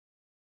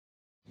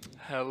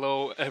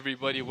Hello,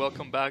 everybody.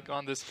 Welcome back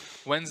on this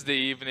Wednesday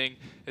evening.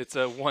 It's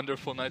a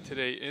wonderful night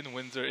today in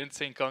Windsor, in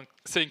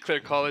St. Clair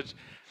College.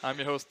 I'm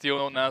your host, Theo,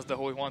 known as the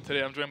Holy One.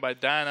 Today, I'm joined by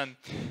Dan, and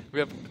we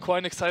have quite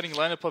an exciting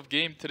lineup of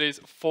game. Today's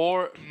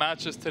 4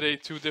 matches today,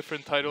 2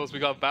 different titles. We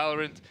got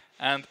Valorant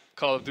and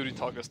Call of Duty.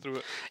 Talk us through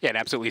it. Yeah, an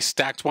absolutely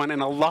stacked one,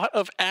 and a lot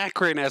of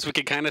Akron, as we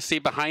can kind of see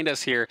behind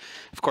us here.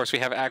 Of course, we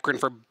have Akron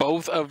for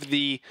both of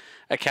the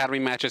Academy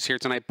matches here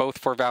tonight, both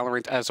for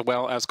Valorant as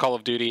well as Call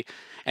of Duty.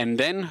 And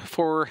then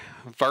for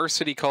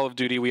Varsity Call of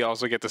Duty, we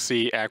also get to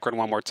see Akron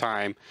one more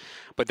time.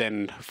 But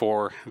then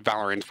for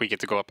Valorant, we get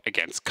to go up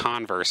against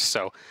Converse.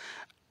 So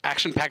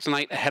action-packed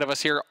night ahead of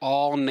us here.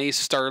 All NACE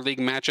Star League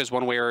matches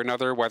one way or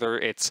another, whether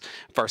it's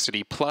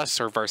Varsity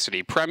Plus or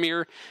Varsity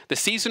Premier. The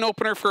season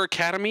opener for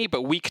Academy,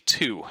 but week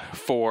 2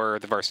 for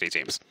the Varsity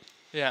teams.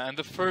 Yeah, and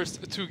the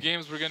first 2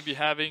 games we're going to be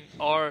having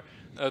are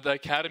the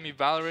Academy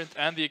Valorant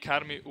and the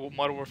Academy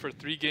Modern Warfare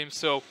 3 games.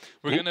 So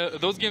we're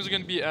those games are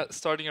gonna be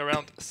starting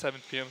around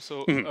 7 p.m.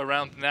 So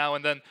around now,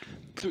 and then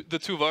the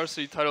 2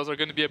 varsity titles are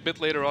gonna be a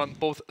bit later on,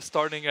 both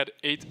starting at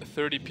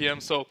 8:30 p.m.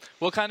 So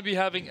we'll kind of be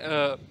having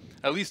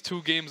at least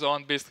 2 games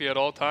on basically at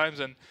all times,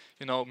 and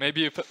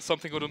maybe if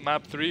something go to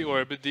map 3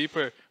 or a bit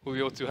deeper, we'll be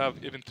able to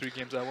have even 3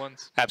 games at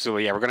once.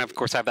 Absolutely, yeah. We're going to, of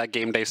course, have that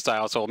game day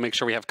style, so we'll make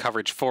sure we have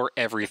coverage for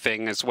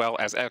everything, as well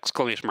as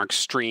exclamation mark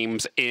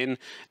streams in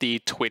the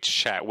Twitch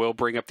chat. We'll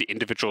bring up the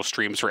individual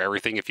streams for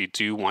everything. If you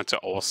do want to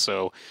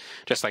also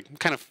just like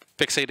kind of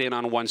fixate in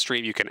on one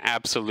stream, you can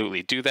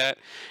absolutely do that.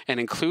 And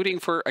including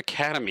for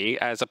Academy,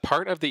 as a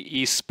part of the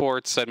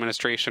esports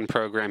administration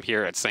program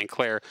here at St.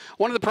 Clair,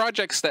 one of the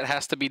projects that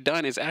has to be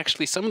done is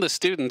actually some of the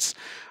students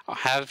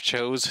have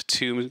chose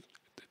to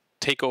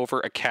take over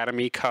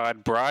Academy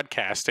COD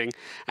broadcasting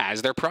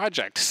as their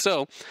project.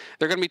 So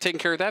they're going to be taking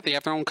care of that. They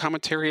have their own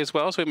commentary as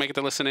well, so we might get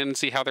to listen in and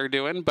see how they're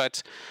doing.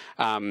 But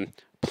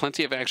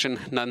plenty of action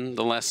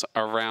nonetheless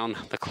around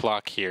the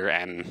clock here.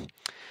 And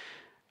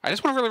I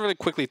just want to really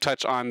quickly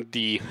touch on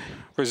the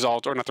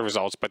results, or not the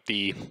results, but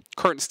the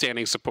current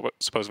standings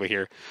supposedly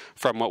here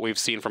from what we've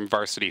seen from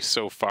Varsity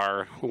so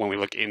far when we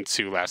look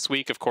into last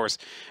week. Of course,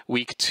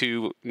 week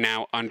 2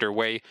 now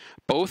underway.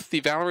 Both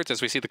the Valorant,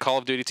 as we see the Call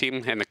of Duty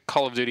team, and the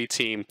Call of Duty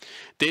team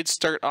did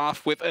start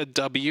off with a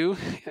W.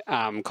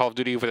 Call of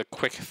Duty with a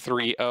quick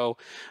 3-0.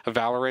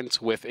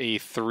 Valorant with a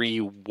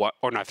 3-1,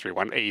 or not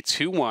 3-1, a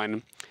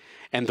 2-1.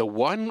 And the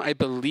one, I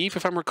believe,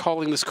 if I'm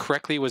recalling this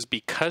correctly, was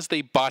because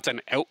they bought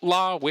an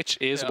outlaw, which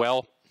is,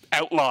 well,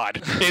 outlawed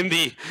in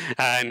the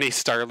NACE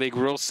Star League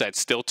rule set.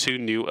 Still too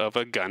new of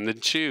a gun to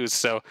choose.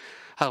 So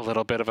a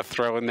little bit of a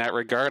throw in that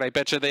regard. I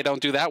bet you they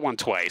don't do that one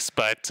twice.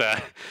 But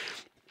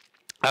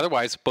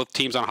otherwise, both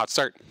teams on a hot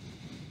start.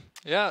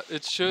 Yeah,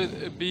 it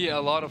should be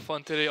a lot of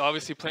fun today.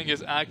 Obviously, playing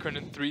as Akron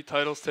in 3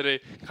 titles today,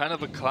 kind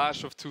of a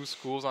clash of 2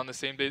 schools on the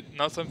same day.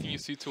 Not something you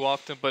see too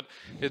often, but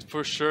it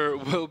for sure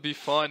will be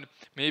fun.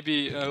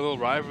 Maybe a little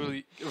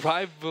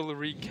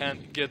rivalry can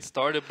get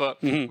started,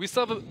 but we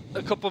still have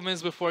a couple of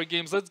minutes before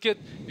games. Let's get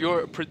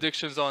your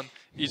predictions on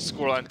each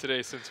scoreline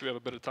today, since we have a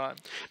bit of time.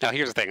 Now,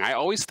 here's the thing. I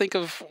always think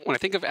of, when I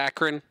think of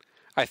Akron,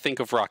 I think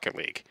of Rocket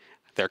League.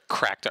 They're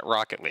cracked at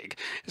Rocket League.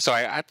 So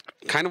I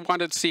kind of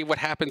wanted to see what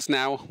happens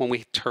now when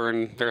we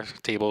turn their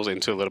tables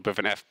into a little bit of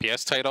an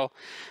FPS title.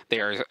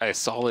 They are a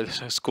solid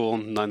school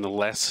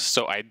nonetheless,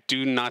 so I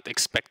do not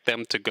expect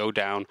them to go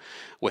down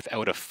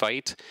without a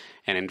fight.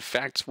 And in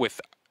fact, with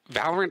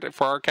Valorant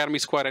for our Academy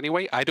squad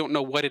anyway, I don't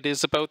know what it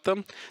is about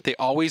them. They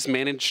always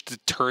manage to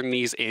turn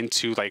these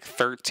into like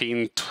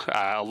 13,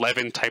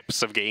 11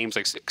 types of games,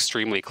 like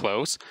extremely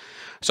close.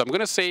 So I'm going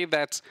to say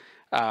that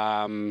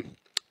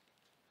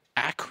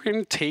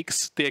Akron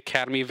takes the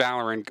Academy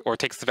Valorant, or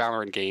takes the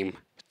Valorant game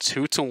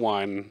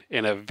 2-1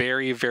 in a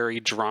very, very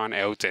drawn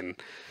out and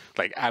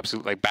like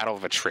absolute like battle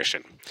of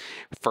attrition.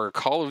 For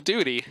Call of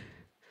Duty,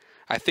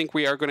 I think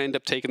we are going to end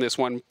up taking this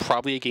one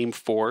probably a game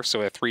 4,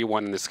 so a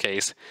 3-1 in this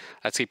case.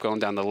 Let's keep going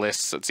down the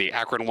list. Let's see,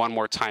 Akron one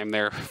more time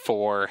there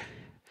for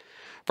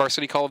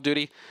Varsity Call of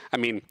Duty. I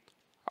mean,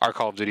 our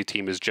Call of Duty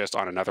team is just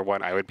on another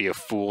one. I would be a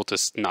fool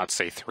to not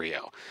say 3-0.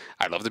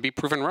 I'd love to be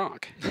proven wrong.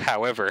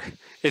 However,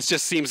 it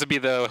just seems to be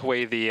the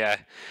way the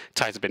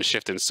tides have been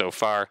shifting so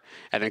far.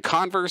 And then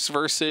Converse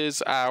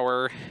versus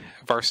our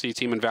Varsity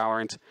team in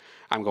Valorant,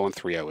 I'm going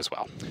 3-0 as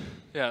well.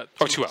 Yeah,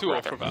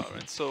 2-0 for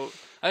Valorant. So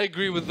I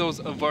agree with those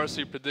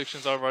varsity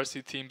predictions. Our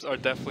varsity teams are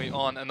definitely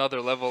on another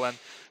level and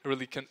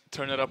really can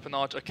turn it up a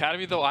notch.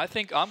 Academy, though, I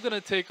think I'm going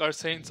to take our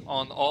Saints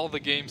on all the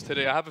games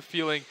today. I have a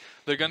feeling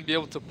they're going to be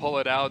able to pull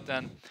it out,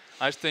 and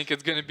I just think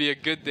it's going to be a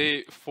good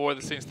day for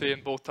the Saints today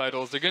in both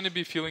titles. They're going to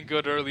be feeling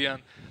good early,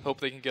 and hope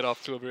they can get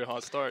off to a very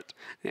hot start.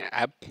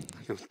 Yeah,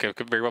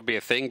 could very well be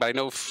a thing, but I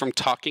know from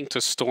talking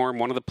to Storm,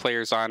 one of the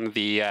players on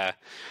the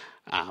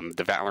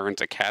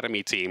Valorant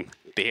Academy team,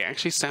 they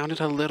actually sounded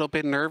a little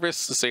bit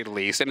nervous, to say the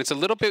least. And it's a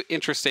little bit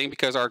interesting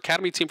because our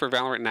Academy team for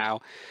Valorant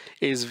now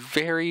is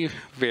very,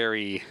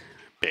 very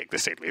big, to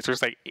say the least.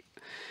 There's like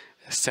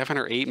 7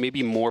 or 8,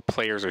 maybe more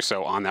players or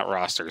so on that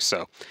roster.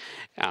 So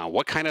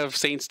what kind of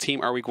Saints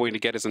team are we going to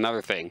get is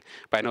another thing.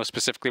 But I know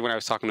specifically when I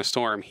was talking to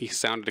Storm, he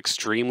sounded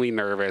extremely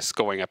nervous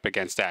going up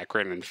against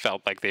Akron and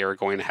felt like they were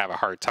going to have a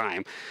hard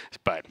time.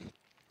 But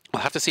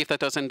we'll have to see if that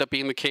does end up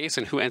being the case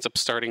and who ends up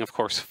starting, of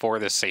course, for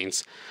the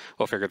Saints.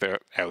 We'll figure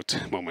that out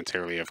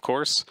momentarily, of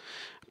course.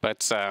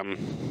 But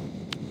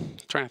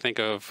trying to think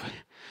of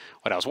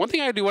what else. One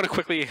thing I do want to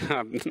quickly,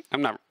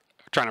 I'm not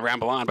trying to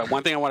ramble on, but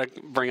one thing I want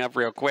to bring up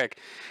real quick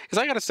is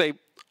I got to say,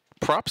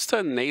 props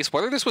to NACE,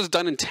 whether this was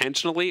done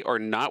intentionally or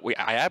not.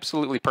 I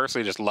absolutely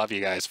personally just love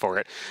you guys for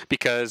it,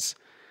 because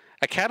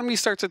Academy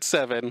starts at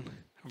 7,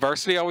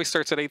 Varsity always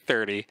starts at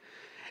 8:30.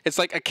 It's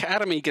like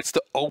Academy gets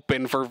to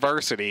open for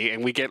Varsity,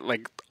 and we get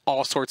like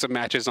all sorts of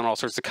matches and all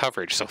sorts of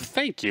coverage. So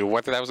thank you,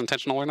 whether that was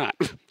intentional or not.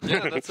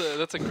 Yeah,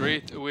 that's a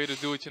great way to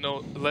do it. You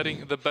know,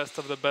 letting the best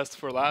of the best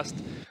for last.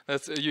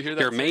 That's you hear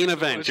that. Your main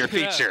event, your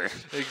feature.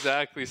 Yeah,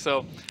 exactly.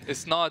 So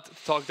it's not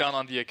talk down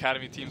on the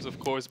Academy teams, of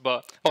course,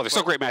 but they're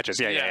still great matches.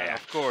 Yeah,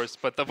 of course.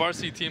 But the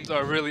Varsity teams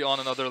are really on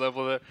another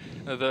level.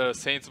 The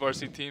Saints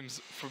Varsity teams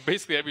for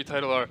basically every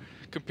title are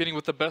competing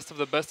with the best of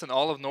the best in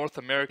all of North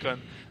America,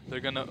 and they're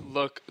gonna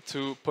look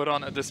to put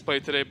on a display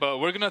today. But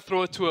we're gonna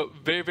throw it to a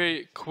very,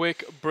 very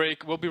quick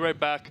break. We'll be right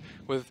back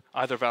with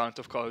either Valorant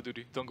or Call of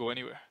Duty. Don't go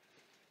anywhere.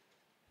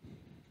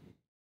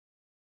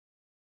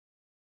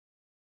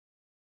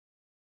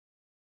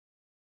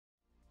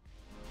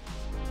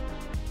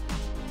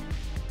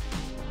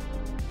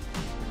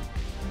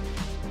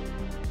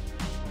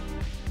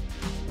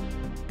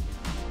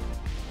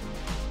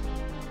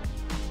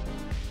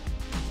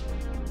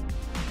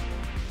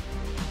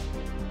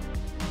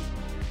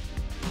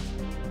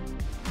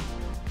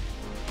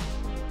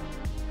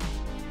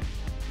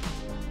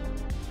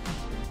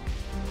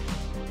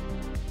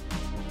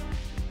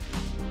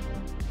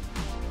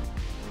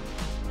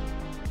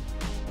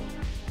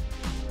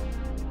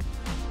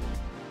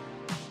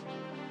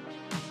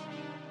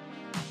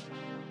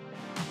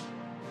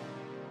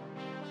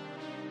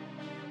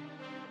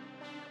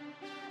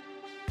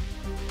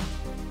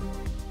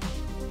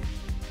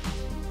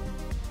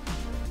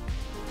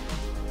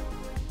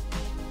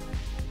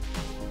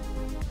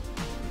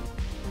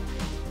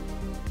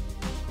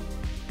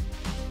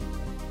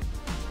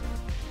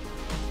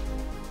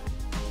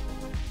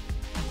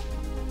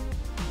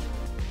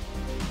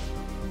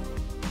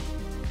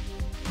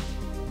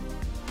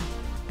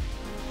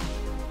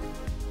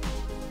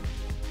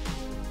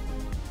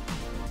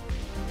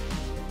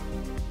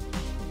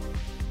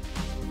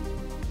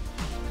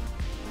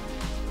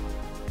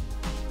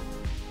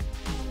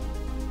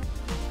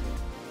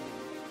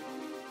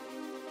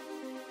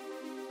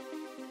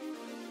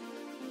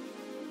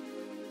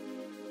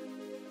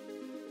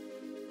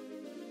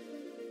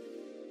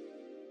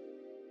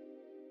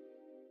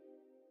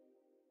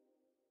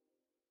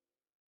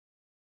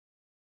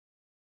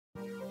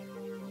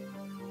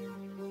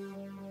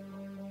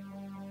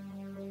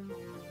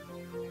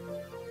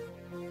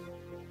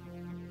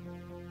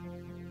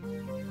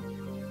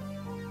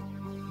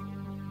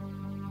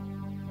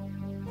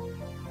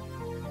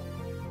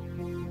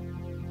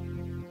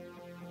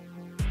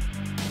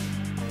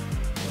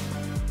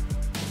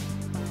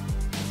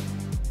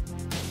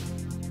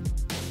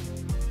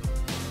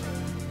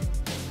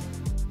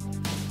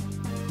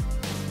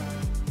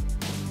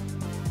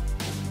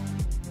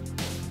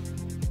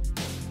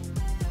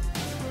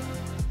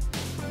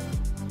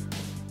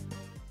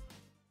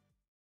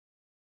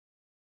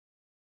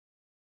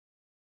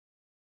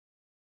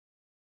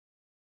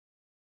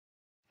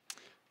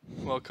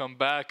 Welcome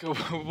back.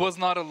 It was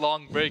not a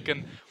long break,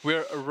 and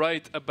we're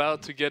right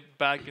about to get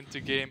back into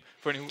game.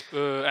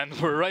 And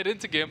we're right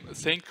into game.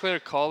 St. Clair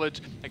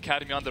College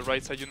Academy on the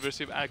right side,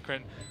 University of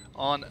Akron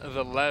on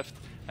the left,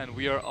 and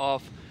we are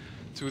off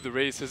to the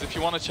races. If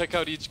you want to check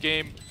out each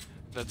game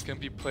that's going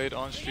to be played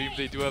on stream,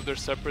 they do have their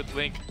separate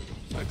link,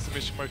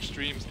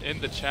 !streams in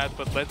the chat.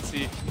 But let's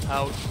see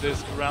how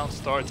this round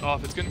starts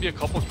off. It's going to be a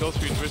couple kills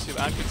for University of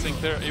Akron. St.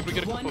 Clair able to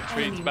get a couple of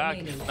trades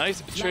back.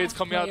 Nice trades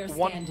coming out.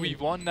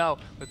 1v1 now.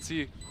 Let's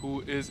see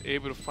who is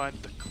able to find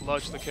the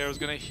clutch. The Clair is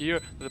going to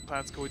hear that the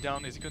plant's going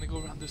down. Is he going to go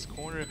around this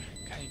corner?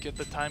 Can he get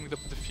the timing, the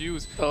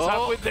defuse? It's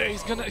halfway there.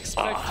 He's going to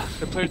expect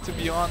the player to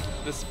be on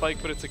the spike,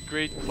 but it's a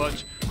great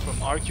clutch from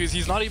RQs.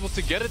 He's not able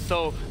to get it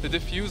though. The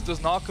defuse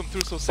does not come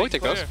through, so St.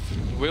 Clair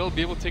will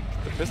be able to take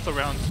the pistol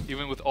round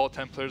even with all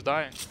 10 players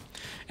dying.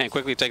 And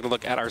quickly taking a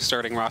look at our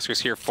starting rosters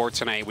here for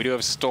tonight. We do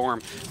have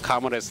Storm,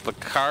 Commodus,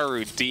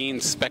 Lakaru, Dean,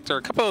 Spectre.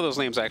 A couple of those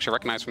names I actually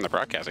recognize from the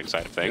broadcasting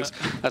side of things.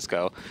 Yeah. Let's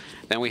go.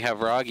 Then we have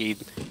Roggy,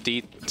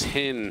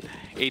 D10,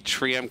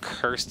 Atrium,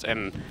 Cursed,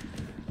 and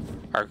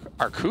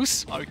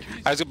Arcus? I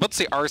was about to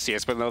say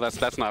Arceus, but no,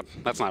 that's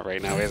not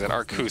right now, is it?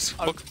 Arcus.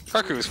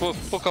 Arcus. We'll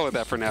call it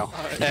that for now.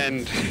 Right.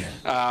 And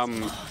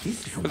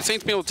with the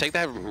Saints being able to take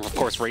that, of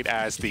course, right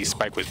as the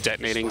spike was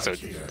detonating, so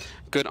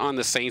good on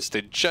the Saints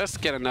to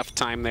just get enough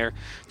time there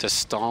to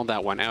stall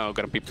that one out.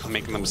 Going to be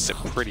making them sit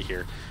pretty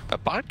here,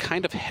 but bot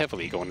kind of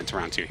heavily going into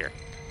round 2 here.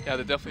 Yeah,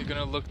 they're definitely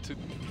going to look to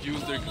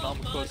use their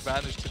economical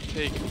advantage to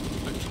take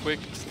a quick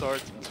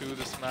start to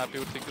this map. They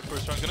will take the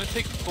first round. Going to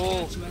take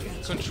full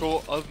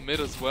control of mid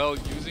as well,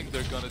 using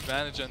their gun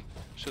advantage, and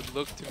should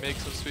look to make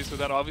some space with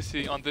that.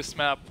 Obviously, on this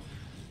map,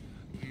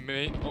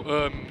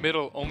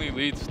 middle only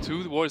leads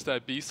towards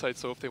that B site,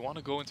 so if they want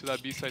to go into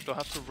that B site, they'll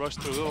have to rush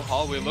through a little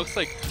hallway. It looks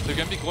like they're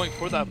going to be going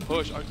for that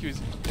push. Arceus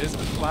is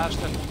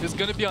flashed and is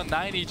going to be on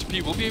 9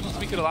 HP. We'll be able to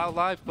make it out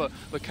live, but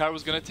Clair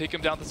was going to take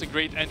him down. That's a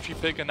great entry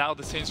pick, and now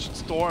the Saints should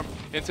storm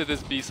into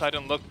this B site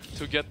and look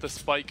to get the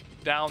spike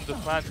down. The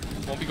plant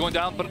won't be going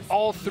down, but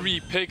all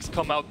 3 picks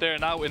come out there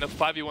now in a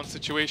 5v1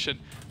 situation.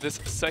 This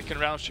second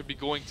round should be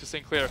going to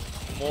St. Clair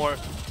more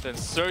than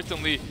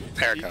certainly.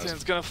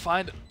 Ethan's going to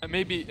find a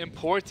maybe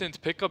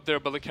important pickup there,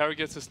 but Clair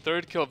gets his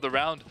 3rd kill of the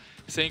round.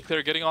 St.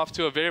 Clair getting off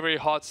to a very, very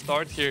hot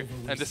start here,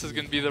 and this is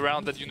going to be the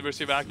round that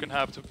University of Akron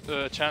have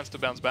a chance to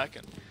bounce back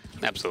in.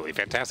 Absolutely.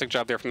 Fantastic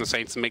job there from the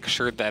Saints to make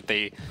sure that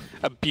they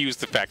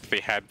abused the fact that they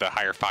had the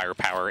higher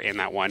firepower in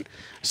that one.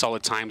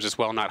 Solid times as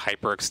well, not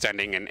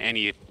hyperextending in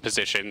any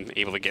position,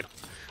 able to get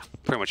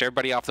pretty much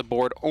everybody off the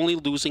board, only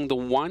losing the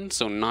 1,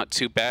 so not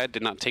too bad,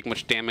 did not take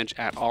much damage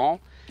at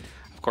all.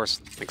 Of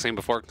course, like I said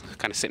before,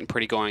 kind of sitting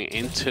pretty going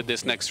into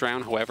this next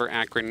round. However,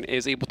 Akron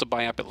is able to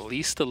buy up at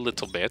least a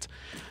little bit.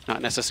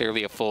 Not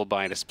necessarily a full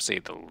buy to say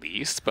the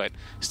least, but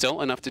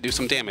still enough to do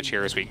some damage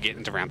here as we get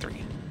into round 3.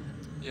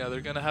 Yeah,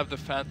 they're going to have the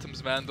Phantoms,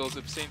 Vandals.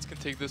 If Saints can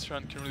take this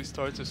round, can really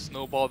start to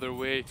snowball their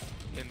way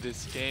in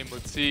this game.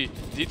 Let's see.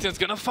 D10's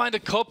going to find a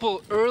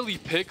couple early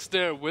picks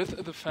there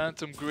with the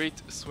Phantom. Great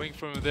swing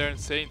from there, and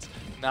Saints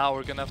now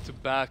we're going to have to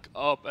back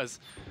up as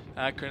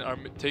Akron are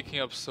taking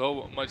up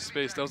so much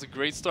space. That was a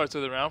great start to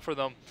the round for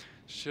them.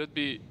 Should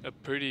be a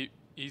pretty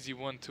easy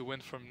one to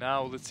win from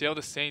now. Let's see how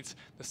the Saints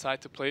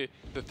decide to play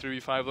the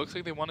 3v5. Looks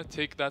like they want to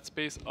take that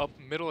space up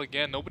middle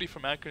again. Nobody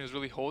from Akron is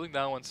really holding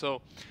that one,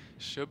 so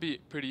should be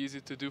pretty easy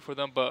to do for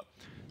them, but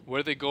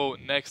where they go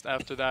next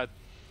after that,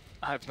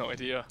 I have no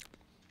idea.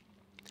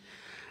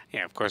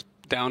 Yeah, of course,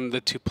 down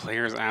the 2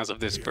 players as of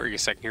this very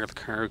second here.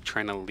 Clair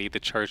trying to lead the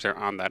charge there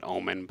on that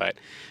Omen, but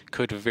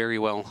could very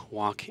well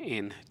walk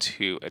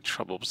into a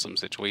troublesome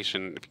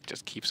situation if he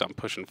just keeps on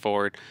pushing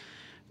forward.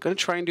 Going to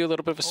try and do a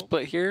little bit of a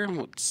split here.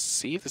 Let's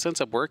see if this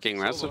ends up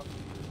working. As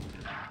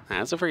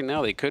of right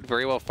now, they could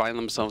very well find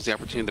themselves the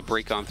opportunity to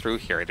break on through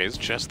here. It is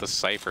just the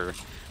Cypher,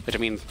 which I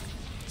mean,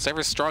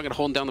 Cypher's strong at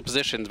holding down the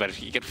positions, but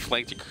if you get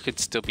flanked, you could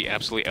still be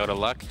absolutely out of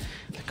luck.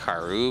 The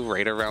Karu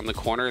right around the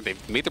corner.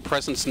 They've made their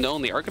presence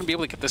known. They are going to be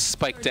able to get this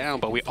spike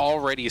down, but we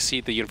already see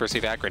the University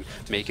of Akron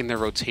making their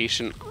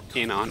rotation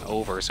in on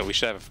over, so we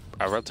should have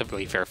a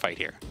relatively fair fight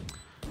here.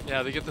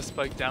 Yeah, they get the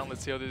spike down.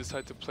 Let's see how they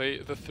decide to play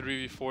the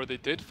 3v4. They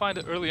did find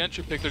an early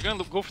entry pick. They're going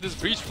to go for this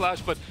breach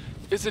flash, but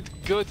is it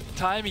good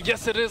timing?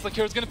 Yes, it is.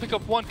 Clair's going to pick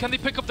up 1. Can they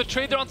pick up the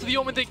trade there onto the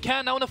Omen? They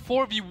can. Now in a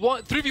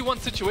 3v1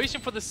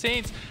 situation for the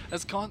Saints,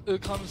 as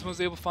Converse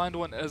was able to find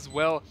one as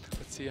well.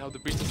 Let's see how the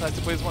breach decides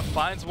to play this one.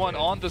 Finds one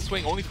on the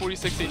swing. Only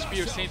 46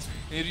 HP. Or Saints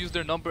need to use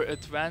their number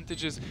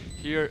advantages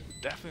here.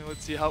 Definitely,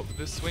 let's see how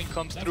this swing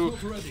comes through.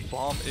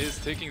 Bomb is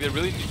ticking. They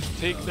really need to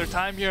take their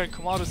time here, and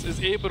Kamados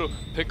is able to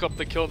pick up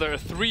the kill there. A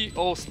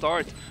 3-0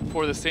 start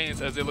for the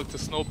Saints as they look to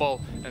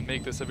snowball and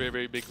make this a very,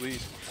 very big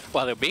lead.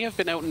 Well, they may have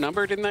been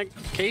outnumbered in that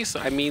case.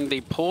 I mean, they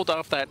pulled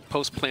off that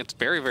post plant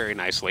very, very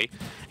nicely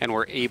and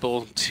were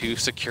able to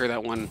secure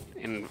that one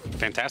in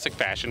fantastic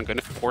fashion. Going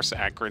to force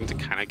Akron to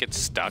kind of get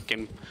stuck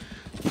and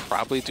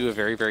probably do a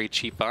very, very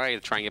cheap buy to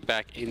try and get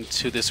back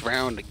into this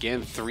round.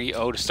 Again,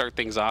 3-0 to start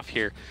things off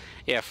here.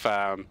 If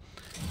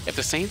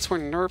the Saints were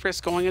nervous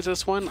going into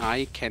this one,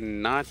 I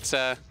cannot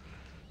see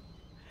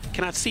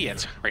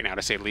it right now,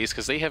 to say the least,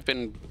 because they have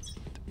been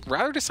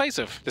rather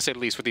decisive, to say the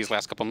least, with these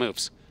last couple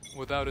moves.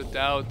 Without a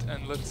doubt,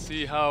 and let's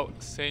see how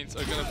Saints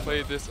are going to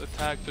play this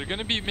attack. They're going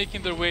to be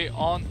making their way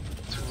on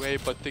to A,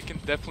 but they can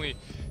definitely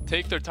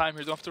take their time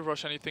here. Don't have to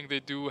rush anything.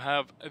 They do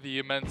have the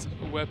immense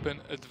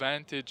weapon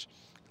advantage.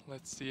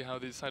 Let's see how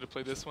they decide to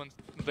play this one.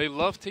 They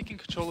love taking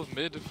control of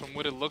mid from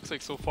what it looks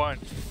like so far,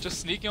 and just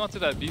sneaking onto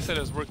that B side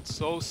has worked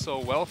so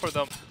well for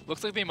them.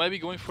 Looks like they might be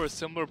going for a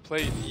similar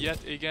play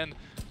yet again.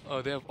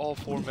 They have all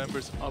 4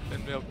 members up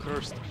in male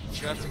cursed.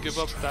 You're going to have to give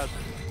up that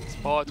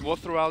spot. We'll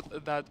throw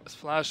out that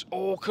flash.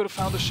 Oh, could have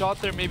found a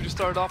shot there maybe to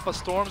start off, but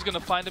Storm's going to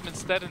find him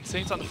instead, and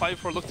Saints on the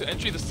 5-4 look to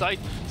entry the site.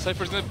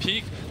 Cypher's going to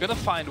peek, going to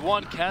find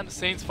one. Can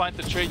Saints find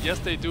the trade? Yes,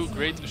 they do.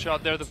 Great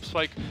shot there. The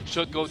spike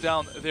should go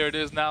down. There it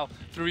is now.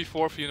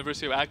 3v4 for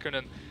University of Akron,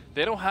 and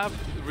they don't have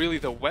really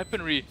the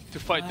weaponry to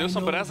fight this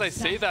one, but as I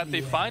say that,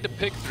 they find a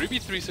pick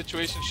 3v3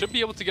 situation, should be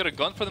able to get a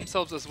gun for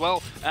themselves as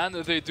well, and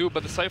they do,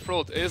 but the Cypher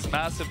ult is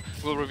massive,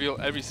 will reveal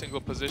every single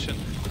position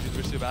for the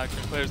University of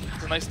Akron players.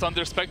 It's a nice stun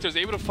there. Spectre is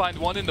able to find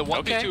one in the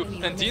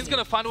 1v2, and Dean's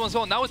going to find one as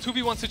well. Now a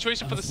 2v1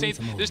 situation for the Saints.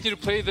 They just need to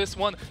play this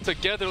one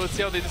together. Let's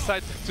see how they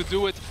decide to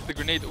do it. The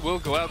grenade will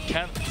go out.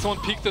 Can someone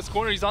peek this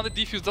corner? He's on the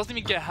defuse, doesn't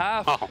even get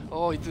half.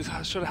 Oh, he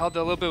should have held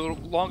that a little bit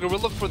longer. We'll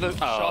look for the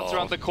shots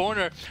around the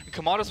corner. And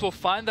Kamados will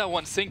find that that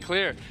one. St.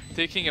 Clair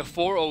taking a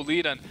 4-0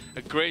 lead and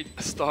a great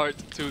start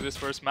to this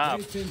first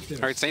map. All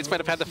right, Saints might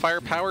have had the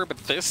firepower, but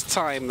this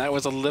time that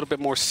was a little bit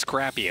more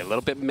scrappy, a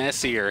little bit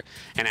messier,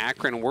 and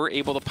Akron were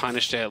able to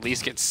punish to at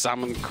least get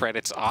some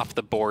credits off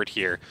the board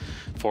here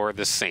for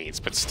the Saints.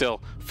 But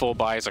still, full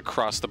buys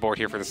across the board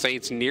here for the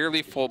Saints.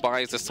 Nearly full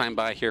buys this time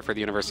by here for the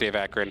University of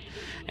Akron.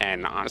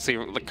 And honestly,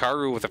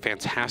 Likaru with a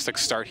fantastic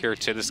start here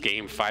to this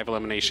game. 5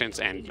 eliminations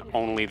and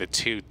only the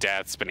 2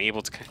 deaths. Been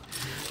able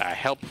to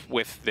help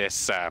with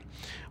this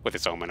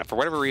Omen. For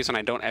whatever reason,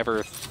 I don't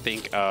ever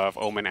think of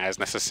Omen as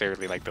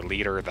necessarily like the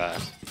leader, I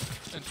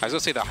was gonna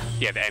say the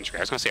entry.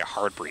 I was gonna say a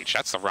hard breach.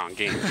 That's the wrong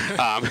game.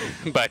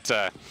 But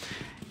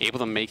able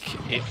to make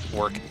it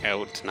work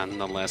out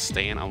nonetheless,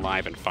 staying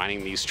alive and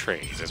finding these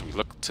trades as we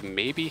look to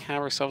maybe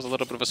have ourselves a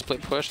little bit of a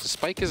split push. The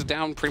spike is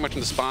down pretty much in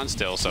the spawn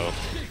still, so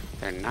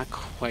they're not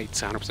quite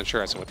 100%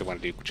 sure as to what they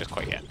want to do just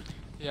quite yet.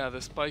 Yeah,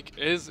 the spike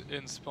is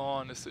in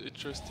spawn. It's an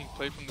interesting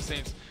play from the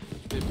Saints.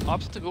 They've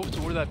opted to go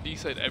toward that B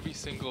side every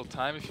single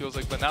time, it feels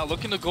like. But now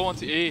looking to go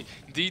onto A,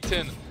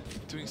 D10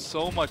 doing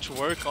so much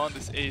work on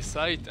this A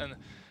site, and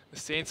the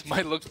Saints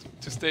might look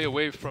to stay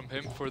away from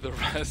him for the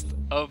rest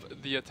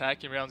of the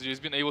attacking rounds. He's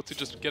been able to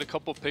just get a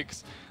couple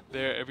picks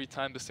there every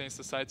time the Saints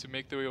decide to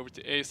make their way over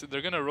to A. So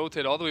they're going to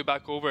rotate all the way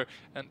back over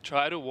and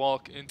try to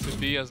walk into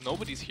B, as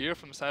nobody's here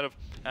from the side of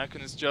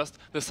Akron. It's just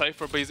the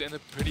Cypher, but he's in a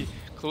pretty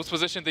close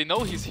position. They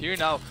know he's here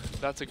now.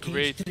 That's a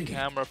great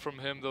camera from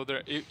him, though.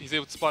 He's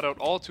able to spot out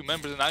all 2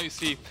 members, and now you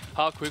see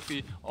how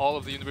quickly all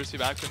of the University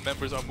of Akron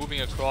members are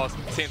moving across.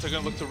 Saints are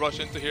going to look to rush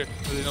into here.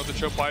 They know the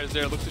tripwire is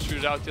there. Look to shoot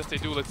it out. Yes, they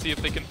do. Let's see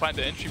if they can find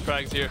the entry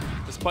frags here.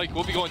 The spike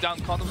will be going down.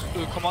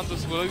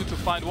 Commandos will be able to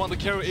find one. The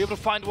Carrier able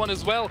to find one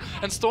as well,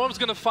 and Storm's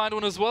going to find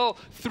one as well.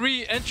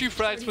 3 entry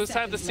frags for the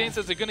side of the Saints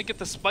as they're going to get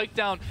the spike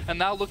down, and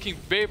now looking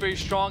very, very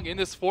strong in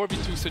this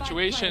 4v2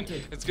 situation.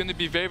 It's going to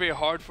be very, very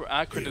hard for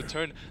Akron to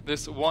turn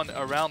this one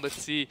around. Let's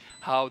see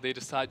how they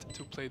decide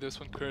to play this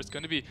one. Clair is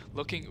going to be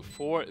looking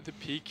for the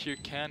peak here.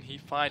 Can he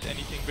find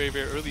anything very,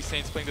 very early?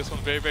 Saints playing this one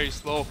very, very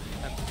slow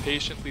and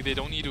patiently. They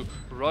don't need to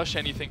rush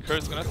anything. Clair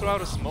is going to throw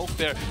out a smoke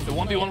there. The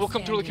 1v1 will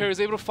come through. The Clair is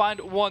able to find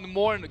one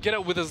more and get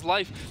out with his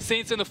life.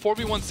 Saints in the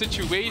 4v1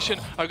 situation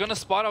are going to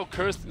spot out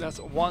Curse. That's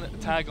 1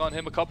 tag on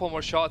him, a couple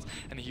more shots,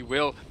 and he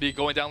will be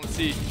going down. Let's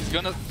see. He's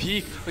going to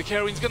peek the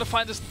carry. He's going to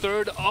find his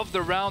 3rd of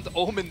the round.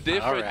 Omen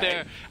diff right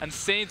there. And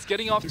Saints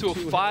getting off to a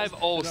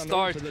 5-0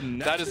 start.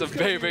 That is a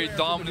very, very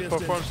dominant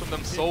performance from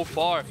them so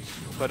far.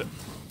 But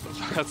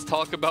let's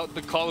talk about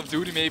the Call of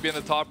Duty maybe in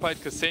the top right,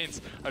 because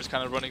Saints are just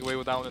kind of running away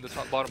with that one in the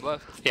top, bottom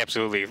left. Yeah,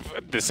 absolutely.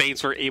 The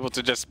Saints were able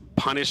to just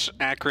punish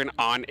Akron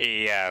on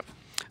a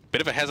bit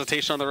of a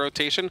hesitation on the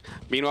rotation.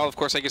 Meanwhile, of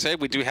course, like you said,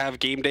 we do have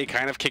game day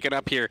kind of kicking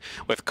up here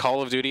with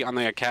Call of Duty on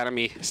the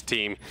Academy's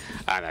team.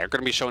 They're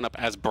going to be showing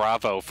up as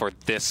Bravo for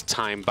this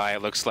time by,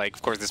 it looks like.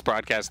 Of course, this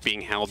broadcast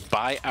being held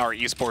by our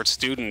esports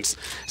students,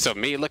 so it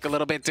may look a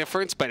little bit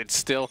different, but it's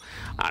still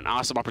an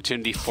awesome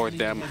opportunity for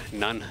them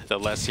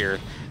nonetheless here.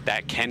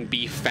 That can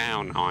be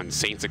found on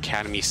Saints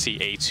Academy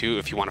CA2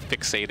 if you want to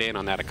fixate in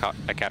on that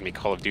Academy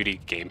Call of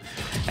Duty game.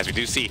 As we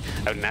do see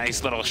a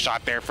nice little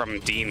shot there from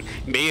Dean.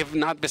 May have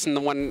not been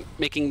the one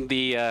making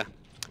the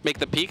make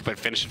the peak, but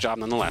finish the job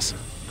nonetheless.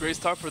 Great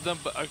start for them,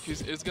 but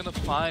Arcus is going to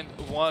find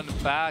one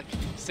back.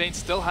 Saints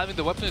still having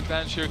the weapon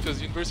advantage here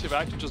because University of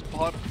Akron just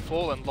bought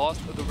full and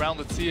lost the round.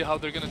 Let's see how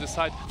they're going to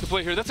decide to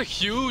play here. That's a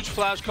huge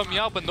flash coming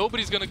out, but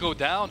nobody's going to go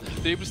down.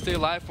 They're able to stay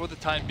alive for the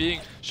time being.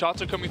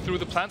 Shots are coming through,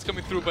 the plant's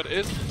coming through, but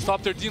is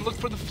stopped there. Dean look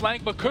for the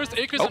flank, but Cursed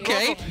Acres and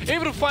Russell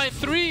able to find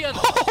 3, and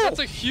that's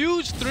a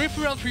huge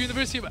 3-free round for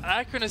University of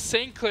Akron as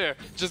St. Clair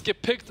just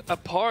get picked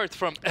apart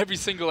from every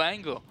single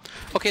angle.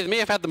 Okay, they may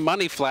have had the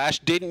money flash,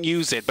 didn't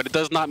use it, but it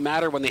does not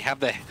matter when they have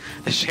the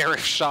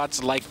sheriff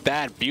shots like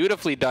that.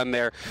 Beautifully done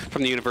there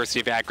from the University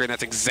of Akron.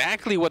 That's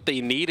exactly what they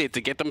needed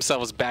to get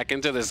themselves back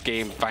into this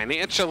game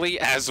financially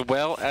as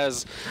well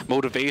as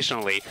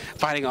motivationally.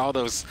 Finding all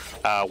those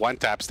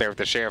one-taps there with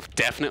the sheriff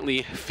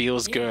definitely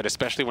feels good,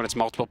 especially when it's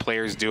multiple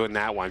players doing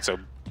that one. So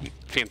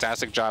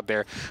fantastic job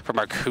there from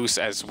Marcus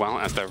as well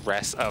as the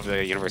rest of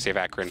the University of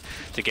Akron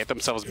to get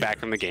themselves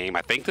back in the game.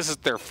 I think this is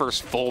their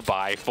first full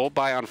buy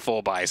on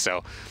full buy.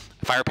 So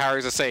firepower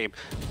is the same.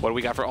 What do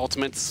we got for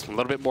ultimates? A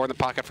little bit more in the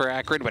pocket for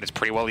Akron, but it's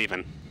pretty well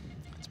even.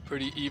 It's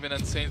pretty even,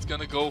 and Saints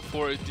gonna go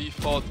for a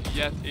default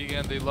yet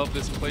again. They love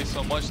this play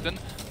so much. Then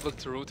look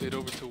to rotate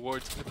over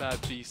towards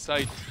that B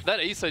site.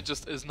 That A site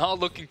just is not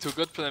looking too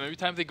good for them. Every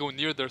time they go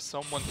near, there's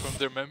someone from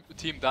their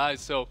team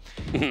dies. So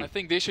I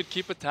think they should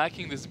keep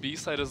attacking this B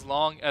site as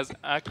long as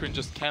Akron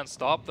just can't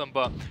stop them.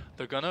 But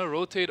they're gonna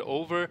rotate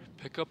over,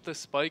 pick up the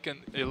spike, and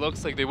it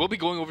looks like they will be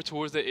going over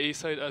towards the A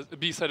side,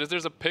 B side, as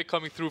there's a pick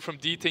coming through from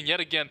D10 yet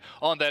again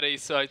on that A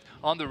side,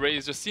 on the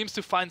Rays. Just seems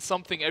to find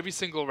something every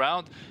single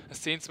round. A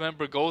Saints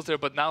member goes there,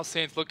 but now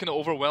Saints looking to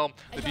overwhelm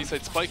the B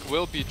side. Spike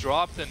will be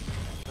dropped, and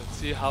let's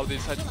see how they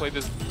decide to play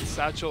this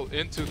satchel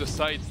into the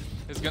site.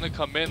 Is going to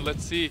come in.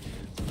 Let's see.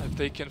 if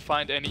they can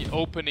find any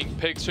opening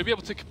picks. Should be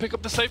able to pick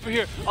up the Cypher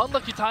here.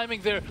 Unlucky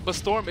timing there, but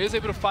Storm is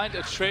able to find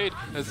a trade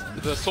as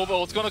the Sova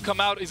ult's gonna come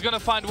out. He's gonna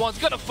find one,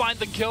 he's gonna find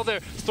the kill there.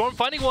 Storm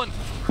finding one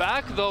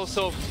back though,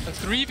 so a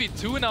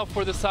 3v2 now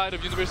for the side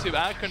of University of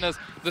Akron as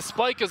the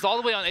spike is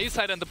all the way on A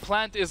side and the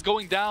plant is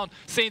going down.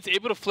 Saints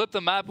able to flip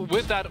the map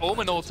with that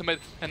Omen ultimate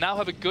and now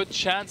have a good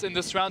chance in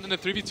this round in the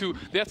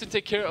 3v2. They have to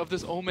take care of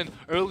this Omen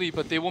early,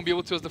 but they won't be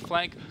able to as the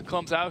flank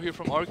comes out here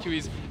from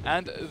Arcues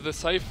and the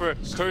Cypher.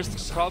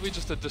 Cursed, probably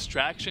just a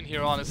distraction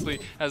here,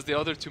 honestly, as the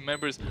other two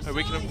members are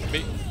waiting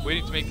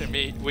to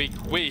make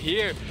their way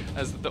here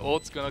as the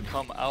ult's gonna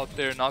come out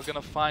there. Not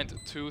gonna find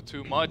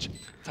too much.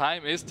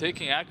 Time is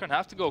ticking. Akron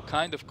have to go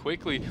kind of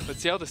quickly. Let's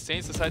see how the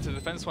Saints decide to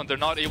defend this one. They're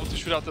not able to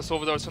shoot out the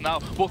Sova dart, so now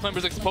both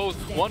members exposed.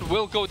 One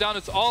will go down.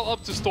 It's all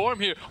up to Storm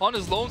here on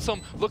his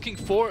lonesome, looking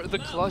for the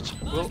clutch.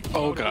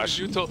 Oh gosh.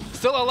 Yuto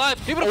still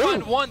alive. Able to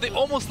find one. They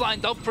almost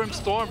lined up for him,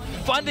 Storm.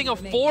 Finding a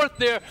fourth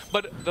there,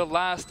 but the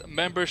last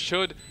member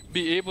should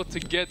be able to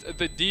get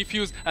the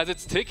defuse as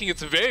it's ticking.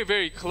 It's very,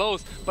 very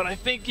close, but I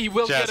think he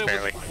will just get it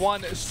barely. with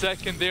 1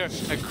 second there.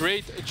 A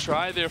great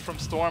try there from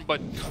Storm,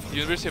 but the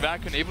University of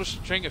Akron able to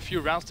string a few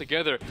rounds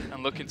together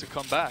and looking to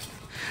come back.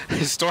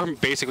 Storm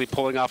basically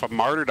pulling off a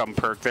martyrdom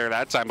perk there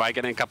that time by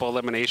getting a couple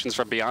eliminations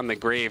from beyond the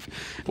grave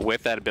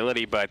with that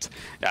ability, but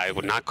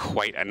not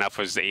quite enough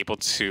was able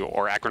to,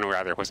 or Akron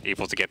rather, was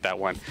able to get that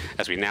one.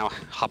 As we now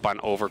hop on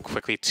over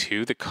quickly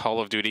to the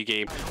Call of Duty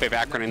game. We have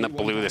Akron in the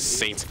blue, the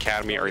Saints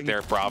Academy right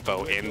there,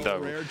 Bravo in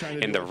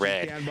the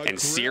red, and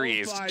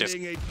Siri is just,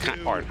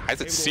 or I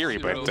said Siri,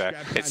 but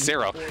it's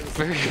Zero.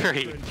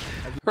 Very,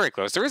 very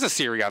close. There is a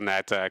Siri on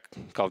that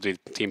Call of Duty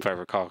team, if I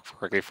recall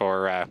correctly,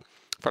 for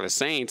the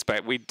Saints,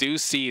 but we do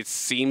see it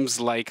seems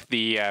like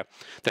the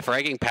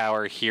fragging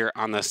power here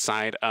on the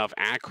side of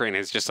Akron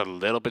is just a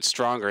little bit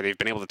stronger. They've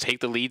been able to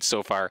take the lead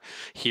so far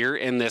here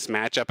in this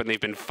matchup, and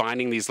they've been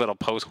finding these little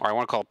post, or I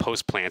want to call it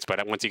post plants,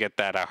 but once you get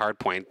that hard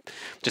point,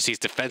 just these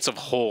defensive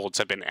holds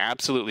have been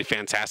absolutely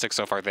fantastic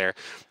so far there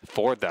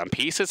for them.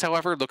 Pieces,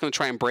 however, looking to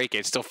try and break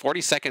it. Still 40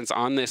 seconds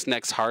on this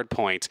next hard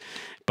point,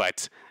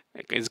 but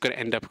is going to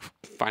end up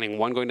finding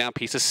one going down.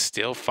 Pieces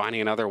still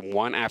finding another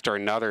one after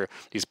another.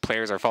 These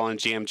players are following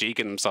GMG,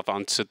 getting himself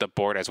onto the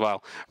board as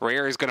well.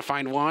 Rare is going to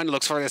find one,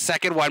 looks for the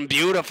second one.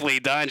 Beautifully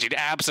done. She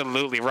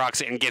absolutely rocks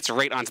it and gets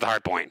right onto the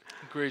hard point.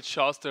 Great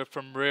shots there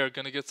from Rare.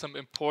 Going to get some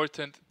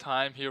important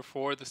time here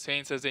for the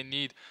Saints as they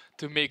need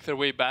to make their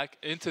way back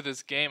into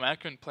this game.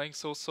 Akron playing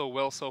so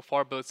well so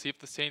far, but let's see if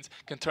the Saints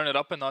can turn it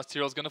up a notch.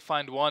 Tyro's going to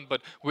find one,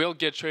 but will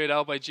get traded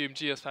out by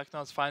GMG as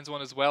Factons finds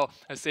one as well.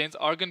 As Saints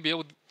are going to be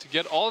able to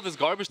get all of this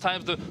garbage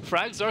times. The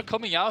frags are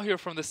coming out here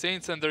from the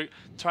Saints, and they're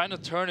trying to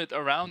turn it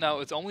around now.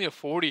 It's only a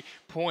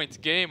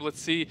 40-point game.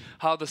 Let's see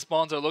how the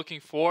spawns are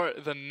looking for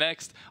the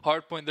next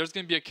hard point. There's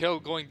going to be a kill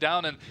going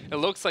down, and it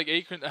looks like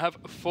Akron have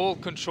full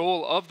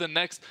control of the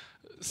next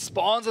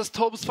spawns as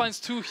Tobes finds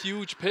 2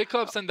 huge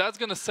pickups, and that's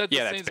going to set the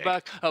Saints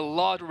back a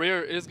lot.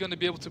 Rare is going to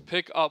be able to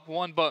pick up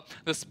one, but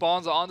the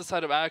spawns on the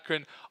side of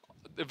Akron,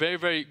 very,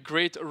 very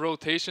great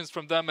rotations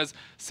from them as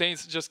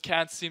Saints just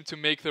can't seem to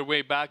make their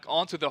way back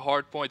onto the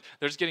hard point.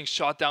 They're just getting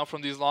shot down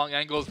from these long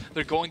angles.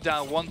 They're going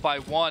down one by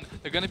one.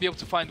 They're going to be able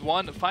to find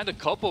a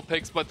couple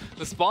picks, but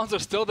the spawns are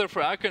still there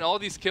for Akron. All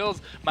these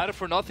kills matter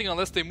for nothing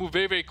unless they move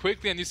very, very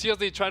quickly. And you see as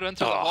they try to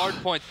enter the hard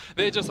point,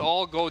 they just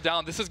all go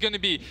down. This is going to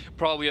be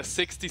probably a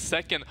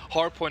 60-second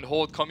hard point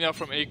hold coming out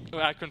from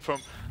Akron from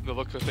the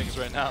look of things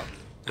right now.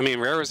 I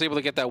mean, Rare was able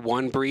to get that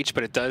one breach,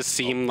 but it does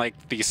seem like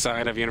the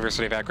side of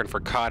University of Akron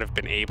for COD have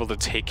been able to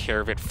take care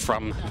of it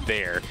from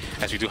there.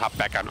 As we do hop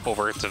back on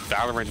over to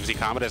Valorant,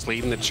 Comeda is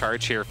leading the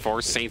charge here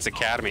for Saints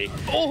Academy.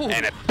 Oh.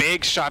 And a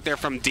big shot there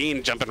from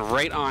Dean, jumping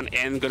right on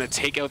in, going to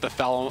take out the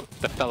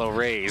fellow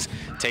Rays.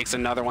 Takes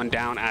another one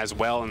down as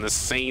well, and the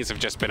Saints have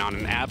just been on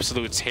an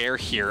absolute tear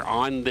here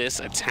on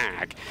this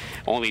attack.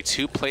 Only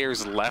 2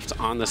 players left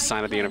on the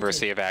side of the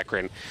University of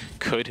Akron.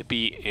 Could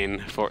be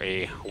in for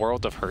a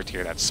world of hurt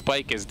here. That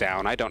Spike is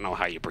down. I don't know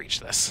how you breach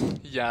this.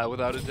 Yeah,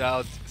 without a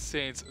doubt,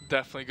 Saints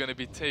definitely going to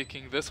be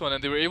taking this one,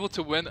 and they were able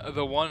to win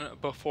the one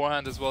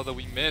beforehand as well that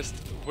we missed.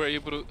 We're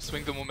able to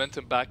swing the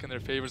momentum back in their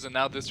favors, and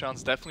now this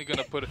round's definitely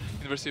going to put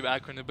University of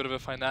Akron in a bit of a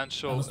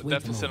financial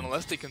deficit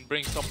unless they can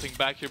bring something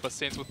back here. But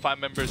Saints with 5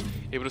 members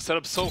able to set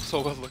up so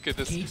well. Look at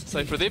this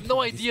Cypher. They have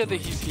no idea that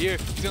he's here.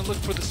 He's going to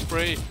look for the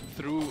spray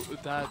through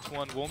that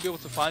one. Won't be able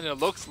to find it. It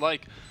looks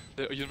like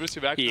the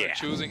University of Akron are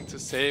choosing to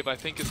save. I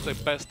think it's the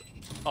best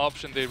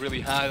option they really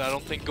had. I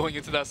don't think going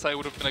into that side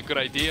would have been a good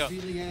idea.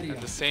 And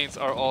the Saints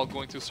are all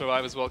going to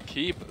survive as well.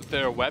 Keep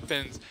their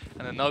weapons.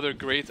 And another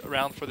great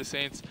round for the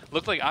Saints.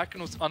 Looked like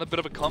Akron was on a bit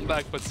of a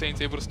comeback, but Saints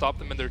able to stop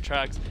them in their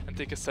tracks and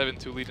take a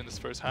 7-2 lead in this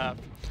first half.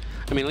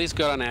 I mean, at least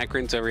good on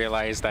Akron to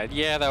realize that,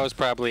 yeah, that was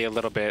probably a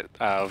little bit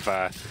of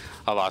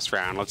a lost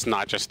round. Let's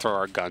not just throw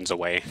our guns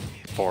away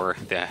for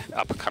the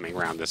upcoming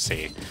round, to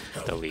say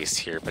the least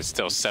here. But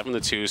still,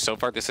 7-2. So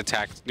far, this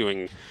attack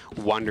doing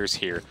wonders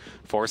here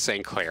for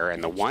St. Clair.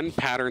 And the one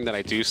pattern that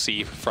I do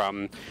see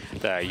from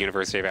the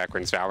University of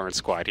Akron's Valorant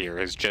squad here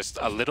is just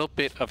a little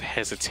bit of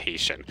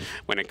hesitation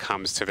when it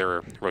comes to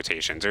their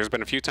rotations. There's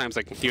been a few times,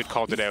 like you had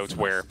called it out,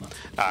 where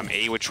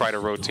A would try to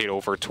rotate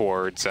over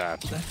towards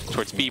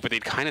B, but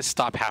they'd kind of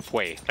stop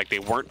halfway. Like they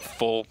weren't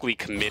fully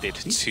committed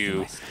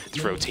to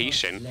the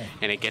rotation,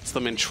 and it gets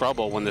them in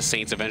trouble when the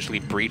Saints eventually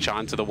breach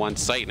onto the one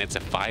site, and it's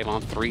a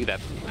 5-on-3 that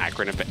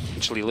Akron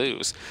eventually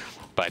lose.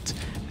 But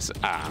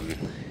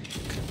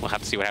we'll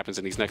have to see what happens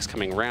in these next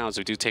coming rounds.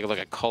 We do take a look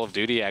at Call of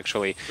Duty,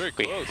 actually.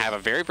 We have a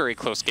very, very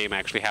close game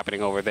actually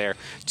happening over there.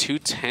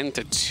 210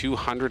 to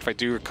 200, if I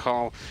do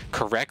recall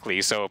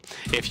correctly. So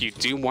if you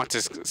do want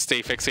to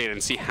stay fixated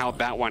and see how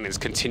that one is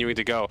continuing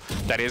to go,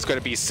 that is going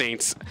to be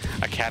Saints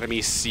Academy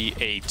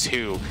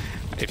CA2.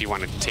 If you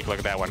want to take a look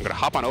at that one, I'm going to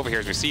hop on over here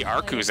as we see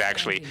Arku's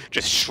actually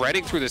just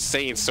shredding through the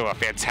Saints. So a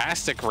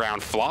fantastic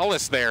round,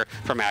 flawless there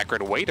from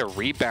Akron. Way to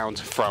rebound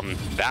from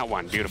that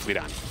one. Beautifully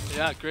done.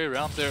 Yeah, great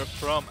round there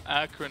from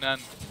Akron,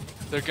 and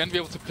they're going to be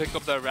able to pick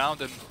up that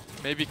round and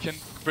maybe can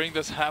bring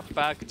this half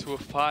back to a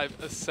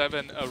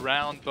 5-7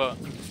 round. But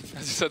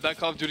as you said, that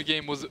Call of Duty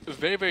game was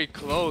very, very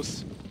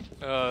close.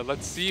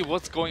 Let's see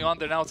what's going on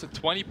there now. It's a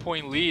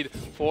 20-point lead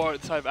for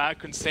the side of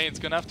Akron Saints.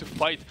 Going to have to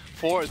fight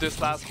for this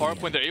last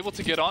hardpoint. They're able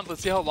to get on.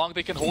 Let's see how long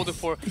they can hold it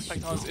for.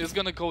 McDonald's is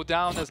going to go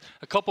down as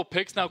a couple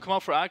picks now come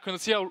out for Akron.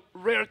 Let's see how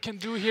Rare can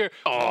do here.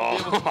 Won't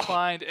be able to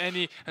find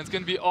any. And it's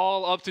going to be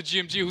all up to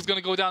GMG, who's going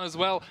to go down as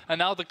well. And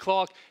now the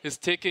clock is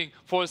ticking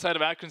for the side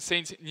of Akron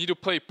Saints. Need to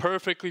play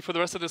perfectly for the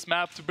rest of this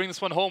map to bring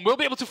this one home. We'll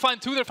be able to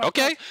find two there.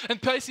 Okay. And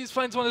Pisces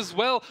finds one as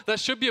well. That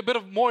should be a bit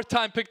of more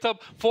time picked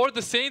up for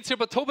the Saints here.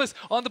 But Tobas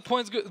on the points.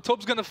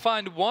 Tob's going to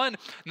find one.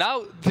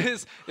 Now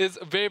this is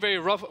very, very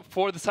rough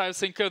for the side of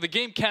St. Clair. The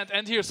game can't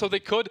end here, so they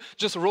could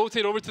just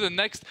rotate over to the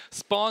next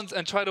spawns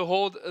and try to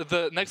hold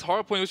the next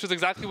hardpoint, which is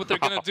exactly what they're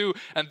going to do.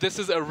 And this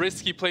is a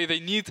risky play.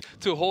 They need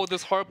to hold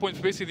this hardpoint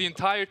for basically the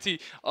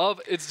entirety of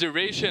its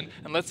duration.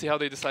 And let's see how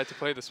they decide to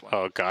play this one.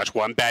 Oh gosh,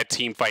 one bad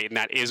team fight, and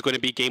that is going to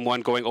be game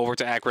one going over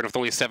to Akron with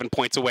only 7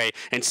 points away.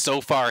 And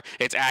so far,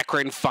 it's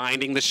Akron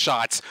finding the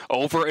shots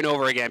over and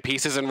over again.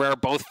 Pieces and Rare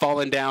both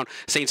falling down.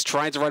 Saints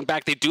trying to run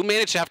back. They do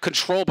manage to have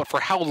control, but for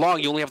how long?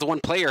 You only have the one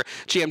player.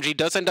 GMG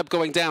does end up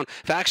going down.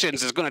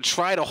 Factions is going to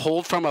try to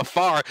hold from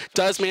afar.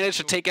 Does manage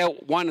to take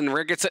out one, and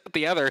Rare gets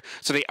the other.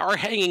 So they are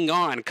hanging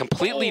on.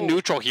 Completely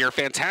neutral here.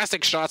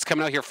 Fantastic shots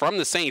coming out here from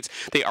the Saints.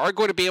 They are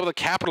going to be able to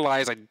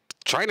capitalize.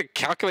 Trying to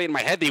calculate in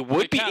my head, they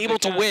would be able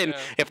to win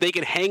if they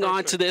can hang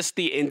on to this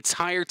the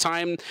entire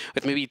time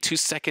with maybe 2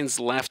 seconds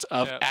left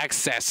of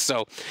access.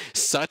 So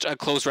such a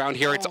close round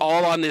here. It's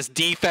all on this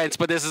defense,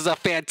 but this is a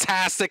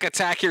fantastic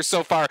attack here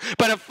so far.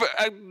 But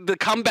the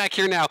comeback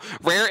here now,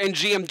 Rare and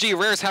GMG.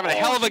 Rare's having a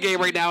hell of a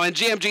game right now, and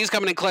GMG's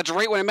coming in clutch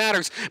right when it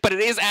matters. But it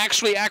is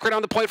actually Akron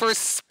on the point for a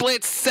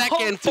split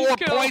second. 4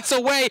 points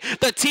away.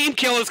 The team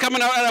kill is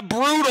coming out at a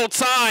brutal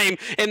time,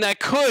 and that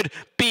could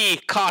be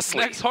costly.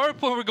 Next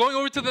hardpoint. We're going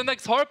over to the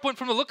next hardpoint.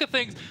 From the look of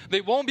things,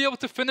 they won't be able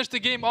to finish the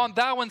game on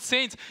that one.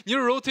 Saints need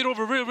to rotate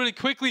over really, really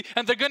quickly,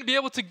 and they're going to be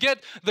able to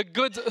get the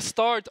good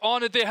start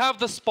on it. They have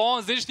the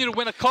spawns. They just need to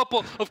win a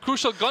couple of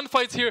crucial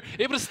gunfights here.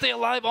 Able to stay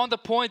alive on the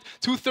point.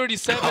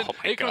 237.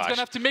 Akron's going to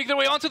have to make their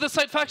way onto the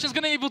side. Faction's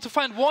going to be able to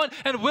find one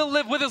and will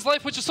live with his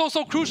life, which is so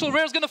crucial.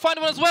 Rare's going to find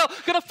one as well.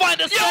 Going to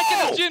find a second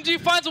as GMG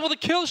finds him with a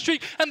kill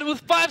streak, and with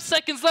 5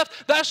 seconds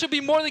left, that should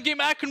be more than game.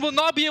 Akron will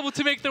not be able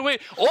to make their way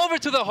over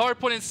to the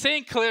hardpoint, and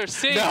St. Clair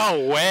with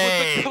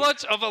the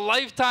clutch of a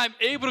lifetime,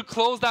 able to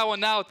close that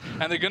one out,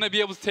 and they're going to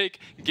be able to take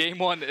game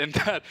one in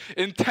that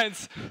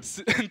intense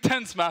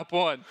map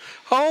one.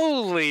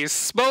 Holy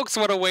smokes,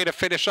 what a way to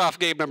finish off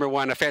game number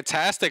one. A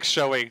fantastic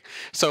showing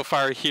so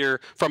far here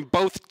from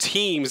both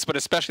teams, but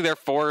especially there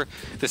for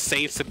the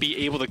Saints to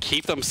be able to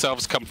keep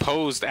themselves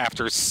composed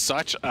after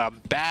such a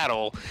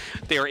battle.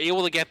 They were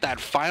able to get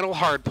that final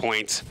hard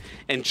point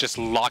and just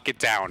lock it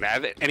down.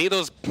 Any of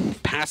those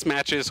past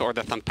matches, or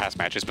the past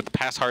matches, but the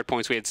past hard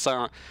points we had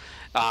saw,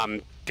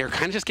 they're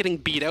kind of just getting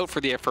beat out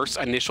for the first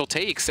initial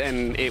takes,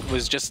 and it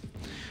was just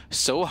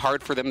so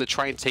hard for them to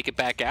try and take it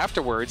back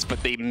afterwards,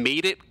 but they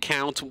made it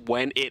count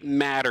when it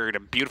mattered. A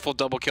beautiful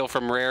double kill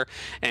from Rare,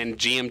 and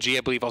GMG,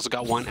 I believe, also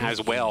got one as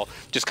well.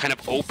 Just kind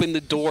of opened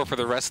the door for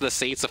the rest of the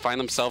Saints to find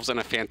themselves in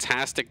a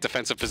fantastic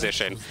defensive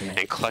position,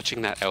 and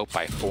clutching that out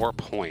by 4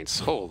 points.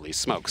 Holy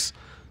smokes.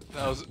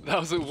 That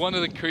was one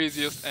of the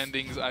craziest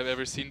endings I've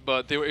ever seen,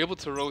 but they were able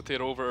to rotate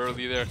over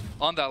early there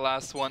on that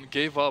last one,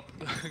 gave up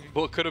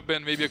what could have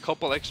been maybe a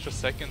couple extra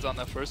seconds on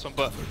that first one.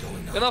 But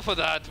enough of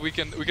that. We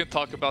can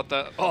talk about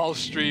that all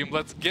stream.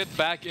 Let's get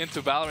back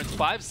into Valorant.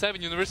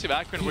 5-7 University of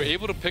Akron were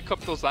able to pick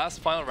up those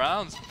last final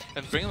rounds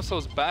and bring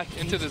themselves back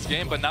into this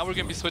game. But now we're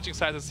going to be switching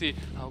sides to see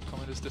how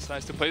Commodus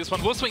decides to play this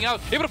one. We'll swing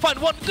out, able to find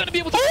one, going to be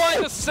able to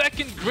find the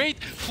second.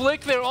 Great flick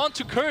there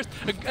onto Curse,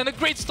 and a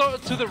great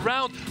start to the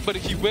round, but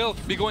he will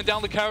be going going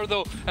down the carry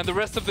though, and the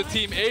rest of the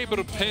team able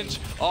to pinch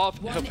off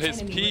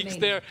his peaks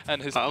there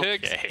and his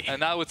picks. And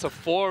now it's a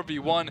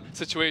 4v1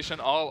 situation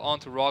all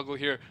onto Roggle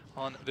here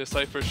on this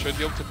Cypher. Should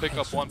be able to pick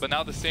up one, but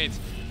now the Saints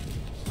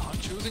are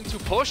choosing to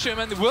push him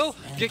and will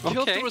get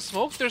killed through a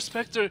smoke there,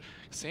 Spectre.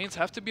 Saints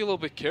have to be a little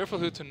bit careful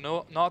here to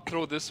not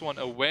throw this one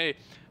away.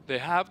 They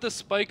have the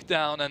spike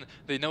down and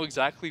they know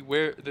exactly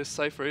where this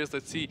Cypher is.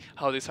 Let's see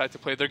how they decide to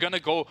play. They're going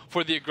to go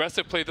for the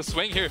aggressive play. The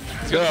swing here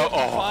is going to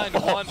find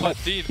one, but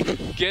Dean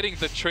getting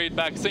the trade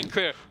back. St.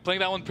 Clair playing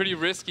that one pretty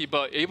risky,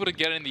 but able to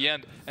get it in the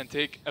end and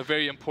take a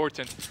very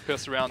important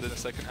piss around in the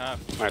second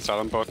half. I saw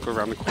them both go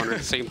around the corner at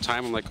the same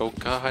time. I'm like, oh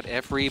god,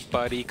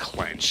 everybody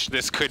clench.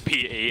 This could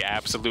be a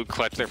absolute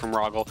clutch there from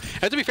Roggle.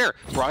 And to be fair,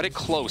 brought it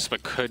close,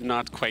 but could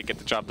not quite get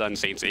the job done.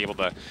 Saints able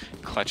to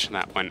clutch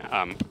that one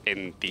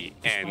in the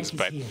end,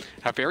 but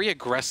a very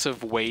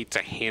aggressive way to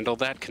handle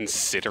that,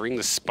 considering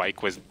the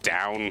spike was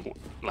down,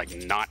 like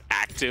not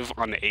active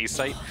on the A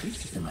site.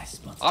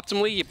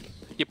 Optimally,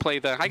 you play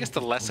the, I guess, the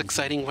less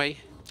exciting way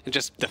and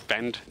just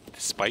defend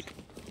the spike.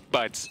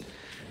 But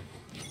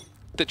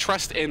the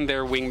trust in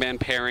their wingman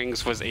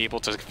pairings was able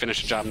to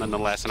finish the job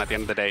nonetheless, and at the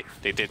end of the day,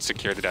 they did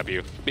secure the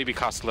W. Maybe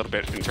cost a little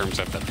bit in terms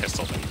of the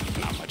pistol, but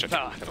not much.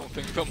 I don't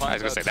think they'll mind. I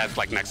was going to say, that's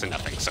like next to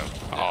nothing, so,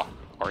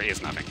 or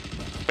is nothing.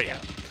 But yeah.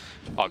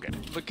 All good.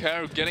 The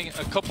Clair getting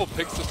a couple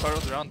picks to start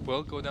the round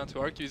will go down to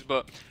Arceus,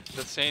 but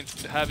the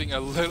Saints having a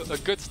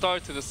good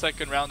start to the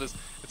second round. Is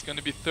it's going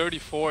to be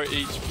 34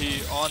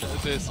 HP on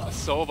this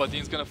Sova.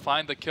 Dean's going to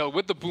find the kill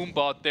with the boom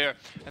bot there,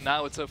 and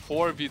now it's a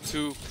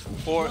 4v2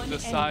 for the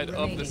side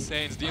of the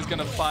Saints. Dean's going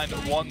to find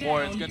one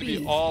more. It's going to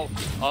be all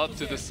up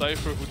to the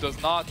Cypher, who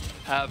does not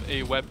have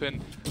a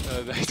weapon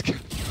that's going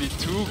to be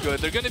too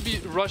good. They're going to be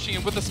rushing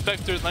in with the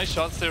Spectres. Nice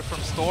shots there from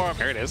Storm.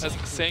 There it is. As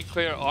St.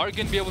 Clair are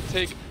going to be able to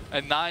take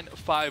a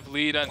 9-5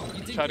 lead and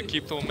try to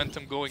keep the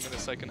momentum going in the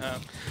second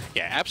half.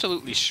 Yeah,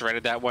 absolutely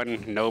shredded that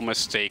one. No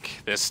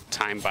mistake this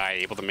time by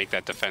able to make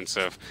that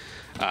defensive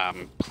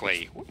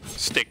play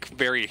stick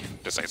very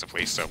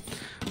decisively. So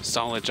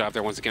solid job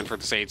there once again for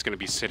the Saints. Going to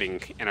be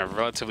sitting in a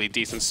relatively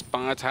decent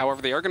spot.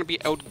 However, they are going to be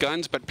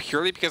outgunned, but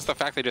purely because of the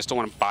fact they just don't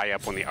want to buy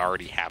up when they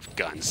already have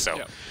guns.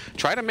 So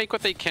try to make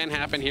what they can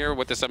happen here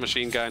with the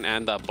submachine gun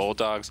and the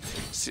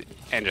Bulldogs,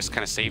 and just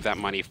kind of save that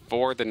money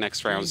for the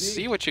next round.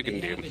 See what you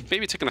can do.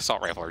 Maybe take an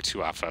assault rifle or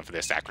two off of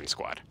this Akron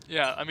squad.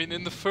 Yeah, I mean,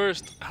 in the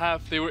first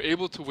half, they were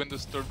able to win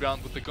this third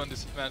round with the gun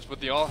disadvantage, but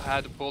they all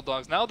had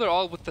Bulldogs. Now they're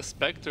all with the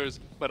Spectres,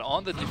 but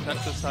on the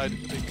defensive side,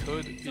 they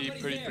could be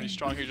pretty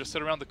strong here. Just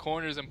sit around the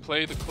corners and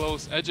play the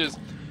close edges.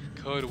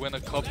 Could win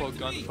a couple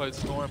gunfights.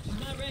 Storm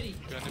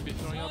going to be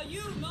throwing up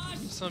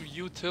some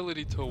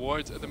utility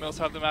towards the middle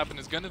side of the map, and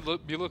it's going to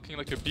be looking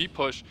like a B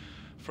push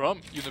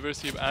from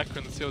University of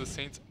Akron. Let's see how the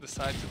Saints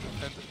decide to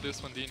defend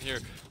this one. Dean here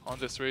on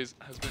this raise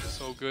has been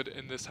so good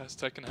in this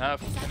second half.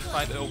 Can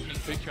find an opening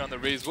pick here on the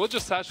raise. We'll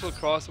just satchel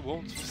across.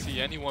 Won't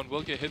see anyone.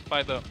 We'll get hit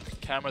by the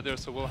camera there,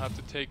 so we'll have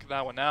to take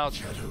that one out.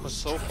 But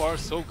so far,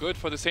 so good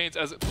for the Saints,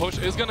 as push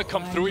is going to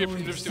come through here from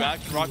University of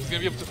Akron. Rock is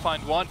going to be able to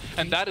find one,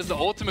 and that is the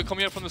ultimate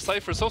coming out from the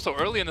Cypher. So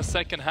early in the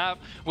second half,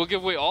 we'll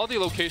give away all the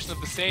location of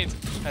the Saints,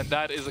 and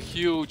that is a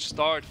huge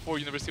start for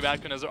University of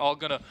Akron, as they're all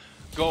going to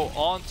go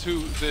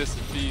onto this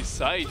B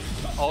site.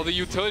 All the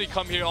utility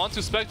come here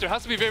onto Spectre.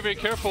 Has to be very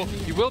careful.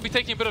 He will be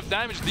taking a bit of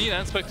damage. Dean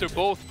and Spectre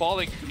both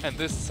falling, and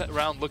this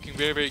round looking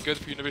very good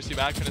for University of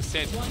Akron. The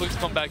Saints look to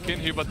come back in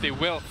here, but they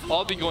will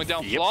all be going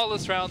down.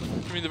 Flawless round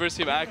from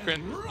University of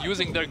Akron,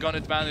 using their gun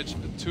advantage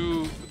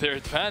to their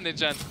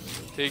advantage and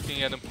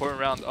taking an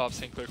important round off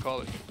St. Clair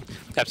College.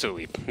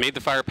 Absolutely. Made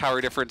the firepower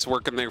difference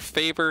work in their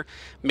favor,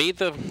 made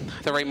the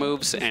right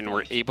moves, and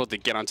were able to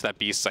get onto that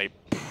B site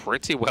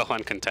pretty well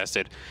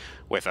uncontested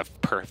with a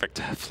perfect,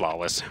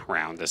 flawless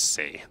round, to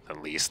say the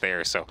least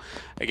there. So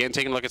again,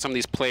 taking a look at some of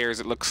these players,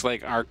 it looks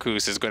like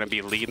Arceus is going to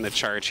be leading the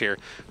charge here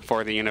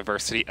for the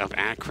University of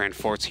Akron.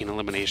 14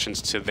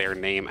 eliminations to their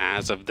name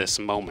as of this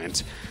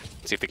moment.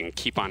 See if they can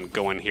keep on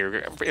going here.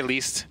 At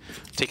least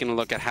taking a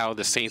look at how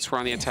the Saints were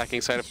on the attacking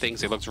side of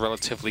things, they looked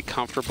relatively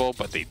comfortable,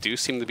 but they do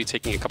seem to be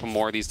taking a couple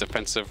more of these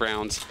defensive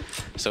rounds.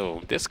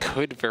 So this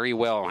could very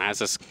well,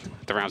 as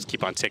the rounds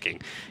keep on ticking,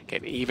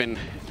 get even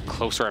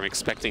closer. I'm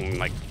expecting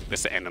like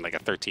this to end in like a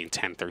 13-10,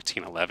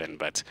 13-11,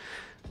 but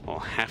we'll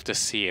have to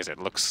see, as it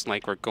looks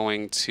like we're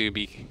going to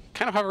be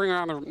kind of hovering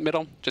around the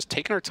middle, just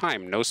taking our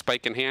time, no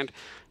spike in hand,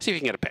 see if we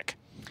can get a pick.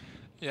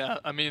 Yeah,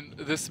 I mean,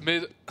 this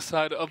mid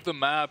side of the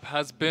map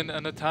has been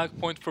an attack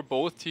point for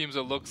both teams,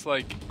 it looks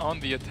like, on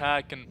the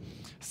attack. And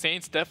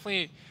Saints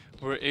definitely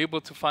were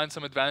able to find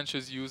some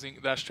advantages using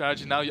that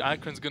strategy. Now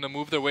Akron's going to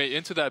move their way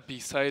into that B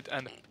site,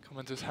 and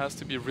Commanders has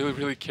to be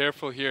really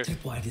careful here.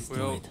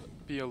 Will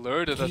be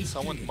alerted that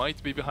someone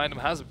might be behind him.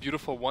 Has a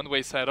beautiful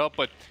one-way set up,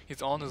 but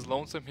he's on his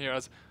lonesome here,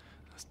 as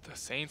the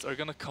Saints are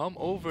going to come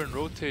over and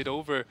rotate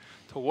over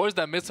towards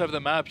that mid side of the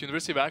map.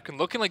 University of Akron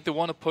looking like they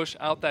want to push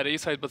out that A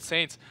side, but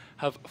Saints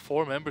have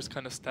 4 members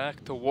kind of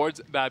stacked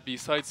towards that B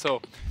side.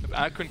 So if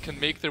Akron can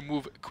make their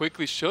move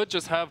quickly, should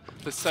just have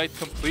the site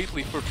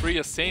completely for free,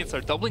 as Saints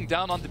are doubling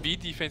down on the B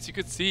defense. You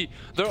could see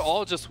they're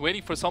all just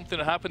waiting for something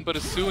to happen, but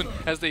as soon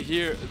as they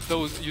hear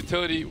those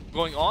utility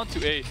going on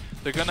to A,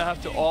 they're going to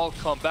have to all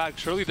come back.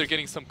 Surely they're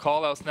getting some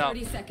call-outs now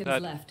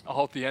that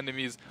all the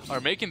enemies are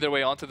making their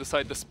way onto the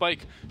site. The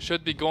spike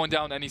should be going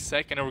down any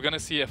second, and we're going to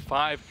see a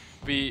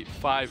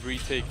 5v5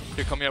 retake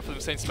here coming up from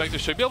the Saints. Spectre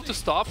should be able to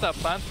stop that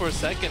plan for a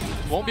second.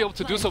 Won't be able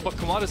to do so, but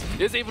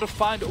Kamadas is able to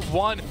find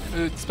one.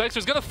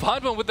 Spectre's going to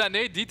find one with that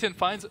nade. D10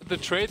 finds the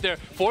trade there.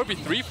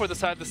 4v3 for the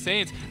side of the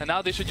Saints, and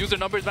now they should use their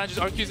number advantage.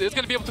 Arceus is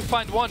going to be able to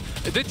find one.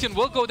 D10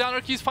 will go down.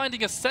 Arceus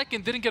finding a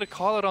second. Didn't get a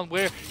call out on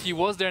where he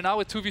was there. Now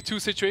a 2v2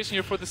 situation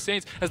here for the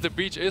Saints, as the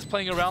breach is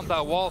playing around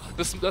that wall.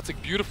 That's a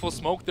beautiful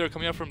smoke there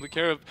coming out from the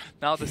Clair.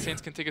 Now the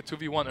Saints can take a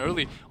 2v1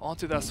 early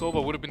onto that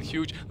Sova. Would have been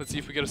huge. Let's see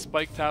if we get a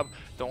spike tab.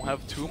 Don't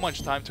have too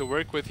much time to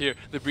work with here.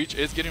 The breach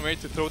is getting ready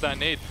to throw that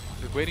nade.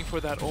 They're waiting for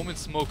that Omen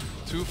smoke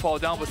to fall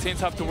down, but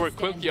Saints have to work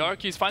quickly.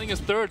 Arceus finding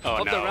his third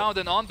of the round,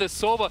 and on this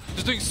Sova,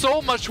 just doing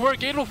so much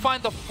work, able to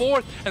find the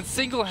 4th and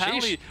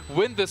single-handedly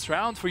win this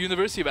round for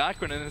University of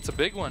Akron, and it's a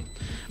big one.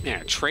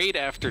 Yeah, trade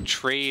after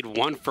trade,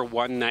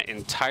 1-for-1 that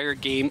entire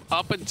game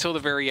up until the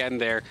very end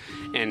there,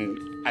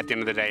 and at the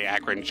end of the day,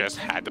 Akron just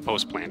had the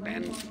post plant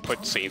and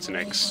put Saints in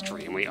an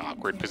extremely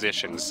awkward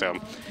position. So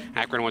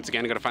Akron once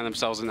again going to find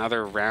themselves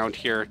another round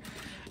here,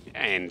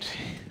 and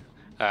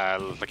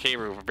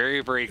Clair,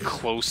 very, very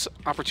close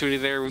opportunity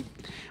there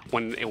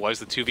when it was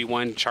the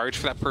 2v1 charge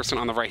for that person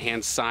on the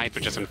right-hand side,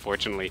 but just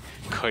unfortunately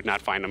could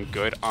not find them.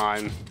 Good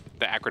on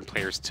the Akron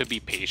players to be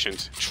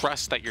patient,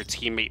 trust that your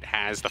teammate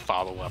has the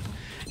follow-up,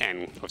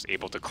 and was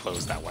able to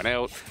close that one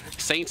out.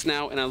 Saints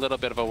now in a little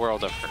bit of a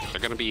world of hurt.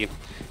 They're going to be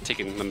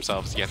taking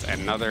themselves yet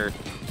another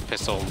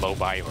pistol low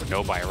buy or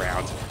no buy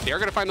round. They are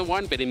going to find the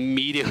one, but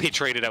immediately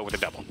trade it out with a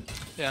double.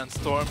 Yeah, and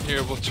Storm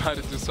here will try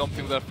to do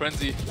something with that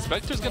frenzy.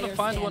 Spectre's going to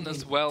find one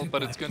as well,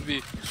 but it's going to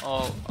be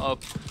all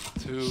up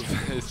to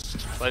his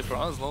Cypher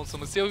on his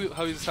lonesome. Let's see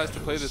how he decides to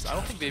play this. I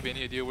don't think they have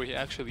any idea where he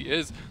actually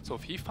is. So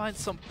if he finds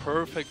some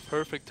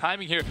perfect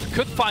timing here,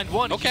 could find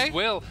one. Okay. He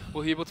will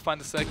he able to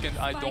find the second?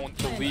 I don't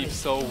believe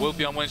so. Will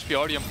be on 1 HP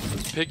Artium,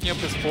 picking up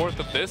his 4th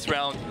of this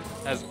round,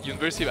 as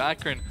University of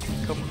Akron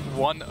come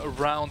 1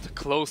 round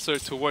closer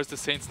towards the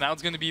Saints. Now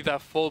it's going to be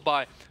that full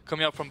buy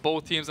coming out from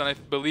both teams, and I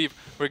believe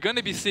we're going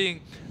to be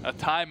seeing a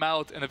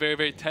timeout in a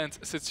very tense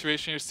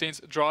situation here.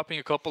 Saints dropping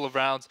a couple of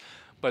rounds,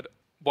 but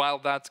while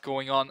that's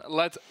going on,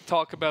 let's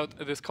talk about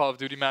this Call of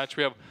Duty match.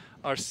 We have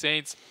our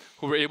Saints,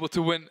 who were able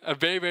to win a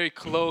very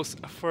close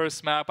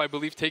first map, I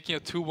believe, taking a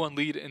 2-1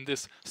 lead in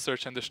this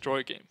Search and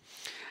Destroy game.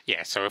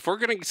 Yeah, so if we're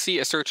going to see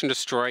a Search and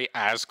Destroy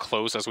as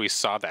close as we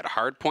saw that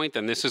hard point,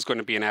 then this is going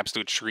to be an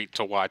absolute treat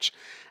to watch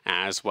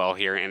as well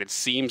here. And it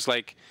seems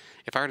like,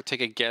 if I were to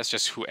take a guess,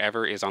 just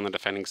whoever is on the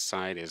defending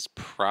side is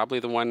probably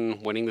the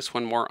one winning this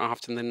one more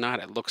often than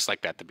not. It looks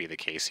like that to be the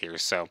case here.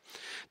 So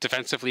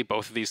defensively,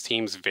 both of these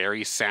teams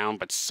very sound,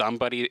 but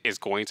somebody is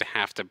going to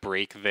have to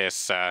break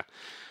this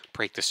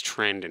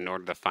trend in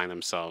order to find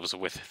themselves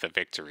with the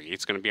victory.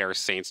 It's going to be our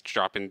Saints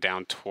dropping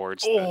down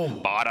towards the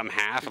bottom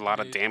half. A lot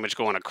of damage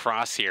going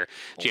across here.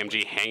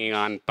 GMG hanging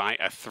on by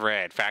a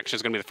thread. Faction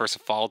is going to be the first to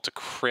fall to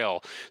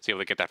Krill, so able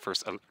to get that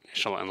first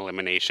initial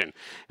elimination.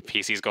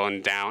 PC's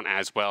going down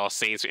as well.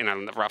 Saints in a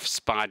rough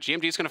spot.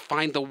 GMG is going to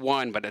find the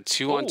one, but a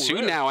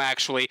 2-on-2 now,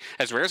 actually,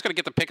 as Rare's going to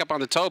get the pickup on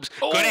the Tobes.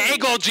 Good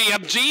angle.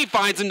 GMG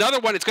finds another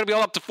one. It's going to be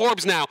all up to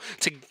Forbes now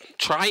to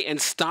try and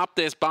stop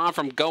this bomb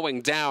from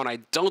going down. I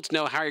don't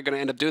know how you're going to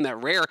end up doing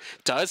that. Rare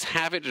does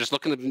have it, just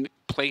looking to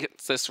place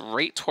this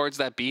right towards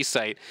that B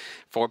site.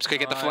 Forbes could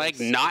get the flag.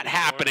 Not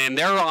happening.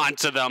 They're on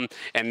to them,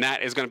 and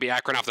that is going to be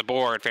Akron off the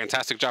board.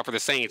 Fantastic job for the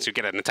Saints, who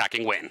get an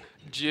attacking win.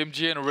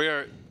 GMG and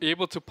Rare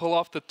able to pull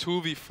off the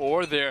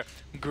 2v4 there.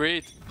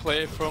 Great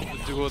play from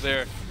the duo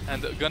there,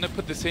 and gonna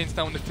put the Saints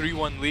down with a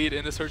 3-1 lead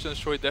in the Search and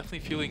Destroy. Definitely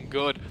feeling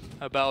good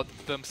about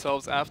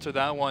themselves after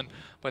that one.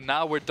 But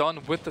now we're done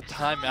with the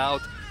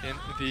timeout in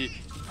the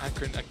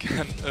Akron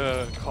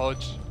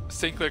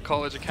St. Clair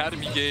College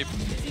Academy game.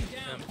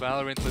 And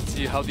Valorant, let's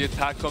see how the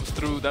attack comes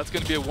through. That's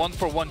going to be a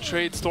 1-for-1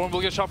 trade. Storm will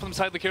get shot from the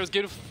side. The Clair's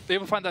able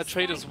to find that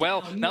trade as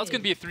well. Now it's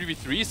going to be a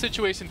 3v3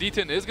 situation.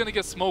 D10 is going to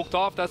get smoked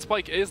off. That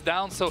spike is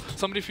down, so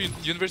somebody from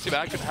University of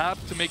Akron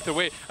have to make their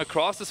way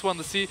across this one.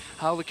 Let's see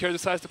how the Clair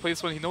decides to play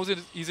this one. He knows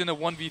he's in a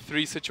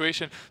 1v3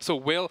 situation, so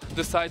will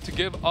decide to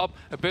give up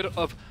a bit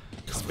of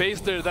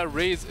space there. That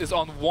raise is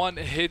on 1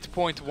 hit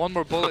point. One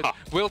more bullet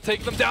will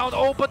take them down.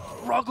 Oh, but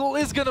Ruggle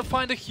is going to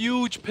find a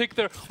huge pick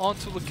there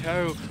onto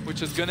Lucario,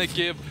 which is going to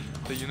give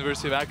the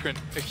University of Akron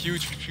a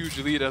huge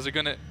lead, as they're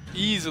going to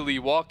easily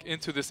walk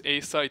into this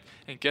A site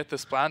and get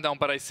this plan down.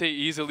 But I say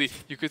easily,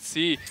 you could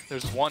see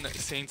there's one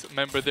Saints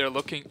member there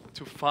looking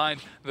to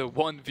find the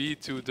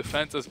 1v2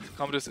 defense as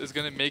Commodus is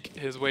going to make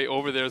his way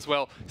over there as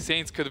well.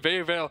 Saints could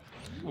very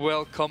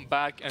well come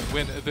back and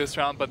win this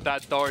round, but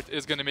that dart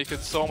is going to make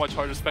it so much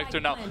harder. Spectre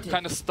now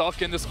kind of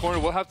stuck in this corner.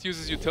 Will have to use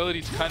his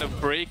utility to kind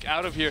of break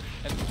out of here,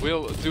 and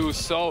will do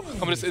so.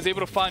 Commodus is able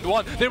to find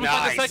one. There we go,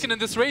 the second,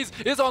 and this Raze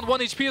is on 1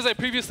 HP as I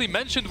previously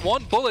mentioned.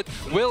 One bullet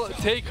will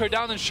take her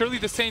down, and surely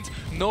the Saints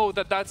know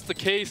that that's the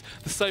case.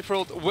 The Cypher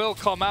ult will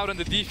come out, and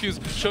the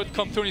defuse should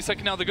come through any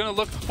second now. They're going to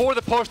look for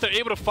the push. They're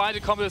able to find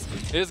it. Commodus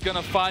is going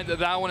to find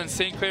that one, and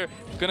St. Clair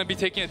going to be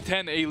taking a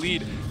 10-A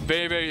lead.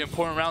 Very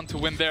important round to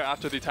win there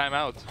after the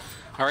timeout.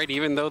 All right,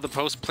 even though the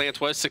post plant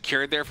was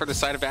secured there for the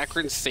side of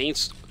Akron,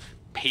 Saints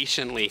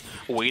patiently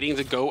waiting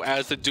to go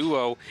as the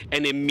duo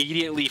and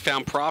immediately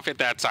found profit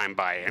that time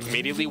by it.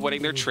 Immediately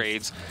winning their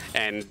trades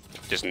and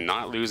just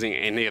not losing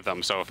any of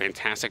them. So a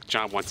fantastic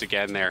job once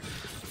again there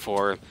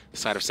for the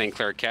side of St.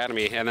 Clair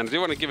Academy. And then I do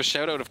want to give a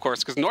shout out, of course,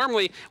 because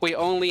normally we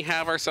only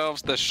have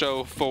ourselves the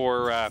show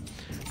for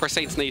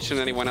Saints Nation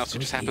and anyone else who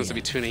just happens to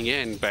be tuning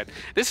in. But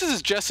this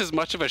is just as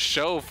much of a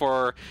show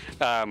for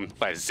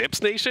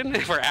Zips Nation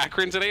for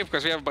Akron today. Of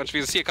course, we have a bunch of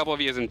you. I see a couple of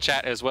you in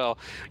chat as well.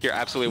 You're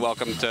absolutely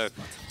welcome to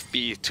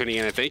be tuning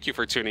in, and thank you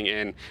for tuning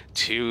in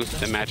to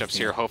the matchups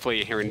here.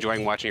 Hopefully you're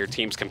enjoying watching your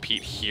teams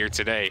compete here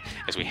today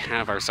as we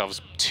have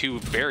ourselves two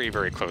very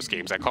close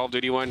games. That Call of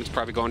Duty one is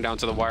probably going down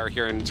to the wire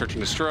here in Search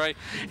and Destroy,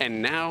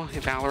 and now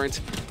in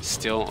Valorant,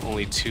 still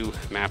only 2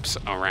 maps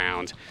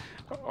around.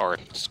 Or,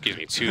 excuse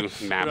me, 2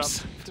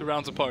 maps. 2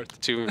 rounds apart.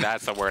 2,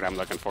 that's the word I'm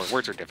looking for.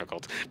 Words are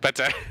difficult. But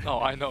oh,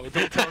 I know.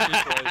 Don't tell me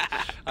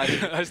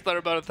I started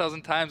about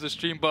 1,000 times a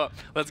stream, but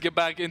let's get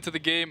back into the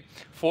game.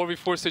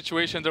 4v4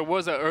 situation. There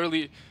was an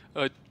early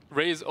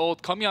Raze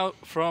ult coming out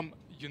from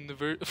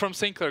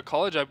St. Clair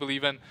College, I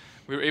believe, and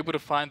we were able to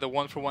find the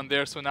 1-for-1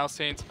 there. So now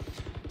Saints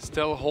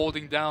still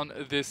holding down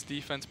this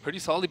defense pretty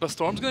solidly, but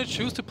Storm's going to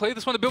choose to play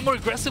this one a bit more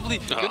aggressively.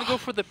 Going to go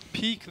for the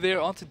peek there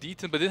onto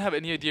Deaton, but didn't have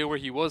any idea where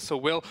he was, so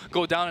will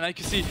go down, and I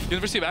can see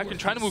University of Akron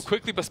trying to move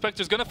quickly, but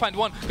Spectre's going to find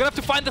one. Going to have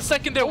to find the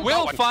second there.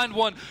 Will find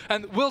one,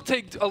 and will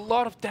take a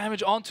lot of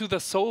damage onto the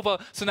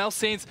Sova. So now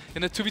Saints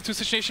in a 2v2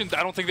 situation.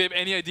 I don't think they have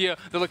any idea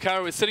the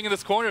Lucaro is sitting in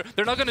this corner.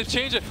 They're not going to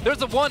change it.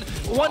 There's a 1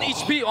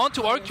 HP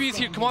onto Arcus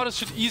here. Commodus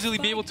should easily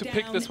be able to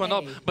pick this one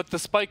up, but the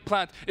spike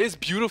plant is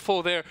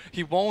beautiful there.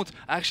 He won't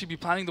actually be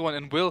planning the one,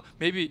 and will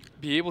maybe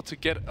be able to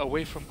get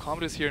away from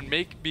Commodus here and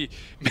make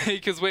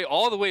his way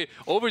all the way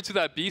over to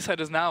that B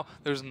side, as now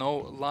there's no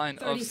line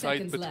of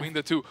sight between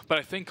the two. But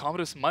I think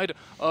Commodus might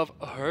have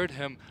heard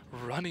him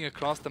running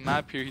across the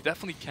map here. He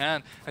definitely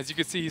can. As you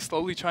can see, he's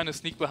slowly trying to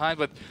sneak behind,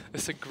 but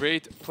it's a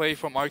great play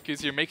from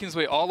Arcus here, making his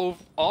way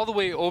all the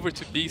way over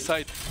to B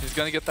side. He's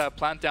going to get that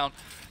plant down.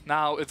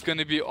 Now it's going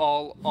to be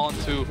all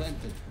onto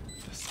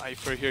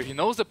Cypher here. He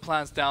knows the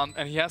plant's down,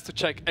 and he has to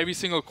check every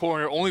single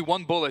corner. Only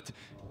 1 bullet.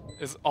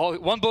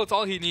 One bullet's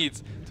all he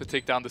needs to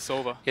take down the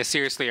Sova. Yeah,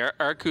 seriously,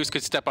 Arcus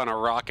could step on a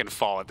rock and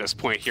fall at this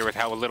point here with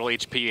how little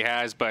HP he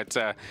has, but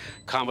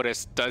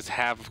Commodus does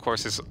have, of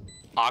course, this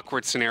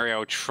awkward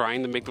scenario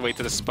trying to make the way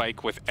to the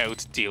spike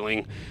without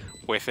dealing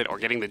with it, or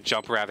getting the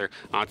jump rather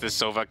onto the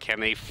Sova. Can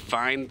they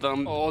find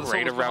them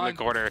right around the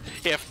corner?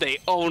 If they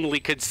only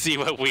could see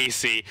what we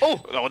see.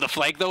 Oh, the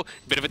flank though,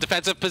 bit of a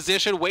defensive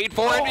position, wait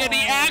for it, and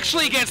he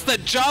actually gets the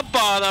jump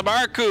on the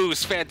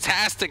Arcus.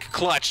 Fantastic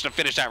clutch to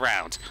finish that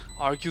round.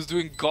 Arcus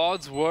doing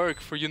God's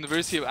work for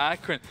University of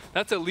Akron.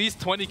 That's at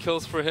least 20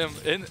 kills for him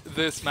in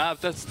this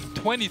map. That's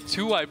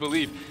 22, I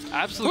believe.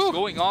 Absolutely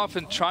going off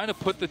and trying to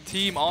put the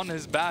team on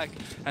his back,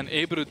 and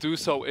able to do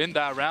so in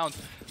that round.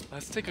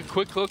 Let's take a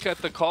quick look at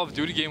the Call of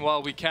Duty game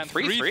while we can.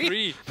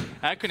 3-3.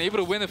 Akron able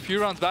to win a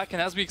few rounds back,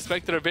 and as we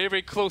expected, a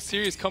very close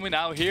series coming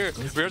out here.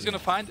 Rare's going to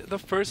find the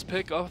first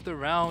pick of the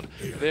round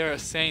there.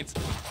 Saints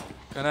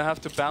gonna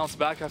have to bounce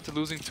back after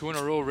losing 2 in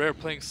a row. Rare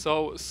playing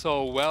so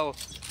well,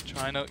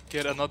 trying to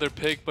get another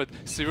pick, but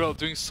Cyril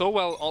doing so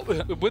well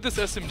with this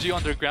SMG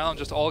underground,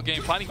 just all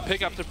game, finding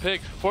pick after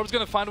pick. Forbes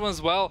gonna find one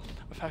as well.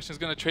 Faction's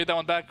gonna trade that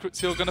one back.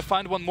 Cyril gonna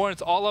find one more, and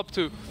it's all up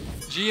to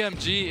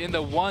GMG in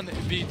the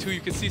 1v2.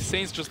 You can see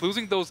Saints just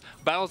losing those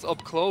battles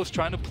up close,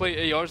 trying to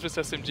play ARs with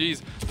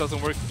SMGs.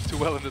 Doesn't work too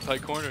well in the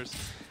tight corners.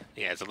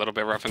 Yeah, it's a little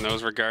bit rough in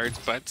those regards,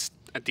 but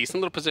a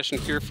decent little position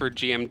here for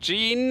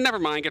GMG. Never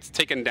mind, gets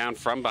taken down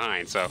from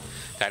behind. So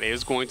that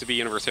is going to be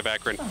University of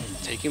Akron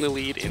taking the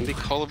lead in the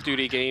Call of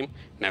Duty game.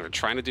 Now they're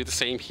trying to do the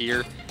same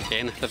here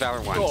in the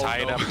Valor one.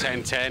 Tied up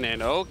 10-10,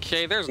 and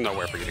okay, there's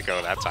nowhere for you to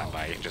go that time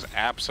by. Just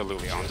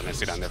absolutely owns and I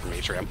see down there from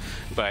Atrium.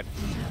 But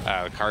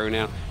Karu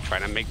now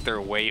trying to make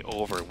their way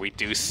over. We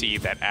do see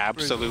that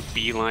absolute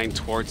beeline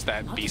towards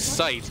that B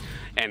site,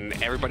 and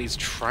everybody's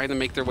trying to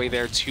make their way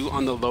there. 2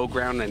 on the low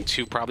ground and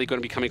 2 probably going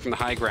to be coming from the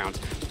high ground,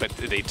 but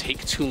they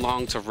take too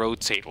long to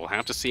rotate. We'll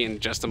have to see in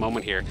just a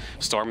moment here.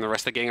 Storm and the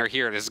rest of the gang are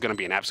here. This is going to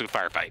be an absolute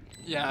firefight.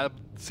 Yeah,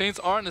 Saints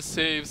are in a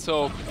save,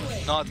 so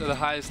not the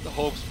highest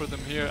hopes for them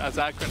here, as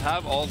Akron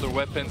have all their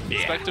weapons. Yeah.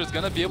 Spectre's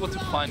gonna be able to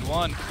find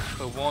one,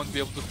 but won't be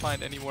able to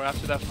find any more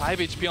after that. 5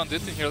 HP on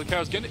Ditton here.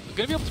 Lucaro's gonna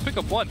be able to pick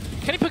up one.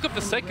 Can he pick up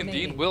the second?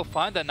 Dean will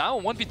find that. Now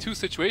a 1v2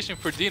 situation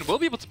for Dean. Will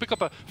be able to pick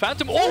up a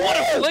Phantom. Oh, what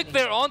a flick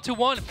there onto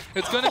one.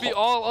 It's gonna be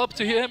all up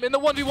to him. In the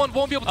 1v1,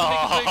 won't be able to make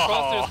his way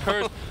across.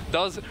 There's Curse.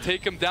 Does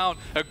take him down.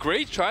 A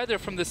great try there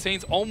from the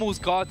Saints.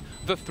 Almost got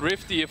the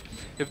Thrifty.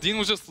 If Dean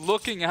was just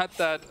looking at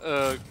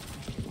that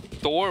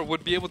door,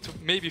 would be able to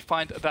maybe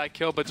find that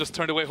kill, but just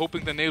turned away,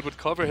 hoping the nade would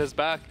cover his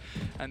back,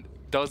 and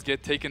does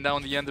get taken down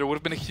in the end. There would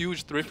have been a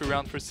huge Thrifty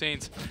round for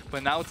Saints,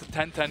 but now it's a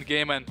 10-10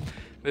 game, and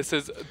this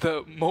is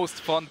the most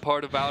fun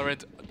part of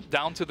Valorant,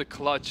 down to the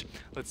clutch.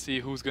 Let's see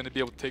who's going to be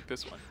able to take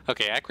this one.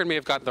 Okay, Akron may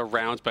have got the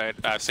rounds, but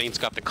Saints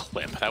got the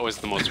clip. That was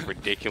the most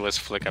ridiculous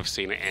flick I've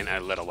seen in a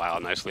little while.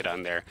 Nicely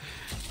done there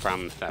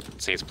from that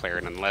Saints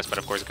player nonetheless, but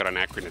of course got on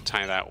Akron to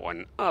tie that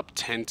one up.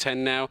 10-10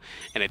 now,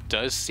 and it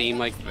does seem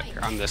like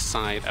they're on the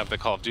side of the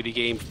Call of Duty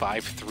game.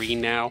 5-3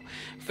 now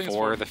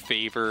for the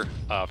favor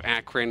of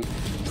Akron.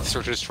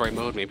 Search and Destroy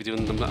mode maybe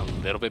doing them a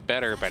little bit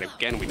better, but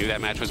again, we knew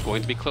that match was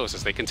going to be close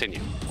as they continue.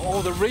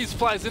 Oh, the raise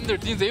flies in there.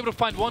 Dean's able to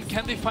find one.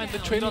 Can they find the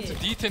trade onto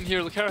Deaton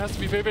here? Lucaro has to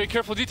be very, very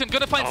careful. Deaton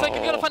gonna find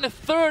second, gonna find a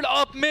third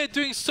up mid,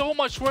 doing so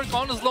much work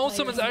on his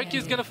lonesome as Arky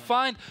is gonna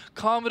find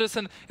Commodus,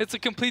 and it's a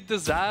complete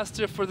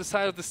disaster for the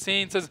side of the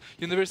Saints as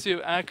University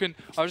of Akron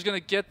are just gonna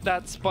get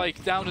that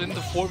spike down in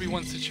the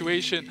 4v1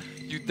 situation.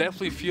 You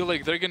definitely feel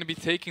like they're gonna be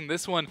taking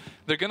this one.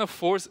 They're gonna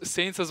force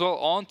Saints as well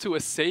onto a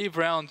save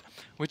round,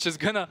 which is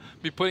gonna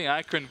be putting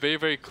Akron very,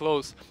 very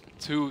close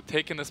to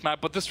taking this map.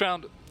 But this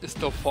round is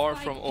still far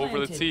from over.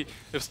 Let's see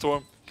if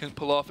Storm can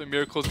pull off a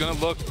miracle. Is gonna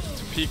look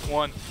to peak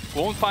one.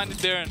 Won't find it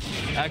there, and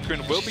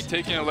Akron will be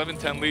taking an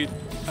 11-10 lead.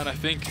 And I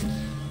think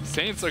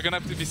Saints are gonna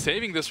have to be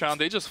saving this round.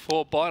 They just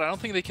full bought. I don't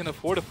think they can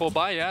afford a full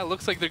buy. Yeah, it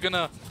looks like they're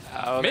gonna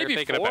maybe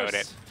they're thinking about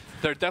it.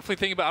 They're definitely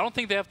thinking about it. I don't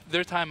think they have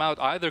their timeout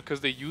either because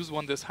they used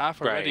one this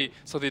half already. Right.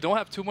 So they don't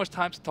have too much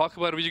time to talk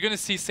about it. But you're going to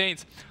see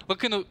Saints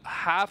looking to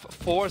half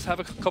force, have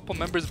a couple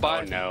members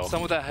buy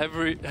some of that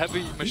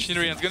heavy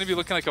machinery. And it's going to be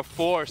looking like a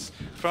force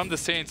from the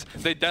Saints.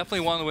 They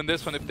definitely want to win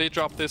this one. If they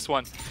drop this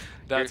one,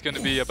 that's going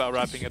to be about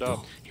wrapping it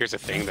up. Here's the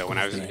thing, though. When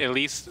I was, at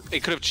least,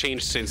 it could have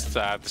changed since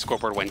the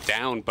scoreboard went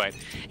down, but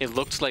it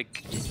looked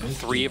like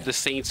 3 of the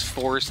Saints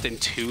forced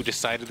and 2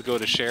 decided to go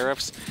to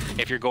Sheriffs.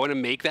 If you're going to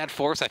make that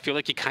force, I feel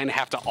like you kind of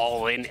have to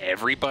all in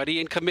everybody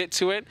and commit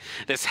to it.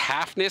 This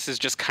halfness is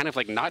just kind of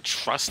like not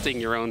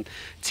trusting your own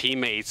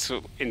teammates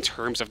in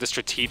terms of the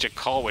strategic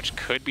call, which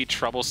could be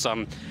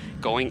troublesome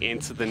going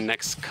into the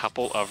next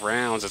couple of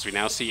rounds, as we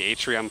now see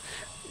Atrium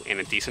in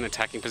a decent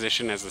attacking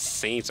position as the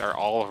Saints are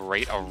all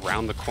right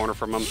around the corner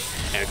from them,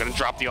 and they're going to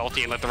drop the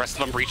ulti and let the rest of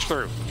them breach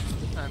through.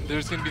 And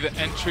there's going to be the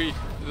entry.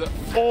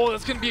 Oh,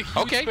 that's going to be a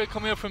huge split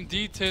coming up from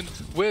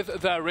D10 with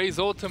that Raze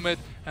ultimate.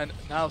 And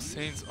now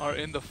Saints are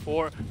in the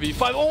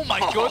 4v5. Oh my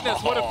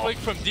goodness, what a flick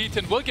from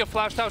D10. Will get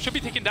flashed out. Should be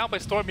taken down by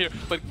Storm here,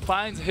 but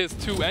finds his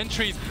 2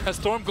 entries as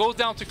Storm goes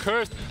down to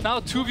Cursed.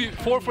 Now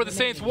 2v4 for the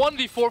Saints,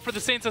 1v4 for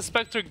the Saints as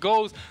Spectre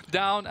goes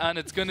down, and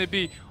it's going to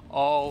be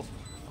all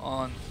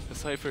on the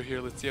Cypher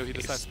here. Let's see how he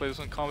decides to play this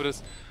one.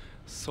 Commodus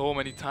so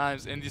many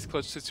times in these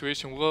clutch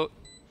situations will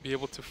be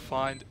able to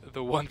find the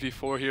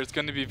 1v4 here. It's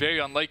going to be very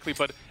unlikely,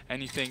 but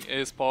anything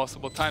is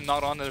possible. Time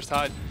not on their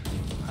side.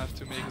 Have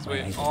to make his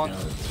way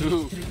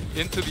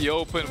into the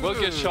open. Will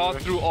get shot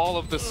through all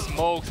of the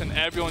smokes and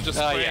everyone just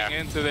spraying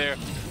into there.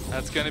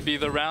 That's going to be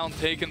the round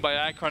taken by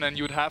Akron, and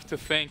you would have to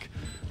think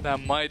that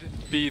might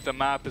be the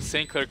map as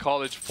St. Clair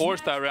College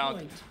forced that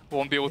round.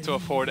 Won't be able to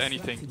afford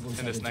anything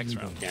in this next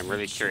round. Yeah, I'm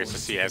really curious to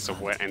see as to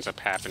what ends up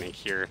happening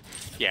here.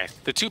 Yeah,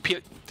 the two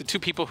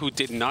people who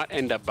did not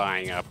end up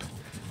buying up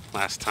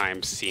last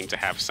time seem to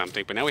have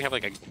something, but now we have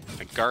like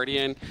a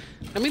Guardian.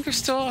 I mean, there's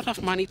still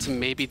enough money to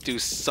maybe do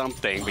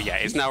something, but yeah,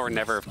 it's now or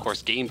never, of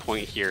course, game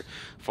point here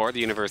for the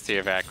University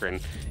of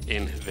Akron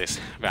in this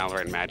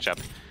Valorant matchup.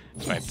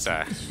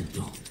 But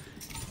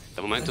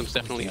the momentum's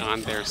definitely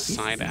on their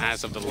side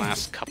as of the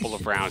last couple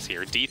of rounds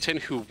here. D10,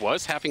 who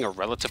was having a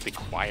relatively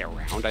quiet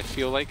round, I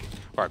feel like,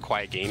 or a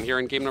quiet game here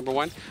in game number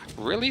 1,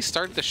 really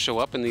started to show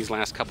up in these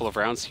last couple of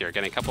rounds here,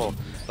 getting a couple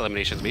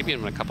eliminations, maybe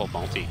even a couple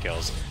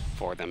multi-kills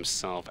for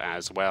themselves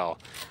as well.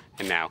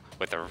 And now,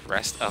 with the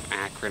rest of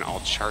Akron all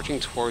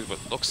charging towards what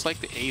looks like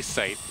the A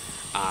site,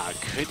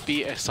 could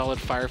be a solid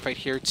firefight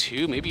here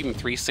too. Maybe even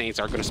 3 Saints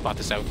are going to spot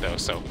this out though,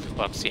 so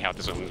we'll have to see how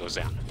this one goes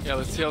down. Yeah,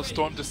 let's see how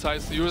Storm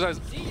decides to use.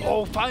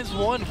 Oh, finds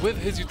one with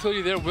his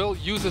utility there. Will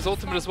use his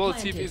ultimate as well.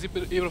 Let's see if he's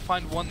able to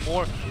find one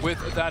more with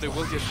that. It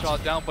will get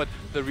shot down, but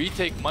the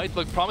retake might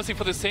look promising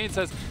for the Saints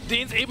as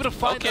Dane's able to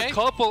find a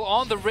couple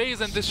on the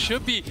Raze, and this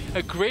should be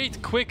a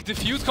great quick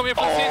diffuse coming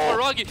from the Saints.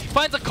 Baragi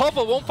finds a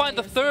couple, won't find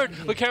the third.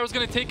 Lucaro's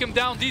going to take him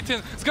down.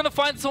 D10 is going to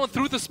find someone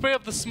through the spray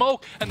of the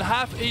smoke, and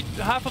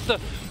half of the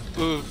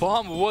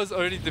bomb was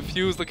already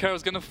diffused.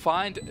 Lucaro's gonna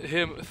find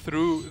him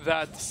through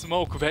that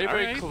smoke.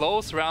 Very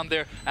close around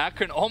there.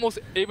 Akron almost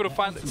able to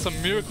find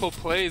some miracle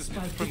plays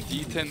from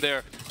D10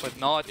 there, but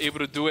not able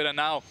to do it. And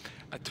now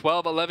A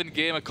 12-11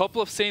 game. A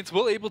couple of Saints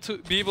will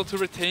be able to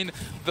retain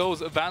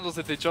those Vandals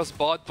that they just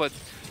bought, but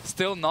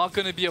still not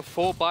going to be a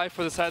full buy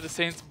for the side of the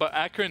Saints. But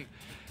Akron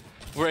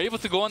were able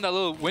to go on that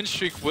little win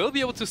streak, will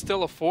be able to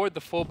still afford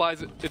the full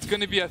buys. It's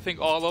going to be, I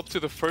think, all up to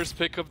the first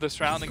pick of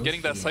this round and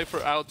getting that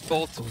Cypher out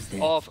bolt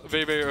off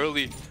very, very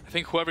early. I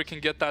think whoever can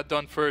get that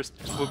done first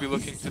will be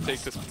looking to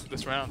take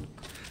this round.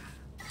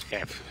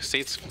 Yeah,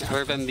 Saints,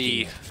 other than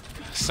the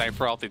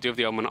Cypher ult, they do have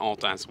the Omen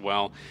ult as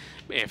well.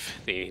 If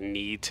they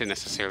need to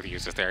necessarily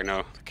use this there, I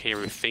know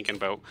Clair thinking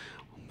about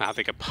how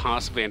they could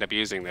possibly end up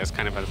using this,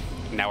 kind of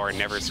a now or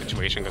never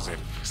situation, because if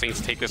Saints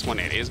take this one,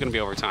 it is going to be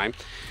overtime.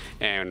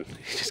 And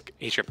just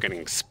each up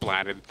getting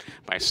splatted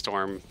by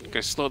Storm. Going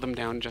to slow them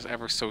down just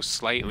ever so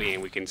slightly,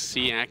 and we can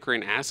see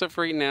Akron as of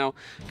right now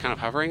kind of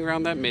hovering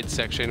around that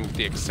midsection with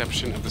the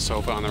exception of the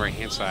Sova on the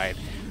right-hand side.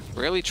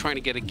 Really trying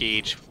to get a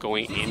gauge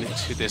going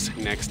into this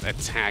next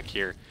attack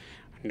here.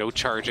 No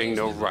charging,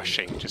 no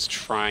rushing, just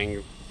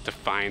trying to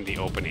find the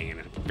opening. And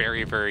a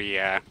very, very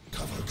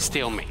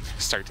stalemate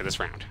start to this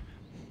round.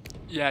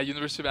 Yeah,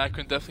 University of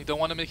Akron definitely don't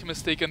want to make a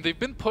mistake, and they've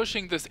been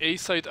pushing this A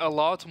site a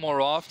lot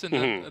more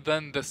often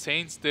than the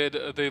Saints did.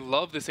 They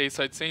love this A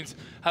site. Saints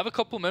have a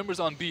couple members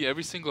on B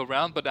every single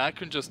round, but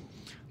Akron just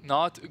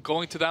not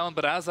going to that one.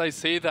 But as I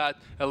say that,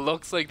 it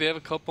looks like they have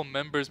a couple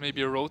members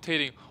maybe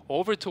rotating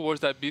over towards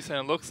that B site,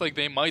 and it looks like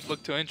they might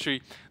look to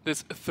entry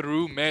this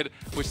through mid,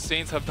 which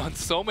Saints have done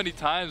so many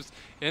times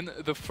in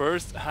the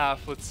first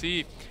half. Let's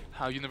see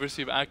how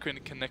University of Akron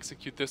can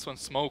execute this one.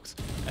 Smokes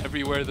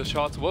everywhere. The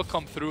shots will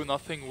come through.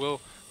 Nothing will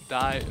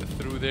die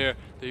through there.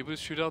 They're able to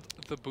shoot out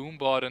the boom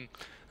bot, and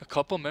a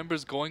couple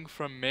members going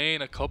from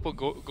main, a couple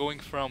going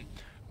from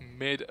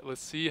mid.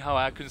 Let's see how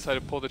Akron decided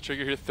to pull the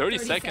trigger here. 30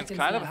 seconds.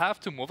 Kind of have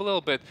to move a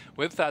little bit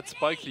with that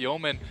spike. The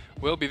Omen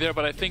will be there,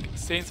 but I think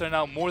Saints are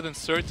now more than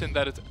certain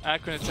that it's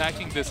Akron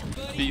attacking this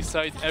B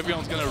site.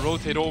 Everyone's going to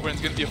rotate over, and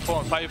it's going to be a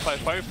full-on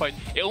firefight.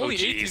 Only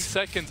 18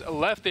 seconds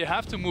left. They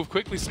have to move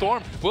quickly.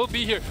 Storm will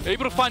be here,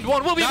 able to find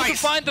one. Will be able to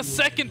find the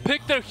second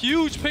pick there.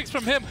 Huge picks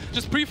from him.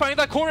 Just pre-finding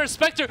that corner.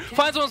 Spectre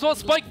finds one as well.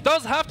 Spike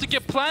does have to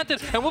get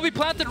planted, and will be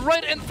planted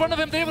right in front of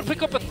him. They're able to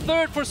pick up a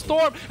third for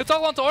Storm. It's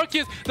all on to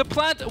Arceus. The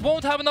plant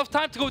won't have enough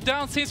time to go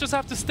down. Saints just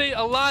have to stay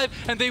alive,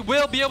 and they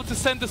will be able to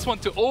send this one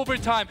to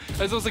overtime,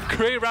 as it was a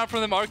great round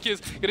from them. Arceus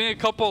getting a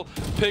couple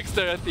picks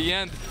there at the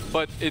end,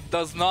 but it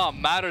does not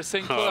matter.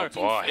 St. Clair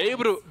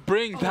able to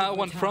bring that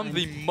one from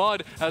the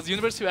mud, as the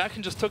University of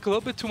Akron just took a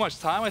little bit too much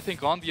time, I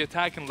think, on the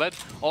attack, and let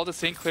all the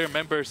St. Clair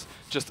members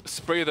just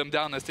spray them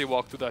down as they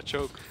walk through that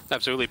choke.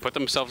 Absolutely. Put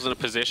themselves in a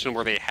position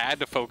where they had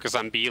to focus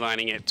on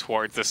beelining it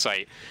towards the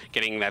site,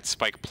 getting that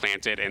spike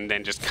planted, and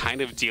then just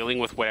kind of dealing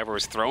with whatever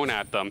was thrown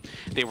at them.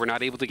 They were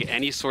not able to get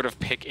any sort of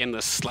pick in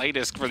the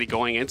slightest really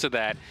going into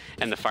that,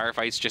 and the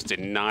firefights just did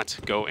not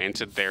go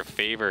into their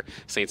favor.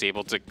 Saints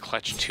able to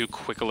clutch 2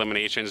 quick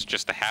eliminations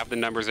just to have the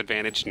numbers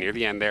advantage near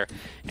the end there,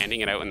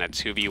 ending it out in that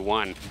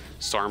 2v1.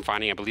 Storm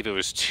finding, I believe it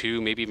was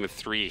 2, maybe even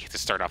 3 to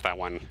start off that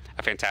one.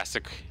 A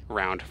fantastic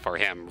round for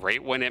him,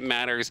 right when it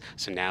matters.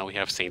 So now we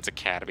have Saints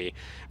Academy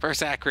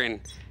versus Akron,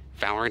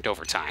 Valorant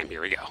overtime.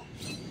 Here we go.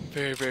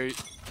 Very, very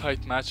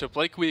tight matchup,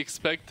 like we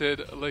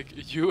expected,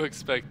 like you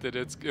expected.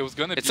 It was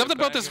gonna be. It's something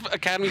about this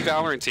Academy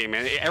Valorant team,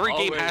 man. Every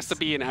Always. game has to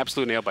be an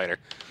absolute nail biter.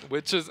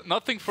 Which is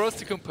nothing for us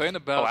to complain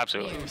about. Oh,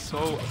 absolutely. It was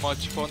so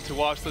much fun to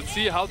watch. Let's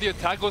see how the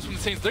attack goes from the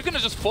Saints. They're gonna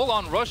just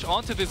full-on rush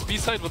onto this B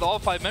side with all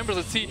 5 members.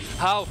 Let's see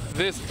how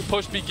this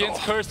push begins.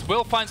 Cursed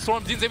will find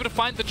Storm. Dean's able to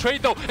find the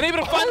trade though, and able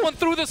to find one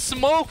through the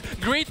smoke.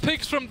 Great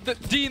picks from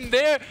Dean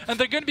there, and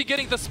they're gonna be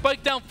getting the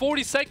spike down.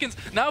 40 seconds.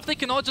 Now if they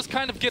can all just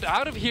kind of get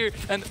out of here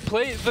and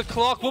play the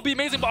clock, will be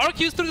amazing. But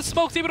Arceus through the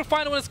smoke's able to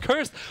find one as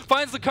Cursed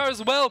finds the car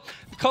as well.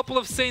 A couple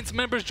of Saints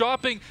members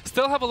dropping.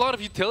 Still have a lot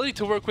of utility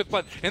to work with,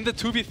 but in the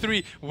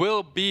 2v3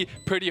 will be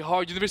pretty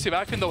hard. University of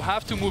Akron though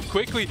have to move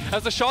quickly,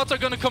 as the shots are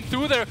going to come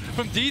through there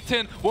from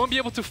D10. Won't be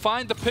able to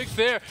find the pick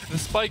there. The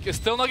spike is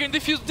still not getting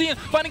diffused. Dean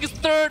finding his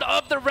 3rd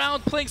of the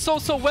round, playing so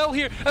well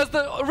here as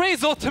the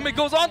Raze ultimate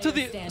goes onto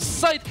the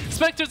site.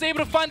 Spectre's able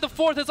to find the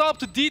 4th. It's all up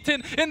to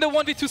D10 in the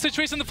 1v2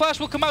 situation. The flash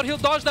will come out. He'll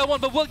dodge that one,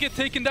 but will get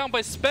taken down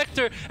by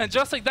Spectre. And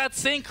just like that,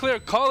 St. Clair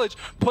College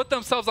put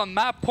themselves on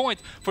map point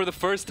for the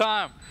first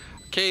time.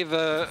 Okay,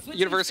 the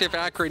University of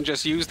Akron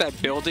just used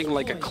that building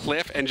like a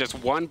cliff, and just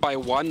one by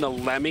one, the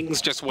lemmings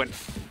just went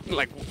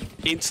like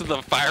into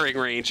the firing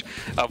range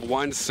of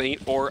one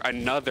Saint or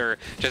another.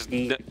 Just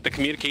the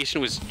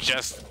communication was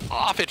just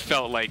off, it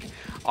felt like,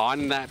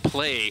 on that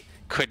play.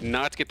 Could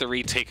not get the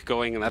retake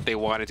going that they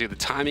wanted to. The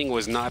timing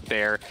was not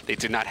there. They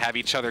did not have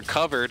each other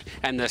covered,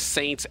 and the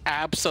Saints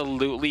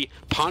absolutely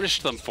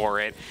punished them for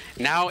it.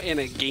 Now in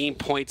a game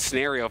point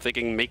scenario, if they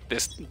can make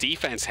this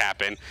defense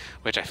happen,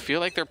 which I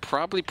feel like they're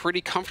probably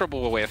pretty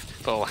comfortable with,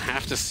 but we'll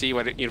have to see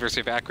what University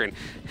of Akron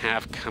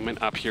have coming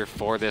up here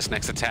for this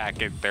next attack.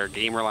 Their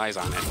game relies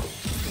on it.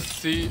 Let's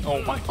see.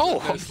 Oh my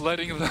goodness,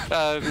 letting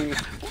them.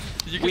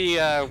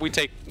 We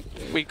take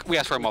we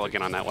asked for a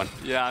mulligan on that one.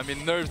 Yeah, I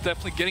mean, nerves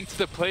definitely getting to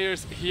the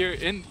players here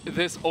in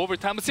this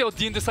overtime. Let's see how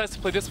Dean decides to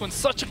play this one.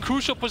 Such a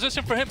crucial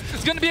position for him.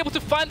 He's going to be able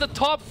to find the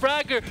top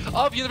fragger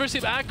of University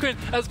of Akron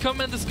as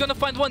Commander is going to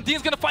find one.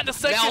 Dean's going to find the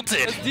second.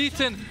 Melted. As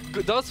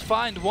Deaton does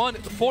find one.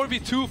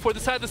 4v2 for the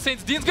side of the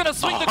Saints. Dean's going to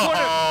swing the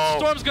corner.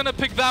 Storm's going to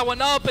pick that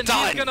one up, and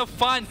Dean's going to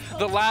find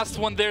the last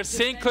one there.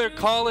 St. Clair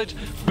College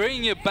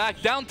bringing it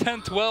back, down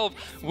 10-12,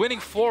 winning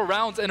 4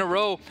 rounds in a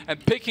row,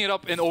 and picking it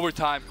up in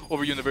overtime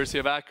over University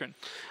of Akron.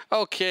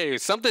 Okay,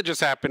 something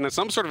just happened.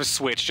 Some sort of a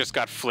switch just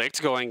got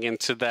flicked going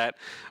into that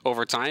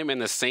overtime,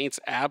 and the Saints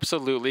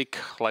absolutely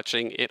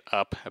clutching it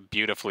up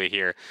beautifully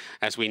here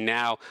as we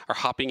now are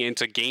hopping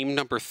into game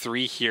number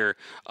 3 here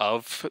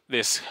of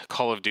this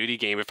Call of Duty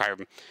game. If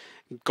I'm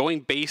going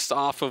based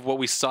off of what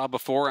we saw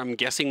before, I'm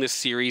guessing this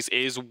series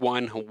is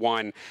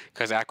 1-1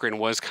 because Akron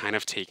was kind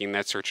of taking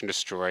that search and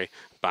destroy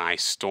by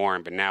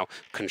storm. But now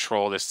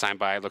control this time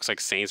by, it looks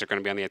like Saints are going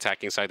to be on the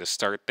attacking side to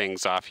start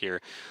things off here,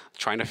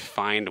 trying to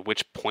find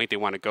which point they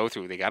want to go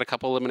through. They got a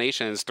couple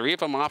eliminations, 3 of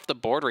them off the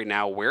board right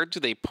now. Where do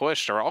they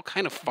push? They're all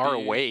kind of far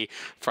away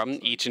from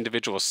each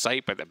individual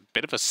site, but a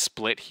bit of a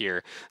split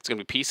here. It's going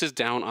to be pieces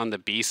down on the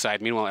B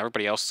side. Meanwhile,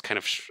 everybody else is kind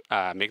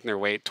of making their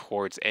way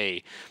towards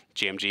A.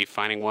 GMG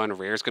finding one.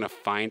 Rare's going to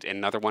find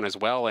another one as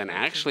well. And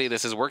actually,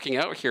 this is working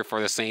out here for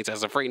the Saints.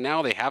 As of right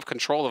now, they have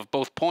control of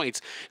both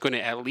points. Going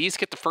to at least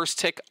get the first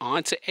tick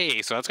onto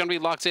A. So that's going to be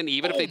locked in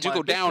even if they do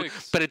go down.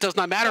 But it does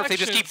not matter if they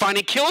just keep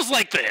finding kills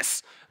like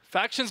this.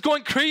 Factions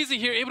going crazy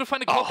here, able to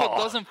find a couple,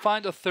 doesn't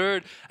find a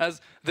third,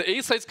 as the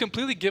A site's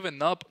completely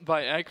given up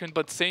by Akron,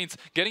 but Saints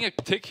getting a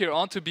tick here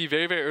onto B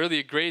very, very early.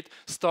 A great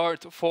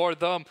start for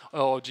them.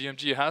 Oh,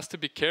 GMG has to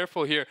be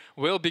careful here.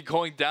 Will be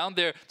going down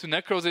there to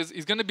Necros.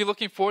 He's going to be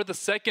looking for the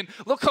second.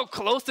 Look how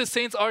close the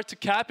Saints are to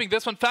capping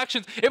this one.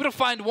 Factions able to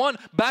find one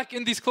back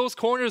in these close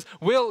corners.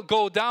 Will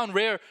go down.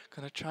 Rare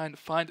going to try and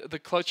find the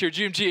clutch here.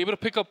 GMG able to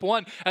pick up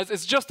one, as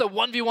it's just a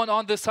 1v1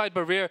 on this side,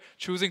 but Rare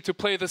choosing to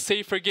play the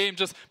safer game,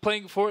 just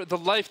playing for the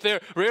life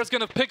there. Rare's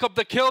going to pick up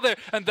the kill there,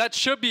 and that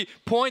should be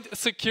point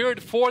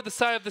secured for the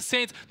side of the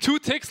Saints. 2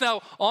 ticks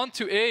now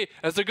onto A,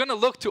 as they're going to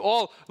look to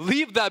all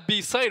leave that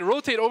B side,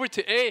 rotate over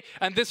to A,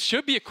 and this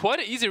should be quite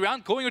an easy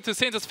round going into the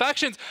Saints, as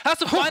Factions has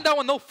to find that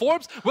one. No,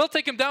 Forbes will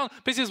take him down.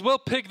 Pieces will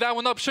pick that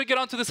one up, should get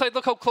onto the side.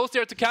 Look how close they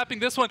are to capping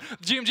this one.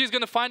 GMG is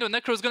going to find one.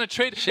 Necro is going to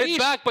trade it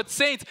back, but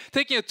Saints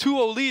taking a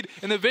 2-0 lead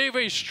in a very,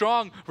 very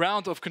strong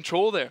round of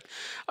control there.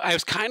 I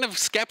was kind of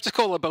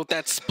skeptical about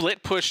that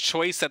split push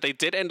choice that they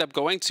did end up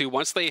going to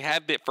once they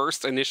had the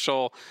first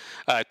initial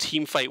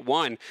team fight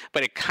won,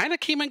 but it kind of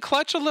came in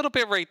clutch a little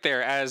bit right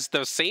there, as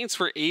the Saints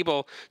were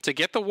able to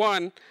get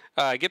the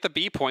get the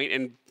B point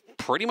and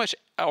pretty much,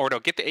 or no,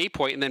 get the A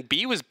point, and then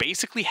B was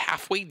basically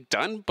halfway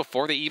done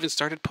before they even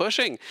started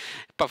pushing.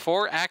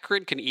 Before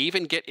Akron can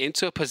even get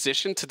into a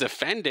position to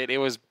defend it, it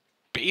was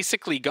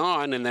basically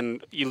gone, and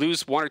then you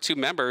lose 1 or 2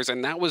 members,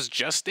 and that was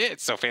just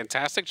it. So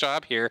fantastic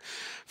job here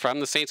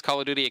from the Saints Call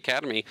of Duty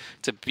Academy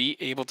to be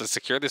able to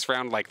secure this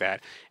round like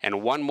that.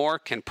 And one more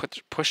can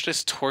push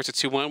this towards a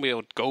 2-1.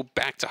 We'll go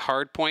back to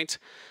hard point.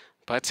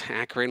 But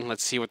Akron,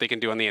 let's see what they can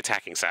do on the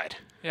attacking side.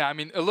 Yeah, I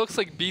mean, it looks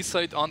like B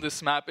side on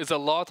this map is a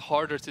lot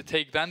harder to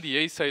take than the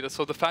A side.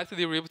 So the fact that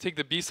they were able to take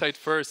the B side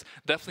first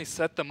definitely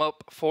set them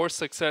up for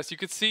success. You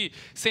could see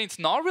Saints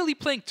not really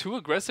playing too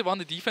aggressive on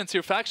the defense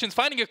here. Factions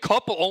finding a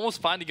couple,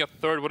 almost finding a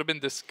third would have been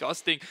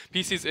disgusting.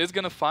 PCs is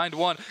going to find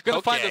one, going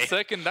to find a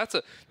second. That's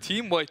a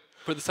team wipe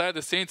for the side of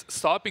the Saints,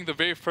 stopping the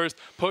very first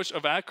push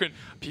of Akron.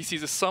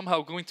 PCs is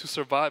somehow going to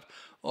survive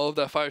all of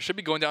that fire. Should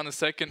be going down in a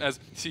second, as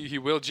see he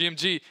will.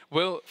 GMG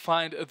will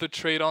find the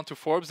trade onto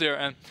Forbes there,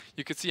 and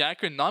you can see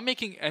Akron not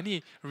making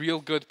any real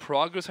good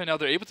progress right now.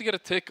 They're able to get a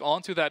tick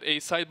onto that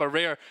A side, but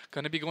Rare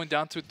going to be going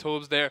down to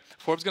Tobes there.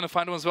 Forbes going to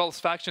find one as well as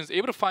Factions,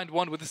 able to find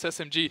one with this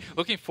SMG.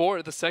 Looking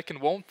for the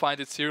second, won't find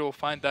it. Serial will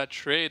find that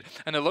trade,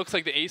 and it looks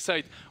like the A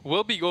side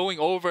will be going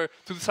over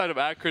to the side of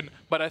Akron,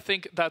 but I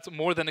think that's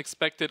more than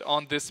expected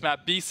on this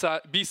map. B side,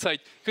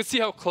 you can see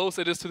how close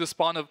it is to the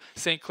spawn of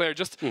St. Clair.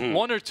 Just 1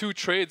 or 2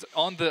 trades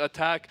on the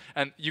attack,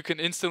 and you can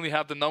instantly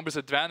have the numbers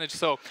advantage.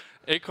 So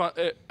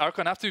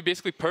Akron have to be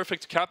basically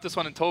perfect to cap this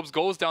one, and Tobes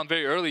goes down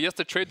very early. Yes,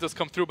 the trade does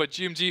come through, but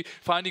GMG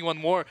finding one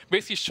more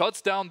basically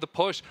shuts down the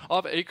push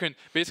of Akron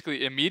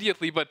basically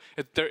immediately. But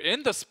they're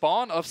in the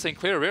spawn of St.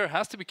 Clair. Rare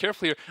has to be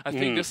careful here. I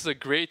think this is a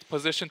great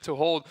position to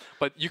hold,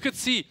 but you could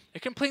see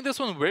Akron playing this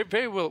one very,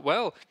 very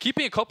well,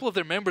 keeping a couple of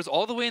their members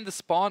all the way in the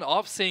spawn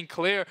of St.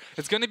 Clair.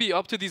 It's going to be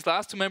up to these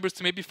last 2 members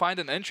to maybe find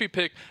an entry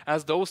pick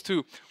as those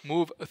 2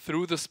 move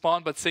through the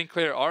spawn, but St.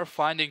 Clair are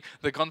finding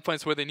the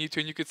gunpoints where they need to,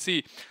 and you could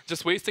see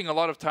just wasting a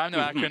lot of time now,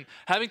 Akron,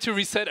 having to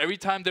reset every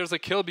time there's a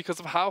kill because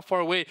of how far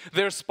away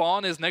their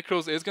spawn is.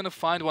 Necros is going to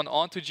find one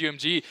onto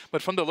GMG,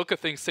 but from the look of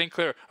things, St.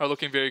 Clair are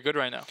looking very good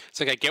right now. It's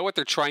like, I get what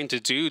they're trying to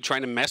do,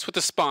 trying to mess with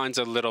the spawns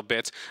a little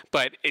bit,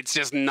 but it's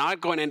just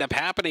not going to end up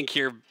happening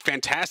here.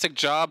 Fantastic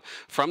job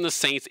from the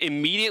Saints,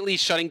 immediately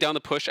shutting down the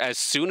push as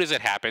soon as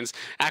it happens.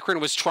 Akron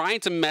was trying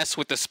to mess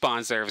with the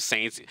spawns there of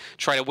Saints,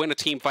 try to win a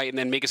team fight and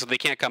then make it so they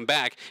can't come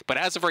back, but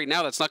as of right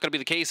now, that's not going to be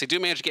the case. They do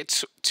manage to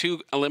get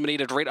two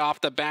eliminated right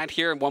off the bat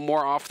here, and one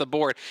more off the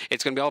board.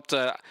 It's going to be up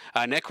to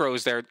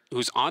Necros there,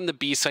 who's on the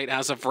B site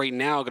as of right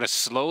now, going to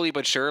slowly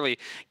but surely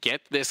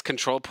get this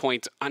control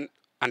point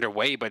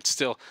underway, but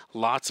still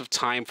lots of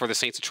time for the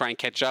Saints to try and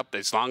catch up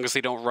as long as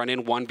they don't run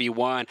in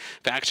 1v1.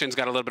 Faction's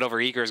got a little bit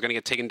overeager, is going to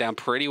get taken down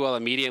pretty well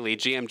immediately.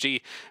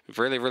 GMG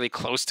really, really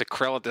close to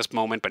Krill at this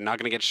moment, but not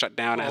going to get shut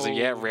down as of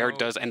yet. Rare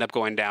does end up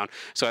going down.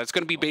 So it's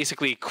going to be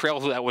basically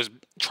Krill that was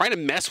trying to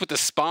mess with the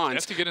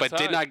spawns, but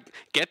did not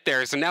get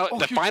there. So now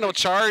the final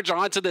charge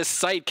onto this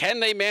site. Can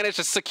they manage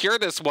to secure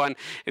this one?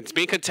 It's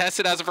being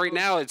contested as of right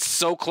now. It's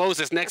so close.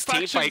 This next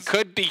team fight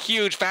could be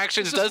huge.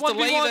 Factions does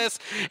delay this,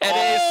 and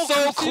it is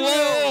so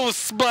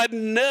close, but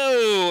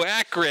no.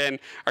 Akron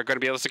are going to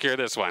be able to secure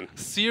this one.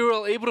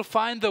 Cyril able to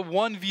find the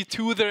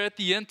 1v2 there at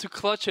the end to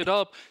clutch it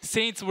up.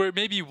 Saints were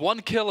maybe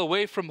one kill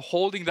away from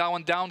holding that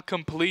one down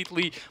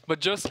completely, but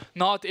just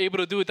not able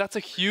to do it. That's a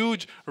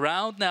huge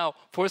round now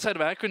for the side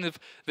of Akron. If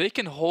they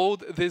can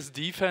hold this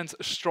defense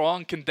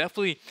strong, can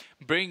definitely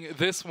bring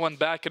this one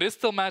back. It is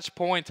still match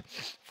point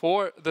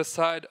for the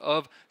side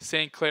of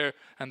St. Clair,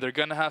 and they're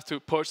going to have to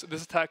push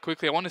this attack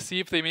quickly. I want to see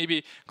if they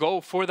maybe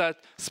go for that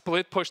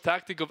split push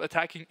tactic of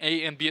attacking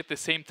A and B at the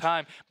same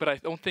time, but I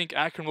don't think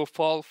Akron will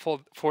fall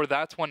for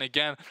that one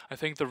again. I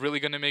think they're really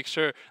going to make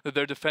sure that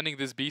they're defending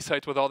this B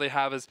site with all they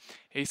have. As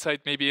A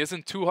site maybe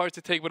isn't too hard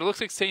to take, but it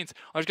looks like Saints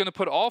are going to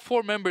put all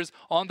 4 members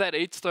on that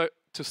 8-star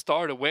to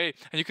start away,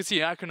 and you can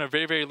see Akron are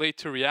very, very late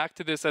to react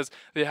to this, as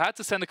they had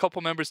to send a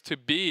couple members to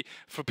B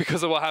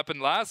because of what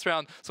happened last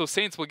round. So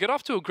Saints will get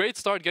off to a great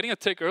start, getting a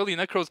tick early.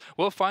 Necros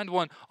will find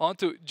one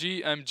onto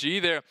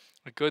GMG there.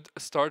 A good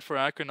start for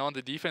Akron on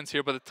the defense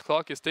here, but the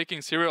clock is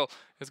ticking. Cyril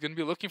is going to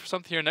be looking for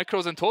something here.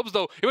 Necros and Tobes,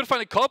 though, he would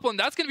find a couple, and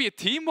that's going to be a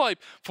team wipe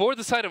for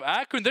the side of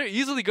Akron. They're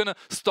easily going to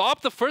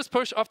stop the first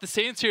push of the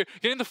Saints here,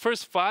 getting the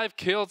first 5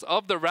 kills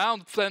of the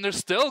round, and they're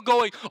still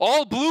going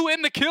all blue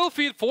in the kill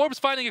feed. Forbes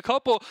finding a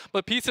couple,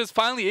 but Pieces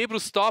finally able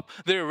to stop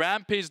their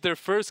rampage, their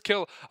first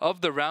kill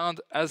of the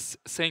round, as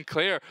St.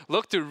 Clair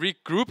look to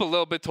regroup a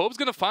little bit. Tobes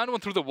going to find one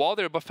through the wall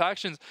there, but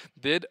Factions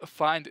did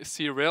find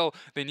Cyril.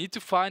 They need to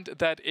find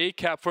that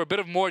A-cap for a bit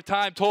of more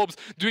time. Tobes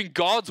doing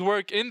God's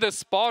work in the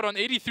spot on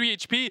 83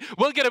 HP.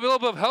 Will get a little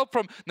bit of help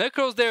from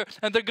Necros there,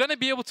 and they're going to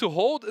be able to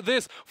hold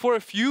this for a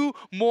few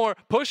more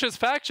pushes.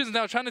 Factions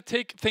now trying to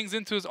take things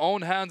into his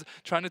own hands,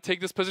 trying to take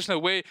this position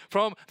away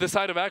from the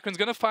side of Akron's.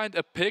 Going to find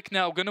a pick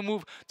now, going to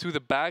move to the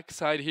back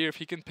side here. If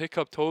he can pick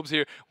up Tobes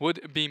here,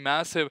 would be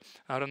massive.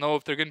 I don't know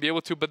if they're going to be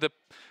able to, but the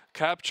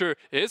capture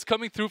is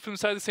coming through from the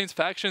side of the Saints.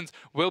 Factions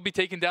will be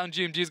taken down.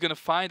 GMG is going to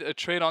find a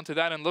trade onto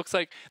that, and looks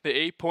like the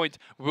 8 point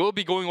will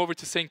be going over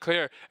to St.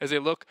 Clair as they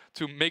look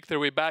to make their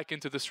way back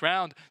into this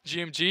round.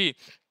 GMG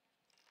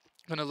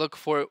going to look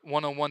for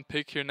one-on-one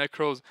pick here.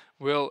 Necros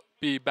will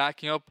be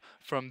backing up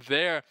from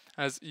there.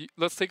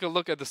 Let's take a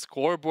look at the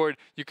scoreboard.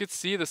 You could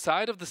see the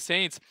side of the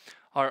Saints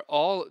are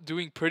all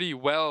doing pretty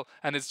well,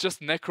 and it's just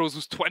Necros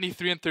who's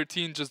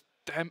 23-13, just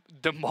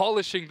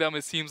demolishing them,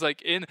 it seems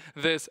like, in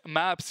this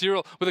map.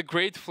 Cyril with a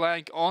great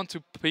flank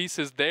onto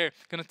Pieces there,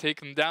 gonna take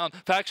them down.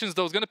 Factions,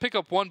 though, is gonna pick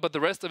up one, but the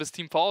rest of his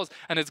team falls,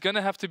 and it's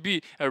gonna have to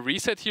be a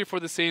reset here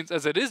for the Saints,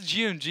 as it is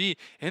GMG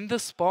in the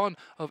spawn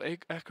of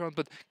Akron,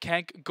 but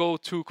can't go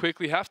too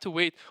quickly. Have to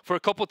wait for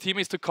a couple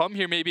teammates to come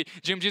here maybe.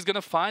 GMG is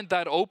gonna find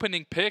that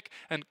opening pick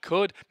and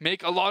could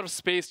make a lot of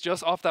space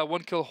just off that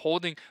 1 kill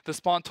holding the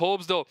spawn.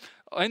 Tobes, though,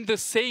 in the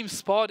same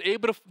spot,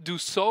 able to do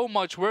so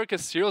much work,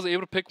 as Cyril's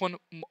able to pick one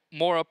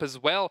more up as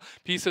well.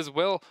 Pieces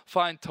will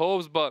find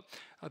Tobes, but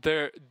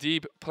their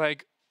deep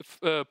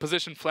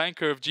position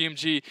flanker of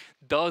GMG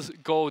does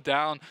go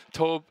down.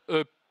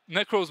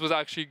 Necros was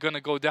actually going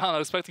to go down. I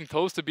was expecting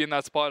Tobes to be in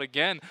that spot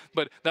again,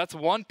 but that's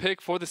one pick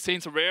for the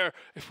Saints. Rare,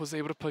 if was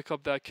able to pick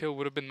up that kill,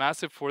 would have been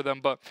massive for them,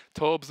 but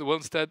Tobes will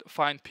instead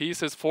find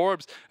Pieces.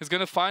 Forbes is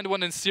going to find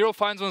one, and Cyril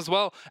finds one as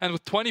well, and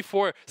with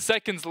 24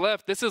 seconds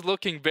left, this is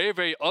looking very,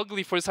 very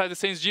ugly for the side of the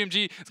Saints.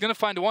 GMG is going to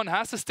find one,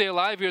 has to stay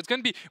alive here. It's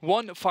going to be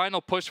one final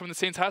push from the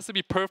Saints, has to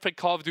be perfect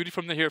Call of Duty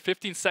from here.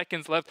 15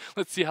 seconds left.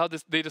 Let's see how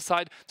they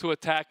decide to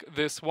attack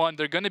this one.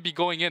 They're going to be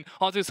going in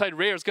onto the side.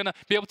 Rare is going to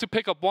be able to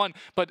pick up one,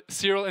 but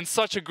Cyril in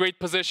such a great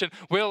position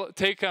will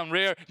take on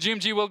Rare.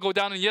 GMG will go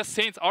down, and yes,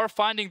 Saints are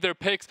finding their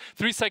picks.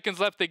 3 seconds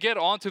left. They get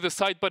onto the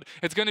site, but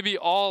it's going to be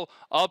all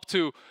up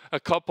to a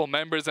couple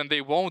members, and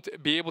they won't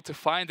be able to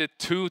find it.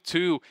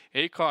 2-2.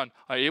 Akron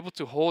are able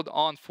to hold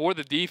on for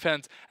the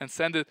defense and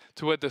send it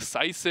to a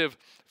decisive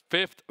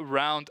fifth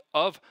round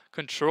of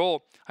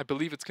Control. I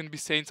believe it's going to be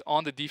Saints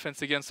on the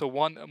defense again, so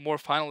one more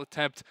final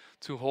attempt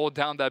to hold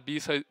down that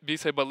B-side.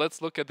 But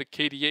let's look at the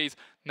KDAs.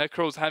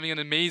 Necros having an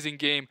amazing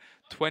game,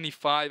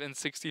 25 and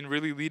 16,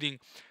 really leading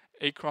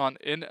Akron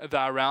in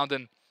that round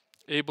and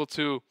able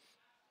to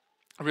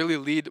really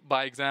lead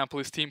by example.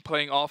 His team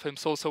playing off him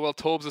so well.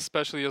 Tobes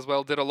especially as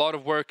well did a lot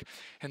of work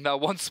in that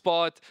one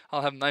spot.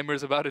 I'll have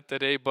nightmares about it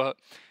today, but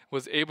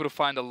was able to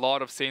find a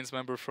lot of Saints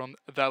member from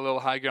that little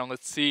high ground.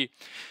 Let's see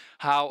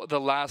how the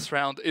last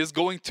round is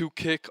going to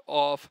kick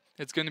off.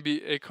 It's going to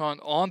be Akron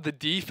on the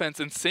defense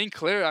and St.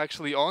 Clair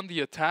actually on the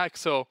attack.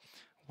 So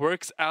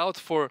works out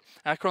for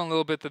Akron a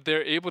little bit that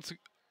they're able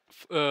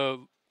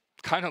to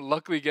kind of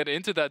luckily get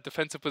into that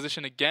defensive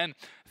position again.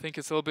 I think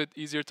it's a little bit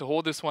easier to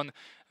hold this one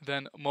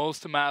than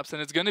most maps,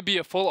 and it's going to be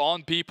a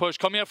full-on B push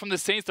coming out from the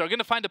Saints. They're going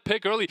to find a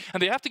pick early,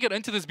 and they have to get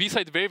into this B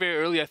side very, very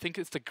early. I think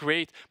it's a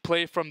great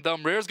play from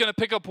them. Rare's going to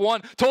pick up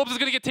one. Tobes is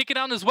going to get taken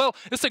down as well.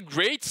 It's a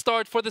great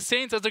start for the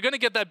Saints as they're going to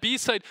get that B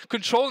side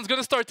control and is going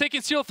to start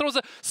taking. Cyril throws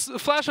a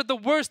flash at the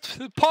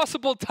worst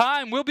possible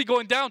time. Will be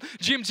going down.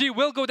 GMG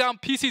will go down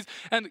PCs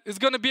and is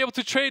going to be able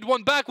to trade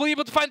one back. Will he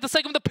be able to find the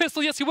second with the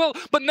pistol? Yes, he will.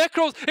 But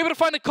Necros able to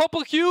find a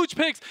couple huge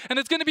picks, and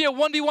it's going to be a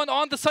 1v1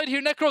 on the side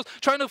here. Necros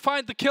trying to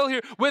find the kill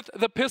here with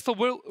the pistol.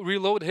 Will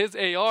reload his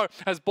AR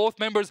as both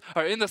members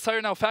are in the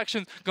side now.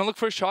 Factions gonna look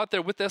for a shot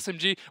there with the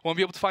SMG. Won't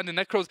be able to find the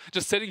Necros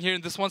just sitting here in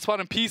this one spot,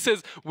 and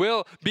pieces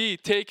will be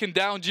taken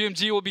down.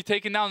 GMG will be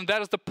taken down, and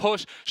that is the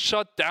push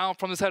shut down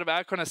from the side of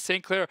Akron as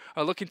St. Clair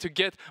are looking to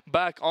get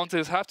back onto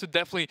this. Have to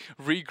definitely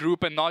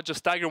regroup and not just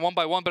stagger one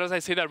by one, but as I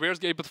say that,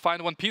 Rare's able to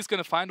find one. Peace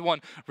gonna find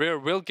one. Rare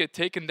will get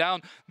taken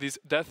down. These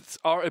deaths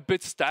are a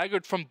bit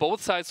staggered from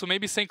both sides, so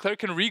maybe St. Clair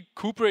can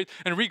recuperate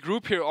and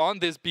regroup here on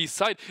this B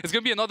side. It's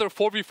gonna be another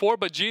 4v4,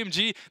 but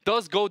GMG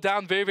does go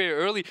down very, very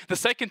early. The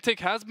second tick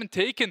has been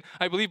taken,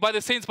 I believe, by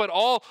the Saints, but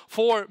all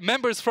four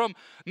members from...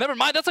 Never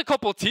mind, that's a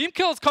couple team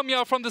kills coming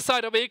out from the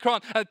side of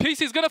Akron. And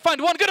PC is going to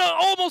find one, going to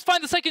almost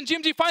find the second.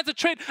 GMG finds a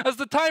trade as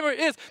the timer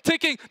is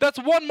ticking. That's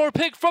one more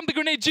pick from the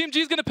grenade. GMG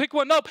is going to pick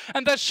one up,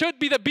 and that should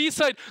be the B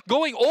side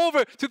going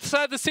over to the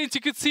side of the Saints.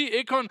 You could see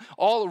Akron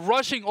all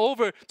rushing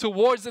over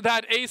towards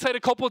that A side. A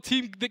couple of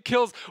team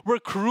kills were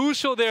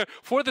crucial there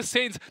for the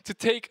Saints to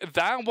take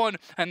that one,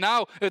 and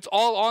now it's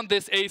all on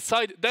this A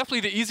side.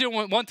 Definitely the easier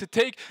one to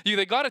take.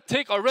 They got a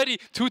tick already,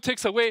 2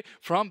 ticks away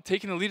from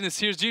taking the lead in the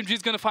series. GMG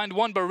is going to find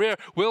one, but Rare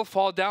will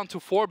fall down to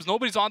Forbes.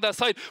 Nobody's on that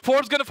side.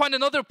 Forbes going to find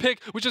another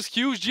pick, which is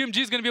huge. GMG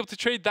is going to be able to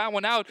trade that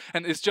one out,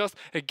 and it's just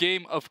a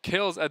game of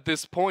kills at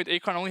this point.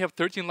 Akron only have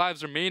 13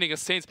 lives remaining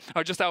as Saints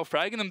are just out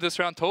fragging them this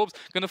round. Tobes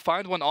going to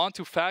find one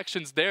onto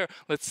Factions there.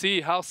 Let's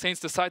see how Saints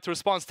decide to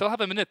respond. Still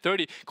have a minute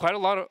 30. Quite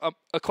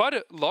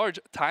a large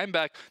time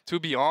back, to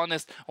be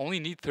honest. Only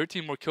need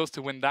 13 more kills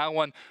to win that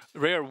one.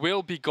 Rare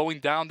will be going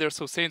down there,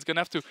 so Saints going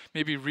to have to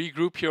maybe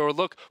regroup here or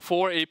look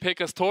for a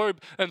pick as Torb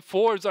and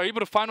Forbes are able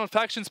to find one.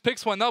 Factions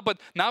picks one up, but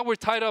now we're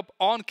tied up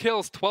on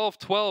kills,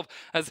 12-12,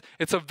 as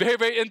it's a very,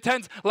 very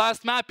intense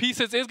last map.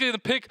 Pieces is going to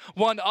pick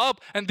one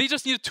up, and they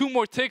just need 2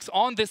 more ticks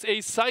on this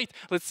A site.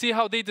 Let's see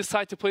how they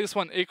decide to play this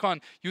one.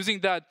 Akron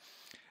using that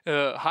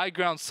high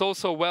ground so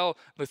well.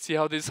 Let's see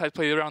how they decide to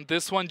play around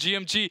this one.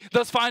 GMG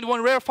does find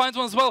one. Rare finds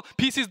one as well.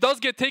 PCs does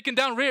get taken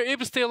down. Rare able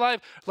to stay alive.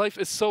 Life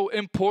is so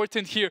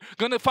important here.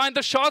 Gonna find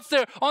the shots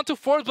there onto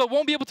Forbes, but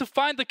won't be able to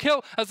find the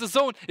kill as the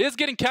zone is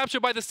getting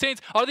captured by the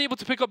Saints. Are they able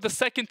to pick up the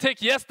second tick?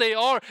 Yes, they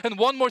are, and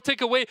one more tick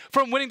away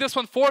from winning this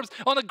one. Forbes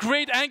on a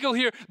great angle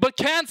here, but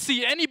can't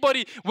see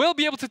anybody. Will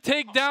be able to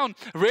take down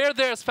Rare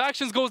there as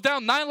Factions goes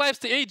down. 9 lives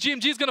to 8.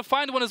 GMG is gonna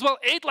find one as well.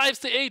 8 lives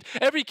to 8.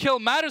 Every kill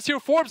matters here.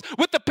 Forbes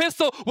with the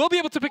pistol will be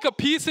able to pick up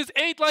pieces.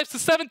 8 lives to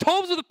 7.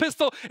 Tobes with a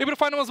pistol, able to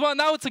find one as well.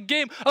 Now it's a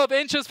game of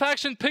inches.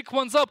 Faction pick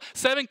ones up.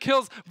 7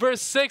 kills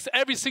versus 6.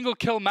 Every single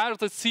kill matters.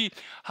 Let's see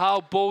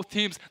how both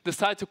teams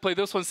decide to play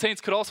this one.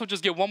 Saints could also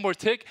just get one more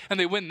tick, and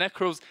they win.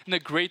 Necros in a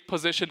great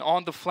position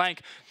on the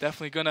flank.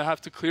 Definitely gonna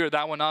have to clear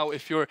that one out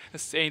if you're a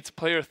Saints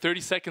player. 30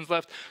 seconds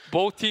left.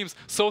 Both teams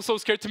so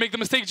scared to make the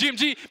mistake.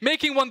 GMG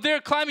making one there,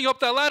 climbing up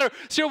that ladder.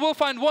 Cyril will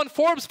find one.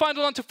 Forbes find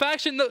one onto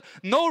Faction.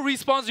 No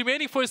respawns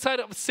remaining for his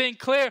side of St.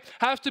 Clair.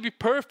 Have to be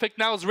perfect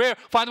now as Rare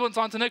find ones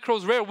onto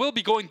Necros. Rare will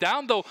be going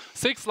down though.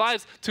 6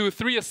 lives to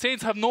 3 as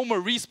Saints have no more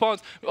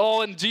respawns.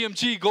 Oh, and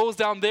GMG goes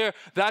down there.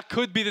 That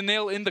could be the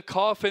nail in the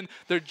coffin.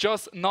 They're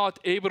just not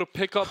able to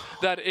pick up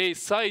that A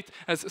site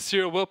as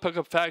Cyril will pick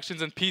up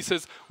Factions, and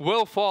pieces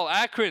will fall.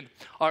 Akron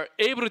are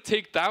able to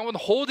take that one,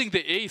 holding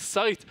the A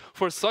site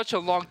for such a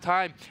long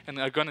time, and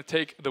are going to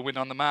take the win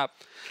on the map.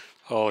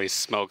 Holy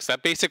smokes.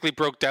 That basically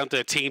broke down to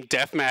a team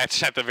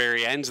deathmatch at the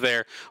very end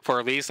there for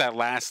at least that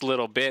last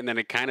little bit, and then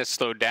it kind of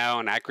slowed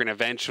down. Akron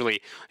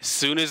eventually, as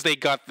soon as they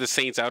got the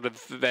Saints out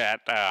of that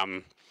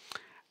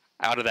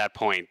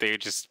point, they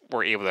just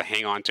were able to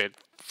hang on to it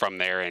from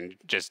there and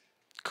just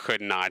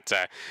could not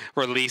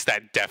release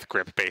that death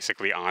grip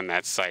basically on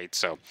that site.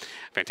 So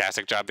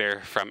fantastic job there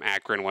from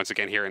Akron once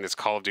again here in this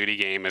Call of Duty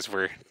game, as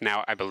we're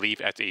now, I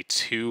believe, at a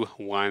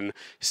 2-1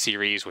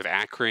 series with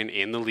Akron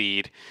in the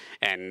lead.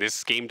 And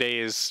this game day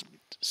is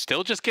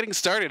still just getting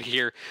started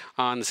here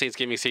on the Saints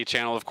Gaming State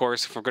channel, of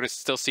course. We're going to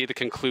still see the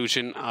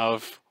conclusion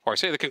of, or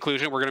say the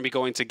conclusion, we're going to be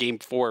going to Game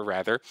 4,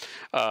 rather,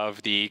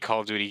 of the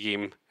Call of Duty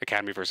game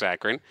Academy vs.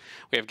 Akron.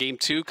 We have Game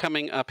 2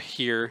 coming up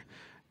here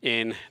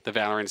in the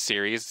Valorant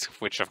series,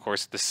 which, of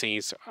course, the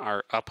Saints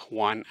are up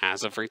 1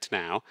 as of right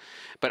now.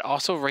 But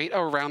also right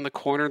around the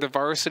corner, the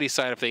Varsity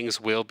side of things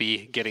will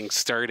be getting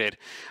started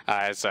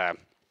as...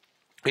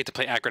 we have to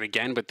play Akron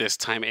again, but this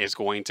time is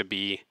going to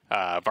be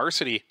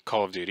Varsity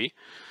Call of Duty.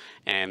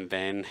 And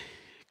then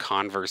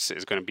Converse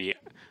is going to be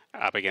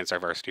up against our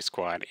Varsity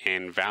squad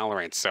in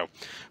Valorant. So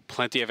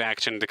plenty of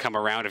action to come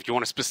around. If you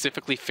want to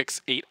specifically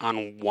fixate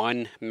on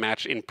one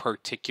match in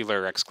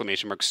particular,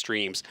 exclamation mark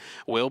streams,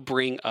 we'll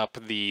bring up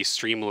the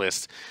stream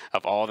list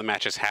of all the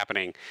matches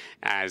happening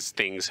as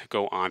things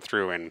go on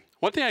through. And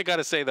one thing I got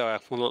to say, though,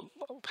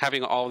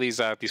 having all these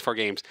 4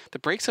 games, the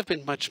breaks have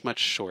been much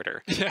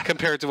shorter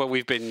compared to what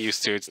we've been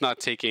used to. It's not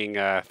taking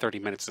 30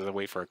 minutes to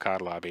wait for a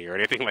COD lobby or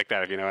anything like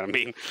that, if you know what I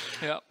mean.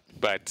 Yeah.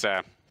 But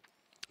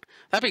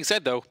that being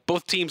said, though,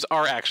 both teams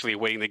are actually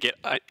waiting to get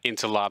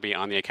into lobby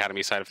on the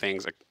Academy side of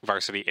things.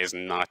 Varsity is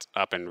not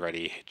up and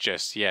ready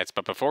just yet.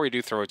 But before we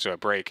do throw it to a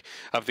break,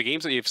 of the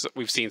games that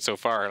we've seen so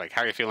far, like,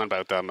 how are you feeling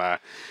about them?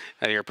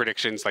 Your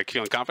predictions, like,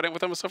 feeling confident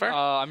with them so far?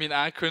 I mean,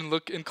 Akron,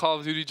 look, in Call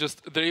of Duty,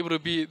 just they're able to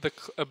be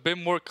a bit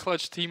more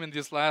clutch team in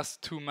these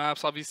last 2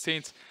 maps. Obviously,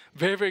 Saints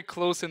very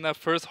close in that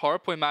first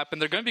hardpoint map,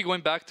 and they're going to be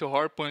going back to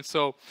hardpoint.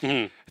 So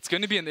it's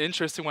going to be an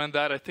interesting one.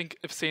 That I think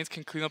if Saints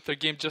can clean up their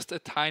game just a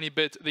tiny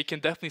bit, they can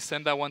definitely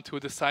send that one to a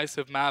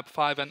decisive map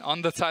 5. And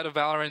on the side of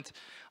Valorant,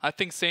 I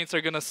think Saints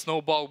are going to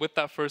snowball with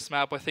that first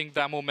map. I think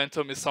that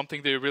momentum is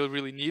something they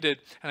really needed,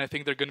 and I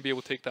think they're going to be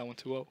able to take that one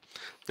 2-0.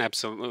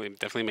 Absolutely.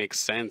 Definitely makes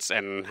sense.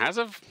 And as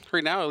of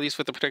right now, at least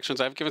with the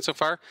predictions I've given so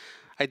far,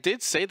 I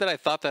did say that I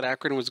thought that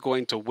Akron was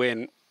going to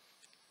win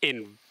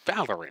in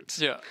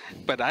Valorant. Yeah.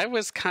 But I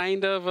was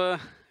kind of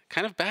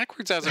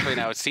backwards as of right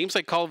now. It seems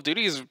like Call of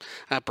Duty is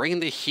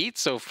bringing the heat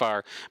so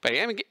far. But I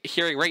am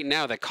hearing right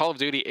now that Call of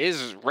Duty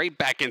is right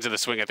back into the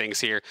swing of things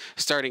here,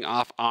 starting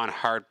off on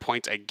hard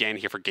points again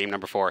here for game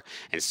number 4.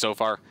 And so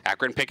far,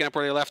 Akron picking up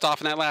where they left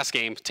off in that last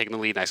game, taking the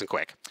lead nice and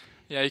quick.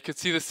 Yeah, you could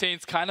see the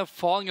Saints kind of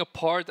falling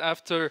apart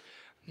after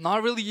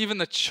not really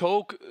even a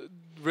choke,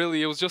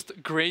 really. It was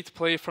just great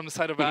play from the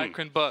side of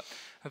Akron, but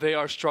they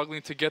are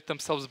struggling to get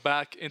themselves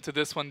back into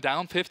this one.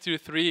 Down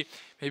 50-3,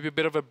 maybe a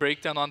bit of a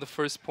breakdown on the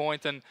first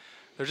point, and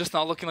they're just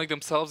not looking like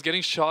themselves,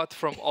 getting shot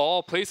from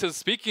all places.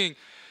 Speaking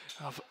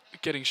of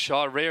getting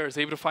shot, Rare is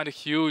able to find a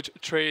huge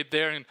trade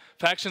there, and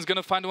Faction's going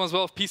to find one as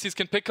well. If PCs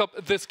can pick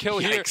up this kill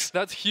here,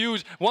 that's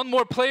huge. One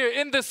more player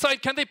in this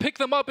site. Can they pick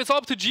them up? It's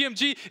up to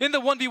GMG in the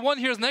 1v1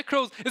 here as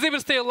Necros is able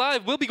to stay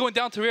alive. Will be going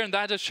down to Rare, and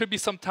that just should be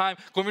some time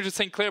going over to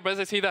St. Clair. But as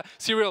I say that,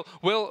 Serial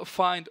will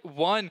find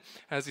one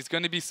as he's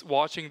going to be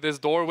watching this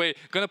doorway.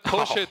 Going to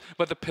push it,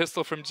 but the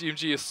pistol from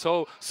GMG is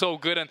so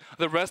good, and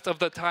the rest of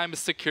the time is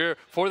secure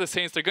for the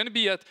Saints. They're going to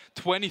be at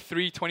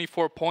 23,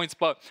 24 points,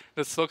 but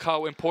let's look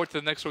how important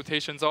the next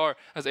rotations are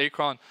as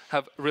Akron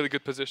have really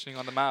good positioning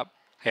on the map.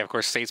 Yeah, of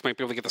course, Saints might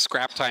be able to get the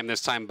scrap time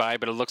this time by,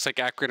 but it looks like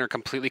Akron are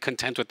completely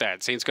content with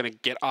that. Saints going to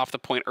get off the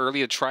point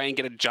early to try and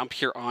get a jump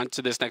here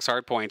onto this next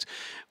hard point,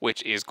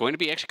 which is going to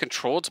be actually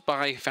controlled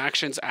by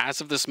Factions as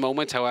of this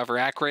moment. However,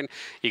 Akron,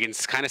 you can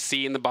kind of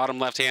see in the bottom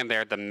left hand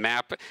there, the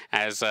map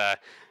as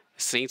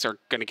Saints are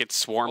going to get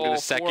swarmed in a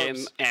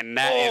second, and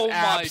that is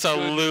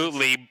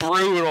absolutely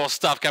brutal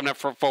stuff coming up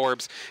for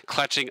Forbes,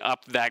 clutching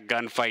up that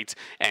gunfight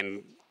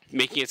and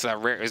making it so that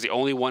Rare is the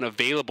only one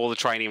available to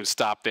try and even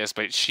stop this,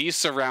 but she's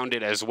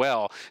surrounded as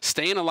well.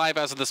 Staying alive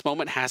as of this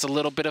moment, has a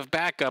little bit of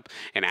backup,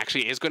 and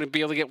actually is going to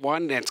be able to get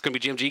one, and it's going to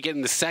be GMG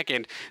getting the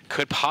second.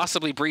 Could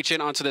possibly breach in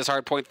onto this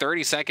hard point,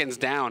 30 seconds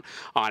down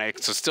on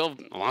it, so still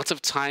lots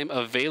of time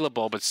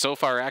available, but so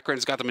far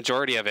Akron's got the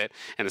majority of it,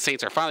 and the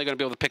Saints are finally going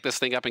to be able to pick this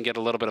thing up and get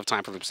a little bit of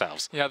time for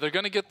themselves. Yeah, they're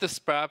going to get the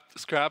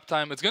scrap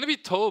time. It's going to be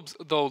Tobes,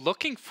 though,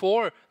 looking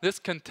for this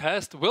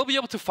contest. We'll be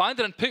able to find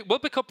it and will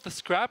pick up the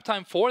scrap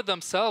time for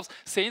themselves.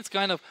 Saints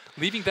kind of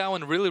leaving that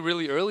one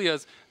really early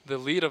as the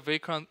lead of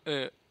Akron's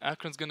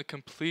going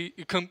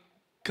to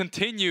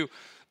continue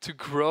to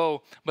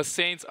grow, but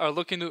Saints are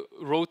looking to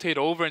rotate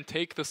over and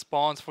take the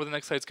spawns for the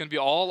next side. It's going to be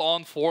all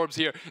on Forbes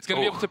here. He's going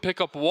to be able to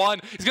pick up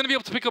one. He's going to be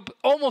able to pick up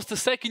almost a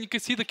second. You can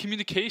see the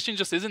communication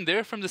just isn't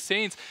there from the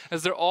Saints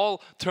as they're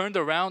all turned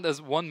around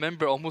as one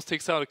member almost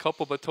takes out a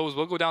couple, but Toes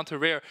will go down to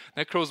Rare.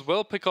 Necros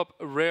will pick up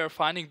Rare,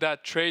 finding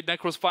that trade.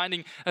 Necros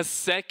finding a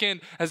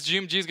second as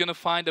GMG is going to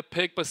find a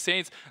pick, but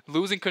Saints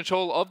losing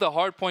control of the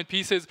hardpoint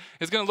pieces.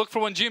 Is going to look for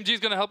one. GMG is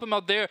going to help him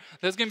out there.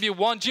 There's going to be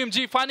one.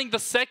 GMG finding the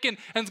second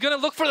and is going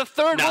to look for the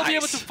third. will be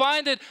able to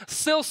find it.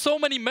 Still so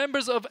many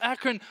members of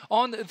Akron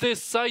on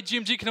this side.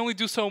 GMG can only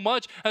do so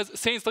much as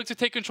Saints look to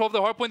take control of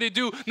the hardpoint. They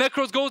do.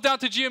 Necros goes down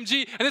to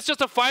GMG, and it's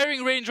just a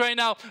firing range right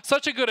now.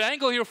 Such a good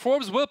angle here.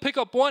 Forbes will pick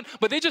up one,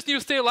 but they just need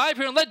to stay alive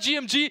here and let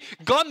GMG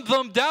gun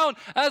them down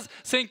as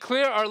St.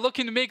 Clair are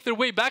looking to make their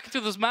way back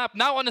into this map.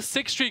 Now on a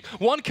 6 streak,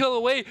 1 kill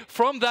away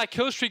from that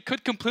kill streak,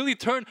 could completely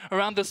turn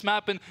around this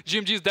map, and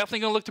GMG is definitely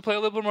going to look to play a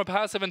little bit more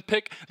passive and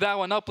pick that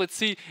one up. Let's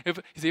see if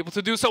he's able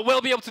to do so.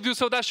 Will be able to do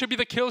so. That should be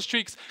the kill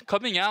streaks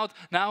coming out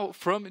now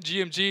from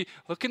GMG,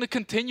 looking to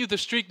continue the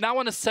streak. Now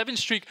on a 7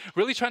 streak,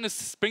 really trying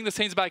to bring the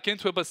Saints back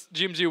into it, but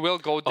GMG will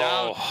go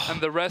down,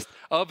 and the rest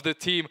of the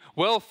team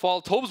will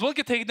fall. Tobes will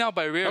get taken down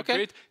by Rare.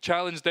 Great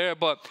challenge there,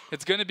 but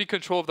it's going to be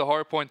control of the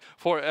hardpoint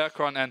for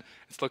Akron, and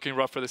it's looking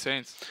rough for the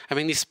Saints. I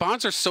mean, these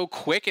spawns are so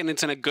quick, and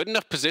it's in a good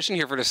enough position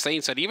here for the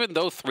Saints that even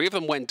though 3 of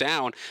them went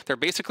down, they're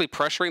basically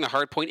pressuring the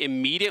hardpoint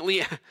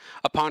immediately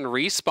upon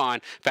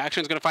respawn.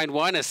 Faction's going to find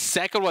one, a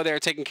second one there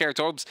taking care of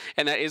Tobes,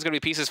 and that is going to be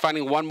Pieces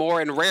finding one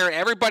more. And Rare,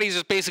 everybody's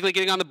just basically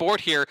getting on the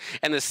board here,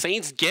 and the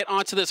Saints get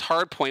onto this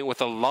hardpoint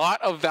with a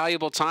lot of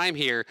valuable time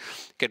here.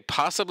 Could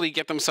possibly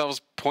get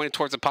themselves pointed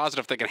towards a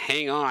positive if they can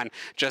hang on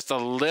just a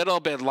little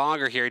bit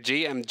longer here.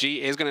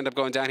 GMG is going to end up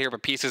going down here,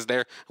 but Pieces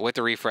there with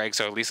the refrag,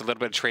 so at least a little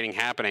bit of trading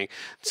happening.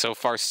 So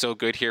far, so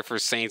good here for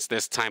Saints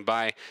this time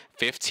by.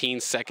 15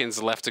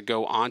 seconds left to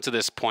go onto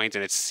this point,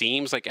 and it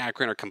seems like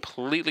Akron are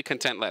completely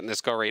content letting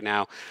this go right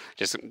now.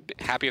 Just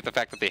happy with the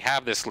fact that they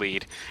have this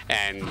lead,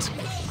 and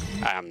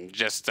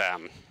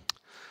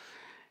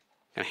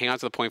and hang on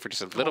to the point for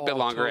just a little bit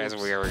longer as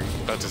we are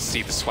about to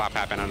see the swap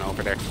happen on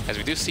over there. As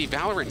we do see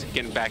Valorant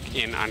getting back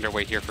in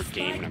underway here for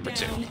game number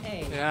 2.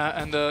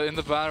 Yeah, and in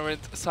the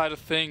Valorant side of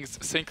things,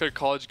 St. Clair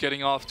College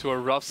getting off to a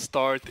rough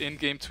start in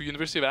game 2.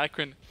 University of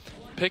Akron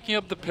picking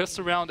up the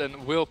pistol round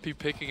and will be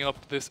picking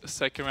up this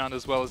second round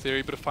as well, as they're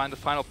able to find the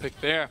final pick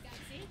there.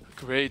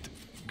 Great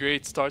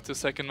start to the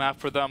second map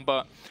for them,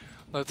 but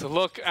let's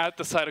look at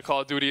the side of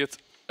Call of Duty. It's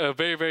a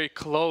very, very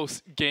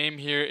close game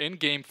here in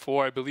game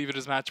 4. I believe it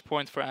is match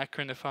point for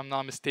Akron, if I'm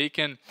not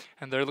mistaken.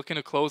 And they're looking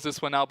to close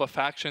this one out, but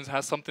Factions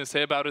has something to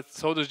say about it.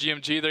 So does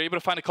GMG. They're able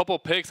to find a couple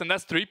of picks, and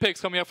that's 3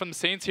 picks coming up from the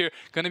Saints here.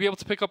 Going to be able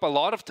to pick up a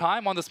lot of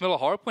time on this middle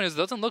hardpoint. It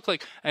doesn't look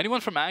like anyone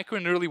from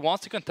Akron really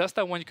wants to contest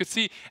that one. You could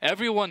see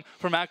everyone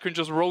from Akron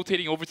just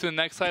rotating over to the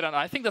next side, and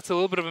I think that's a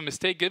little bit of a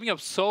mistake, giving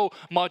up so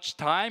much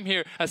time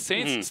here. As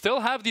Saints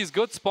still have these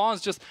good spawns,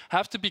 just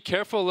have to be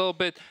careful a little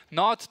bit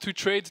not to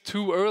trade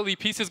too early.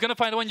 Pieces going to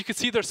find one. You can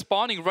see they're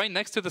spawning right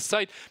next to the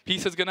site.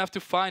 Pieces going to have to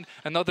find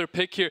another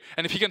pick here,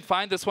 and if he can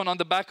find this one on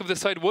the back of the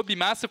site, would be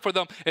massive for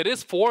them. It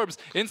is Forbes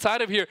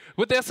inside of here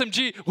with the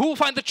SMG. Who will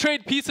find the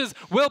trade? Pieces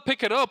will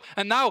pick it up,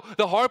 and now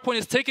the hardpoint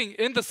is taking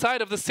in the side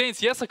of the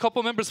Saints. Yes, a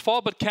couple members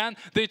fall, but can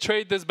they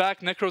trade this back?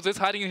 Necros is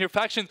hiding in here.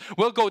 Factions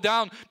will go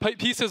down.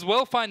 Pieces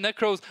will find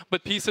Necros,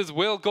 but Pieces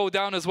will go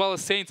down as well,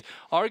 as Saints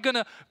are going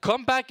to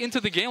come back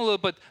into the game a little,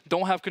 but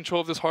don't have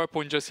control of this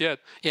hardpoint just yet.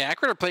 Yeah,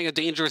 Akron are playing a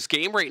dangerous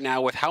game right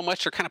now with how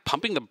much they're kind of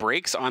pumping the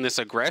brakes on this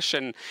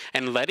aggression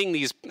and letting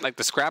these, like,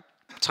 the scrap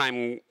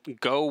time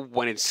go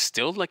when it's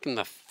still like in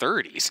the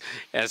 30s,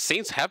 as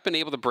Saints have been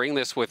able to bring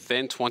this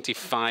within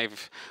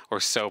 25 or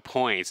so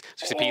points.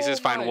 So Pieces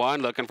find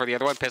one, looking for the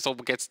other one. Pistol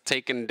gets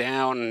taken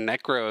down.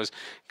 Necros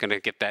gonna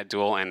get that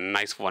duel, and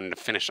nice one to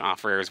finish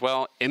off Rare as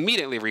well.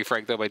 Immediately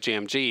refragged though by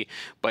GMG,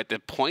 but the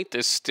point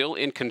is still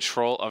in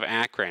control of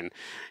Akron.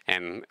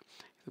 And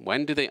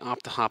when do they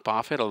opt to hop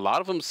off it? A lot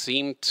of them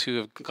seem to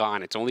have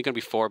gone. It's only going to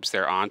be Forbes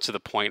there onto the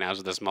point as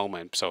of this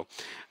moment. So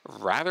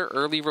rather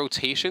early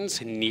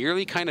rotations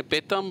nearly kind of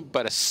bit them,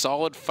 but a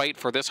solid fight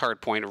for this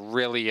hard point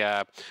really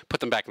put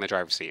them back in the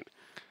driver's seat.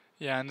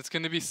 Yeah, and it's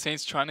going to be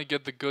Saints trying to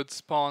get the good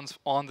spawns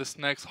on this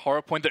next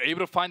hard point. They're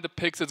able to find the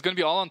picks. It's going to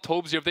be all on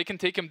Tobes here. If they can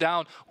take him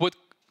down, would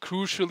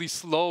crucially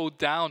slow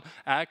down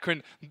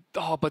Akron.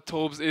 Oh, but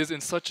Tobes is in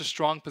such a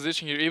strong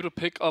position here, able to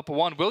pick up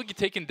one. Will get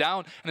taken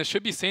down, and it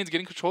should be Saints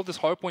getting control of this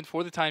hardpoint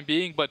for the time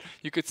being, but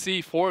you could see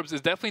Forbes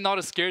is definitely not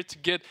as scared to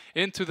get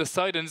into the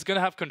site, and is going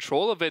to have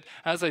control of it.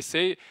 As I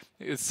say,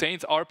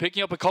 Saints are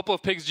picking up a couple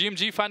of picks.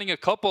 GMG finding a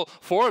couple.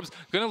 Forbes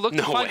going to look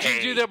to find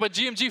GMG there, but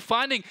GMG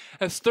finding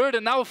a third,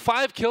 and now a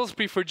 5 kill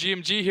spree for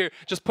GMG here,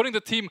 just putting the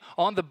team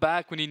on the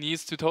back when he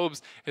needs to.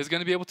 Tobes is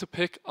going to be able to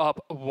pick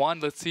up one.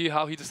 Let's see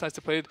how he decides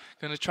to play it.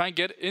 Going to try and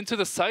get into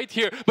the site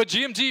here, but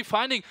GMG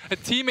finding a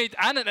teammate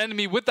and an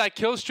enemy with that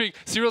kill streak.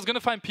 Cyril's going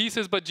to find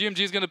Pieces, but GMG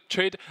is going to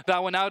trade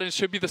that one out, and it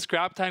should be the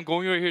scrap time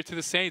going over here to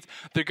the Saints.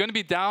 They're going to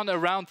be down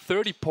around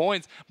 30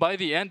 points by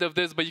the end of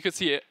this, but you can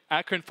see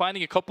Akron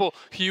finding a couple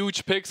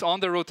huge picks on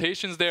the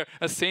rotations there,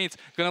 as Saints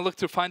going to look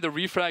to find the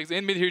refrags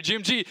in mid here.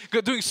 GMG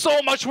doing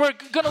so much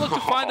work, going to look to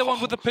find the one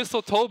with the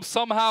pistol. Tobes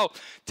somehow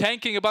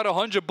tanking about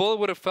 100 bullet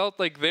would have felt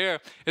like there.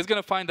 Is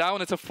going to find that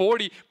one. It's a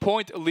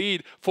 40-point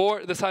lead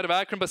for the side of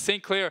Akron, but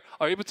St. Clair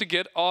are able to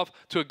get off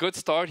to a good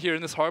start here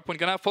in this hardpoint. Going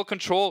to have full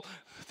control.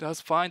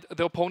 Does find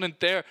the opponent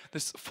there.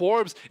 This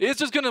Forbes is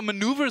just going to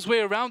maneuver his way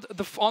around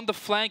on the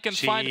flank and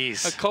find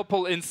a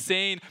couple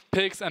insane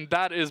picks, and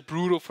that is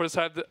brutal for the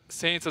side of the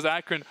Saints, as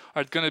Akron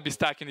are going to be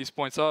stacking these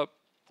points up.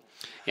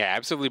 Yeah,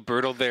 absolutely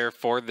brutal there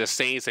for the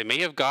Saints. They may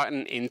have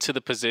gotten into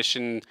the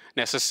position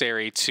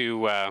necessary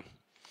to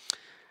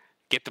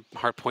get the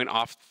hard point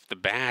off the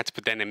bat,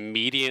 but then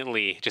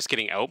immediately just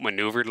getting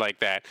outmaneuvered like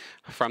that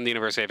from the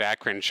University of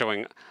Akron,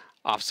 showing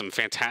off some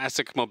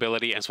fantastic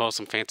mobility as well as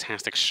some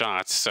fantastic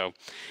shots. So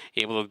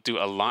able to do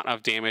a lot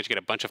of damage, get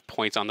a bunch of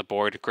points on the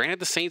board. Granted,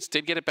 the Saints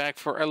did get it back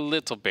for a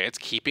little bit,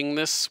 keeping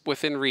this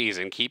within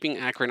reason, keeping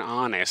Akron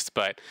honest,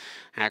 but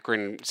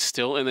Akron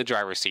still in the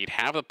driver's seat,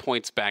 have the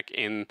points back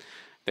in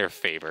their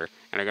favor,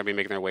 and are going to be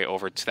making their way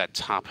over to that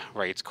top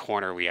right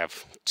corner. We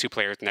have two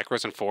players,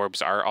 Necros and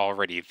Forbes, are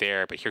already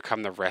there, but here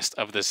come the rest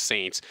of the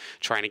Saints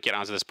trying to get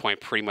onto this point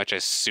pretty much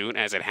as soon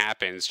as it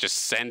happens. Just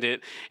send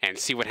it and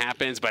see what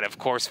happens, but of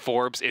course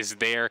Forbes is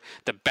there,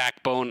 the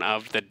backbone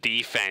of the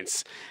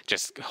defense,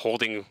 just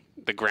holding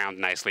the ground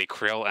nicely.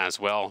 Krill as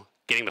well,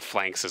 getting the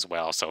flanks as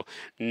well, so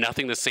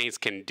nothing the Saints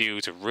can do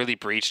to really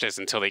breach this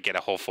until they get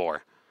a whole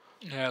 4.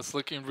 Yeah, it's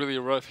looking really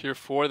rough here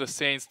for the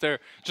Saints. They're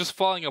just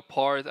falling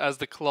apart as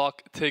the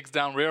clock ticks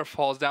down. Rare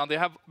falls down. They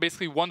have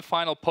basically one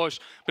final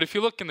push. But if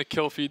you look in the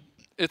kill feed,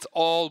 it's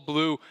all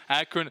blue.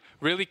 Akron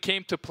really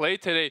came to play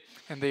today,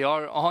 and they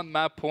are on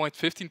map point,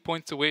 15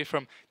 points away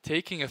from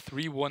taking a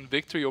 3-1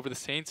 victory over the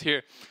Saints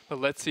here. But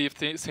let's see if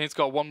the Saints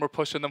got one more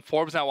push on them.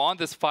 Forbes now on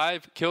this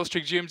 5-kill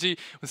streak. GMG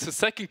was the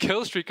second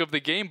kill streak of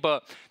the game,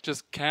 but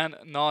just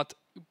cannot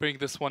bring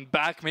this one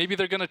back. Maybe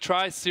they're going to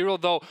try. Cyril,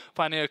 though,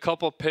 finding a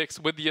couple picks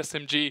with the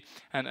SMG,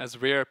 and as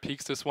Rare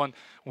peeks this one,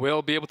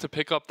 will be able to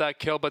pick up that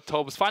kill, but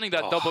Tobes finding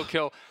that double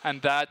kill,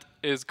 and that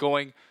is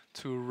going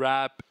to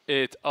wrap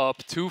it up.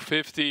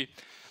 250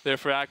 there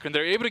for Akron.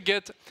 They're able to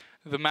get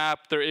the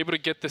map. They're able to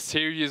get the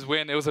series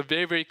win. It was a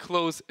very, very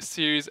close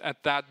series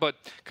at that, but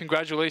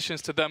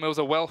congratulations to them. It was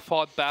a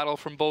well-fought battle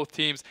from both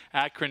teams.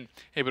 Akron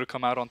able to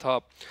come out on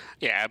top.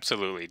 Yeah,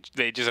 absolutely.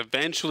 They just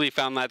eventually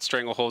found that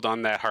stranglehold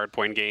on that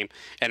hardpoint game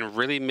and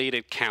really made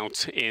it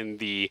count in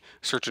the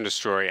search and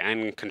destroy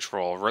and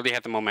control. Really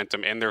had the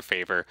momentum in their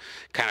favor.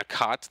 Kind of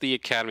caught the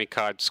Academy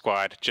COD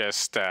squad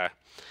just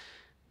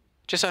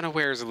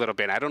unawares a little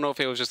bit. I don't know if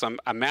it was just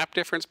a map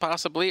difference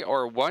possibly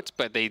or what,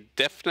 but they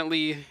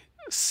definitely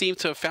seem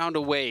to have found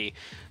a way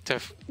to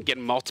get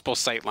multiple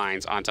sight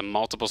lines onto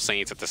multiple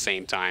Saints at the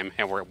same time,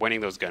 and we're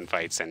winning those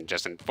gunfights. And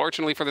just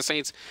unfortunately for the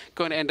Saints,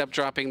 going to end up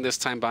dropping this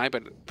time by,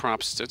 but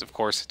props, of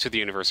course, to the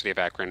University of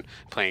Akron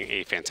playing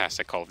a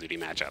fantastic Call of Duty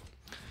matchup.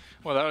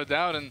 Without a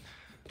doubt, and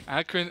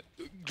Akron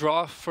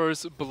draw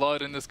first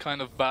blood in this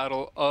kind of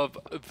battle of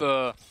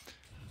the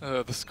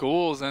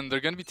schools, and they're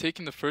going to be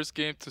taking the first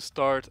game to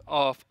start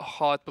off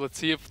hot. But let's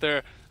see if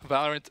their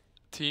Valorant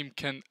team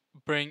can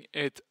bring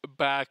it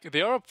back.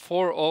 They are up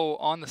 4-0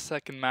 on the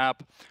second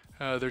map.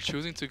 They're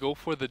choosing to go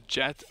for the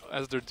Jet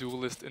as their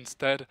duelist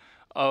instead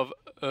of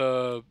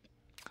the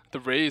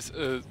Rays.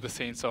 The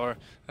Saints are.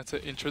 That's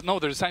an interest. No,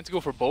 they're deciding to go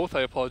for both.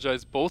 I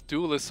apologize. Both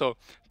duelists. So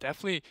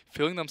definitely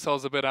feeling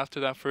themselves a bit after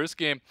that first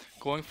game,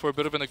 going for a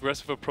bit of an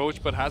aggressive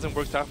approach, but hasn't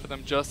worked out for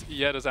them just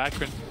yet, as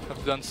Akron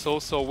have done so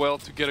well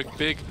to get a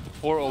big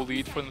 4-0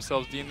 lead for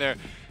themselves. Dean there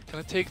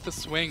gonna take the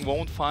swing,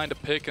 won't find a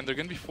pick, and they're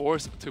gonna be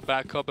forced to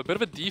back up. A bit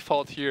of a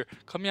default here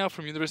coming out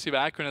from University of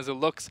Akron, as it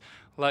looks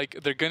like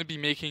they're gonna be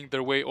making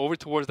their way over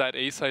towards that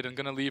A side and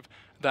gonna leave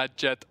that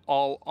Jet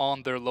all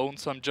on their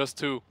lonesome just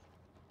to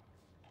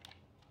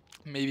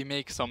maybe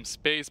make some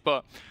space,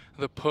 but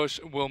the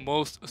push will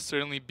most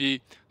certainly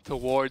be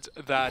towards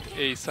that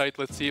A site.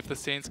 Let's see if the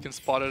Saints can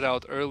spot it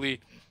out early.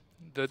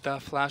 Did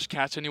that flash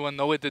catch anyone?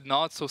 No, it did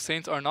not. So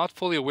Saints are not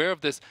fully aware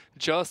of this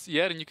just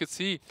yet. And you can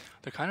see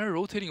they're kind of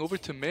rotating over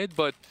to mid,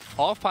 but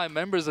all 5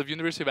 members of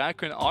University of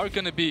Akron are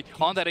going to be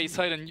on that A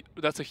side, and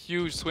that's a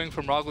huge swing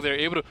from Rogel. They're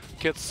able to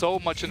get so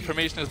much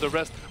information as the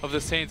rest of the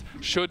Saints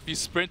should be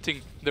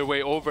sprinting their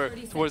way over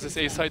towards this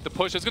A side. The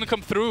push is going to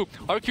come through.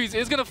 Arcues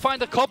is going to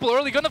find a couple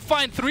early, going to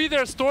find 3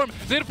 there. Storm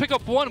is going to pick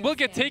up 1, will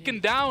get taken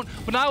down,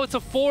 but now it's a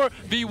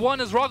 4v1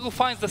 as Rogel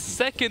finds the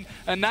second,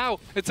 and now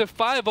it's a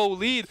 5-0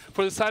 lead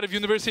for the side of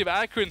University of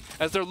Akron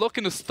as they're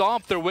looking to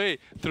stomp their way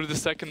through the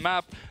second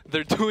map.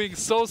 They're doing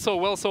so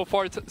well so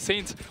far.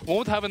 Saints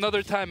won't have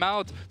another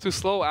timeout to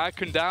slow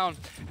Akron down,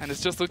 and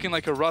it's just looking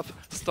like a rough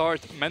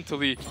start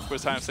mentally for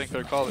St.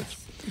 Clair College.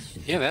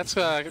 Yeah, that's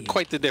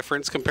quite the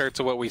difference compared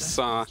to what we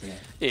saw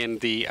in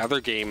the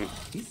other game.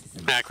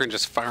 Akron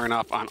just firing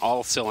up on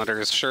all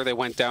cylinders. Sure, they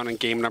went down in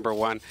game number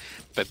 1,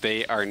 but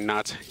they are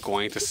not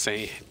going to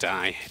say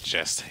die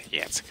just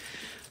yet.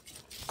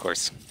 Of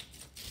course,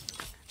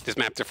 this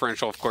map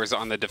differential, of course,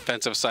 on the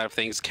defensive side of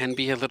things can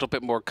be a little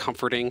bit more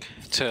comforting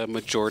to a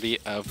majority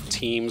of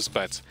teams,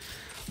 but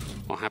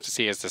we'll have to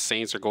see as the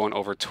Saints are going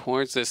over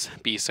towards this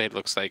B side.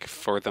 Looks like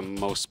for the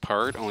most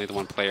part, only the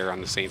one player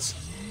on the Saints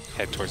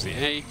head towards the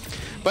A.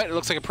 But it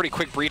looks like a pretty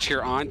quick breach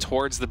here on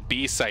towards the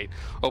B site.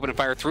 Opening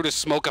fire through to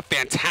smoke. A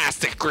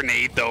fantastic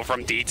grenade, though,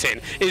 from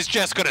D10 is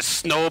just going to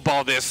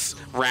snowball this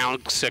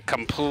round to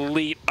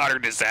complete, utter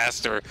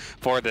disaster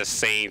for the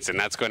Saints. And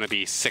that's going to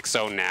be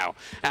 6-0 now.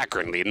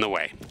 Akron leading the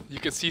way. You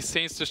can see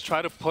Saints just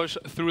try to push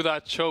through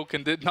that choke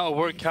and did not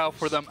work out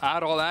for them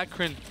at all.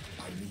 Akron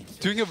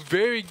doing a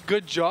very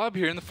good job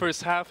here in the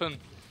first half, and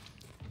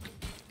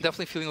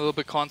definitely feeling a little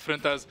bit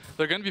confident as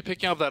they're going to be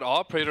picking up that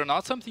operator.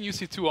 Not something you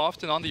see too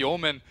often on the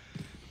Omen,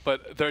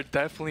 but they're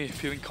definitely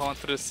feeling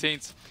confident.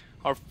 Saints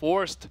are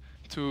forced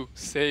to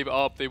save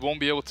up. They won't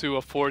be able to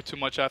afford too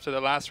much after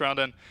the last round,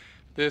 and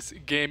this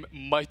game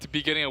might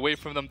be getting away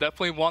from them.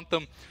 Definitely want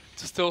them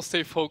to still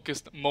stay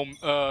focused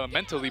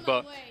mentally,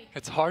 but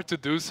it's hard to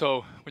do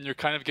so when you're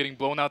kind of getting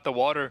blown out the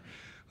water.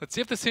 Let's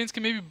see if the Saints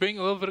can maybe bring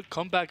a little bit of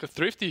comeback of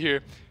Thrifty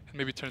here and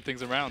maybe turn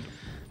things around.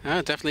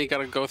 Definitely got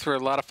to go through a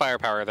lot of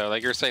firepower, though.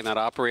 Like you're saying, that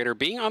operator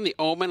being on the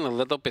Omen, a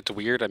little bit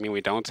weird. I mean,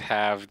 we don't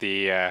have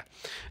the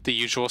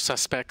usual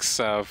suspects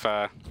of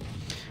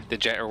the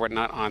Jet or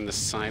whatnot on the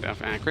side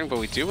of Akron, but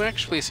we do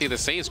actually see the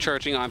Saints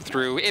charging on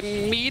through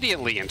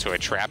immediately into a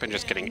trap and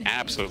just getting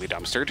absolutely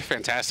dumpstered.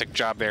 Fantastic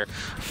job there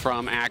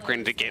from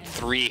Akron to get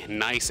 3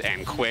 nice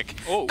and quick.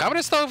 Oh.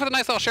 Commodus though with a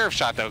nice little sheriff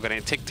shot, though.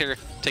 Going to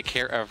take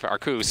care of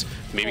Arcus.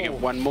 Maybe get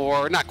one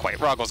more. Not quite.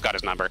 Roggle's got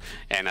his number,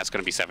 and that's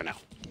going to be 7-0.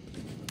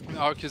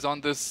 Arc is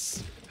on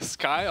this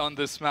sky on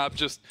this map,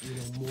 just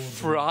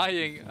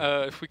frying.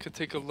 If we could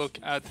take a look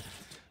at,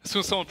 as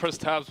soon as someone press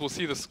tabs, we'll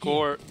see the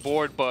score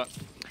board. But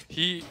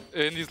he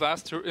in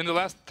the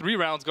last 3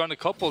 rounds gotten a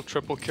couple of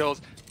triple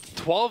kills,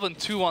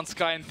 12-2 on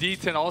Sky, and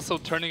D10 also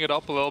turning it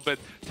up a little bit,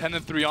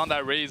 10-3 on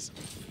that raise.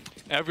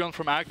 Everyone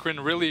from Akron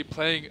really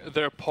playing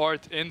their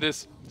part in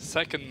this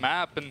second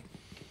map, and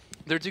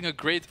they're doing a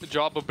great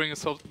job of bringing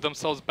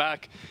themselves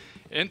back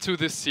into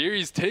this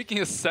series, taking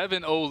a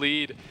 7-0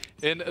 lead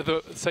in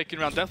the second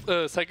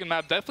round. Second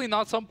map, definitely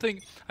not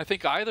something I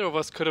think either of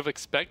us could have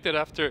expected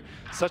after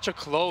such a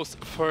close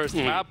first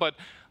map, but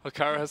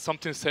Clair has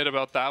something to say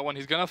about that one.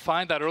 He's going to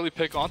find that early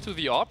pick onto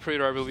the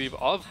operator, I believe,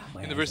 of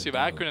University of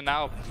Akron, and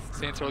now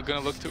Saints are going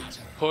to look to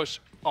push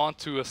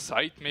onto a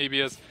site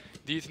maybe, as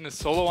Dean is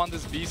solo on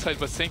this B side,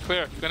 but St.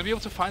 Clair going to be able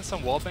to find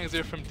some wallbangs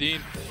there from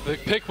Dean. The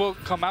pick will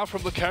come out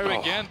from Clair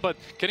again, but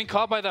getting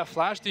caught by that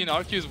flash, Dean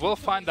Arceus will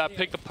find that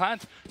pick. The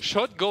plant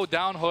should go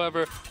down,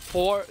 however,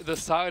 for the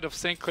side of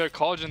St. Clair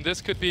College, and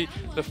this could be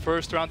the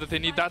first round that they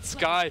need. That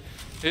Sky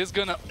is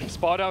going to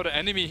spot out an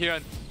enemy here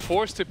and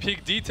forced to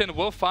peek. D10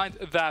 will find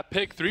that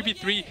pick.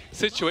 3v3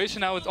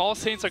 situation now, as all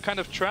Saints are kind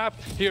of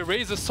trapped here.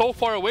 Raze is so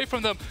far away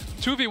from them.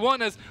 2v1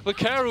 as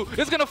Lucaru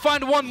is going to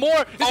find one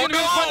more. Is going to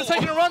find a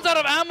second, runs out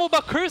of ammo,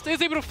 but Cursed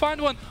is able to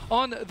find one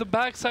on the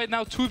backside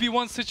now.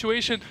 2v1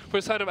 situation for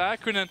the side of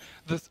Akron, and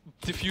the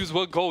defuse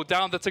will go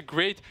down. That's a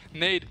great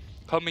nade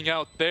coming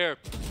out there.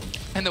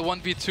 And the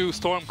 1v2,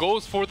 Storm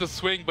goes for the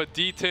swing, but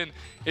D10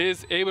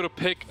 is able to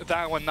pick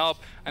that one up,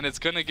 and it's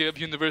going to give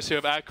University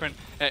of Akron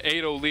an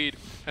 8-0 lead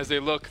as they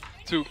look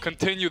to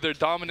continue their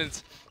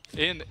dominance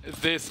in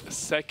this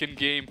second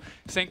game.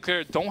 St.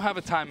 Clair don't have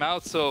a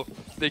timeout, so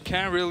they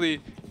can't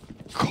really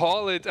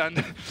call it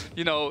and,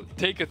 you know,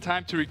 take a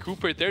time to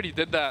recuperate. They already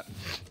did that.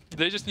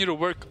 They just need to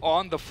work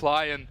on the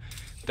fly and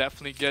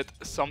definitely get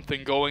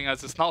something going,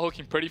 as it's not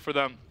looking pretty for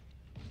them.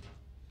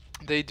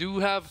 They do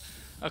have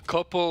a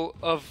couple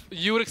of,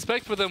 you would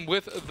expect for them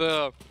with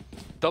the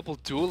double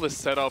duelist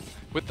setup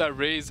with that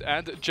Raze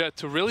and Jet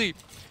to really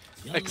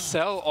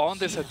excel on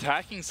this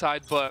attacking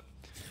side, but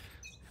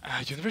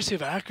University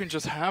of Akron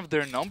just have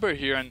their number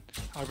here and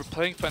are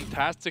playing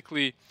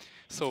fantastically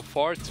so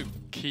far to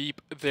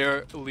keep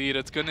their lead.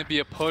 It's going to be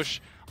a push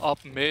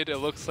up mid, it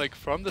looks like,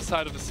 from the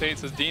side of the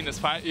Saints, as Dean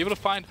is able to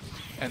find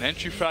an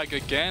entry frag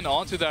again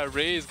onto that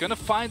Raze. Going to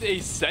find a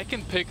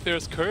second pick.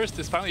 There's Cursed,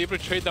 is finally able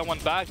to trade that one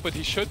back, but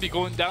he should be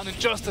going down in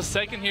just a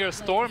second here.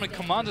 Storm and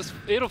Command is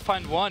able to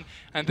find one,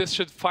 and this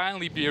should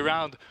finally be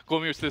around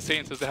going here to the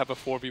Saints as they have a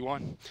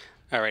 4v1.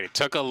 All right, it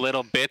took a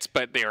little bit,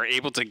 but they are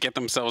able to get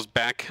themselves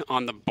back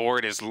on the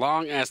board as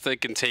long as they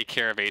can take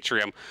care of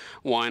Atrium.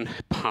 One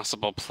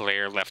possible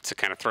player left to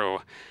kind of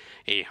throw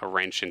a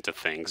wrench into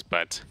things,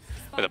 but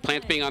with the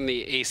plant being on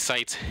the A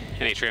site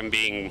and Atrium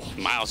being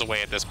miles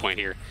away at this point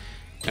here,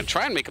 gonna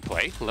try and make a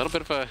play. A little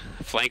bit of a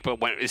flank, but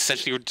went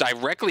essentially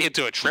directly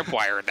into a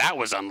tripwire. That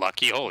was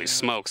unlucky. Holy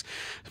smokes.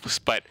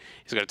 But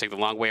he's going to take the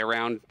long way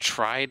around.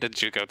 Try to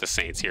juke out the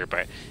Saints here,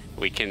 but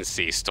we can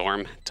see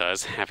Storm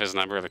does have his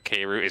number. The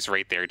K-Root is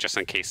right there just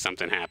in case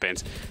something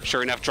happens.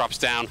 Sure enough, drops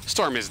down.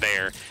 Storm is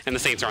there, and the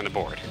Saints are on the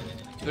board.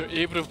 They're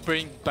able to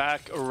bring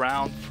back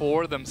around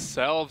for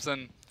themselves,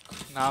 and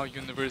now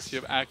University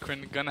of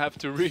Akron gonna have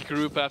to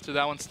regroup after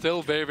that one.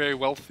 Still very, very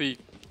wealthy,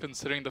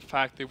 considering the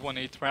fact they've won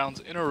 8 rounds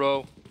in a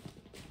row.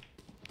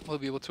 We'll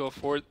be able to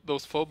afford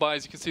those full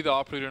buys. You can see the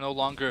operator no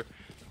longer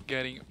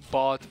getting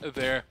bought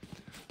there.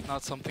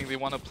 Not something they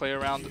want to play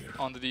around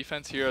on the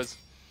defense here, as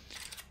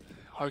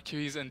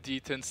Arceus and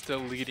D10 still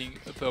leading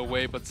the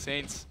way, but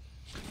Saints,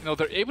 you know,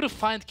 they're able to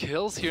find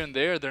kills here and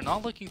there. They're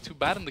not looking too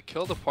bad in the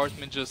kill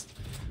department, just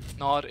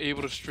not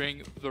able to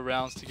string the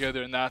rounds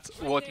together, and that's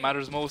what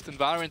matters most in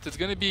Valorant. It's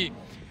going to be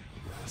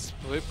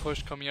Split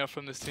push coming out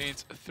from the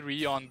Saints,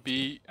 3 on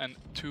B and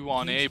 2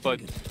 on A, but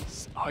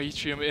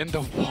Atrium in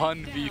the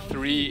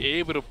 1v3,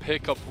 able to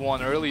pick up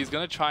one early. He's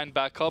going to try and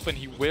back up, and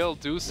he will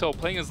do so,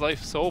 playing his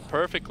life so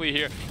perfectly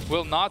here.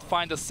 Will not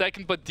find a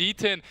second, but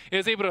D10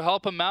 is able to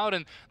help him out,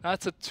 and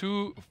that's a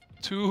 2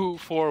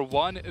 for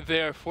 1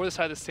 there for the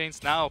side of the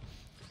Saints. Now,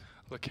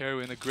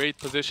 Clair in a great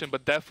position,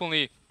 but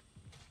definitely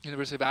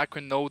University of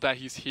Akron know that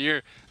he's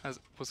here, as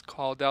was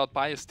called out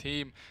by his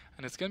team.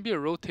 And it's going to be a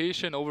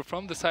rotation over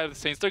from the side of the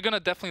Saints. They're going to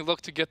definitely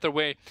look to get their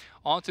way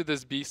onto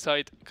this B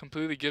site,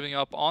 completely giving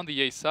up on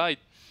the A side.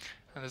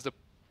 And as the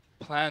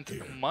plant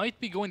might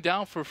be going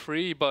down for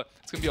free, but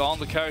it's going to be all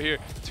on Clair here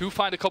to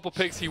find a couple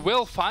picks. He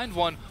will find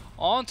one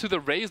onto the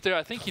raise there.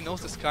 I think he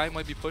knows the Sky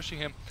might be pushing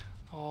him.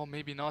 Oh,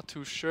 maybe not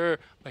too sure,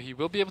 but he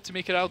will be able to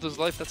make it out of his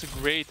life. That's a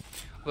great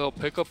little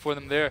pickup for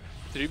them there.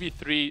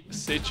 3v3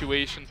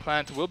 situation.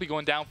 Plant will be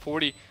going down,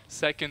 40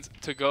 seconds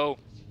to go.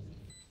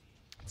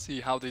 Let's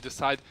see how they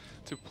decide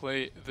to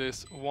play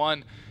this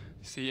one.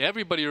 See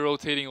everybody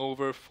rotating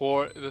over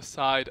for the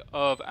side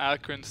of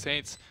Akron.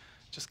 Saints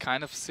just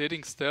kind of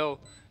sitting still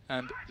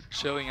and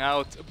chilling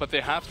out, but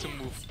they have to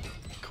move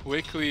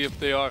quickly if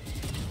they are.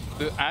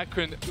 The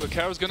Akron,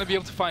 Clair is going to be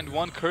able to find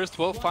one. Cursed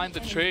will find the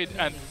trade,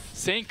 and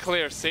St.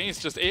 Clair Saints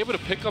just able to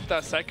pick up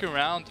that second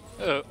round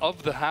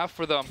of the half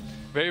for them.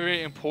 Very,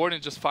 very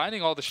important, just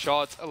finding all the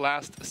shots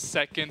last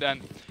second,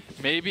 and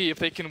maybe if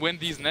they can win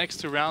these next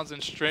 2 rounds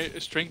and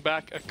string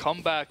back a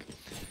comeback,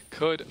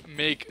 could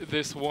make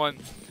this one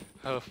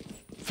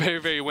very,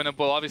 very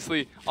winnable.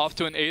 Obviously, off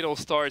to an 8-0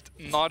 start,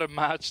 not a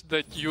match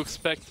that you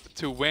expect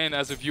to win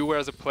as a viewer,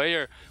 as a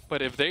player.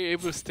 But if they're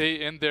able to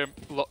stay in there,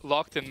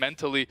 locked in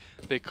mentally,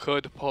 they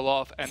could pull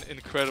off an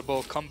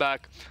incredible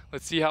comeback.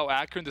 Let's see how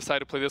Akron decide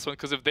to play this one,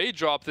 because if they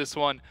drop this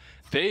one,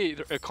 their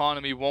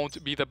economy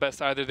won't be the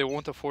best either. They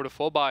won't afford a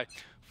full buy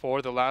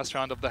for the last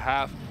round of the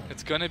half.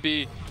 It's going to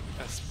be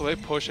a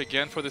split push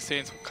again for the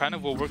Saints. Kind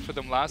of will work for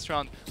them last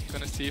round.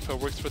 Going to see if it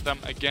works for them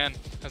again,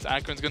 as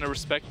Akron's going to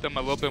respect them a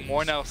little bit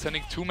more now,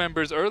 sending 2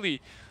 members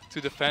early to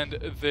defend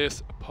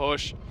this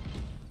push.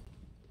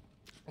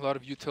 A lot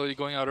of utility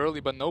going out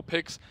early, but no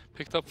picks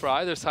picked up for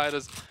either side,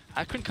 as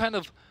Akron kind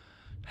of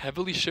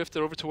heavily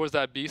shifted over towards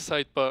that B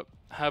site, but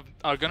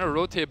are going to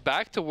rotate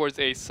back towards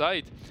A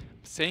site.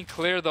 St.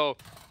 Clair, though,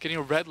 getting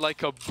read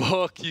like a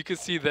book. You can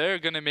see they're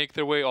going to make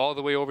their way all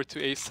the way over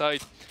to A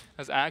site,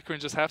 as Akron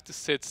just have to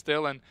sit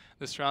still, and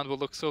this round will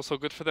look so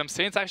good for them.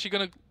 Saints actually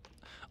going to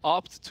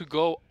opt to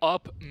go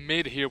up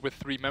mid here with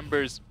 3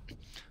 members.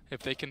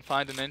 If they can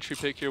find an entry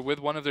pick here with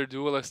one of their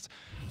duelists,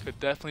 could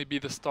definitely be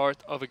the start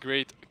of a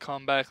great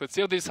comeback. Let's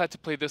see how they decide to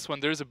play this one.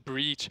 There's a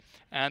breach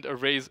and a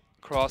raise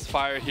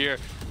crossfire here.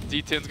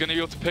 D10's going to be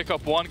able to pick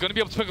up one, going to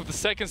be able to pick up the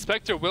second.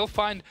 Spectre will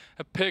find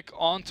a pick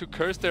onto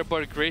Curse there,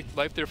 but a great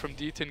life there from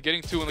D10.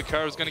 Getting 2, and the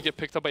car is going to get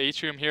picked up by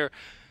Atrium here.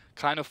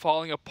 Kind of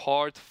falling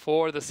apart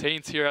for the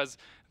Saints here, as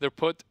they're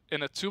put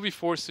in a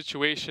 2v4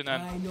 situation,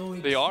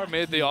 and they are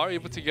mid. They are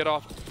able to get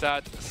off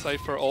that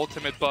Cypher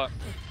ultimate, but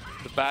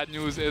the bad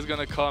news is going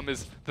to come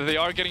is that they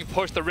are getting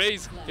pushed. The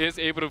Raze is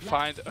able to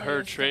find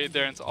her trade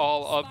there, and it's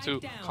all up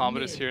to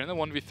Commodus here in the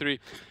 1v3.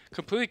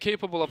 Completely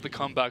capable of the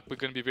comeback, but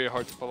going to be very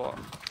hard to pull off.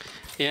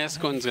 Yeah,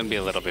 this one's going to be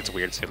a little bit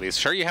weird, to say at least.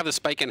 Sure, you have the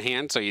spike in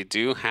hand, so you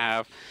do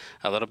have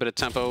a little bit of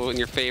tempo in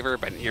your favor,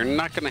 but you're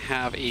not going to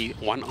have a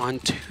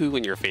 1-on-2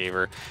 in your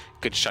favor.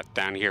 Good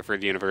shutdown here for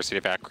the University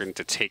of Akron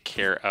to take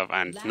care of a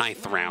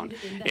 9th round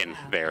in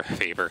their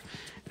favor.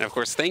 And of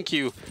course, thank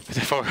you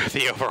for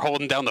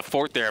holding down the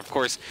fort there. Of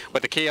course,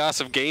 with the chaos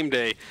of game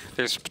day,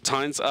 there's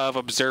tons of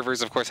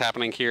observers, of course,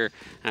 happening here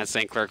at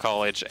St. Clair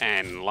College,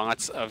 and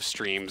lots of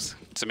streams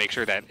to make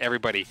sure that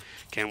everybody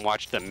can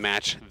watch the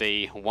match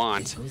they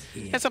want.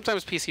 And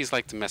sometimes PCs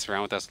like to mess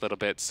around with us a little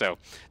bit, so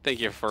thank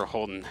you for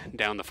holding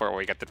down the fort while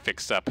we got that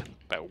fixed up.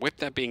 But with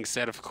that being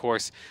said, of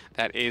course,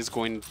 that is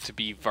going to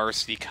be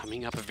Varsity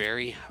coming up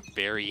very,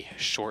 very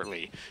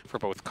shortly for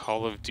both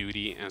Call of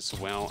Duty as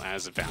well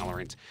as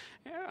Valorant,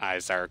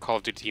 as our Call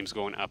of Duty team's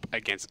going up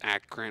against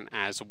Akron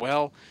as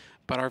well.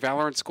 But our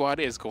Valorant squad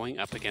is going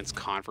up against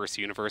Converse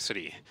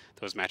University.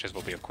 Those matches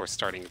will be, of course,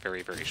 starting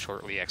very, very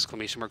shortly. !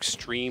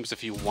 streams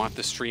if you want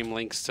the stream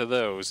links to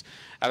those.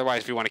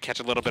 Otherwise, if you want to catch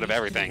a little bit of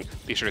everything,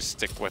 be sure to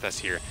stick with us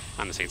here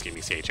on the Saints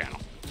Gaming CA channel.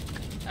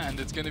 And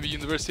it's going to be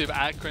University of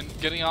Akron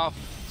getting off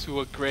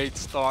to a great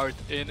start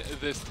in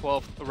this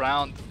 12th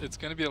round. It's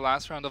going to be the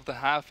last round of the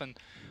half, and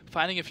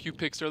finding a few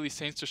picks early.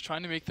 Saints just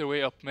trying to make their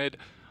way up mid,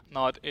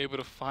 not able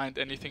to find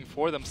anything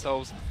for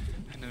themselves.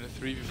 And in a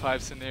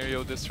 3v5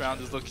 scenario, this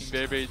round is looking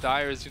very, very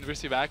dire, as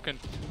University of Akron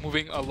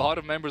moving a lot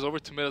of members over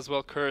to mid as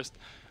well. Cursed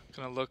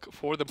gonna look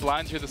for the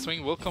blind here. The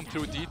swing will come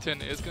through.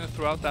 D10 is gonna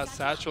throw out that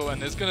satchel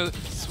and is gonna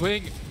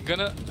swing.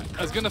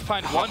 Is gonna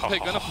find one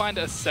pick, gonna find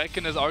a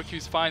second, as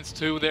Arcus finds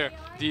 2 there.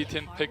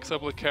 D10 picks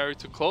up Clair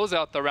to close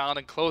out the round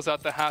and close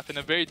out the half in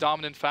a very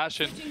dominant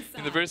fashion.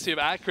 University of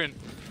Akron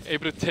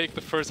able to take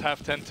the first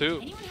half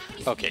 10-2.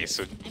 Okay,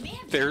 so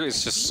there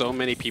is just so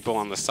many people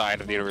on the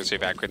side of the University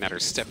of Akron that are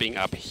stepping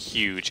up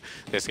huge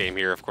this game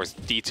here. Of course,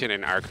 D10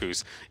 and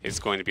Arcus is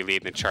going to be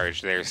leading the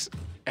charge. There's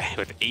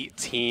with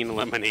 18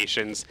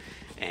 eliminations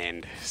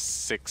and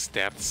 6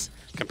 deaths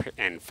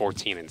and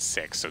 14 and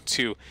 6. So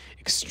 2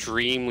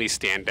 extremely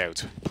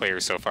standout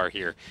players so far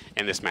here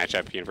in this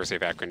matchup. University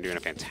of Akron doing a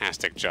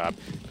fantastic job.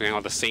 Bringing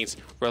all the Saints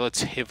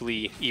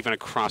relatively even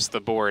across the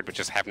board, but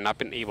just have not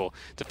been able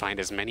to find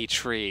as many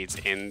trades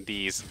in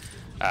these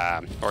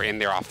or in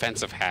their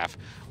offensive half.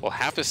 We'll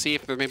have to see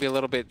if they're maybe a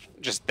little bit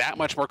just that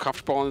much more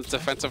comfortable in the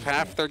defensive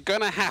half. They're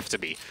gonna have to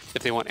be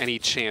if they want any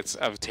chance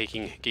of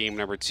taking game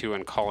number 2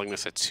 and calling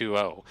this a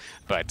 2-0.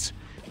 But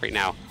right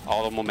now,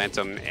 all the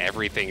momentum,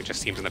 everything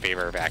just seems in the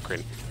favor of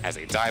Akron as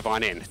they dive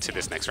on in to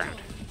this next round.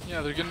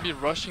 Yeah, they're going to be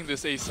rushing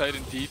this A side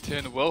in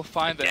D10. Will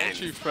find the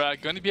entry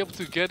frag. Going to be able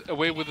to get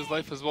away with his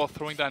life as well.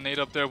 Throwing that nade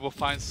up there will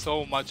find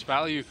so much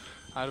value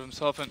out of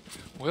himself, and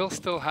will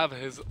still have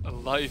his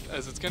life,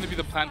 as it's going to be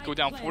the plan to go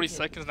down 40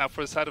 seconds now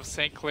for the side of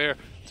St. Clair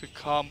to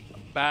come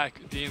back.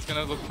 Dean's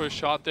going to look for a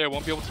shot there.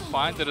 Won't be able to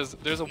find it, as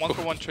there's a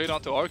 1-for-1 trade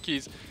onto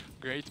Arkies.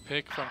 Great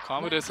pick from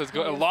Commodus. Has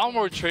got a lot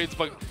more trades,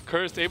 but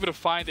Cursed able to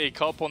find a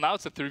couple. Now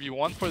it's a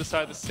 3v1 for the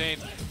side of the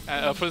Saints,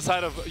 for the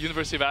side of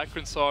University of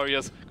Akron, sorry,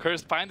 as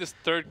Cursed find his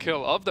 3rd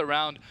kill of the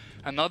round.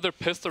 Another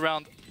pistol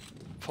round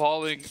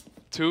falling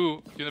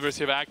to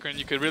University of Akron.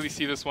 You could really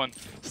see this one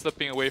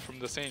slipping away from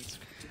the Saints.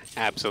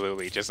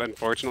 Absolutely. Just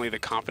unfortunately, the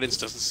confidence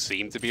doesn't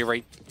seem to be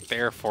right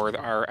there for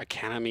our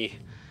Academy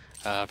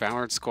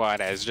Valorant squad,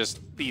 as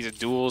just these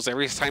duels,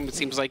 every time it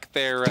seems like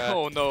they're...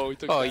 oh no, he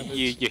took damage.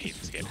 You hate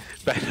this kid.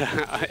 But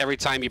every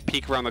time you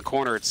peek around the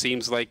corner, it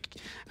seems like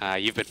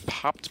you've been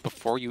popped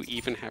before you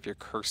even have your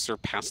cursor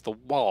past the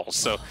wall.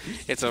 So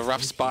it's a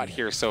rough spot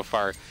here so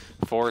far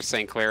for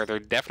St. Clair. They're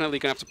definitely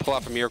going to have to pull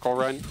off a miracle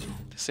run,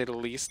 to say the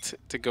least,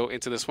 to go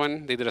into this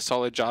one. They did a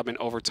solid job in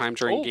overtime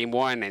during game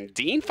 1, and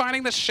Dean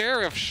finding the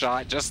sheriff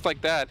shot just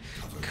like that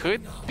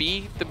could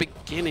be the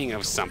beginning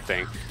of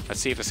something. Let's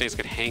see if the Saints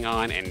could hang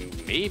on and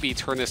maybe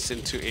turn this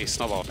into a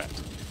snowball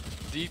effect.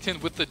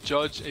 D10 with the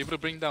judge, able to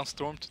bring down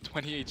Storm to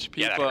 20 HP,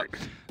 yeah, but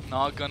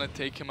not gonna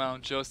take him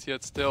out just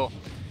yet. Still,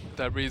 if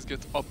that Raze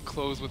gets up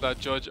close with that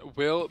judge,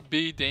 will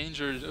be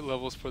danger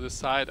levels for the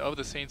side of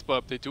the Saints,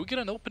 but they do get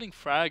an opening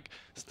frag.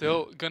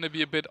 Still gonna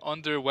be a bit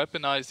under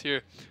weaponized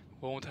here.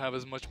 Won't have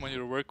as much money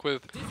to work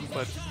with,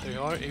 but they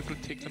are able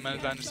to take the man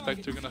advantage.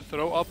 Spectre gonna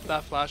throw up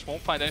that flash,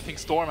 won't find anything.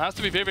 Storm has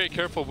to be very, very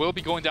careful, will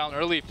be going down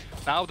early.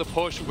 Now the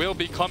push will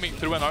be coming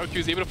through, and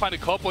Arcus able to find a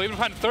couple, able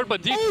to find a 3rd,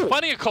 but Deep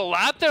finding a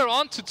collab there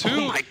onto 2.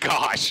 Oh my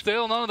gosh!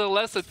 Still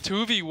nonetheless a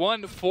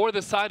 2v1 for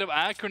the side of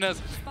Akron,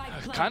 as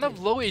kind of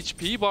low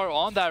HP bar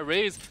on that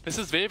Raze. This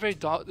is very, very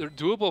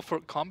doable for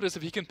Commodus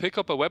if he can pick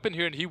up a weapon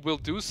here, and he will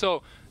do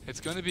so. It's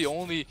going to be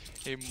only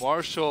a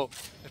Marshall.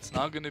 It's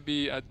not going to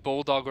be a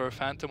Bulldog or a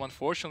Phantom,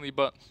 unfortunately,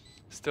 but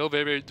still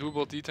very, very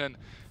doable. D10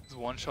 is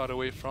 1 shot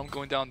away from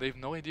going down. They have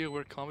no idea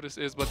where Commodus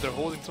is, but they're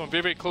holding someone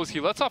very, very close. He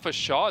lets off a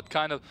shot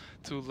kind of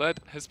to let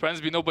his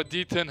friends be know, but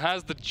D10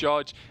 has the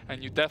judge,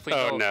 and you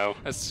definitely know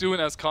as soon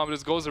as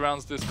Commodus goes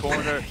around this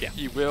corner,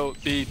 he will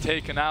be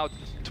taken out.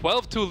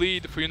 12-2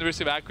 lead for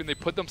University of Akron. They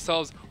put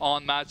themselves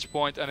on match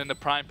point and in the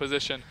prime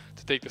position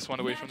to take this one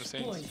away from the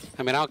Saints.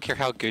 I mean, I don't care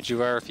how good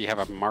you are. If you have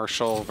a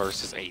Marshall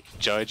versus a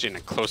judge in a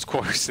close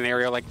quarter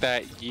scenario like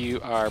that, you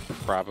are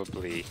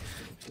probably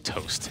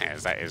toast,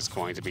 as that is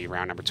going to be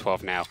round number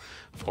 12 now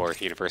for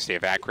University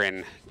of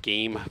Akron.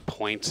 Game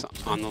point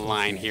on the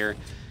line here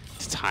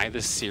to tie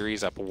this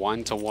series up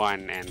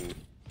 1-1, and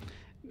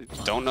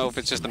don't know if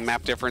it's just the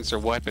map difference or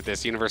what, but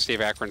this University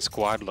of Akron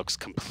squad looks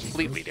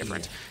completely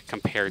different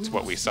compared to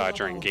what we saw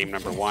during game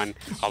number 1.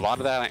 A lot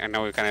of that, I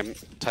know we kind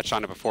of touched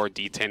on it before,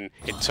 D10,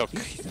 it took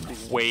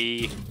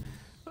way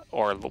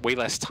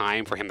less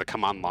time for him to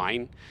come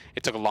online.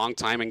 It took a long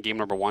time in game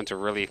number 1 to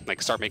really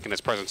start making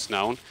his presence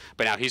known,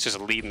 but now he's just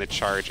leading the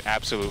charge,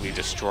 absolutely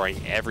destroying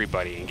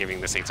everybody and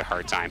giving the Saints a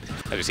hard time.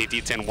 As we see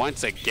D10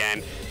 once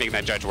again making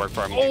that judge work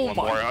for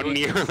him,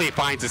 nearly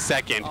finds a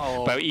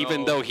 2nd, but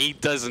even though he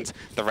doesn't,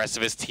 the rest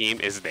of his team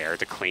is there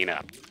to clean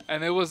up.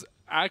 And it was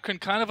Akron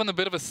kind of on a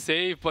bit of a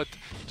save, but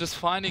just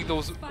finding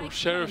those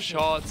sheriff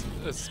shots.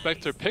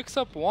 Spectre picks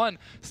up 1,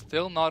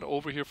 still not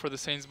over here for the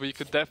Saints, but you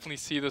could definitely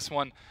see this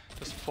one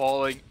just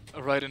falling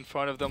right in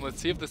front of them. Let's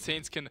see if the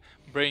Saints can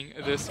bring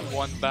this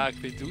one back.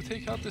 They do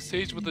take out the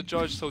Sage with the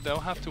judge, so they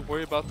don't have to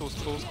worry about those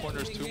close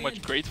corners too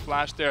much. Great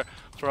flash there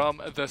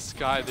from the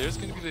sky. There's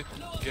going to be the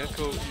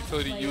Gecko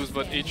utility used,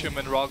 but Atrium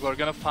and Rogla are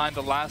going to find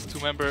the last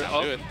 2 members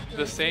of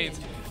the Saints,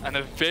 and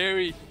a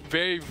very,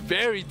 very,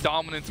 very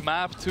dominant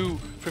map too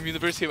from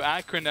University of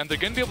Akron, and they're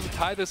going to be able to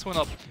tie this one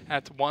up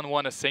at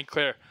 1-1 as St.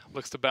 Clair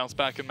looks to bounce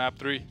back in map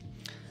 3.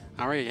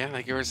 All right, yeah,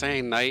 like you were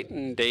saying, night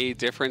and day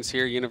difference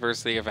here.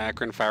 University of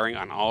Akron firing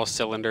on all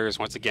cylinders.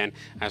 Once again,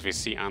 as we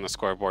see on the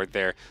scoreboard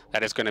there,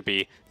 that is going to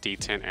be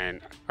D10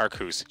 and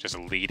Arcus just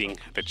leading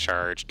the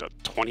charge,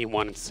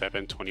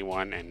 21-7,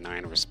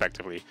 21-9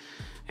 respectively.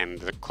 And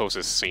the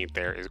closest Saint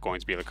there is going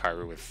to be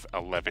Lucario with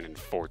 11 and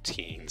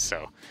 14.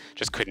 So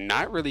just could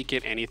not really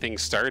get anything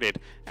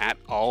started at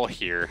all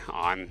here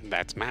on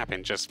that map.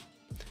 And just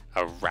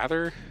a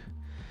rather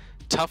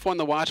tough one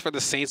to watch for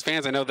the Saints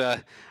fans. I know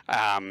the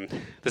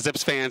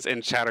Zips fans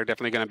in chat are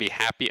definitely going to be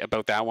happy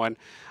about that one.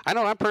 I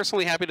know I'm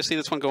personally happy to see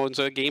this one go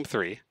into Game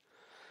 3.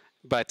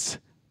 But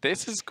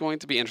this is going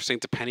to be interesting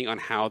depending on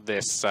how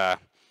this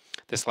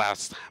this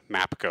last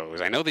map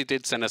goes. I know they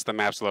did send us the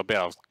maps a little bit.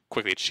 I'll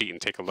quickly cheat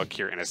and take a look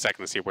here in a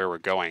second to see where we're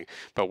going.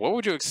 But what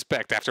would you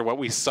expect after what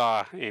we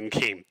saw in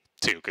Game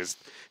 2? Because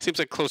it seems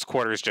like close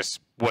quarters just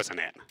wasn't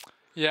it.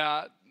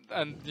 Yeah,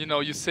 and you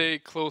know, you say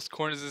close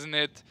corners, isn't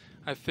it?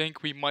 I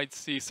think we might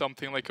see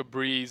something like a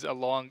breeze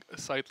along a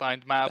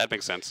sidelined map. That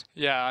makes sense.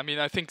 Yeah, I mean,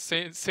 I think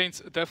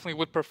Saints definitely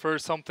would prefer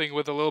something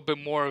with a little bit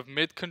more of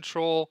mid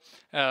control,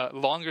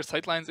 longer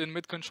sightlines in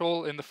mid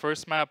control. In the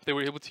first map, they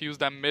were able to use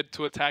that mid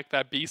to attack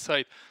that B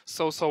site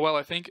so well.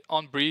 I think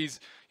on breeze,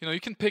 you know, you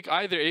can pick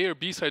either A or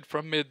B side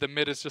from mid. The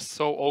mid is just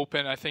so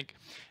open. I think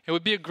it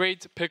would be a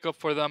great pickup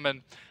for them,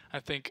 and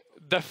I think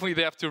definitely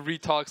they have to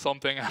retalk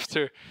something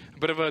after a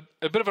bit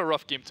of a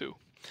rough game too.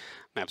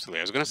 Absolutely.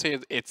 I was going to say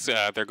it's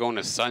they're going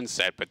to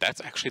Sunset, but that's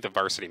actually the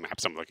Varsity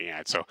maps I'm looking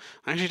at. So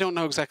I actually don't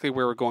know exactly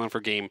where we're going for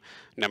game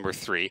number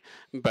 3,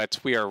 but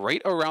we are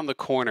right around the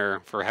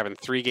corner for having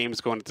 3 games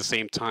going at the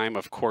same time.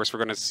 Of course, we're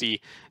going to see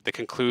the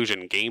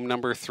conclusion, game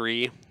number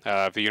 3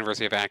 of the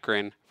University of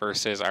Akron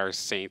versus our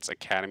Saints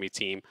Academy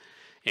team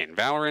in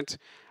Valorant.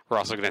 We're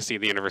also going to see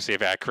the University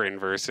of Akron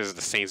versus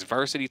the Saints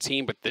Varsity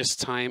team, but this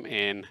time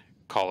in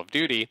Call of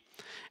Duty.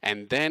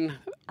 And then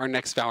our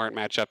next Valorant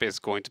matchup is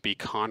going to be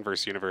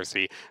Converse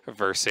University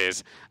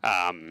versus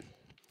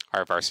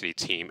our varsity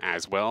team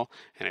as well.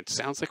 And it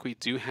sounds like we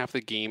do have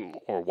the game,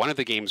 or one of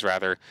the games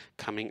rather,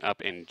 coming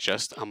up in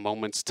just a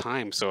moment's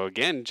time. So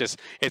again,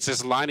 it's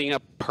just lining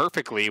up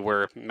perfectly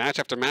where match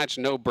after match,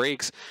 no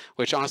breaks,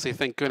 which honestly,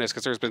 thank goodness,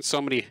 because there's been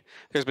so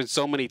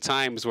many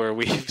times where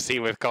we've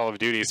seen with Call of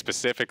Duty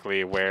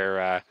specifically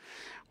where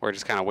we're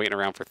just kind of waiting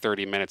around for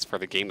 30 minutes for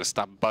the game to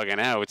stop bugging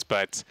out.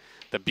 But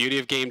the beauty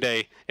of game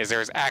day is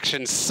there's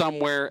action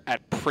somewhere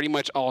at pretty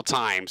much all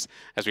times,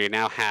 as we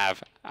now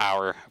have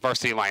our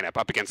varsity lineup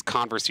up against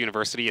Converse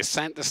University. Is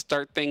sent to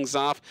start things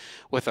off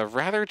with a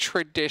rather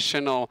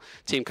traditional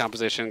team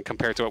composition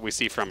compared to what we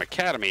see from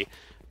Academy.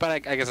 But I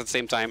guess at the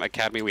same time,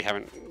 Academy we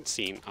haven't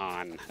seen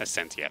on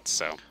Ascent yet,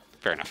 so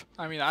fair enough.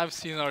 I mean, I've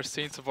seen our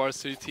Saints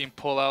Varsity team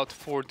pull out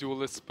 4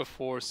 duelists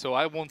before, so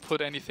I won't put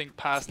anything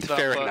past them.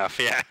 Fair enough,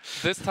 yeah.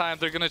 This time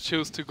they're going to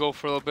choose to go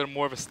for a little bit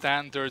more of a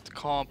standard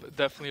comp,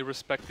 definitely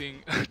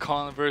respecting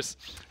Converse,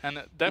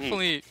 and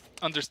definitely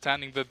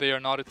understanding that they are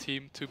not a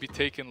team to be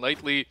taken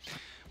lightly.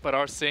 But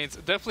our Saints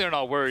definitely are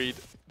not worried,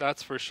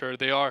 that's for sure.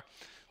 They are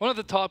one of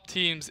the top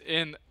teams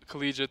in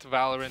collegiate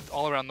Valorant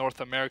all around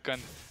North America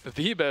and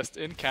the best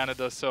in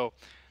Canada, so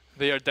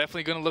they are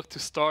definitely going to look to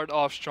start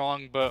off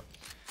strong, but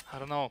I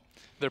don't know.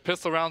 Their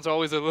pistol rounds are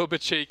always a little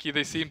bit shaky.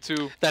 They seem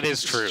to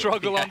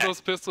struggle on those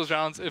pistol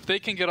rounds. If they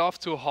can get off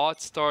to a hot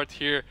start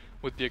here,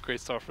 would be a great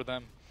start for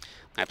them.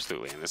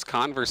 Absolutely. And this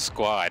Converse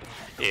squad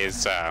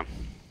is,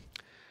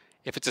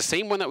 if it's the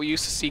same one that we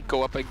used to see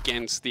go up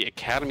against the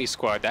Academy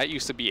squad, that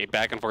used to be a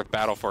back-and-forth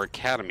battle for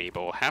Academy,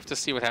 but we'll have to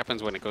see what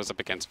happens when it goes up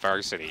against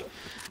Varsity.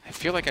 I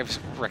feel like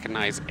I've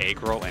recognized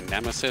Agril and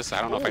Nemesis.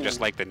 I don't know if I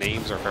just like the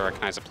names or if I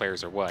recognize the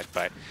players or what,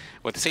 but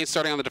with the Saints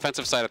starting on the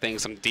defensive side of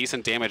things, some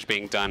decent damage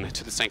being done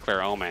to the St.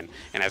 Clair Omen,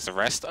 and as the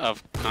rest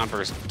of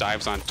Converse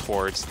dives on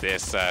towards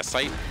this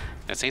site,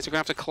 the Saints are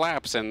going to have to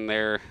collapse, and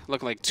they're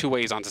looking like 2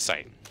 ways onto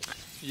site.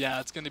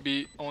 Yeah, it's going to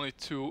be only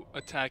 2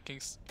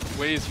 attacking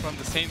ways from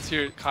the Saints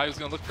here. Kaiu's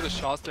going to look for the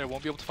shots there.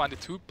 Won't be able to find the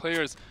 2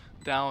 players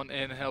down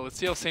in hell. Let's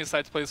see how Saints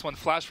decide to play this one.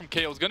 Flash from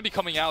KO is going to be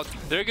coming out.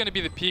 They're going to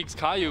be the peaks.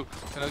 Kaiu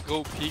going to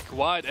go peek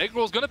wide.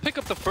 Eggroll is going to pick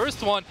up the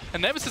first one,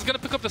 and Nemesis is going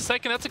to pick up the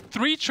second. That's like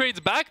 3 trades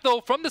back, though,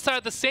 from the side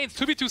of the Saints.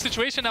 2v2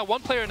 situation now.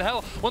 1 player in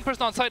hell, 1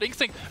 person on side.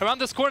 Instinct around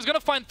this corner is going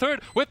to find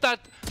third with that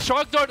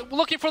Shark Dart,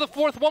 looking for the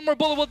fourth. 1 more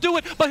bullet will do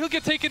it, but he'll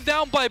get taken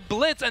down by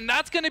Blitz, and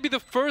that's going to be the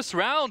first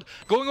round.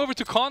 Going over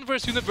to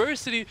Converse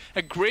University,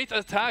 a great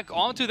attack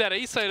onto that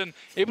A side, and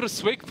able to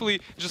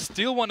swiftly just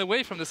steal one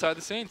away from the side of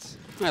the Saints.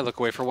 I look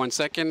away for 1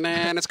 second,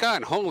 and it's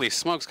gone. Holy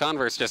smokes,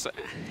 Converse just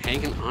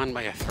hanging on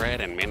by a thread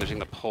and managing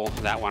to pull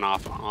that one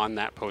off on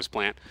that post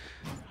plant.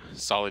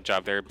 Solid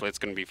job there. Blitz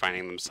going to be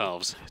finding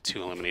themselves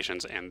 2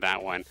 eliminations, and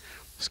that one.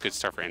 It's a good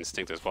start for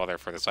Instinct as well there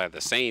for the side of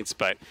the Saints,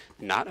 but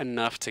not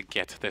enough to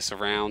get this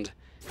around,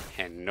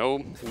 and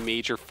no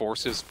major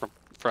forces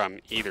from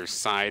either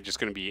side. Just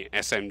going to be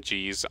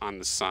SMGs on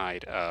the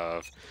side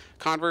of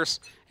Converse,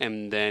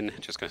 and then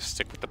just going to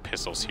stick with the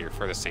pistols here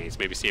for the Saints.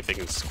 Maybe see if they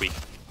can squeak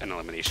an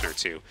elimination or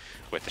 2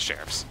 with the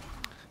Sheriffs.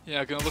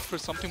 Yeah, gonna look for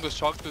something with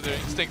Shock through their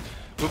Instinct.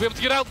 We'll be able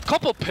to get out.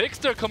 Couple picks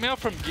there coming out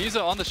from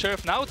Giza on the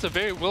Sheriff. Now it's a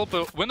very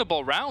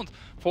winnable round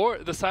for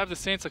the side of the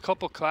Saints. A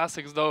couple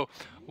classics, though,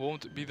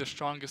 won't be the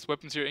strongest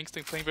weapons here.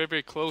 Instinct playing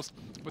very close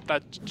with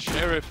that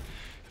Sheriff.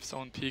 If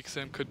someone peeks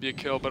him, could be a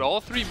kill. But all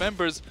 3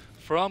 members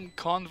from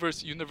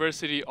Converse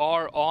University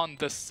are on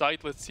the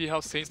site. Let's see how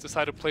Saints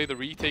decide to play the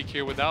retake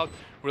here without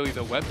really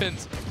the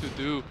weapons to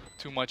do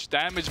too much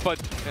damage, but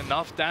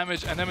enough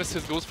damage. And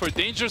Nemesis goes for a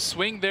dangerous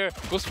swing there,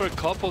 goes for a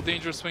couple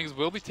dangerous swings,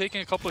 will be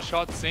taking a couple of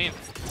shots. Saints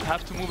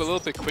have to move a little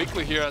bit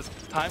quickly here as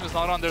time is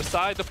not on their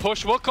side. The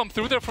push will come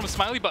through there from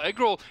Smiley, but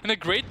Eggroll in a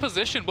great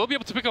position, will be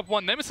able to pick up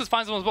one. Nemesis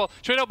finds one as well,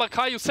 straight out by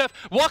Caillou. Seth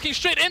walking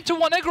straight into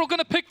one. Eggroll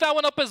gonna pick that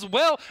one up as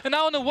well, and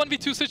now in a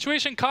 1v2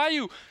 situation,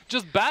 Caillou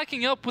just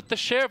backing up with the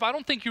Sheriff. I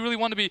don't think you really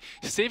want to be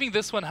saving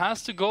this one,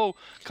 has to go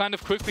kind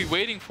of quickly,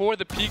 waiting for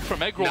the peek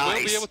from Eggroll.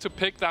 Nice. Will be able to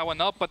pick that one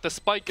up, but the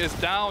spike is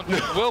down.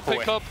 Will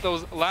pick up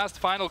those last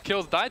final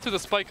kills, die to the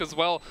spike as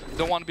well.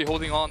 Don't want to be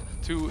holding on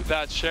to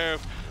that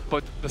Sheriff.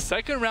 But the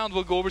second round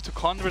will go over to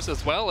Converse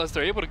as well, as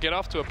they're able to get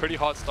off to a pretty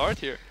hot start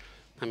here.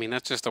 I mean,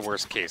 that's just the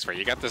worst case, right?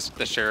 You got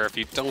the Sheriff.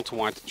 You don't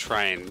want to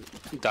try and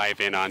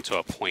dive in onto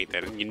a point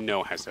that you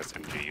know has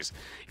SMGs.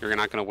 You're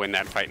not going to win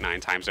that fight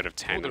 9 times out of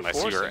 10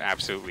 unless you're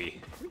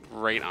absolutely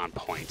right on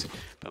point.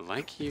 But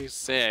like you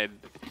said,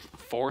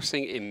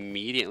 forcing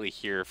immediately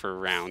here for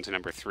round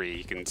number 3.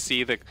 You can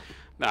see their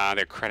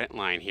credit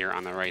line here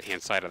on the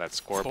right-hand side of that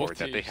scoreboard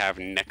that they have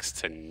next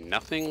to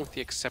nothing with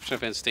the exception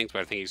of Instinct,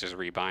 but I think he's just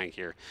rebuying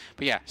here.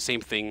 But yeah,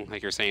 same thing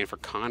like you're saying for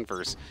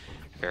Converse.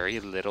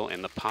 Very little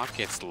in the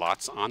pockets,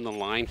 lots on the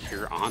line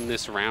here on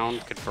this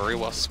round. Could very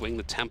well swing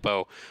the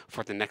tempo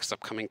for the next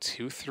upcoming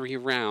 2-3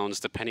 rounds,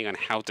 depending on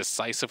how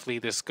decisively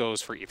this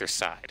goes for either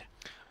side.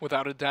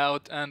 Without a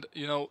doubt, and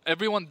you know,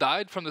 everyone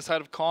died from the side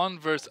of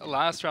Converse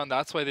last round.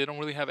 That's why they don't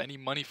really have any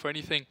money for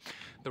anything.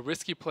 The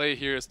risky play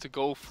here is to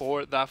go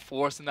for that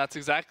force, and that's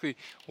exactly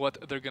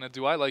what they're gonna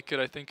do. I like it.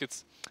 I think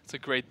it's a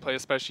great play,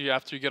 especially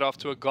after you get off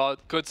to a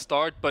good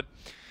start. But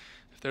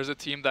if there's a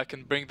team that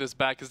can bring this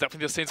back, it's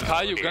definitely the Saints.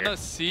 Caillou, you're gonna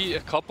see a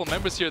couple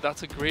members here.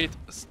 That's a great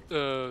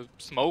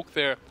smoke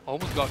there.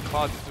 Almost got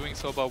caught doing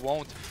so, but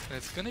won't. And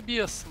it's gonna be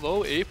a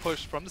slow A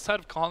push from the side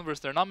of Converse.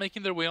 They're not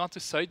making their way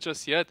onto site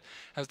just yet,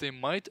 as they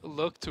might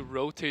look to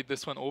rotate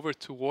this one over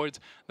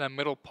towards that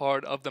middle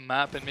part of the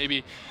map and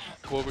maybe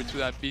go over to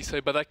that B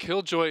side. But that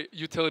Killjoy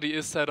utility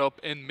is set up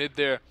in mid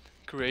there.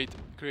 Great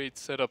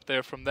setup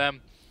there from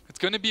them. It's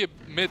going to be a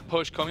mid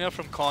push coming up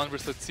from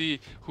Converse. Let's see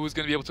who's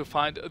going to be able to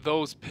find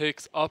those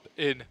picks up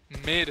in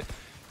mid.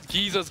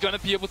 Giza's going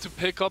to be able to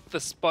pick up the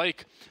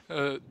spike,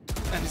 and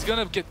he's going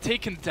to get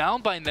taken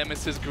down by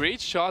Nemesis. Great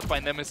shot by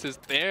Nemesis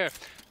there.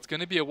 It's going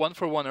to be a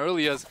 1-for-1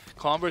 early, as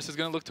Converse is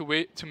going to look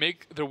to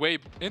make their way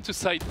into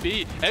site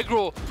B.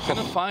 Eggroll going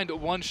to find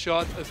one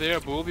shot there,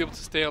 but will be able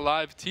to stay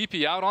alive.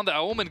 TP out on the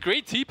Omen.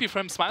 Great TP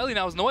from Smiley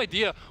now. Has no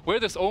idea where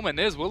this Omen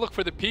is. We'll look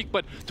for the peak,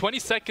 but 20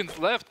 seconds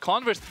left.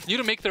 Converse need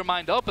to make their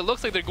mind up. It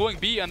looks like they're going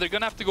B, and they're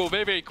going to have to go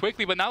very, very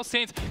quickly. But now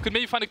Saints could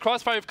maybe find a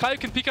crossfire. If Caillou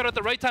can peek out at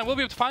the right time, we'll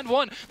be able to find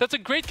one. That's a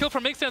great kill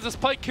from Mixed as the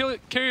spike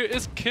carrier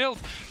is killed.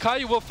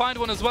 Caillou will find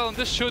one as well, and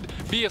this should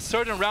be a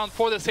certain round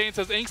for the Saints,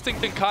 as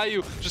Instinct and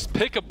Caillou just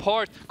pick apart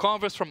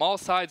Converse from all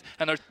sides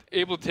and are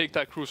able to take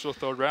that crucial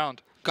third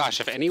round. Gosh,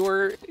 if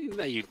anywhere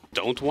that you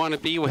don't want to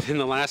be within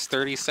the last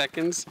 30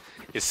 seconds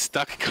is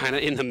stuck kind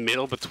of in the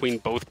middle between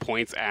both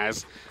points,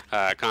 as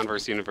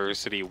Converse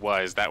University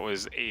was, that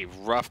was a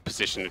rough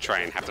position to try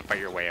and have to fight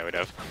your way out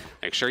of.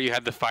 Like, sure, you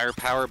had the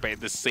firepower,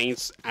 but the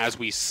Saints, as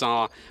we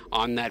saw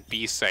on that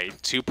B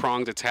site,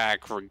 two-pronged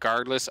attack,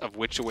 regardless of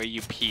which way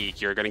you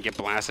peek, you're going to get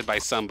blasted by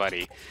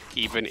somebody,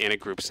 even in a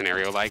group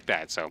scenario like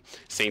that. So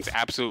Saints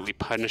absolutely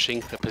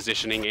punishing the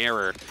positioning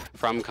error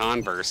from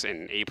Converse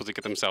and able to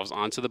get themselves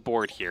onto the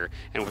board here.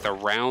 And with a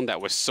round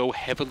that was so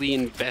heavily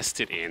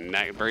invested in,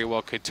 that very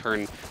well could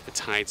turn the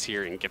tides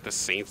here and get the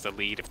Saints the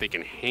lead if they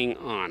can hang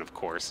on, of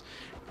course.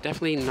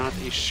 Definitely not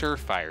a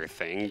surefire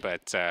thing,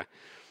 but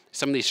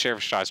some of these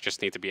Sheriff shots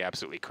just need to be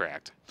absolutely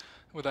cracked.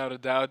 Without a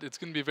doubt, it's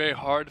going to be very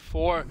hard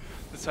for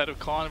the side of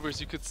Converse.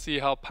 You could see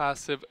how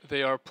passive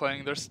they are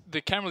playing.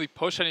 They can't really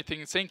push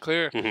anything. St.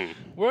 Clair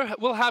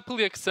will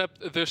happily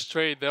accept this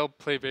trade. They'll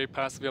play very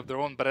passively of their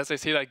own. But as I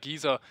say, that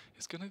Giza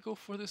is going to go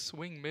for the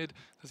swing mid.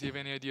 Does he have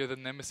any idea that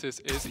Nemesis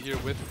is here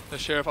with the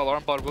Sheriff?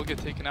 Alarm bot will get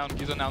taken out.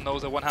 Giza now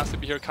knows that one has to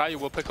be here. Caillou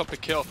will pick up the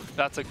kill.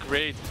 That's a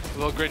great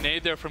little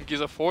grenade there from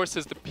Giza.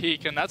 Forces the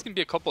peak, and that's going to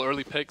be a couple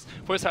early picks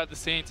for the side of the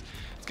Saints.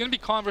 It's going to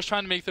be Converse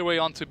trying to make their way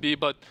onto B,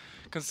 but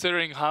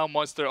considering how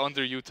much they're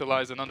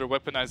underutilized and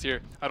under-weaponized here,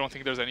 I don't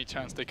think there's any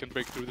chance they can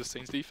break through the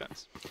Saints'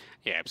 defense.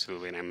 Yeah,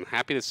 absolutely, and I'm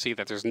happy to see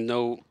that there's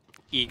no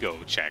ego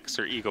checks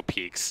or ego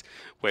peaks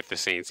with the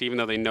Saints. Even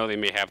though they know they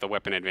may have the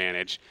weapon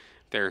advantage,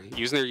 they're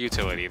using their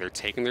utility, they're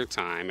taking their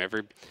time.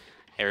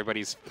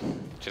 Everybody's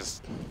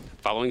just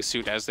following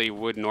suit as they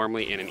would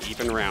normally in an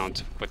even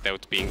round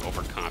without being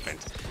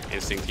overconfident.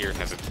 Instinct here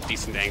has a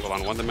decent angle on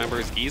one of the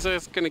members. Giza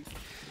is going to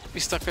be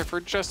stuck there for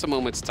just a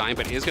moment's time,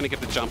 but is going to get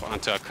the jump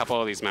onto a couple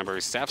of these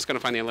members. Steph's going to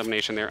find the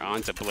elimination there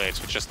onto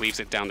Blitz, which just leaves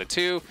it down to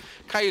 2.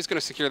 Caillou's going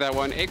to secure that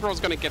one. Eggroll's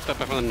going to get the...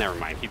 Well, never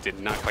mind. He did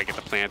not quite get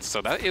the plants,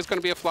 so that is going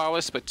to be a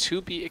flawless, but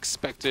to be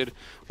expected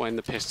when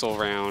the pistol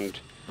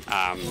round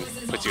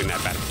puts you in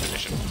that bad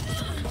position.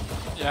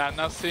 Yeah,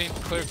 now St.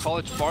 Clair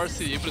College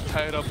Varsity able to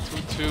tie it up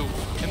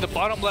 2-2. In the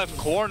bottom left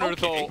corner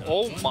though,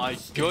 oh my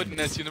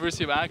goodness,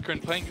 University of Akron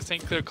playing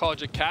St. Clair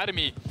College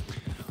Academy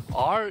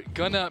are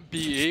gonna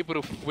be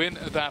able to win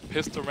that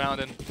pistol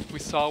round, and we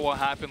saw what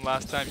happened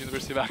last time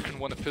University of Akron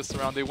won a pistol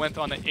round. They went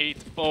on an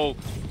 8-0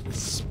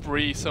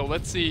 spree, so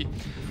let's see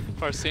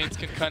if our Saints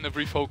can kind of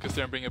refocus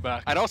there and bring it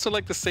back. I'd also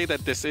like to say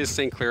that this is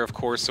St. Clair, of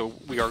course, so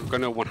we are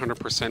going to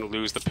 100%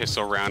 lose the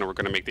pistol round, and we're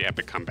going to make the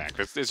epic comeback.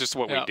 It's just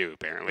what we do,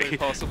 apparently. Very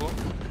possible.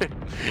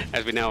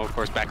 As we now, of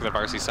course, back to the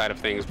varsity side of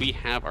things, we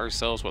have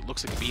ourselves what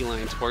looks like a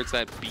beeline towards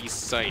that B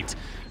site,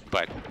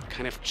 but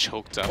kind of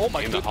choked up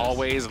in the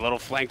hallways. A little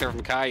flank there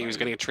from Kai, who's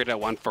going to get traded at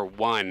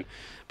 1-for-1.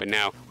 But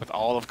now, with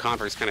all of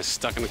Converse kind of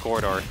stuck in the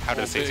corridor, how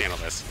do the Saints handle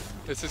this?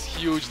 This is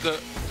huge. The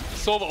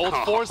Sova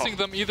ult forcing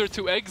them either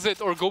to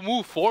exit or go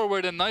move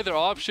forward, and neither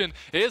option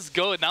is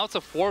good. Now it's a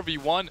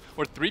 4v1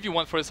 or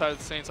 3v1 for the side of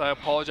the Saints. I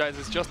apologize.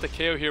 It's just a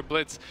KO here.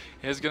 Blitz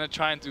is going to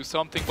try and do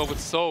something, but with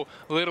so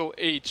little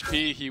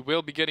HP, he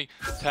will be getting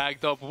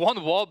tagged up. One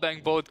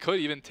wallbang bullet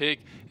could even take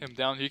him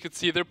down. You can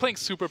see they're playing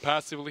super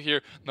passively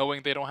here,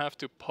 knowing they don't have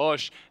to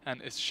push,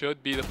 and it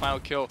should be the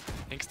final kill.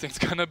 Instinct's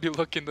going to be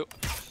looking to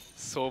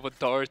Sova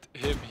dart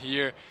him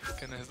here.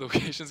 His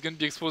location is going to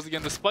be exposed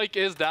again. The spike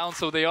is down,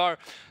 so they are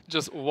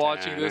just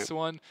watching this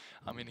one.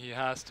 I mean, he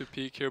has to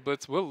peek here.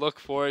 Blitz will look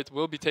for it.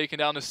 Will be taken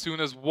down as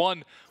soon as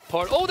one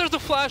part. Oh, there's the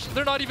flash.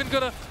 They're not even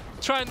going to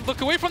try and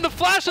look away from the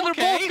flash, and they're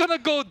both going to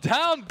go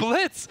down.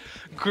 Blitz,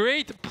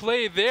 great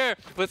play there.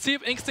 Let's see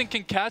if Instinct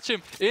can catch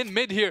him in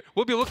mid here.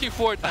 We'll be looking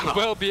for it and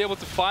we'll be able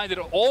to find it.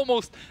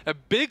 Almost a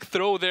big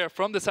throw there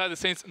from the side of the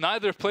Saints.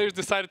 Neither players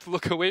decided to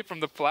look away from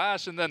the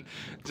flash, and then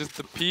just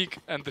the peek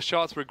and the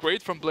shots were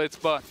great from Blitz,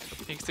 but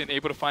Instinct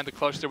able to find the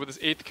clutch there with his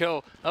 8th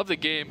kill of the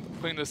game,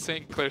 putting the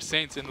St. Clair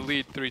Saints in the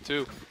lead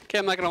 3-2. Okay,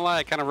 I'm not going to lie,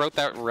 I kind of wrote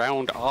that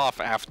round off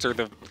after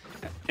the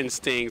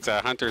Instinct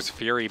Hunter's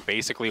Fury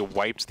basically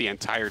wiped the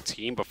entire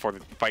team before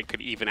the fight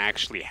could even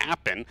actually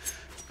happen.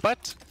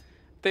 But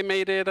they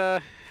made it,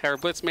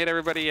 Blitz made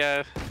everybody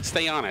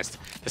stay honest,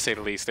 to say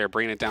the least. They're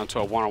bringing it down to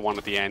a 1-on-1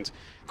 at the end.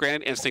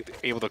 Granted, Instinct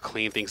able to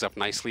clean things up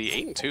nicely,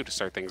 8-2 to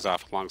start things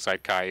off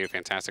alongside Caillou.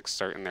 Fantastic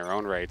start in their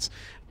own rights.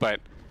 But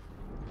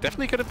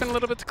definitely could have been a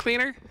little bit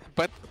cleaner,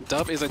 but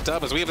dub is a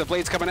dub as we have the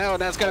blades coming out,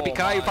 and that's going to be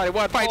Caillou fighting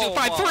 1, fight 2,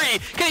 fight 3.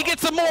 Can he get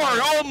some more?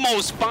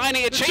 Almost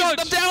finding it, chasing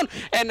them down,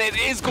 and it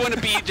is going to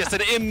be just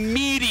an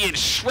immediate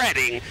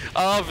shredding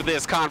of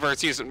this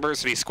Converse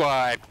University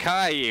squad.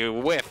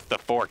 Caillou with the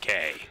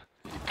 4K.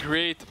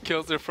 Great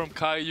kills there from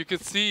Caillou. You can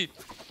see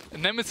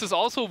Nemesis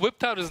also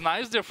whipped out his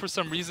knives there for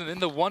some reason in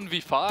the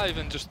 1v5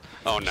 and just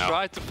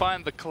tried to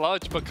find the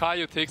clutch, but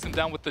Caillou takes him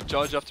down with the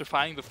judge after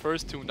finding the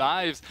first 2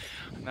 knives.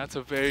 And that's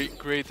a very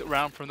great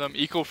round from them.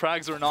 Eco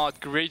frags or not,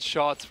 great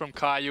shots from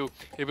Caillou,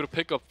 able to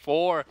pick up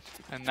 4.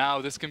 And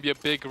now this can be a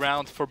big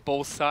round for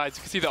both sides.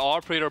 You can see the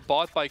operator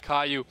bought by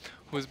Caillou,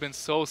 who has been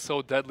so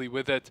deadly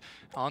with it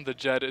on the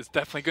jet, is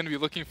definitely going to be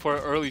looking for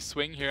an early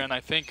swing here. And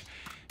I think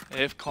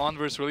if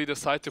Converse really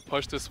decide to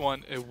push this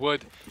one, it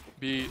would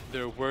be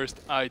their worst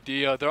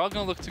idea. They're all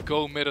going to look to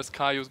go mid as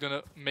Caillou is going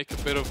to make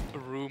a bit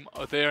of room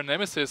there.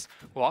 Nemesis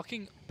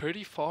walking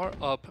pretty far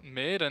up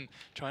mid and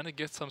trying to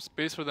get some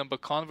space for them,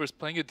 but Converse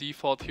playing a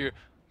default here.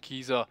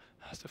 Kiza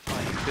has to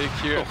find a pick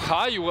here.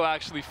 Caillou will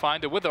actually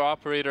find it with their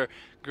operator.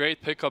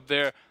 Great pickup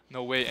there.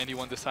 No way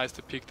anyone decides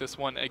to pick this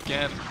one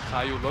again.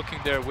 Caillou looking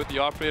there with the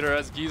operator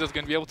as Giza's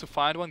going to be able to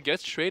find one.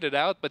 Gets traded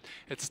out, but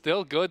it's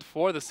still good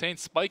for the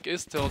Saints. Spike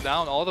is still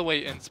down all the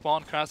way in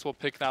spawn. Kras will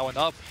pick that one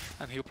up,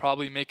 and he'll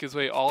probably make his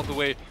way all the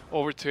way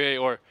over to A,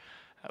 or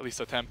at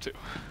least attempt to.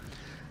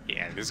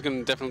 Yeah, this is going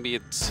to definitely be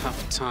a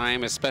tough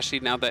time,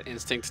 especially now that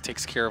Instinct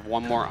takes care of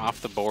one more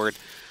off the board.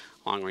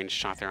 Long-range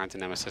shot there onto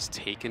Nemesis,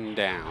 taken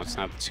down. It's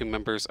now the 2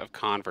 members of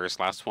Converse.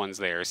 Last one's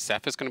there.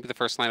 Seth is going to be the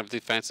first line of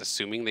defense,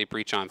 assuming they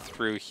breach on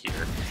through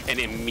here. And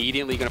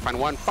immediately going to find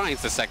one,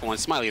 finds the second one.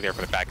 Smiley there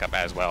for the backup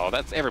as well.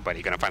 That's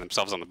everybody going to find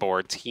themselves on the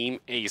board. Team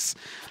Ace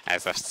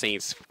as the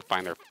Saints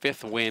find their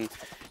 5th win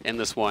in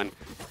this one.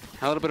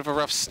 A little bit of a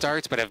rough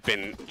start, but have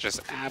been just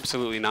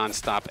absolutely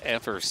non-stop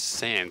ever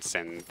since.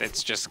 And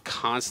it's just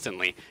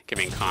constantly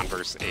giving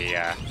Converse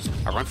a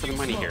run for the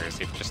money here, as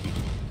they've just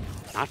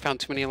not found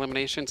too many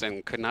eliminations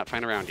and could not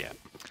find a round yet.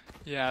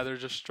 Yeah, they're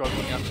just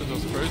struggling after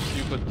those first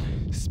few, but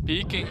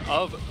speaking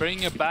of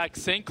bringing it back,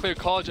 St. Clair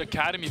College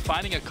Academy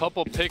finding a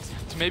couple picks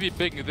to maybe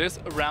bring this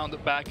round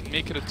back and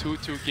make it a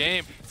 2-2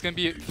 game. It's going to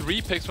be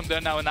 3 picks from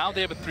there now, and now they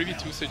have a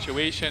 3v2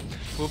 situation.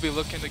 We'll be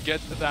looking to get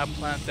that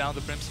plant down.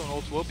 The Brimstone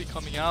ult will be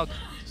coming out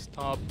to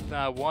stop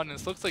that one, and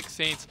it looks like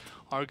Saints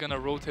are going to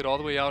rotate all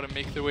the way out and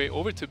make their way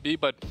over to B,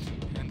 but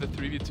in the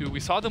 3v2, we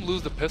saw them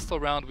lose the pistol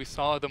round. We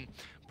saw them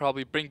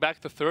probably bring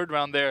back the 3rd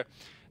round there,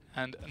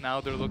 and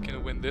now they're looking to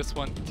win this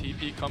one.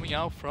 TP coming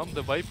out from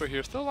the Viper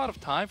here. Still a lot of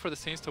time for the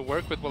Saints to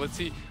work with. Well, let's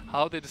see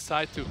how they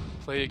decide to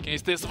play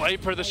against this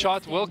Viper. The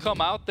shot will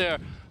come out there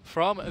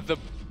from the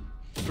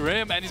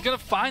Brim, and he's going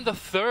to find the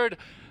 3rd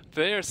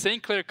there.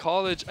 St. Clair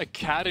College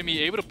Academy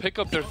able to pick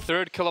up their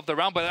 3rd kill of the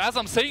round. But as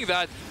I'm saying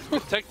that,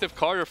 Detective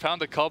Carter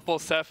found a couple.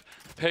 Seth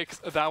picks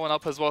that one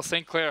up as well.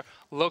 St. Clair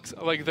looks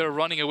like they're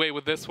running away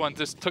with this one.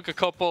 Just took a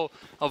couple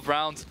of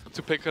rounds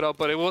to pick it up,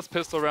 but it was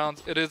pistol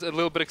rounds. It is a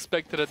little bit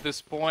expected at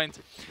this point.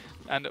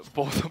 And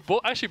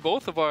actually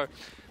both of our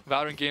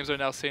Valorant games are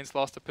now Saints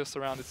lost a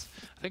pistol round.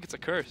 I think it's a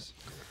curse.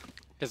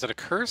 Is it a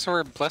curse or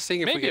a blessing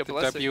if Maybe we get the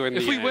blessing. W in the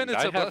end? If we win,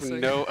 it's a I blessing.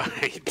 have no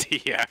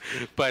idea.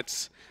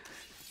 But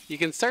you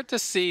can start to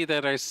see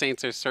that our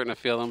Saints are starting to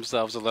feel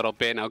themselves a little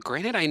bit. Now,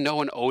 granted, I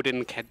know an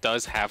Odin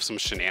does have some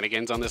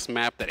shenanigans on this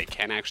map that it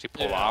can actually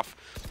pull off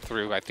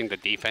through, I think, the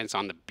defense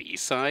on the B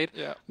side.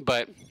 Yeah.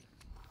 But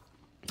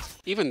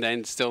even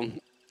then, still,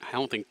 I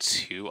don't think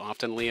too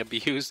oftenly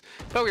abused.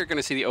 But we're going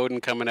to see the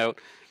Odin coming out.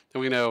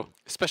 And we know,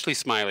 especially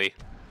Smiley,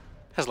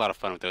 has a lot of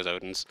fun with those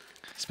Odins,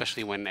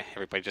 especially when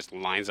everybody just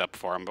lines up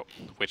for him,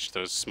 which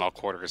those small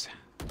quarters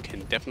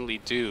can definitely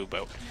do.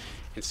 But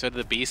instead of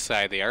the B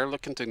side, they are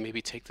looking to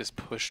maybe take this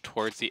push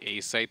towards the A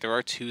side. There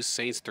are 2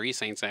 Saints, 3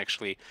 Saints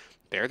actually,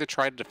 there to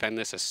try to defend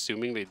this,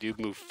 assuming they do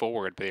move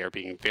forward, but they are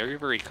being very,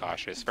 very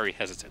cautious, very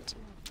hesitant.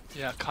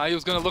 Yeah,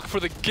 Caillou's going to look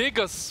for the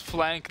Gigas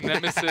flank.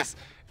 Nemesis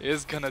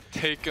is going to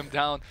take him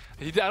down.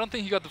 I don't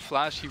think he got the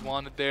flash he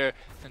wanted there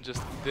and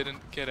just didn't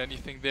get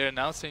anything there.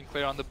 Now St.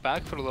 Clair on the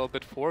back foot a little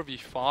bit,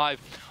 4v5.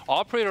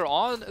 Operator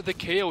on the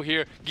KO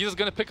here. Giza's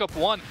going to pick up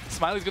 1.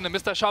 Smiley's going to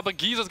miss that shot, but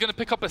Giza's going to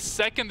pick up a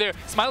 2nd there.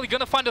 Smiley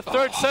going to find a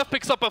 3rd. Seth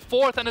picks up a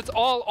 4th, and it's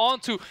all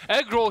onto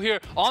Eggroll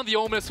here on the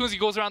Omen. As soon as he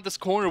goes around this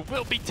corner,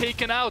 will be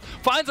taken out.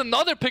 Finds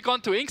another pick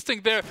onto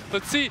Instinct there.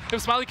 Let's see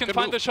if Smiley can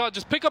find the shot.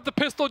 Just pick up the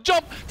pistol,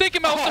 jump, take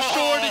him out the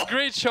short.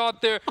 Great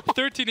shot there,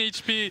 13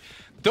 HP.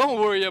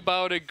 Don't worry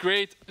about it.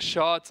 Great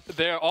shots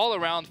there all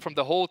around from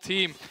the whole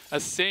team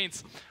as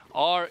Saints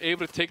are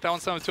able to take down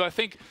 7-2. I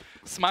think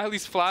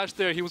Smiley's flash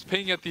there, he was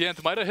pinging at the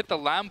end, might have hit the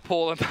lamp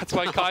pole, and that's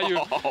why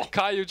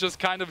Caillou just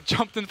kind of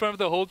jumped in front of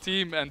the whole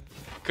team and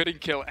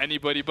couldn't kill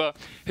anybody. But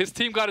his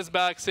team got his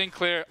back. St.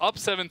 Clair up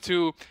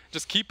 7-2,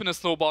 just keeping a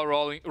snowball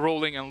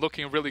rolling and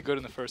looking really good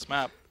in the first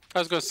map. I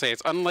was going to say,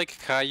 it's unlike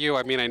Caillou.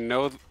 I mean, I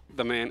know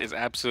the man is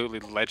absolutely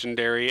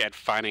legendary at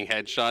finding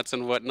headshots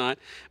and whatnot,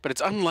 but it's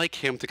unlike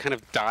him to kind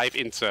of dive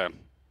into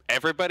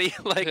everybody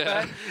like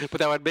that. But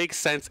that would make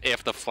sense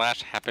if the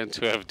flash happened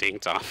to have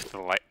dinked off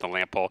the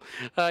lamp pole.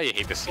 You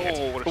hate to see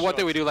it. But one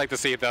thing we do like to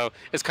see, though,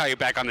 is Caillou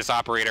back on this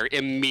operator,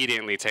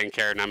 immediately taking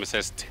care of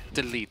Nemesis,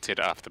 deleted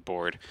off the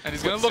board. And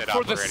he's going to look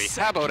for the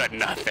How about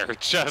another,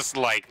 just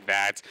like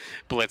that,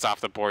 blitz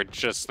off the board,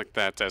 just like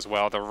that as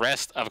well. The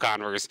rest of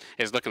Converse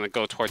is looking to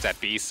go towards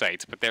that B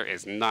site, but there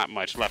is not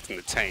much left in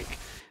the tank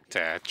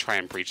to try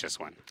and breach this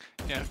one.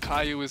 Yeah,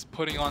 Caillou is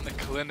putting on the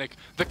clinic.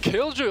 The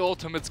Killjoy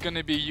ultimate's going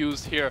to be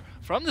used here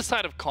from the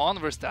side of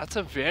Converse. That's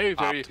a very,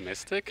 very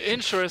optimistic,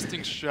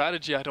 interesting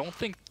strategy. I don't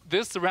think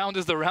this round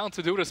is the round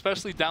to do it,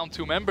 especially down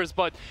 2 members,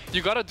 but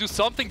you got to do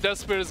something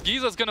desperate as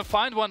Giza's going to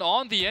find one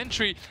on the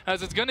entry,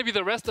 as it's going to be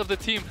the rest of the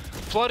team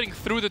flooding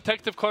through.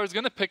 Detective Car is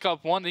going to pick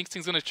up 1.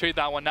 Instinct's going to trade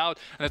that one out,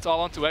 and it's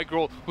all onto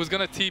Eggroll, who's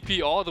going to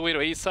TP all the way to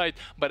A side.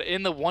 But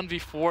in the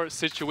 1v4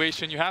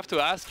 situation, you have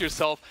to ask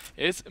yourself,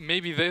 is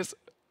maybe this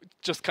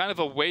just kind of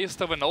a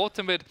waste of an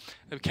ultimate?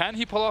 Can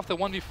he pull off the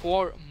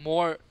 1v4?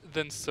 More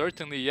than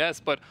certainly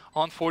yes, but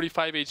on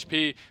 45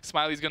 HP,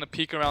 Smiley's going to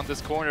peek around this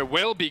corner,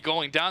 will be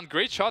going down.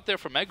 Great shot there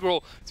from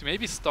Eggroll to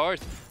maybe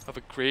start of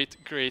a great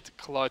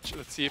clutch.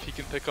 Let's see if he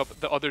can pick up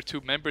the other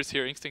 2 members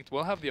here. Instinct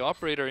will have the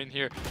operator in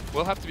here.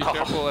 We'll have to be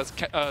careful as,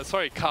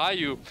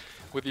 Caillou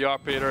with the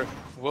operator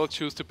will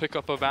choose to pick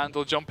up a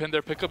Vandal, jump in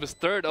there, pick up his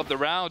 3rd of the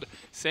round.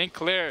 St.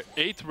 Clair,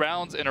 8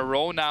 rounds in a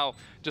row now,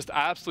 just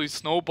absolutely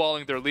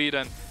snowballing their lead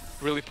and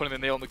really putting the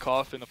nail in the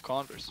coffin of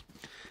Converse.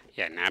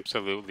 Yeah, an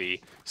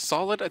absolutely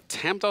solid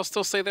attempt, I'll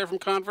still say, there from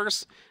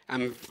Converse.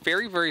 I'm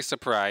very, very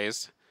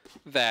surprised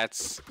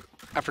that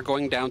after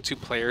going down 2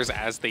 players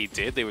as they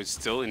did, they would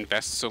still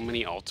invest so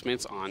many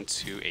ultimates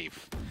onto a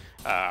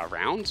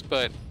round,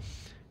 but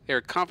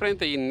they're confident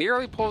they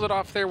nearly pulled it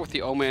off there with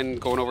the Omen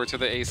going over to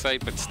the A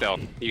site, but still,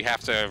 you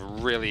have to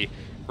really,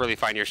 really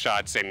find your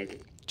shots and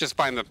just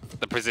find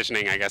the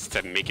positioning, I guess,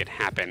 to make it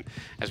happen.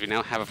 As we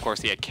now have, of course,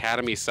 the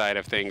Academy side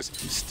of things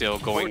still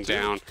going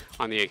down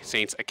on the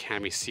Saints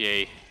Academy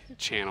CA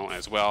channel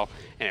as well.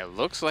 And it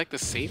looks like the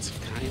Saints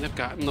have kind of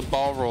gotten the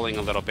ball rolling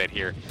a little bit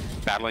here,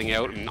 battling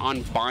out and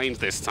on binds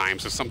this time.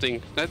 So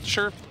something that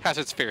sure has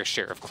its fair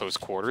share of close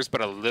quarters,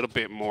 but a little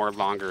bit more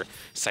longer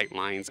sight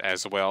lines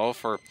as well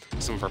for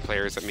some of our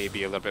players that may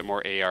be a little bit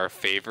more AR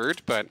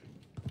favored. But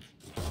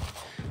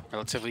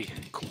relatively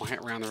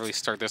quiet round to really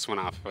start this one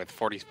off with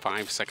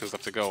 45 seconds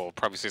left to go. We'll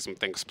probably see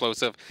something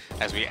explosive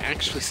as we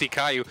actually see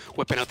Caillou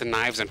whipping out the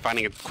knives and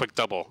finding a quick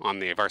double on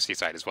the Varsity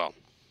side as well.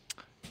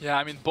 Yeah,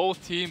 I mean,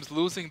 both teams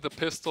losing the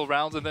pistol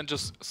rounds and then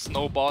just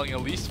snowballing at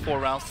least 4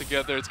 rounds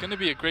together. It's going to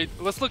be a great...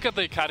 Let's look at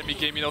the Academy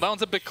game. You know, that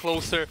one's a bit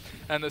closer,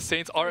 and the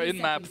Saints are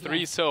in map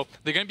 3, so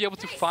they're going to be able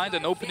to find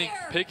an opening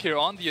pick here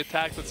on the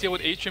attack. Let's see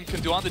what Atrium can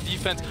do on the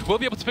defense. We'll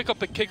be able to pick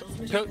up a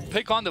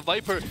pick on the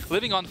Viper,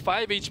 living on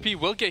 5 HP,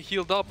 will get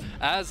healed up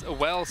as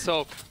well,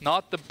 so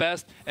not the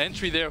best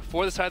entry there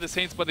for the side of the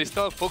Saints, but they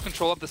still have full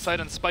control of the site,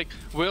 and Spike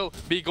will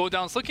be go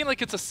down. It's looking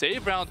like it's a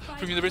save round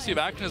from University of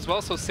Akron as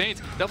well, so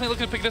Saints definitely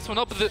looking to pick this one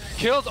up. But the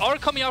kills are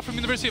coming out from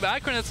University of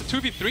Akron. It's a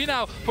 2v3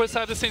 now for the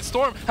side of the Saints.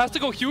 Storm has to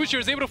go huge here,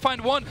 is able to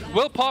find one,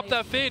 will pop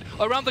that fade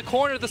around the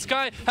corner. The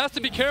Sky has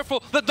to be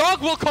careful. The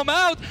dog will come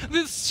out.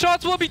 The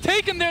shots will be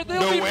taken there.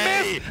 They'll be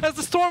missed as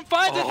the Storm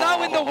finds it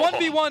now in the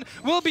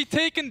 1v1. Will be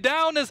taken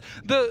down as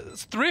the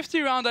Thrifty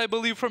round, I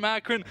believe, from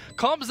Akron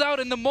comes out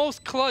in the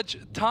most clutch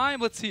time.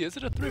 Let's see, is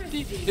it a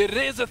Thrifty? It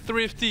is a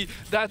Thrifty.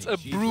 That's a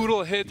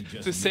brutal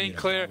hit to St.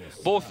 Clair,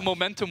 both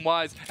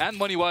momentum-wise and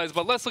money-wise.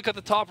 But let's look at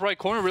the top right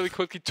corner really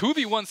quickly.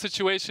 2v1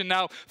 situation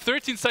now.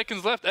 13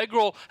 seconds left.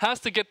 Eggroll has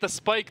to get the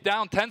spike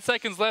down. 10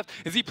 seconds left.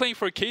 Is he playing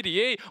for a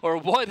KDA or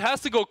what?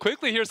 Has to go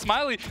quickly here.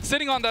 Smiley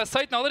sitting on that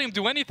site, not letting him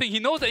do anything. He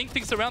knows that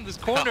Instinct's around this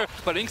corner,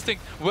 but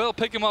Instinct will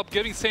pick him up,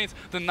 giving Saints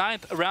the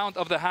 9th round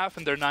of the half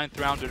and their 9th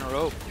round in a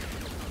row.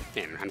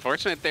 And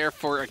unfortunate there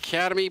for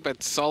Academy,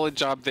 but solid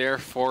job there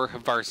for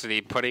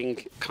Varsity,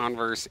 putting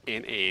Converse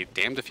in a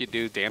damned if you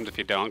do, damned if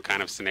you don't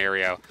kind of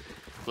scenario.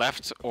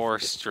 Left or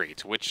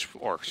straight,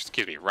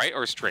 right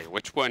or straight,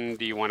 which one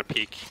do you want to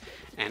peek?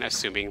 And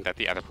assuming that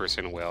the other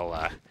person will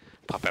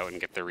pop out and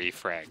get the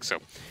refrag. So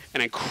an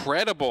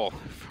incredible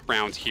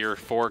round here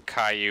for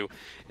Caillou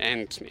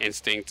and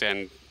Instinct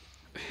and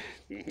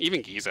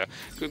even Giza.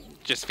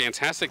 Just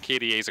fantastic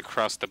KDAs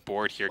across the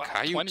board here. Wow,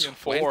 Caillou 20 and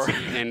 4.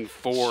 20 and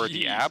 4.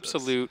 The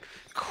absolute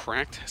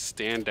cracked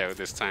standout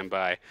this time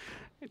by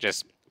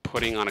just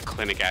putting on a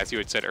clinic, as you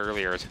had said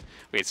earlier.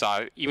 We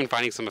saw even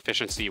finding some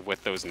efficiency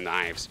with those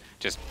knives,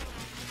 just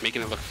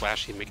making it look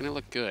flashy, making it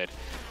look good.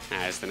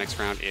 As the next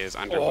round is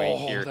underway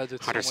here.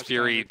 Hunter's so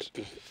Fury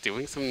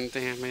doing some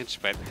damage,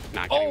 but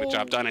not getting the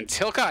job done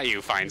until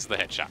Caillou finds the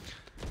headshot.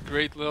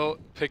 Great little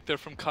pick there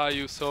from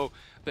Caillou. So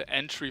the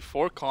entry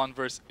for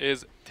Converse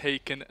is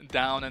taken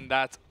down, and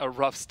that's a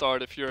rough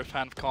start if you're a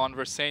fan of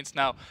Converse. Saints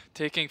now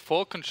taking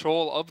full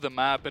control of the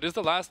map. It is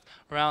the last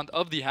round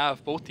of the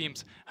half. Both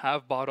teams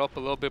have bought up a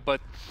little bit,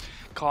 but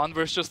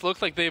Converse just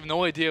looks like they have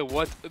no idea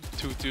what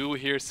to do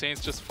here.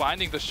 Saints just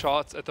finding the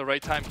shots at the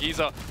right time.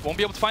 Giza won't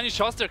be able to find any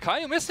shots there.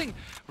 Caillou missing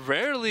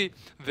rarely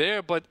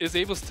there, but is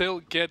able to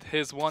still get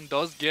his one.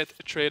 Does get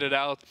traded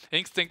out.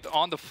 Instinct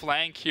on the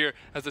flank here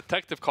as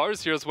Detective Carr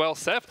is here as well.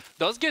 Seth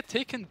does get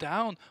taken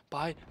down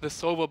by the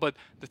Sova, but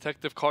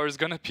Detective Carr is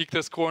going to peek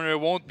this corner. It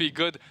won't be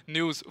good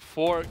news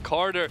for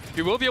Carter.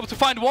 He will be able to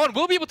find one.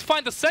 Will be able to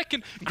find the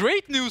second.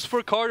 Great news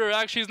for Carter,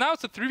 actually. Now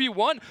it's a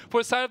 3v1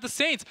 for the side of the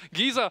Saints.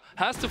 Giza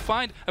has to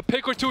find a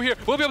pick or two here.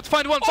 We'll be able to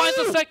find one. Finds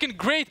the second.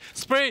 Great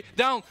spray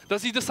down.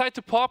 Does he decide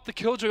to pop the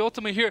Killjoy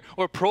ultimate here,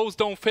 or pros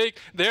don't fake?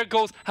 There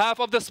goes half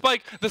of the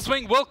spike. The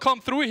swing will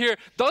come through here.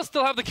 Does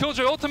still have the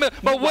Killjoy ultimate,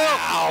 but will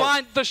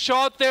find the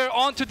shot there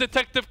onto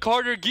Detective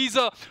Carter.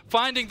 Giza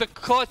finding the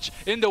clutch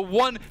in the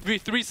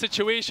 1v3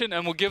 situation,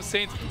 and will give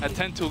Saints a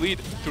 10-2 lead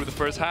through the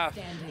first half.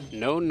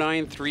 No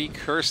 9-3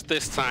 curse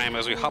this time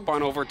as we hop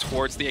on over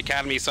towards the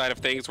Academy side of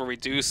things, where we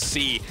do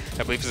see,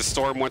 I believe, the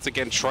Storm once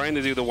again trying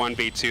to do the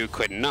 1v2,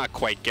 could not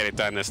quite get it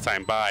done this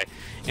time by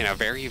in a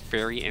very,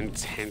 very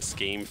intense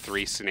Game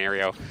 3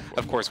 scenario.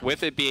 Of course,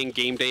 with it being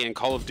game day and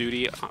Call of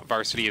Duty,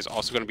 Varsity is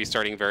also going to be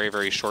starting very,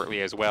 very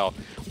shortly as well.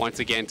 Once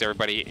again, to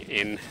everybody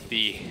in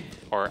the,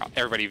 or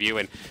everybody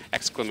viewing,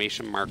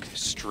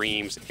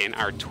 !streams in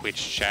our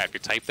Twitch chat. If you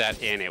type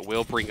that in, it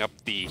will bring up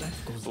the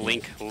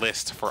link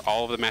list for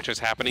all of the matches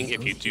happening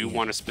if you do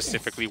want to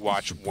specifically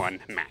watch one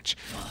match.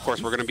 Of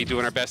course, we're going to be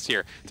doing our best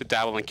here to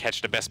dabble and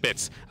catch the best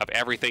bits of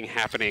everything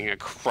happening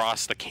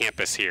across the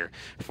campus here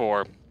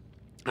for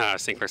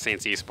St. Clair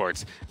Saints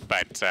Esports.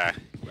 But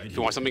if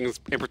you want something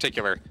in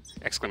particular,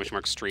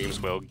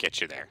 !streams will get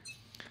you there.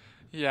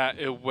 Yeah,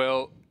 it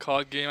will.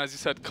 COD game, as you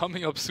said,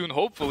 coming up soon,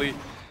 hopefully.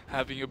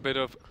 Having a bit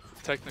of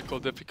technical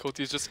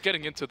difficulties just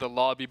getting into the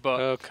lobby,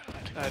 but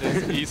that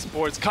is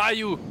esports.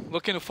 Caillou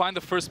looking to find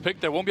the first pick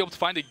there. Won't be able to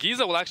find it.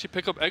 Giza will actually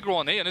pick up Eggroll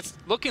on A, and it's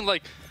looking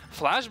like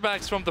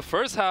flashbacks from the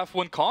first half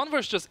when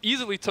Converse just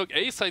easily took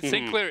A side.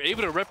 St. Clair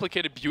able to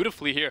replicate it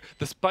beautifully here.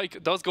 The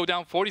spike does go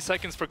down. 40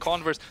 seconds for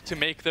Converse to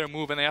make their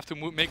move, and they have to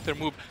make their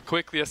move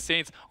quickly as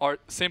Saints are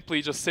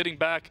simply just sitting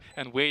back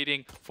and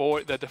waiting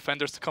for the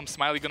defenders to come.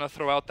 Smiley gonna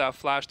throw out that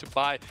flash to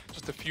buy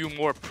just a few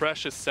more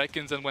precious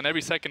seconds, and when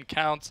every second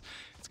counts,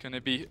 it's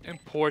gonna be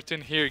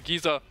important here.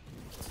 Giza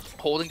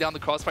holding down the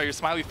crossfire.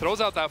 Smiley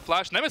throws out that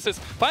flash. Nemesis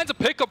finds a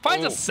pickup,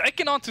 finds a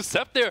second onto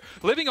Sep there,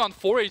 living on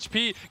 4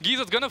 HP.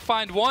 Giza's gonna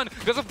find one,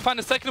 gonna find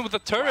a second with the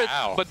turret,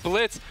 but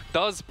Blitz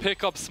does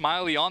pick up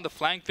Smiley on the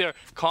flank there.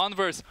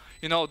 Converse,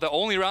 you know, the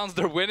only rounds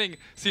they're winning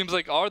seems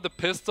like are the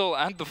pistol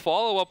and the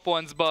follow-up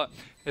ones, but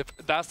if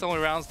that's the only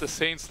rounds the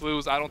Saints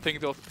lose, I don't think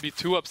they'll be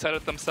too upset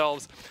at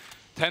themselves.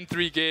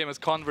 10-3 game as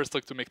Converse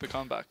look to make the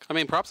comeback. I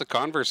mean, props to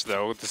Converse,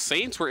 though. The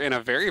Saints were in a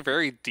very,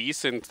 very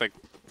decent, like,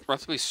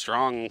 relatively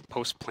strong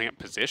post-plant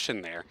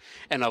position there.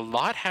 And a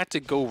lot had to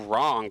go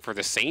wrong for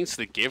the Saints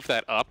to give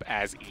that up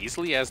as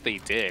easily as they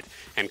did.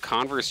 And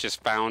Converse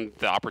just found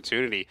the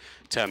opportunity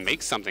to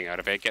make something out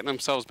of it, getting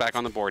themselves back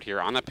on the board here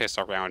on the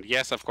pistol round.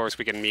 Yes, of course,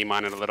 we can meme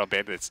on it a little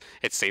bit. It's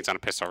Saints on a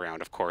pistol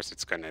round. Of course,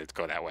 it's going to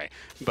go that way.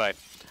 But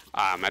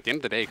at the end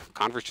of the day,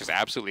 Converse just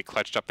absolutely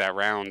clutched up that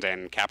round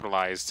and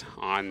capitalized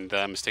on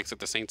the mistakes that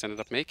the Saints ended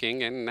up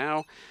making. And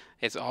now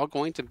it's all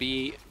going to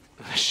be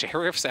a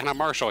Sheriffs and a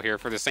Marshal here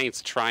for the Saints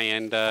to try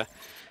and, I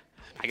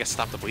guess,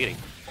 stop the bleeding.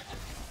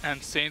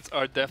 And Saints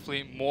are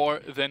definitely more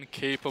than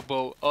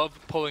capable of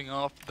pulling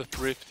off the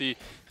Thrifty.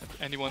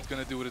 If anyone's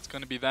going to do it, it's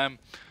going to be them.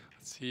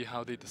 Let's see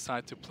how they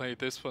decide to play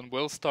this one.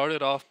 Will start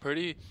it off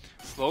pretty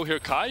slow here.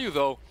 Caillou,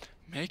 though,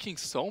 making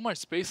so much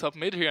space up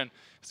mid here, and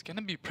it's going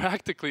to be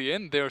practically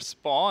in their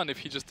spawn if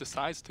he just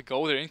decides to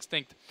go there.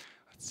 Instinct.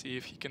 Let's see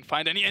if he can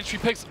find any entry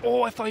picks.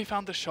 Oh, I thought he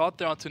found the shot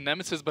there onto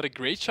Nemesis, but a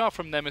great shot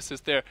from Nemesis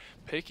there,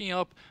 picking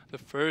up the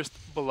first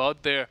blood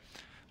there.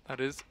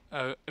 That is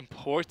an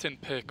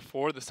important pick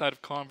for the side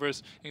of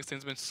Converse.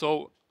 Instinct has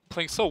been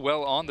playing so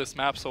well on this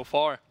map so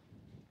far.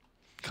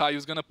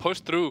 Caillou's going to push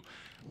through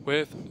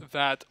with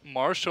that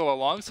Marshal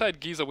alongside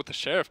Giza with the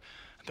Sheriff.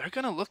 They're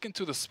going to look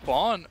into the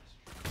spawn.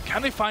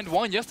 Can they find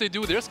one? Yes, they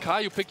do. There's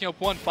Caillou picking up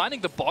one,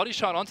 finding the body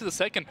shot onto the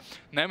second.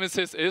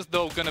 Nemesis is,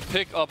 though, going to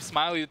pick up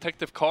Smiley.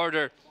 Detective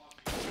Carter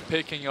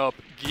picking up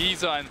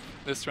Giza, and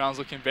this round's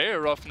looking very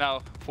rough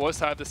now for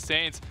side of the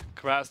Saints.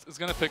 Krast is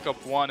going to pick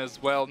up one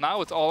as well.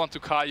 Now it's all onto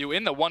Caillou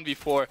in the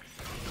 1v4.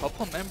 A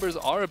couple members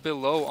are a bit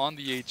low on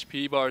the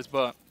HP bars,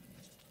 but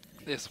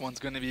this one's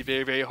going to be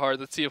very, very hard.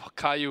 Let's see if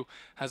Caillou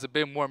has a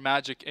bit more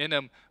magic in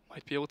him.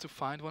 Might be able to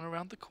find one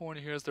around the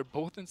corner here as they're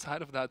both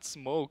inside of that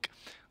smoke.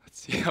 Let's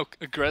see how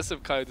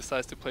aggressive Caillou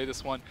decides to play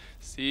this one.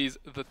 Sees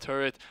the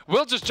turret.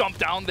 Will just jump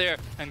down there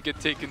and get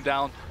taken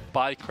down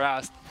by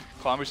Krast.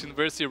 Converse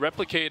University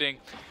replicating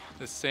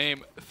the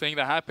same thing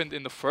that happened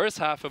in the first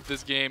half of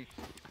this game.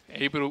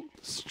 Able to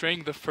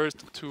string the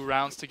first 2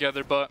 rounds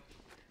together, but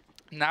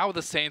now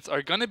the Saints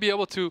are going to be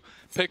able to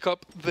pick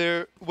up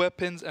their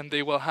weapons and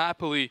they will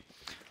happily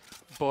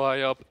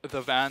buy up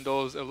the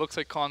Vandals. It looks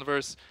like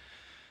Converse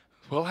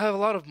will have a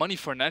lot of money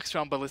for next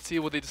round, but let's see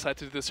what they decide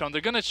to do this round.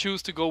 They're going to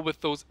choose to go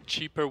with those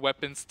cheaper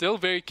weapons. Still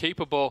very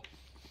capable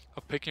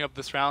of picking up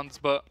this rounds,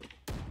 but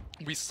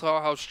we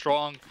saw how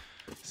strong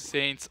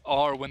Saints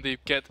are when they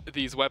get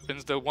these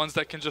weapons. The ones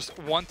that can just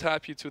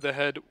one-tap you to the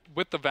head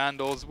with the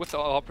Vandals, with the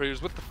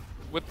Operators,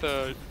 with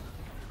the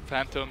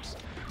Phantoms.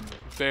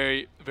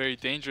 Very, very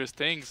dangerous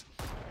things.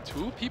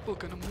 2 people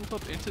going to move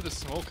up into the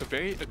smoke. A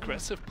very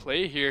aggressive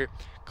play here.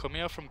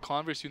 Coming out from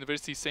Converse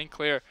University, St.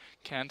 Clair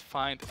can't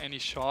find any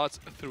shots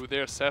through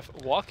there.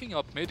 Seth walking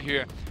up mid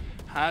here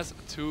has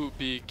to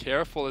be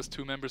careful as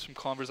 2 members from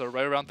Converse are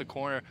right around the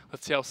corner.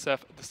 Let's see how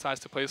Seth decides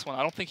to play this one.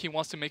 I don't think he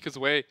wants to make his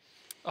way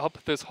up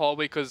this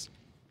hallway because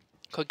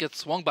could get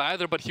swung by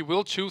either, but he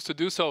will choose to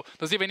do so.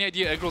 Does he have any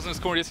idea? Egg rolls in his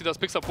corner. Yes, he does.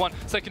 Picks up one.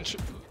 Second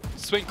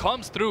swing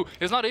comes through.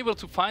 Is not able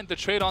to find the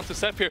trade onto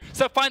Seth here.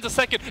 Seth finds a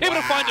second. Able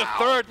to find a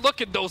third.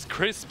 Look at those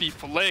crispy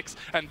flicks.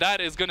 And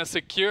that is going to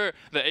secure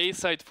the A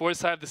site for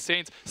side of the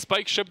Saints.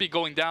 Spike should be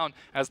going down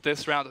as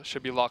this round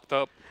should be locked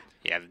up.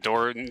 Yeah, the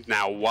door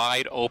now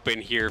wide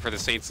open here for the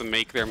Saints to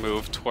make their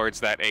move towards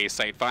that A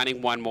site.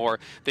 Finding one more.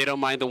 They don't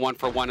mind the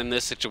 1-for-1 in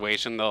this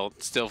situation. They'll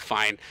still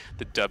find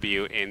the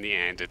W in the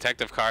end.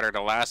 Detective Carter,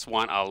 the last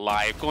one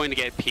alive, going to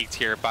get peeked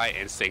here by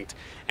Instinct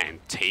and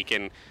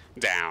taken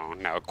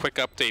down. Now, a quick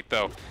update,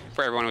 though,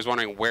 for everyone who's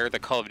wondering where the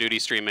Call of Duty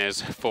stream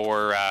is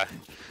for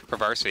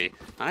Varsity.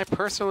 I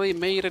personally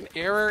made an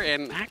error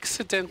and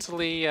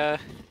accidentally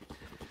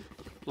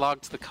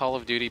logged the Call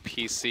of Duty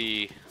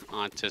PC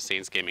onto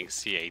Saints Gaming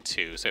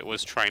CA2, so it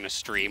was trying to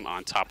stream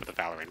on top of the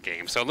Valorant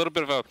game. So a little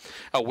bit of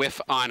a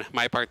whiff on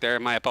my part there.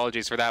 My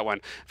apologies for that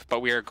one. But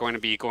we are going to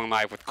be going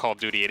live with Call of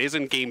Duty. It is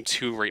in Game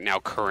 2 right now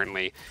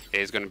currently. It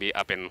is going to be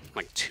up in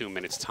like 2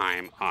 minutes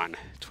time on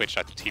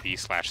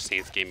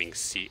twitch.tv/Saints Gaming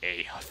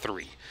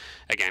CA3.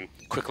 Again,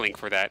 quick link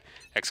for that, !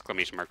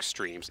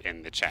 streams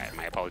in the chat.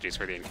 My apologies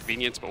for the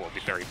inconvenience, but we'll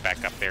be right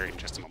back up there in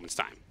just a moment's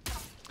time.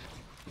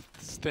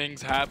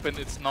 Things happen.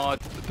 It's not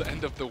the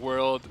end of the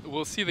world.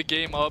 We'll see the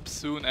game up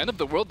soon. End of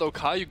the world, though.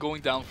 Caillou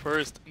going down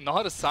first.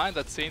 Not a sign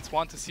that Saints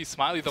want to see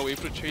Smiley, though.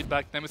 Able to trade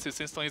back Nemesis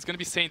instantly. It's going to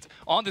be Saints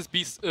on this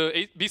B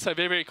side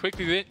very, very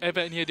quickly. They didn't have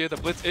any idea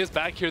that Blitz is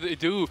back here. They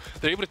do.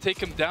 They're able to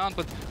take him down,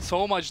 but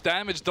so much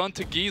damage done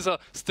to Giza.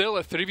 Still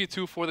a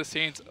 3v2 for the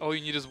Saints. All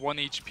you need is 1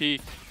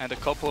 HP and a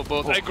couple of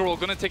bullets. Eggroll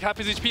going to take half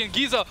his HP, and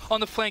Giza on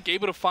the flank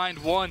able to find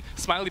one.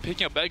 Smiley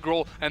picking up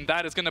Eggroll, and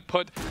that is going to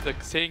put the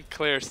St.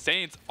 Clair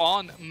Saints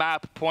on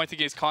map point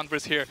against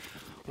Converse here.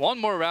 One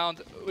more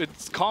round,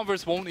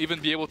 Converse won't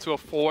even be able to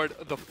afford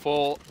the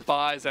full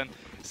buys, and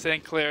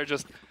St. Clair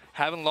just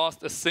haven't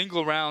lost a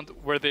single round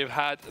where they've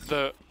had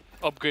the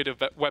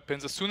upgraded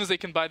weapons. As soon as they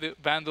can buy the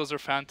Vandals or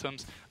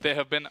Phantoms, they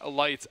have been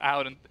lights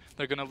out, and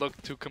they're going to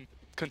look to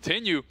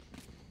continue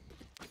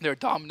their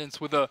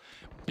dominance with a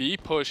B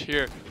push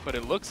here. But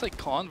it looks like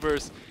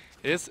Converse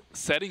is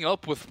setting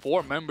up with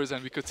 4 members,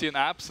 and we could see an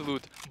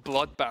absolute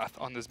bloodbath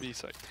on this B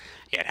side.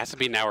 Yeah, it has to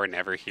be now or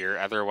never here.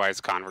 Otherwise,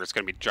 Converse is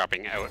going to be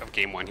dropping out of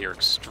game 1 here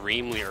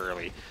extremely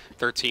early.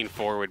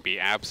 13-4 would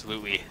be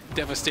absolutely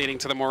devastating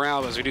to the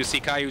morale, as we do see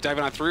Caillou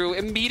diving on through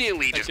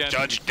immediately, just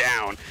judged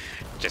down,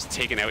 just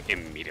taken out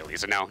immediately.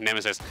 So now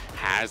Nemesis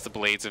has the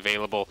blades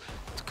available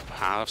to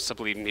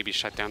possibly maybe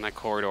shut down that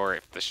corridor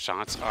if the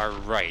shots are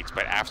right.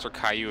 But after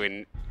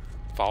Caillou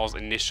falls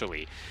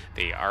initially,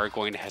 they are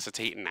going to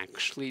hesitate and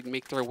actually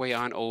make their way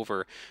on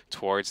over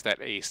towards that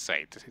A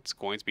site. It's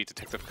going to be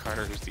Detective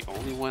Carter, who's the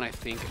only one, I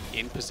think,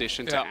 in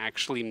position to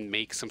actually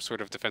make some sort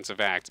of defensive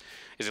act.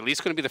 Is at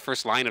least going to be the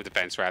first line of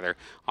defense, rather,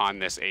 on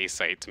this A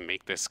site to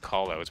make this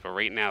call out. But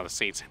right now, the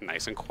Saints,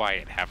 nice and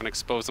quiet, haven't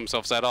exposed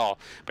themselves at all.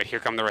 But here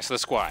come the rest of the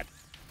squad.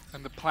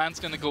 And the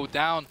plan's going to go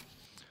down.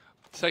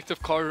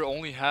 Detective Carter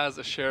only has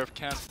a Sheriff,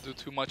 can't do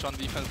too much on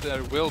defense.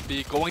 There will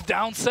be going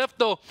down. Seth,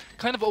 though,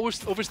 kind of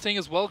overstaying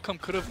his welcome.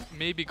 Could have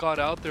maybe got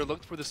out there,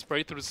 looked for the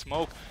spray through the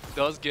smoke.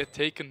 Does get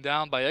taken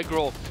down by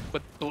Eggroll,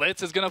 but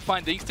Blitz is going to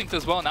find Instinct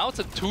as well. Now it's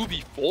a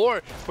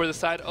 2v4 for the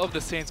side of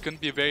the Saints. Going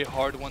to be a very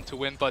hard one to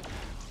win, but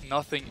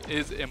nothing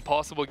is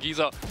impossible.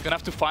 Giza gonna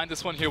have to find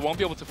this one here. Won't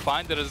be able to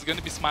find it. It's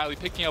gonna be Smiley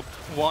picking up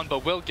one,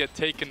 but will get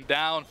taken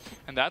down.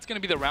 And that's gonna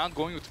be the round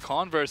going with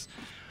Converse.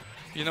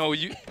 You know,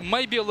 you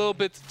might be a little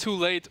bit too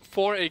late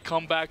for a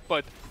comeback,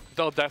 but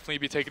they'll definitely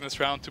be taking this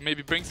round to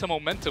maybe bring some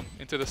momentum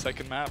into the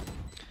second map.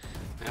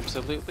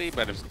 Absolutely,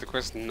 but of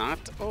course not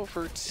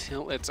over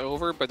till it's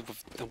over. But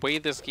the way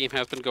this game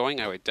has been going,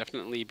 I would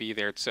definitely be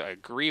there to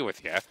agree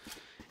with you.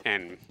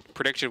 And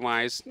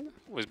prediction-wise,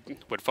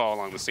 would fall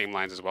along the same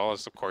lines as well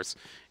as, of course,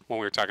 when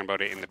we were talking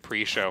about it in the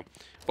pre-show.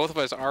 Both of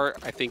us are,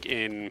 I think,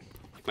 in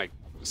like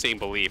same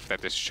belief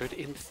that this should,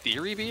 in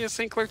theory, be a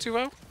St. Clair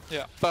 2-0.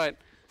 Yeah. But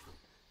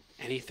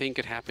anything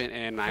could happen,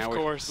 and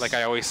like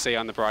I always say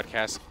on the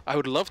broadcast, I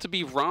would love to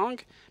be wrong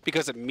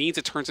because it means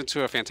it turns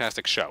into a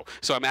fantastic show.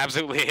 So I'm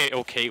absolutely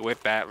okay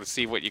with that. Let's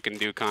see what you can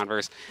do,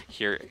 Converse,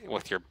 here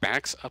with your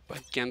backs up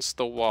against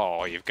the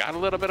wall. You've got a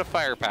little bit of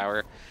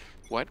firepower.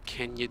 What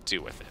can you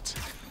do with it?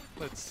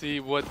 Let's see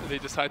what they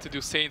decide to do.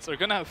 Saints are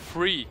gonna have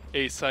free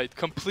A site,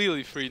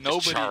 completely free.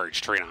 Nobody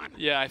charged right on.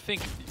 Yeah, I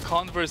think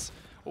Converse.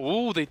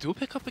 Oh, they do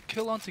pick up a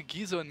kill onto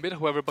Gizo in mid,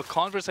 however, but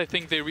Converse, I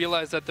think they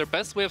realize that their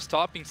best way of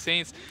stopping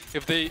Saints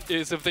if they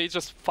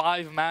just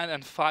 5-man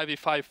and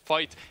 5v5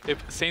 fight.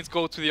 If Saints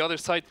go to the other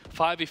side,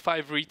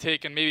 5v5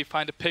 retake and maybe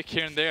find a pick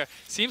here and there.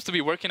 Seems to be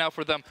working out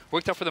for them.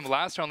 Worked out for them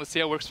last round. Let's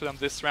see how it works for them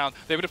this round.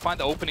 They're able to find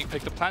the opening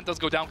pick. The plant does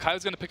go down.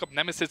 Kai's going to pick up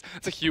Nemesis.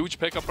 It's a huge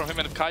pickup from him,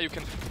 and if Caillou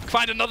can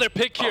find another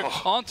pick here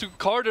onto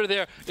Carter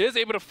there, is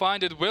able to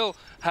find it, will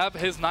have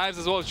his knives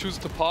as well, chooses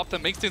to pop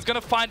them. Mixton's going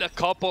to find a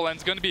couple, and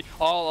it's going to be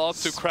all up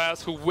to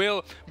Kras, who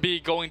will be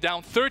going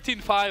down.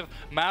 13-5,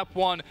 map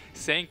 1,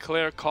 St.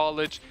 Clair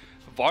College.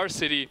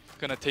 Varsity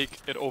gonna take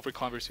it over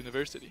Converse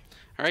University.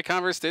 All right,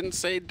 Converse didn't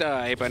say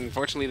die, but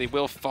unfortunately they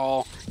will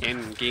fall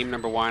in game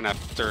number 1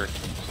 after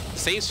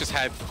Saints just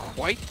had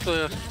quite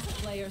the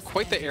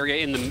area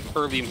in the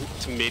early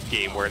to mid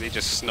game where they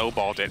just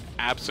snowballed it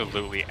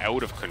absolutely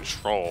out of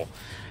control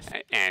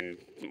and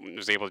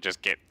was able to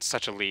just get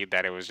such a lead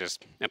that it was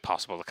just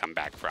impossible to come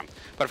back from.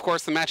 But of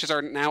course, the matches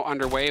are now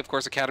underway. Of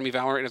course, Academy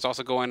Valorant is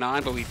also going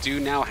on, but we do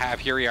now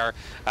have, here we are,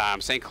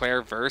 St.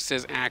 Clair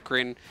versus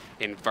Akron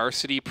in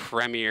Varsity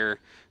Premier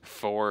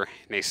for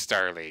NACE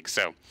StarLeague.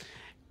 So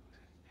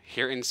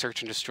here in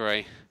Search and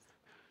Destroy,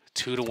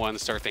 2-1 to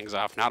start things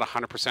off. Not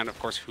 100%, of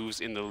course, who's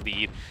in the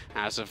lead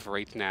as of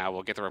right now.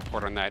 We'll get the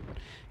report on that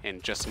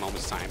in just a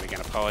moment's time.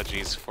 Again,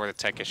 apologies for the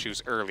tech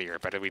issues earlier,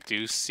 but we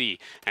do see,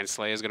 and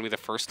Slay is going to be the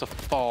first to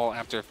fall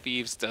after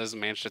Thieves does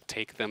manage to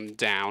take them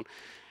down.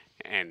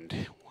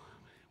 And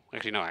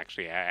actually, no,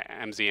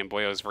 MZ and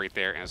Boyo is right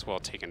there as well,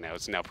 taking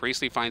notes. Now,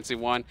 Priestley finds the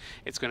one.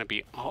 It's going to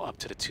be all up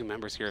to the 2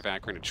 members here of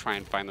Akron to try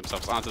and find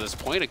themselves onto this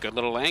point. A good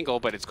little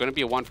angle, but it's going to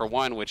be a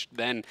 1-for-1, which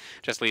then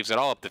just leaves it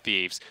all up to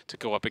Thieves to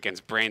go up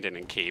against Brandon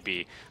and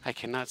KB. I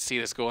cannot see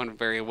this going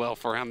very well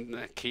for him.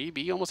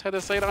 KB almost had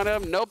the sight on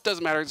him. Nope,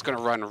 doesn't matter. It's going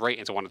to run right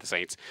into one of the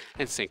Saints.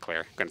 And St.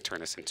 Clair going to turn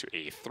this into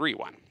a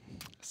 3-1.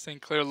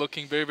 St. Clair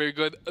looking very, very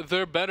good.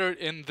 They're better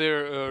in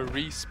their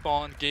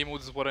respawn game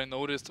modes is what I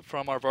noticed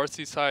from our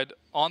Varsity side.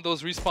 On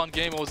those respawn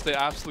game modes, they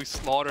absolutely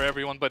slaughter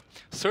everyone. But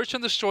Search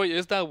and Destroy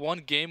is that one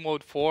game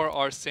mode for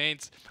our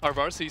Saints, our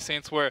Varsity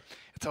Saints, where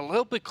it's a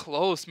little bit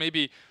close,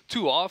 maybe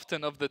too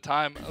often of the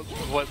time.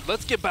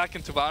 Let's get back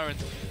into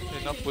Valorant.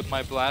 Enough with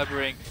my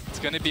blabbering. It's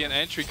going to be an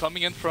entry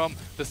coming in from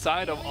the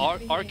side of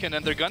Akron,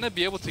 and they're going to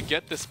be able to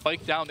get the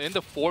spike down in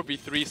the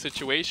 4v3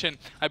 situation.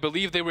 I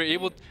believe they were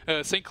able,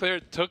 St. Clair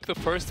took the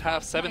first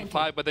half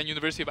 7-5, but then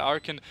University of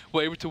Akron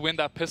were able to win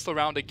that pistol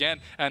round again,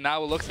 and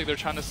now it looks like they're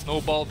trying to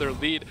snowball their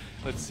lead.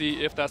 Let's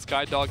see if that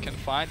Skydog can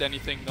find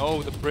anything.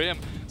 No, the Brim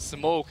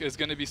smoke is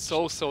going to be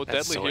so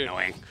deadly so here.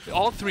 Annoying.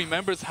 All 3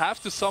 members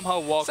have to somehow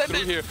walk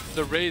through here.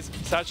 The Raze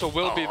satchel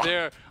will be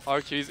there.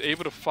 RK is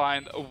able to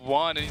find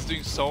 1, and he's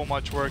doing so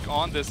much work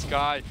on this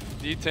guy.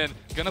 D10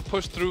 gonna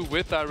push through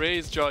with that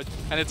Raze judge,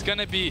 and it's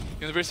gonna be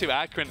University of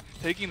Akron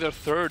taking their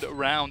 3rd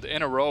round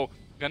in a row.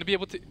 Gonna be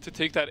able to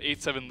take that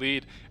 8-7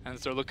 lead, and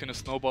start looking to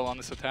snowball on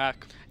this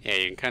attack. Yeah,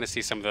 you can kind of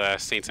see some of the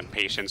Saints'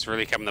 impatience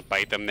really coming to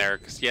bite them there.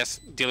 Because yes,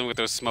 dealing with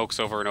those smokes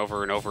over and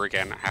over and over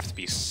again have to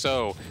be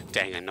so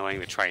dang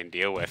annoying to try and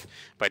deal with.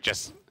 But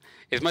just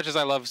as much as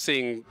I love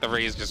seeing the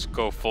Rays just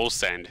go full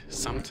send,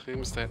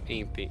 sometimes that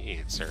ain't the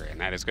answer.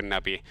 And that is going to now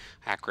be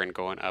Akron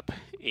going up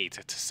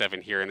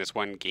 8-7 here in this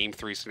one Game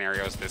 3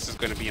 scenarios. This is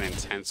going to be an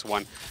intense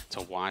one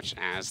to watch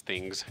as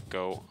things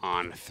go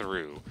on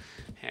through.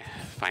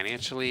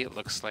 Financially, it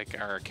looks like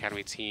our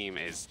Academy team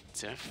is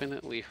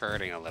definitely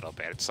hurting a little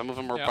bit. Some of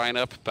them are buying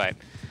up, but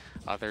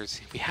others,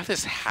 we have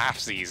this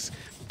halfsies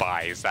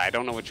buys. I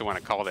don't know what you want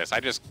to call this. I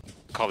just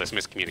call this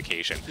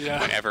miscommunication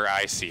whenever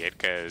I see it,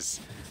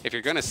 because if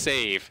you're going to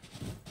save,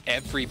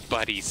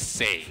 everybody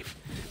save.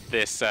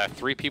 This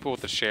 3 people with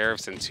the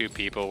sheriffs and 2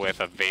 people with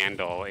a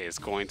vandal is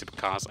going to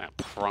cause a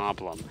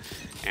problem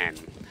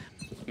and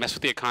mess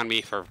with the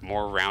economy for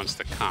more rounds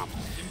to come.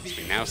 As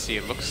we now see,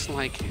 it looks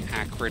like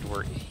Akron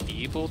were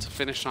able to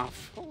finish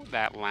off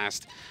that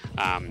last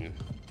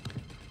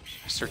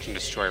search and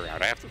destroy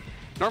round.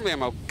 Normally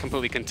I'm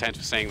completely content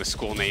with saying the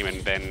school name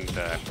and then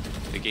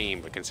the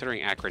game, but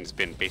considering Akron's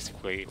been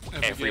basically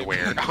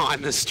everywhere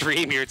on the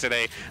stream here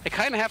today, I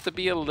kind of have to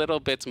be a little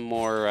bit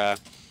more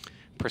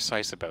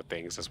precise about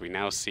things, as we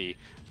now see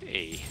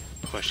a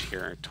push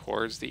here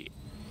towards the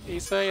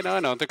east side.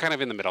 No, they're kind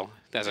of in the middle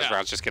as this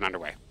round's just getting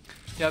underway.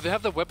 Yeah, they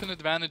have the weapon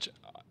advantage,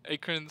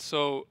 Akron,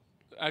 so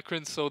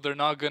they're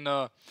not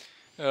gonna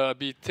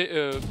be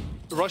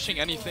rushing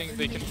anything.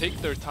 They can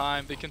take their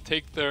time, they can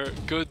take their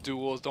good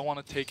duels, don't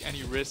want to take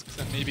any risks,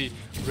 and maybe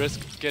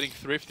risk getting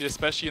thrifty,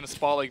 especially in a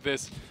spot like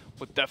this.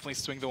 Would definitely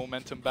swing the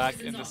momentum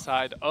back in the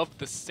side of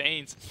the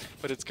Saints,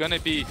 but it's gonna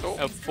be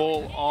a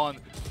full-on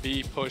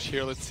B push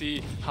here. Let's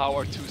see how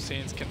our 2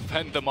 Saints can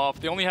fend them off.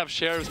 They only have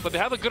sheriffs, but they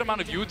have a good amount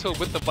of util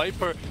with the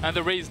Viper and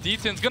the Raze.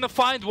 D10's gonna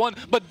find 1,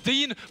 but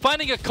Dean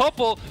finding a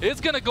couple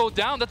is gonna go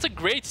down. That's a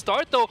great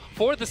start though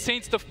for the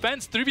Saints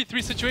defense.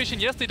 3v3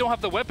 situation. Yes, they don't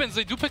have the weapons.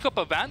 They do pick up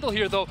a Vandal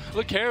here though.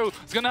 Lucario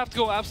is gonna have to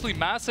go absolutely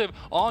massive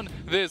on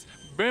this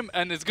Brim,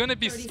 and it's going to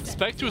be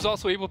Spectre who's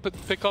also able to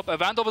pick up a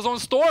Vandal of his own.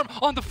 Storm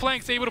on the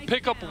flanks, able to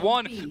pick up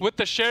 1 with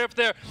the Sheriff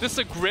there. This is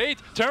a great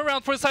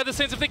turnaround for the side of the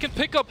Saints. If they can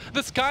pick up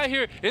this guy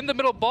here in the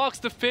middle box,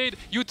 the Fade,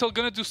 util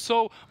going to do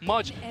so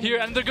much here,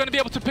 and they're going to be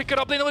able to pick it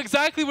up. They know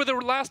exactly where their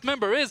last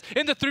member is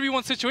in the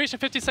 3v1 situation.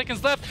 50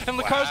 seconds left, and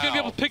Lucario's going to be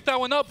able to pick that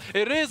one up.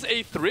 It is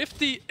a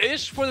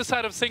thrifty-ish for the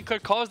side of St. Clair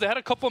cause. They had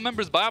a couple of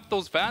members buy up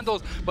those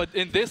Vandals, but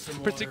in this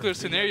particular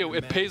scenario,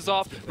 it pays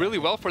off really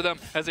well for them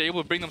as they're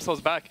able to bring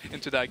themselves back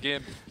into that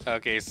game.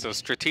 Okay, so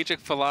strategic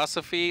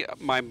philosophy,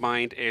 my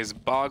mind is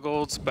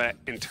boggled, but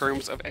in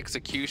terms of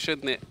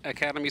execution, the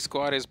Academy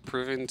squad has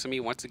proven to me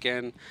once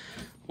again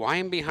why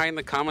I'm behind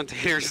the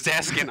commentator's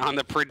desk and on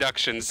the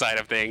production side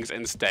of things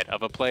instead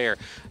of a player.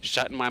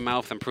 Shutting my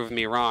mouth and proving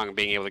me wrong,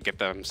 being able to get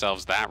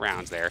themselves that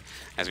rounds there.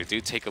 As we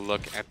do take a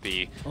look at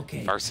the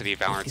Varsity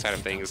Valorant side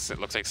of things, it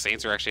looks like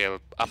Saints are actually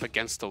up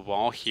against the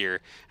wall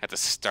here at the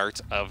start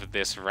of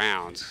this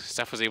round.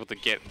 Steph was able to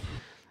get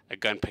a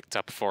gun picked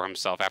up for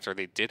himself after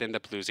they did end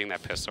up losing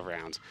that pistol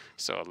round.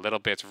 So a little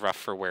bit rough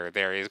for where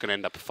there. He's going to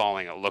end up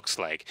falling, it looks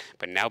like.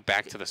 But now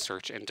back to the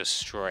search and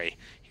destroy.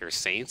 Here,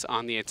 Saints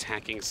on the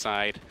attacking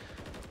side,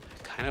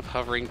 kind of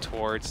hovering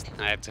towards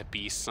that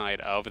B side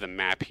of the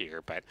map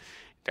here. But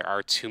there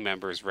are 2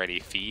 members ready.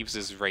 Thieves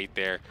is right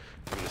there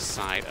from the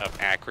side of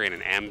Akron,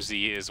 and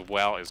MZ as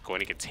well is going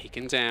to get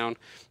taken down.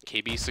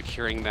 KB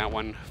securing that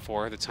one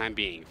for the time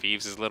being.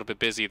 Thieves is a little bit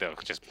busy though,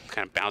 just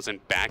kind of bouncing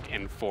back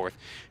and forth.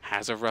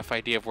 Has a rough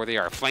idea of where they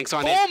are. Flanks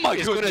on it.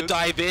 He's going to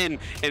dive in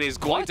and is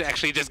going to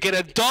actually just get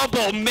a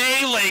double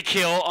melee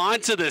kill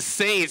onto the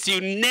Saints.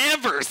 You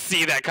never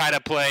see that kind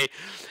of play.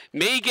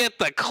 May get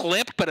the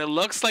clip, but it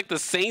looks like the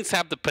Saints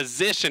have the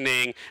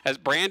positioning as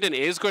Brandon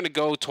is going to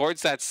go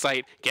towards that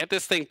site, get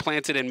this thing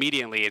planted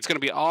immediately. It's going to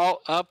be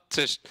all up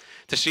to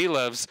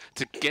Shelovs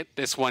to get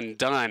this one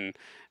done.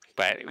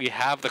 But we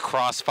have the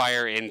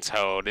crossfire in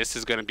tow. This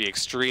is going to be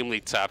extremely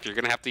tough. You're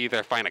going to have to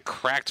either find a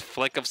cracked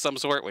flick of some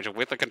sort, which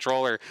with the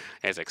controller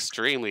is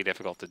extremely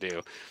difficult to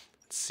do.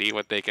 See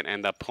what they can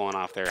end up pulling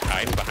off there,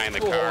 hiding behind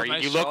the car.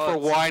 Nice you look for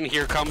one,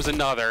 here comes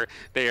another.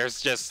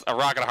 There's just a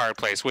rock and a hard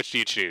place. Which do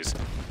you choose?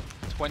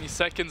 20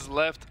 seconds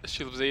left.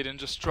 Shelovs Aiden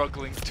just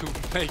struggling to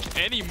make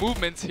any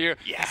movements here.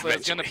 Yeah, so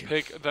it's going to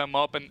pick them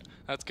up, and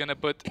that's going to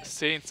put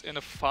Saints in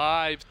a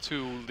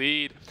 5-2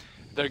 lead.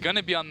 They're going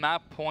to be on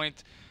map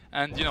point,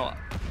 and you know,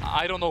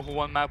 I don't know who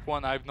won map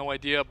 1. I have no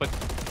idea, but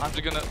I'm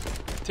just going to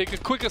take a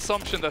quick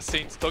assumption that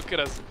Saints took it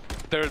as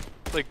they're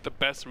like the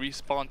best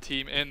respawn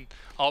team in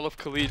all of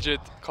collegiate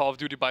Call of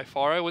Duty by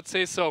far, I would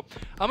say. So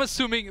I'm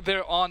assuming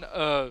they're on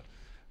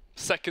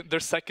their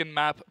second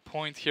map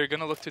point here.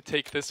 Gonna look to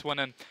take this one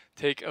and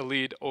take a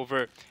lead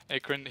over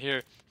Akron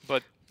here.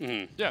 But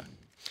yeah.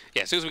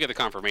 Yeah, as soon as we get the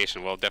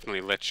confirmation, we'll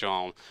definitely let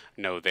y'all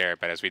know there.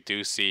 But as we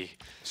do see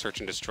Search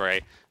and Destroy,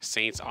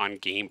 Saints on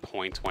game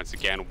point once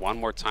again. One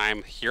more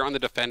time here on the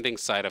defending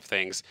side of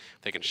things.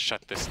 They can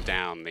shut this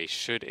down. They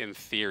should, in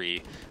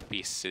theory,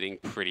 be sitting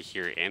pretty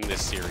here in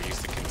this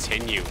series to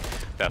continue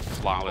that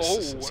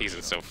flawless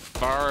season so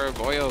far.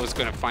 Boyo is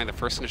going to find the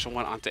first initial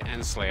one onto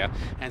Enslea.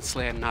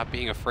 Enslea not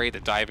being afraid to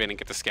dive in and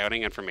get the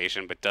scouting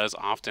information, but does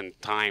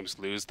oftentimes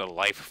lose the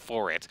life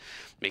for it.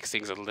 Makes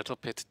things a little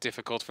bit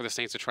difficult for the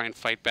Saints to try and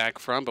fight back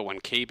from, but when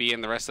KB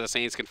and the rest of the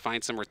Saints can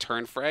find some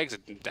return frags,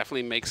 it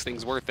definitely makes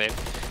things worth it.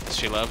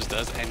 She Loves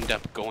does end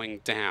up going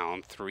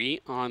down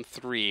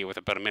 3-on-3 with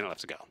about a minute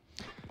left to go.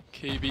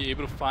 KB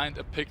able to find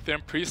a pick there,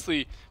 and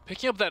Priestley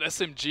picking up that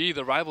SMG,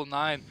 the Rival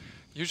 9.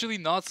 Usually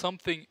not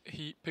something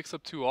he picks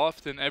up too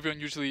often. Everyone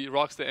usually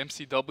rocks the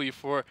MCW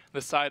for the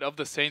side of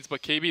the Saints,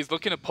 but KB is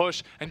looking to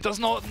push and does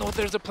not know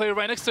there's a player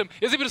right next to him.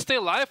 Is able to stay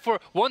alive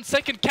for 1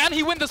 second. Can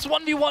he win this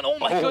 1v1? Oh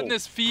my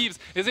goodness, Phoebes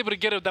is able to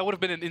get it. That would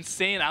have been an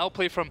insane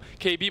outplay from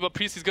KB, but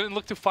Priestley's going to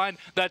look to find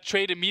that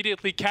trade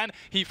immediately. Can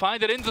he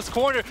find it in this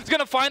corner? He's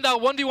going to find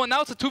out 1v1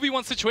 now. It's a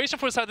 2v1 situation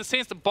for the side of the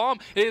Saints. The bomb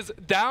is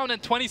down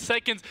and 20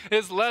 seconds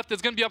is left.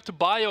 It's going to be up to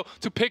Bio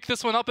to pick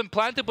this one up and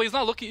plant it, but he's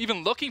not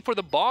even looking for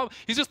the bomb.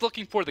 He's just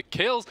looking for the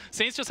kills.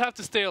 Saints just have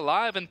to stay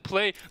alive and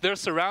play their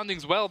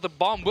surroundings well. The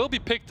bomb will be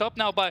picked up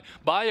now by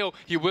Bio.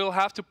 He will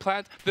have to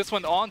plant this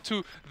one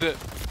onto the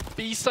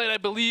B side, I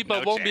believe,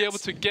 but won't be able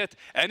to get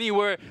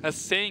anywhere as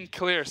St.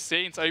 Clair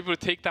Saints are able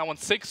to take that one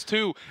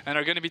 6-2 and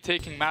are going to be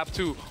taking map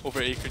 2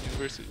 over Akron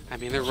University. I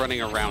mean, they're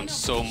running around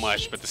so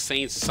much, but the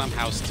Saints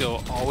somehow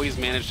still always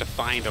manage to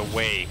find a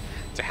way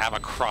to have a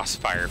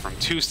crossfire from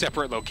 2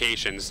 separate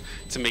locations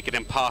to make it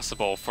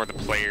impossible for the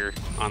player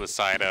on the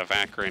side of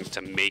Akron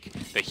to make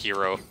the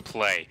hero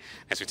play.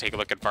 As we take a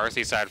look at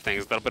Varsity side of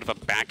things, a little bit of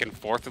a back and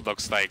forth, it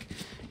looks like,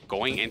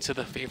 going into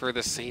the favor of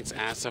the Saints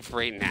as of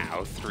right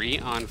now.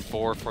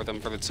 3-on-4 for them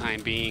for the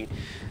time being,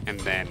 and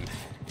then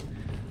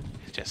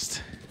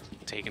just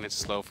taking it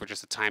slow for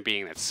just the time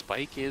being. That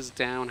spike is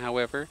down,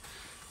 however.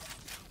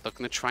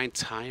 Looking to try and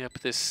tie up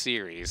this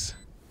series.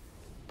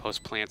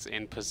 Post plants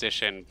in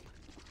position.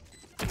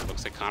 And it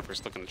looks like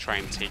Converse looking to try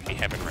and take the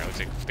heaven road,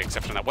 with the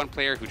exception of that one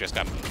player who just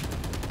got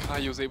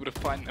Caillou was able to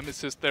find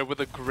Nemesis there with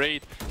a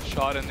great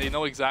shot, and they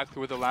know exactly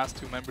where the last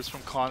 2 members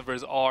from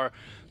Converse are.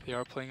 They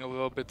are playing a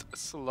little bit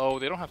slow.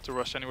 They don't have to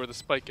rush anywhere. The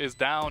spike is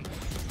down.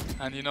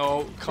 And, you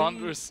know,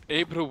 Converse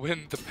able to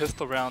win the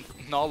pistol round.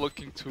 Not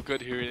looking too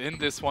good here in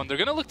this one. They're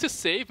going to look to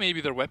save maybe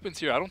their weapons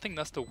here. I don't think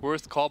that's the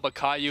worst call, but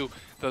Caillou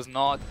does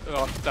not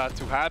want that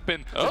to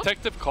happen.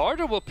 Detective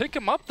Carter will pick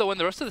him up, though, and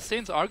the rest of the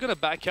Saints are going to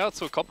back out.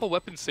 So a couple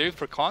weapons saved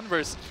for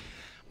Converse.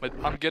 But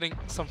I'm getting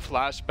some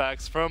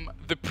flashbacks from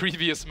the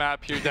previous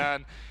map here,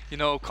 Dan. You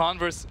know,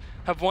 Converse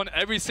have won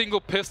every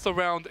single pistol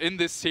round in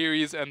this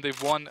series, and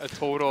they've won a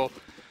total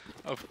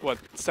of, what,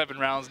 7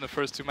 rounds in the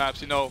first 2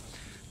 maps. You know,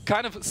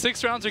 kind of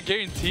 6 rounds are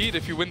guaranteed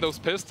if you win those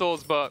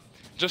pistols, but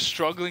just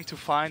struggling to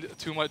find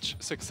too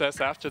much success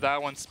after that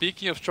one.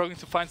 Speaking of struggling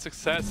to find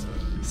success,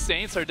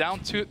 Saints are down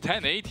to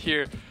 10-8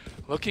 here,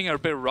 looking a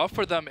bit rough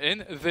for them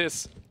in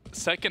this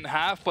second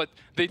half, but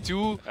they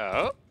do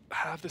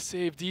have the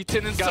save.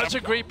 D10 in such a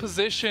great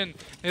position.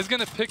 He's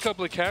going to pick up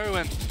Lecaro,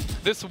 and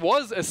this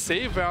was a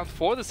save round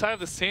for the side of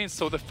the Saints,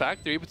 so the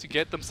fact they're able to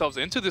get themselves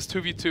into this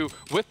 2v2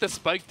 with the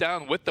spike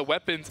down, with the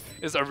weapons,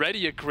 is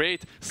already a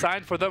great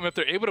sign for them. If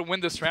they're able to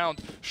win this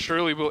round,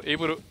 surely we'll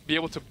be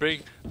able to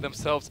bring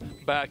themselves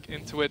back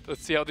into it.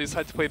 Let's see how they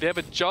decide to play. They have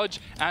a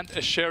judge and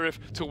a sheriff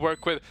to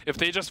work with. If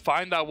they just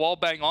find that wall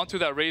bang onto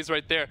that raise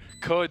right there,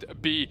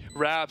 could be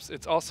Raps.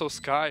 It's also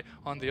Sky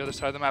on the other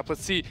side of the map.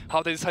 Let's see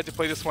how they decide to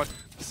play this one.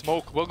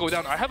 Smoke will go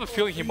down. I have a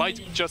feeling he might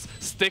just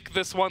stick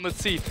this one. Let's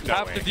see.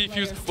 Half the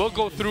defuse will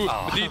go through.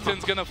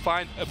 D10's gonna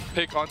find a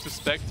pick onto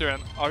Spectre,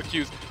 and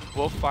Arceus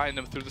will find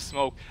him through the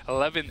smoke.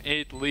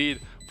 11-8 lead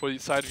for the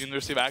side of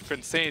University of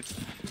Akron. Saints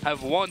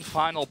have one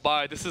final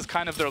bye. This is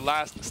kind of their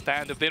last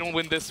stand. If they don't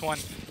win this one,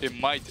 it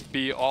might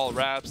be all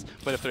Raps.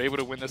 But if they're able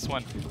to win this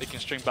one, they can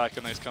string back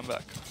a nice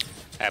comeback.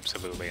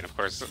 Absolutely, and of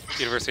course,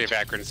 University of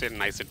Akron sitting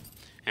nice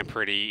and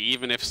pretty.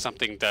 Even if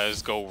something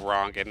does go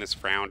wrong in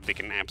this round, they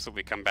can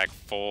absolutely come back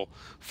full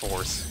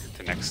force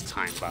the next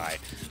time by.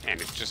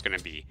 And it's just going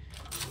to be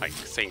like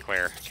St.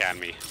 Clair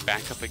Academy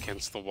back up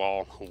against the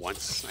wall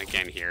once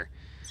again here.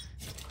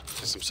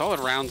 Just some solid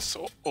rounds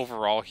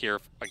overall here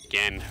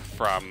again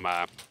from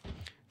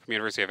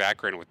University of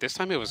Akron. With this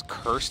time it was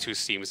Cursed who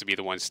seems to be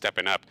the one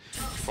stepping up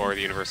for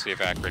the University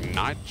of Akron,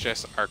 not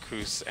just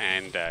Arcus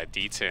and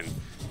D10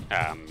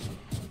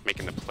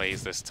 making the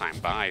plays this time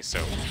by.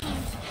 So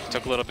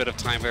took a little bit of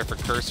time there for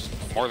Curse,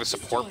 more the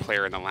support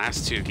player in the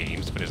last 2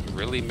 games, but is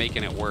really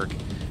making it work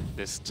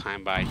this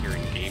time by here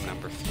in game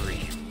number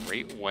 3,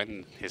 right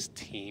when his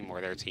team or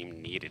their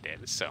team needed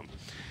it. So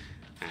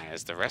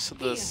as the rest of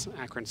this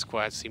Akron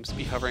squad seems to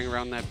be hovering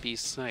around that B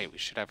site, we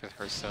should have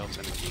ourselves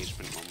an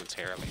engagement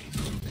momentarily.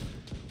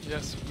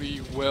 Yes,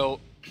 we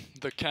will.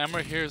 The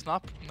camera here is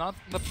not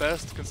the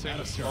best considering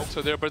the smokes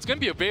are there, but it's going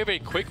to be a very, very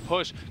quick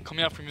push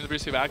coming out from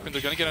University of Akron.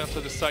 They're going to get onto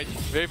the site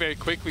very, very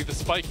quickly. The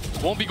spike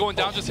won't be going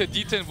down just yet.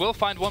 D10 will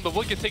find one, but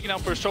will get taken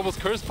out for Troubles.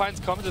 Curse Pines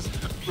coming. Just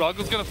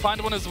Ruggle's going to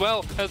find one as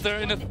well as they're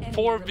in a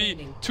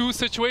 4v2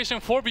 situation.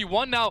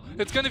 4v1 now.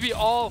 It's going to be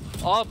all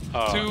up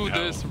to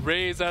this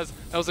Raze, as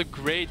that was a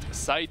great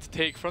site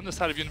take from the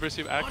side of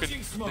University of Akron.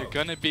 They're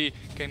going to be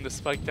getting the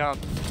spike down.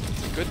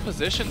 Good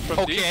position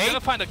from D. He's gonna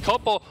find a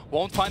couple,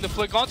 won't find the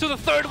flick. Onto the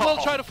third, will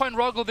try to find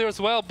Ruggle there as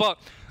well, but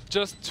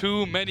just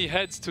too many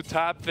heads to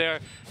tap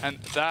there, and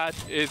that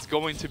is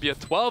going to be a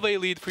 12-A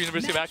lead for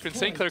University of Akron.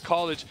 St. Clair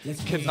College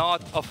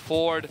cannot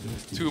afford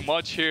too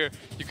much here.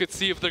 You could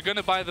see if they're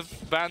gonna buy the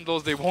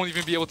Vandals, they won't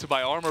even be able to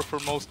buy armor for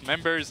most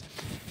members,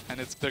 and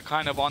they're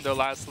kind of on their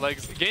last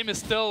legs. The game is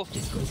still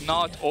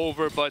not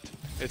over, but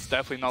it's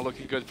definitely not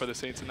looking good for the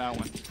Saints in that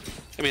one.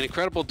 I mean,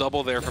 incredible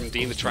double there from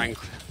Dean to try and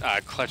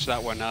clutch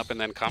that one up, and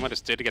then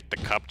Commodus did get the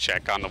cup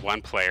check on the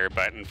one player,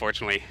 but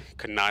unfortunately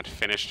could not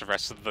finish the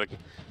rest of the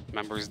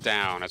members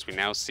down. As we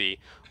now see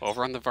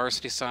over on the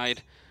Varsity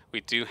side,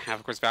 we do have,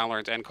 of course,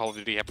 Valorant and Call of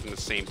Duty happening at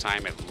the same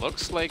time. It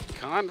looks like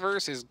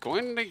Converse is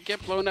going to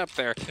get blown up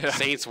there. Yeah.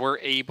 Saints were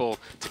able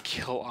to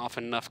kill off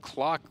enough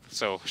clock.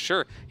 So,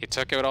 sure, it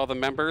took out all the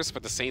members,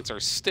 but the Saints are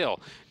still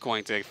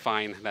going to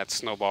find that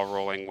snowball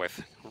rolling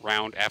with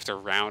round after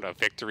round of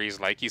victories.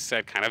 Like you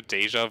said, kind of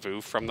deja vu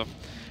from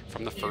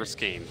the first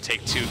game.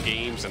 Take 2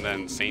 games, and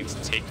then Saints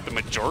take the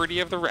majority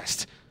of the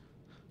rest.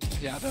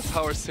 Yeah, that's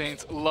how our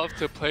Saints love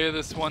to play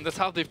this one. That's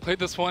how they've played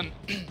this one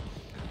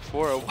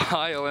for a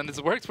while, and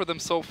it's worked for them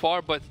so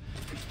far, but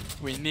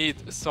we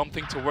need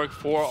something to work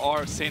for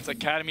our Saints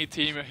Academy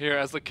team here,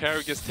 as the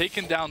Clair gets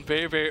taken down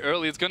very, very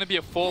early. It's going to be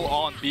a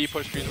full-on B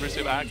push for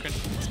University of Akron.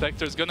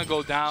 Spectre's going to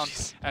go down,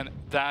 and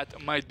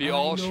that might be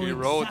all she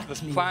wrote.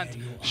 This plant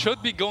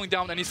should be going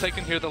down any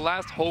second here. The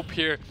last hope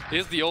here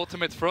is the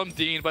ultimate from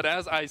Dean, but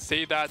as I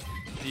say that,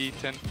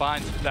 D10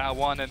 finds that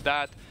one, and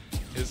that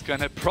is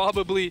gonna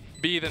probably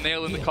be the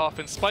nail in the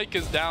coffin. Spike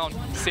is down.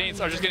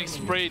 Saints are just getting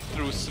sprayed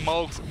through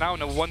smokes. Now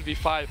in a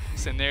 1v5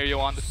 scenario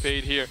on the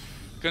fade here.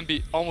 Gonna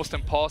be almost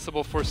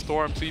impossible for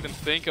Storm to even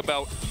think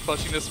about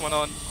clutching this one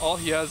on. All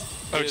he has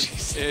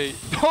is a...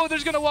 Oh, they're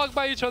just gonna walk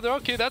by each other.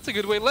 Okay, that's a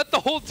good way. Let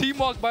the whole team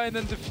walk by and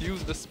then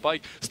defuse the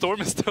spike.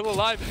 Storm is still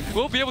alive.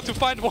 We'll be able to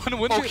find one.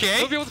 We'll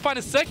be able to find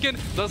a second.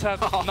 Does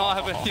have not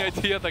have any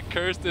idea that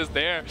Cursed is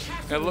there.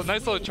 A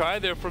nice little try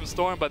there from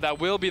Storm, but that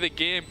will be the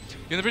game.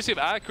 University of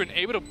Akron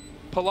able to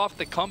pull off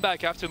the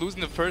comeback after losing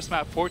the first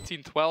map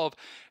 14-12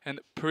 in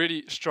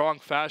pretty strong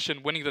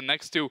fashion, winning the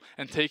next 2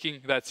 and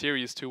taking that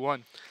series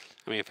 2-1.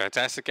 I mean,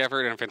 fantastic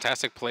effort and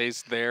fantastic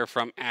plays there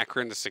from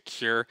Akron to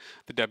secure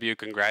the W.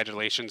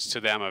 Congratulations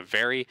to them. A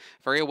very,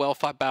 very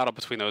well-fought battle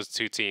between those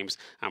 2 teams.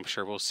 I'm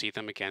sure we'll see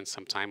them again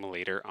sometime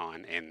later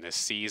on in this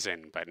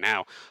season. But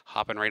now,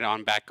 hopping right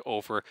on back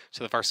over to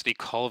the Varsity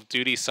Call of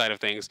Duty side of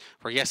things,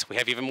 where, yes, we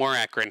have even more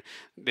Akron.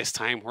 This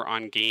time, we're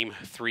on Game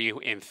 3.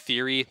 In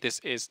theory, this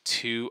is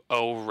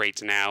 2-0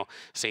 right now.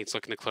 Saints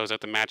looking to close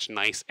out the match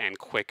nice and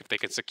quick if they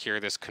can secure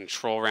this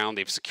control round.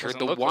 They've secured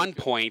the 1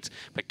 point,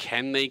 but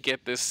can they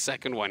get this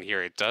second one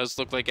here? It does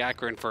look like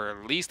Akron, for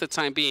at least the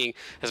time being,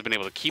 has been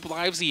able to keep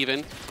lives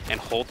even and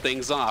hold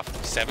things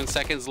off. 7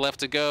 seconds left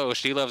to go.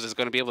 She Loves is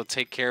going to be able to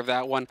take care of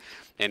that one.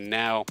 And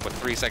now, with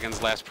 3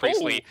 seconds left,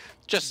 Priestley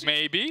just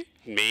maybe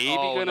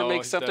going to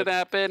make something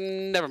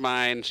happen. Never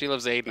mind. She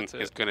Loves Aiden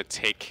is going to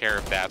take care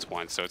of that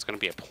one. So it's going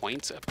to be a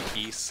point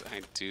apiece,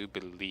 I do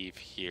believe,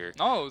 here.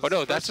 Oh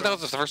no, that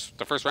was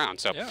the first round.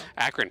 So yeah.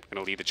 Akron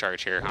going to lead the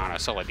charge here on a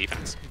solid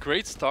defense.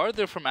 Great start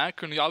there from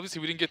Akron.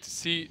 Obviously, we didn't get to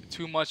see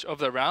too much of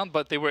the round,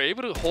 but they were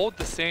able to hold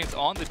the Saints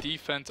on the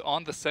defense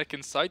on the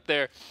second site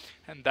there.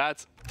 And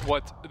that's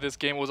what this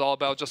game was all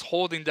about. Just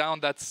holding down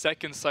that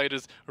second site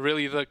is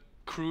really the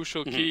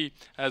crucial key,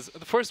 as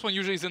the first one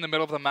usually is in the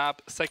middle of the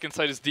map. Second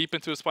site is deep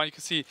into a spawn. You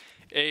can see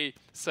a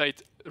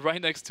site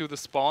right next to the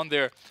spawn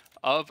there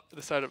of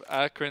the side of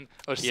Akron.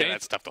 Yeah,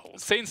 that's tough to hold.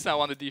 Saints now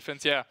on the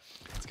defense, yeah.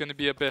 It's going to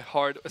be a bit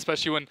hard,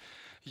 especially when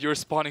you're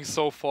spawning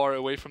so far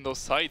away from those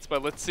sites.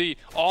 But let's see.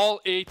 All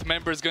 8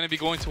 members going to be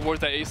going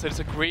towards that A site. It's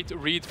a great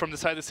read from the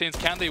side of the Saints.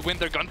 Can they win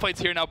their gunfights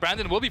here? Now,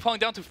 Brandon will be falling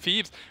down to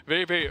Phoebes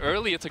very, very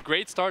early. It's a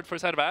great start for the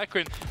side of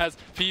Akron, as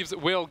Phoebes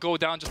will go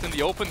down just in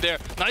the open there.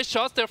 Nice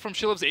shots there from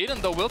Shilev's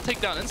Aiden, though. Will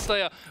take down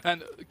Instaya,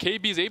 and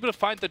KB is able to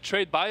find the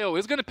trade. Bio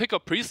is going to pick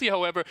up Priestley,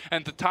 however,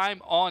 and the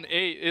time on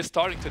A is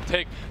starting to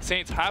tick.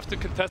 Saints have to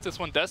contest this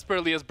one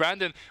desperately, as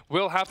Brandon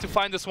will have to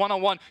find this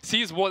one-on-one.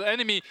 Sees one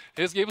enemy,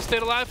 is able to stay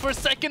alive for a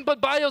second, but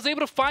Bio's able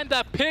to find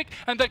that pick,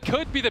 and that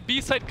could be the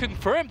B side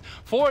confirmed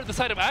for the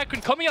side of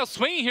Akron. Coming out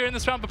swinging here in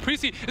this round, but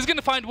Priestley is going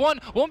to find one,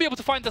 won't be able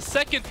to find the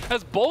second,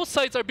 as both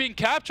sides are being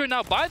captured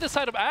now by the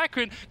side of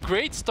Akron.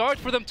 Great start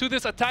for them to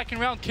this attacking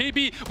round.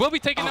 KB will be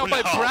taken out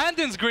by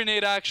Brandon's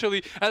grenade,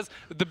 actually, as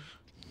the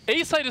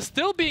A side is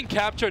still being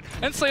captured,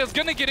 and Slayer's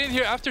gonna get in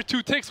here after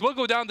 2 ticks. Will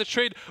go down, the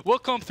trade will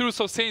come through,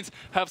 so Saints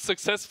have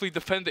successfully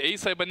defended the A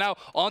side, but now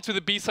onto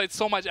the B side.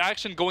 So much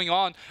action going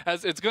on,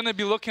 as it's gonna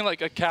be looking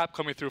like a cap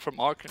coming through from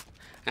Akron.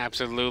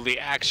 Absolutely,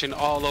 action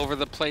all over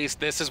the place.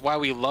 This is why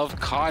we love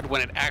COD,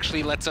 when it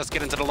actually lets us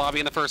get into the lobby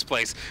in the first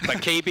place.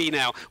 But KB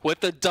now with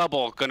the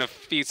double, gonna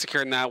be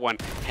securing that one.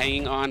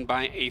 Hanging on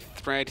by a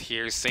thread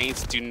here.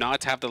 Saints do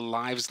not have the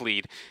lives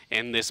lead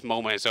in this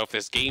moment. So if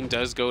this game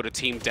does go to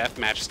team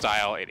deathmatch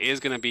style, it is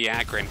gonna be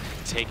Akron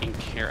taking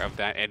care of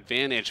that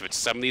advantage. With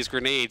some of these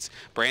grenades,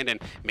 Brandon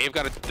may have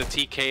got the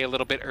TK a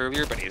little bit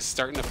earlier, but he's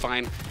starting to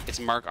find its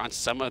mark on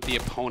some of the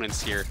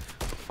opponents here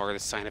for the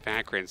side of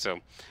Akron. So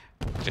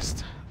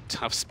just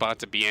tough spot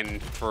to be in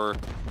for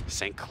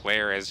St.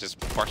 Clair, as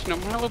just Varsity, a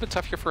little bit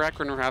tough here for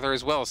Akron rather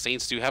as well.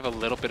 Saints do have a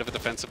little bit of a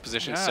defensive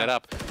position set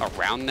up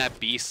around that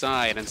B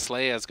side, and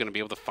Slaya is going to be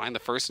able to find the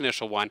first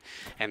initial one.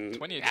 And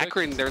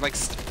Akron, they're like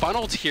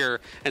funneled here,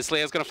 and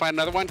Slaya is going to find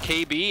another one,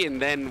 KB,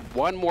 and then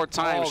one more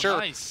time,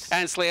 Nice.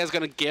 And Slaya is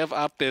going to give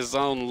up his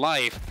own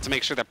life to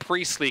make sure that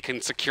Priestley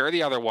can secure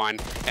the other one,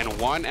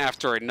 and one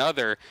after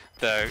another,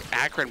 the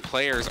Akron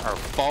players are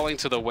falling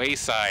to the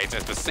waysides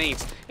as the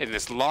Saints, in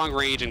this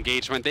long-range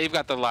engagement, they've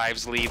got the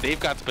lives lead, they've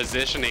got the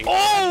positioning,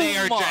 and they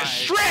are just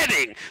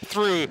shredding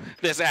through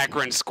this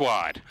Akron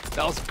squad.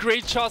 That was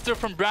great shots there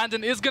from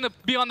Brandon. Is going to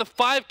be on the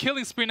 5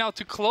 killing spree now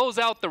to close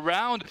out the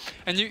round.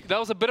 And that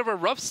was a bit of a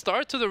rough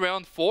start to the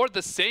round for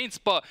the Saints,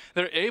 but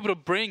they're able to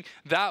bring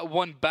that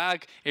one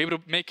back, able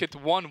to make it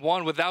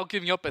 1-1 without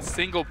giving up a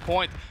single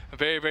point.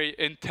 Very, very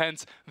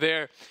intense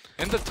there.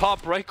 In the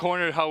top right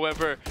corner,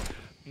 however,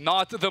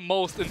 not the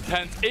most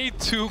intense.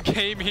 8-2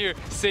 game here.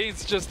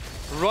 Saints just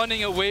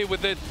running away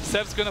with it.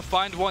 Sev's gonna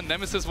find one.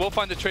 Nemesis will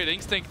find the trade.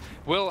 Instinct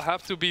will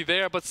have to be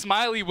there, but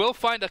Smiley will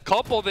find a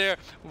couple there.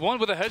 One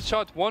with a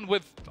headshot, one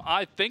with,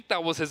 I think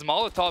that was his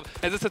Molotov,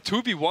 as it's a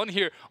 2v1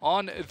 here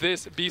on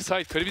this B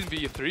side. Could even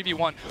be a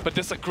 3v1, but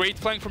this is a great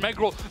flank from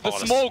Eggroll. The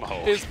smoke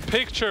is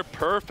picture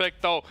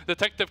perfect though.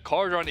 Detective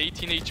Carter on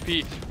 18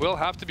 HP will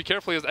have to be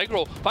careful as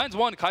Eggroll finds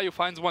one, Caillou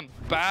finds one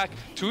back.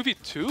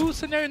 2v2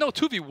 scenario? No,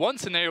 2v1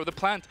 scenario. The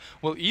plant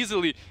will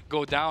easily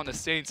go down as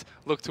Saints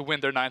look to win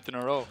their 9th in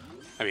a row.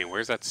 I mean,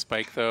 where's that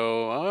spike,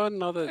 though? Oh,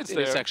 no, it's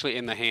actually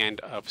in the hand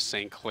of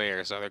St.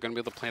 Clair. So they're going to be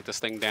able to plant this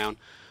thing down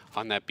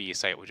on that B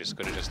site. We're just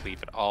going to just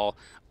leave it all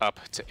up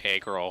to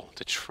Akron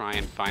to try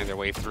and find their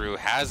way through.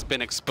 Has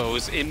been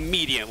exposed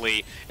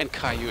immediately, and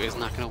Caillou is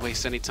not going to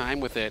waste any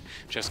time with it.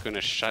 Just going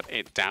to shut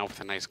it down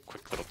with a nice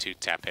quick little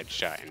 2-tap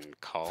headshot and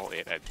call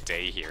it a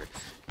day here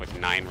with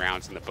 9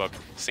 rounds in the book.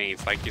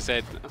 Saints, like you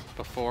said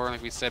before,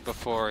 like we said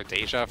before,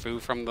 deja vu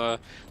from the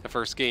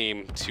first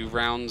game. 2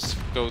 rounds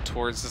go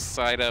towards the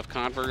side of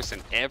Converse,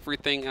 and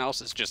everything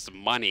else is just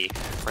money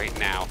right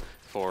now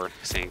for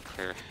St.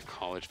 Clair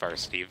College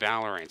Varsity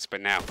Valorant. But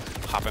now,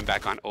 hopping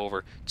back on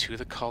over to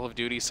the Call of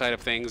Duty side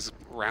of things,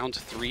 round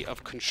 3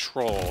 of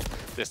Control.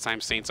 This time,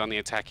 Saints on the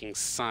attacking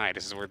side.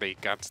 This is where they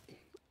got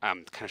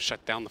kind of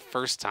shut down the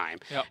first time.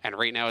 And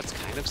right now, it's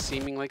kind of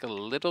seeming like a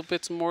little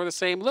bit more the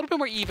same, a little bit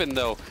more even,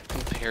 though,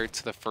 compared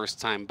to the first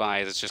time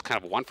buys. It's just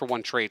kind of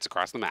 1-for-1 trades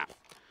across the map.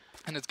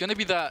 And it's going to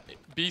be that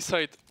B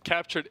site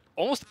captured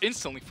almost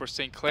instantly for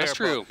St. Clair. That's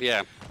true,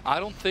 yeah. I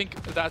don't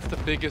think that's the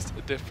biggest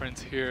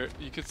difference here.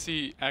 You could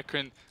see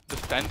Akron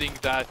defending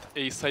that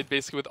A site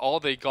basically with all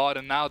they got,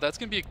 and now that's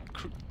going to be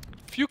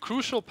a few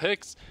crucial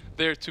picks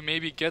there to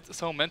maybe get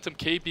some momentum.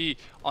 KB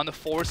on the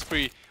 4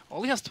 spree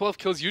only has 12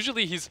 kills.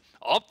 Usually he's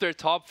up there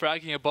top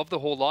fragging above the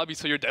whole lobby,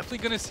 so you're definitely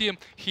going to see him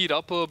heat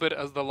up a little bit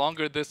as the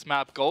longer this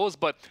map goes.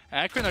 But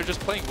Akron are just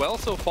playing well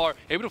so far,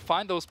 able to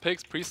find those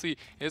picks. Priestley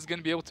is going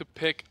to be able to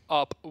pick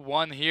up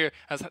one here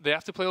as they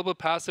have to play a little bit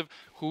passive.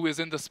 Who is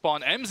in the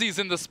spawn? MZ's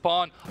in the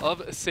spawn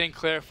of St.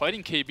 Clair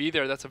fighting KB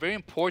there. That's a very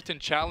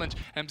important challenge.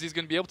 MZ's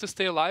going to be able to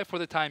stay alive for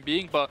the time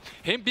being, but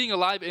him being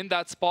alive in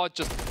that spot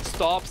just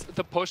stops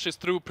the pushes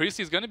through.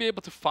 Priestley is going to be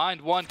able to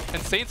find one,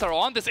 and Saints are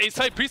on this A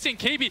side. Priestley and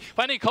KB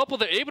finding a couple.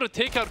 They're able to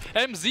take out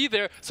MZ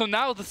there. So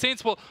now the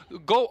Saints will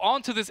go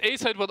onto this A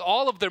side with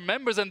all of their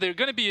members, and they're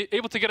going to be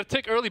able to get a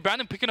tick early.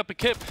 Brandon picking up a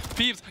kip.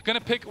 Thieves going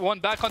to pick one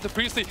back onto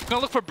Priestley. Going to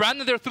look for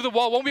Brandon there through the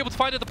wall. Won't be able to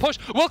find it. The push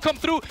will come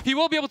through. He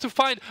will be able to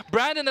find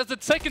Brandon as the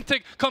second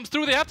tick comes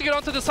through. They have to get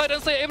onto the side.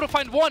 NSA able to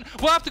find one.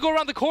 We'll have to go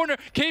around the corner.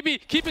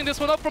 KB keeping this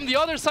one up from the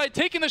other side,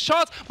 taking the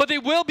shots, but they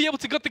will be able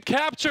to get the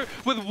capture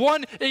with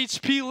 1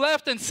 HP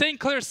left, and St.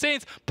 Clair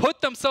Saints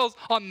put themselves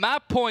on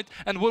map point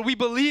and what we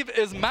believe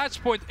is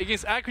match point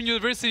against Akron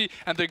University,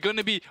 and they're going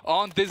to be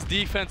on this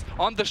defense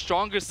on the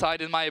stronger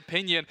side, in my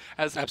opinion,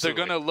 as they're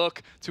going to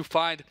look to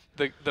find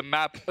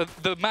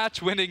the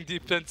match-winning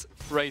defense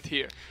right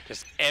here.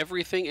 Just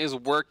everything is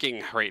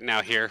working right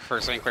now here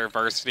for St. Clair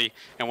Varsity,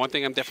 and one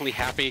thing I'm definitely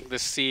happy to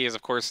see is,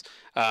 of course,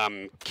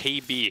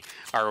 KB,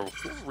 our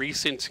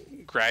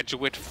recent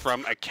graduate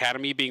from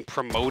Academy, being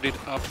promoted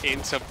up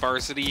into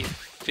Varsity,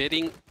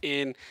 fitting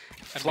in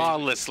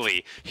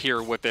flawlessly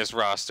here with this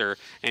roster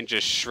and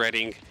just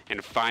shredding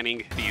and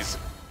finding these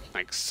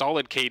like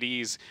solid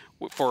KDs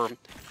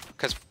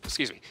because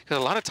a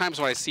lot of times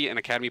when I see an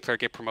academy player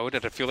get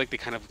promoted, I feel like they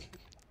kind of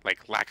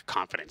like lack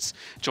confidence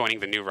joining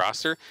the new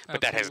roster,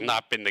 but that has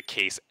not been the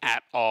case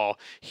at all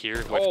here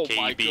with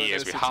KB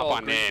as we hop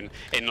on in.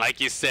 And like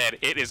you said,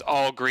 it is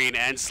all green,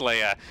 and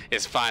STARLEAGUE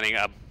is finding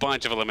a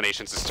bunch of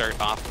eliminations to start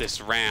off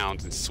this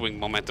round and swing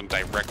momentum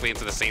directly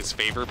into the Saints'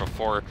 favor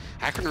before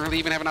Akron really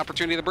even have an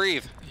opportunity to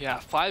breathe. Yeah,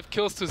 5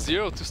 kills to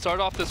 0 to start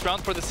off this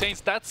round for the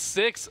Saints. That's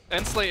 6.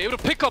 And STARLEAGUE able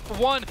to pick up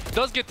 1,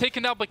 does get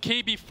taken out, but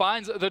KB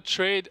finds the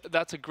trade.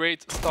 That's a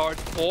great start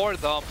for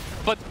them.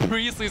 But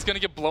Priestley is going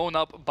to get blown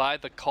up by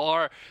the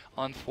car.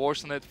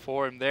 Unfortunate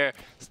for him there.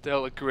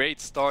 Still a great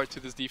start to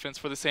this defense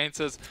for the Saints,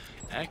 as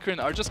Akron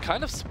are just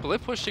kind of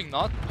split pushing,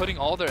 not putting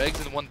all their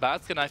eggs in one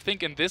basket. And I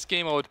think in this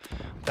game mode,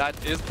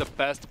 that is the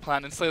best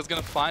plan. And STARLEAGUE is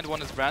going to find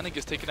one as Brandon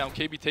gets taken out.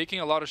 KB taking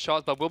a lot of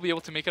shots, but will be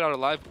able to make it out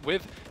alive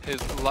with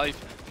his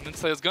life. And then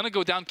STARLEAGUE is going to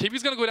go down.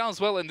 KB's going to go down as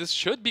well, and this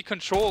should be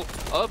control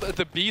of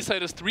the B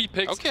side as 3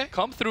 picks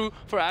come through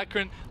for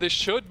Akron. They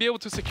should be able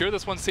to secure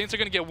this one. Saints are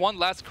going to get one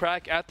last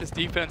crack at this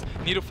defense.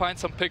 Need to find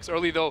some picks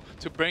early, though,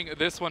 to bring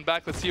this one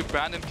back. Let's see if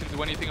Brandon can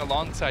do anything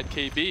alongside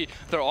KB.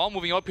 They're all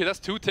moving up here. That's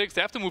 2 ticks.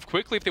 They have to move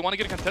quickly if they want to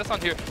get a contest on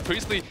here.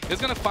 Priestley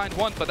is going to find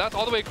one, but that's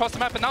all the way across the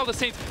map. And now the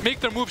Saints make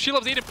their move. She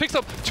Loves Aiden picks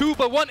up 2,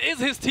 but 1 is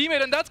his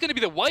teammate, and that's going to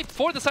be the wipe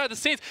for the side of the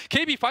Saints.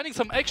 KB finding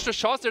some extra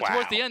shots there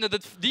towards the end, and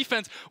the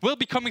defense will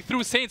be coming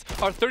through. Saints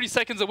are 30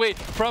 seconds away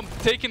from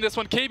taking this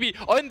one. KB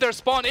in their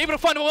spawn, able to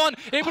find one,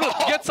 able to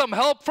get some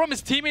help from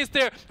his teammates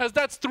there, as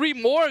that's 3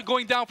 more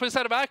going down for the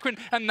side of Akron,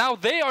 and now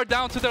they are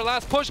down to their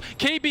last push.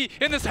 KB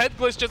in this head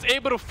glitch just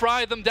able to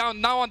fry them down,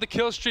 now on the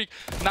kill streak.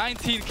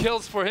 19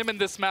 kills for him in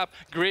this map.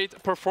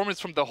 Great performance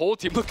from the whole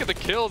team. Look at the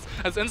kills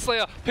as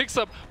STARLEAGUE picks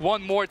up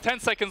 1 more. 10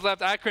 seconds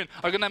left. Akron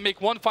are going to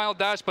make one final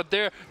dash, but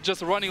they're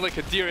just running like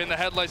a deer in the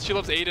headlights. She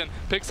Loves Aiden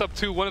picks up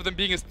 2, one of them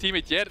being his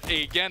teammate yet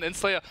again.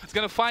 STARLEAGUE is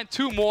going to find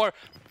 2 more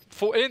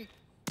for in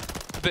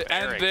the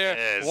end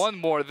there. 1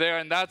 more there,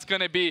 and that's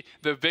going to be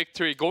the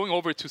victory, going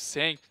over to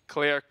St.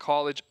 Clair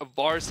College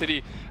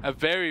Varsity. A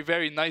very,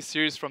 very nice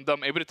series from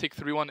them, able to take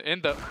 3-1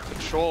 in the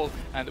control,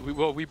 and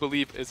what we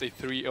believe is a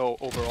 3-0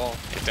 overall.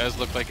 It does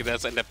look like it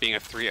does end up being a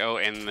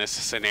 3-0 in this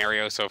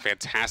scenario, so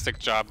fantastic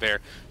job there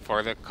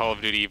for the Call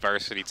of Duty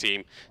Varsity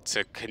team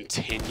to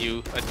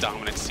continue a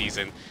dominant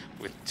season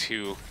with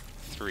 2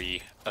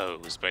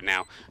 3-0s. But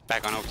now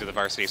back on over to the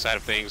Varsity side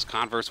of things.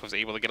 Converse was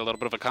able to get a little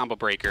bit of a combo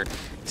breaker,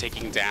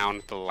 taking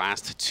down the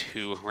last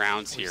 2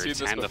 rounds here.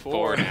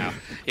 10-4 now.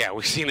 Yeah,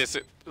 we've seen this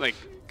like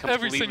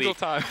completely every single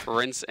time.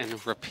 Rinse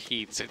and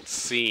repeats, it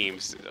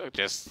seems.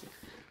 Just,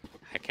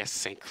 I guess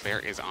St. Clair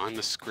is on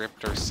the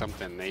script or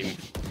something.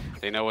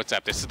 They know what's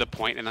up. This is the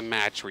point in the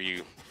match where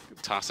you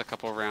toss a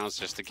couple of rounds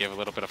just to give a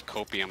little bit of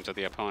copium to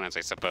the opponents,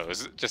 I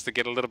suppose, just to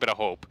get a little bit of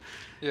hope.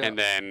 Yeah. And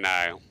then,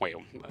 wait,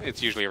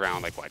 it's usually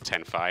around like, what,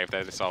 10-5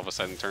 that this all of a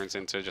sudden turns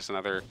into just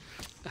another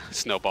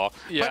snowball.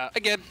 Yeah. But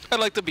again, I'd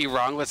like to be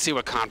wrong. Let's see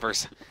what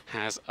Converse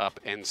has up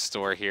in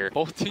store here.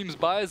 Both teams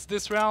buys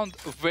this round.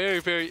 Very,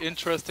 very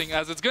interesting,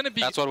 as it's going to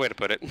be... That's one way to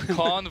put it.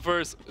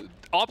 Converse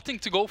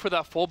opting to go for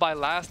that full buy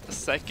last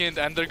second,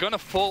 and they're going to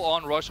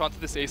full-on rush onto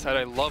this A side.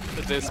 I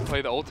love this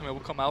play. The ultimate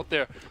will come out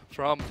there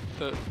from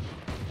the...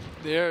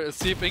 There, let's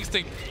see if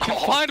Instinct can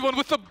find one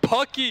with the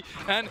Bucky,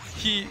 and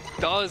he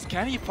does.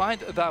 Can he find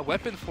that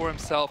weapon for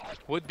himself?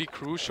 Would be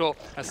crucial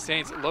as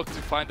Saints look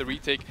to find the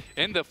retake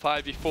in the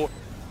 5v4.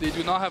 They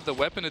do not have the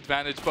weapon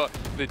advantage, but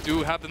they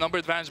do have the number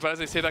advantage. But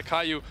as I say, that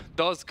Caillou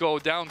does go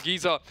down.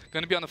 Giza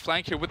going to be on the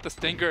flank here with the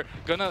Stinger.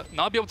 Going to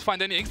not be able to find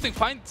any. Instinct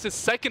finds his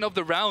 2nd of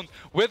the round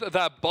with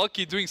that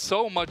Bucky, doing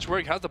so much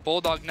work. Has the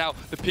Bulldog now.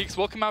 The peaks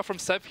will come out from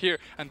Seth here,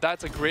 and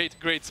that's a great,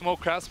 great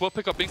smoke. Kras will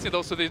pick up Instinct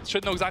though, so they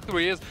should know exactly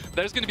where he is.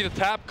 There's going to be the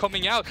tap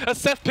coming out as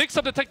Seth picks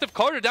up Detective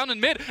Carter down in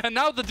mid, and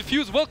now the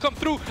defuse will come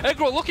through.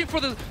 Egro looking for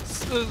the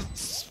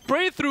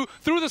spray through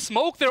the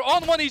smoke. They're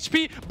on 1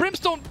 HP.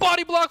 Brimstone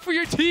body block for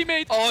your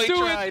teammate. Oh, he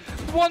tried.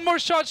 1 more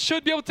shot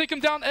should be able to take him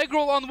down.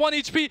 Eggroll on 1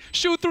 HP.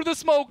 Shoot through the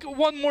smoke.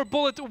 1 more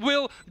bullet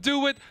will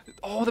do it.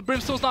 Oh, the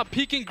Brimstone's not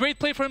peeking. Great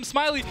play for him.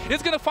 Smiley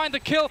is going to find the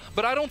kill,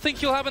 but I don't think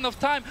he'll have enough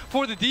time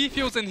for the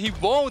defuse, and he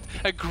won't.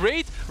 A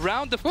great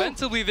round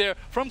defensively there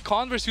from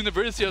Converse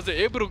University, as they're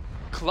able to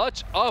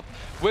clutch up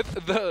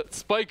with the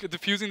spike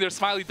defusing their.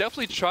 Smiley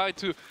definitely tried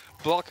to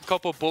block a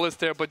couple bullets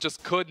there, but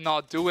just could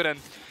not do it, and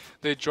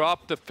they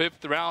dropped the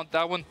 5th round.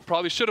 That one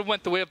probably should have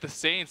went the way of the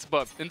Saints,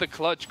 but in the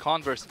clutch,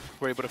 Converse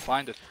were able to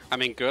find it. I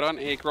mean, good on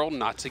Akron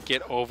not to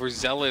get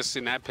overzealous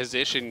in that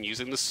position,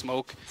 using the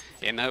smoke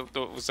in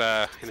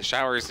the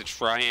showers to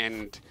try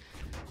and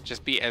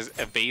just be as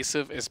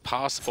evasive as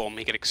possible,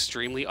 make it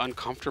extremely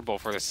uncomfortable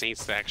for the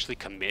Saints to actually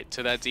commit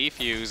to that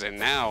defuse. And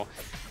now,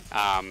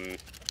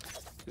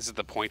 this is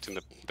the point in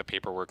the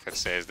paperwork that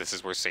says this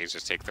is where Saints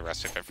just take the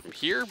rest of it from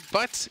here,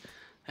 but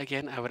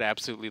again, I would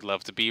absolutely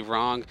love to be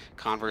wrong.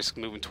 Converse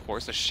moving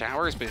towards the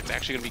showers, but it's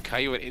actually going to be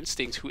Caillou and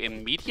Instinct, who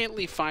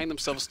immediately find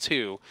themselves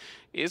 2.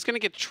 Is going to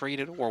get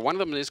traded, or one of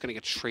them is going to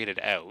get traded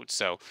out.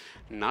 So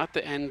not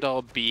the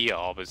end-all,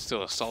 be-all, but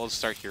still a solid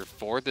start here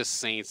for the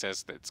Saints,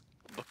 as it's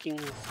looking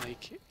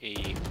like a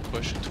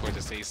push towards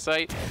the safe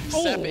site.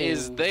 Sep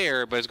is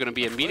there, but is going to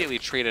be immediately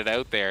traded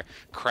out there.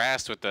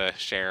 Krast with the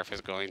Sheriff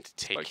is going to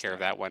take care of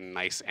that one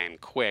nice and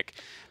quick.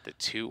 The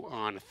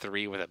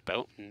 2-on-3 with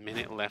about a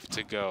minute left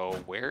to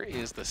go. Where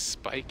is the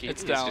spike?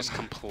 It's down. Just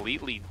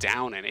completely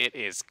down, and it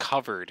is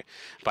covered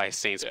by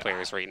Saints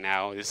players right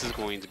now. This is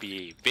going to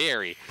be a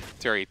very,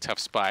 very tough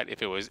spot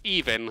if it was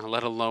even,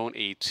 let alone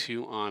a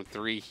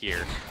 2-on-3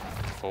 here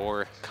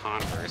for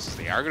Converse.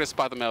 They are going to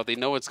spot them out. They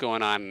know what's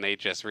going on, and they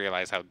just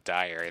realize how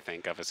dire, I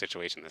think, of a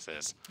situation this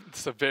is.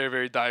 It's a very,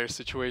 very dire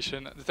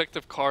situation.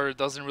 Detective Carter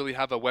doesn't really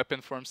have a weapon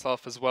for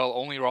himself as well,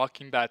 only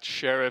rocking that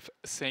Sheriff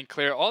St.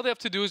 Clair. All they have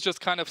to do is just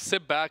kind of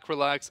sit back,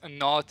 relax, and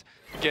not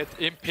get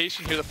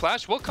impatient here. The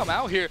flash will come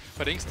out here,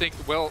 but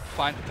Instinct will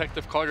find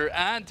Detective Carter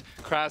and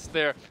Krast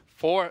there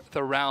for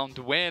the round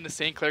win.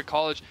 St. Clair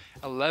College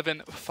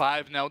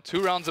 11-5 now,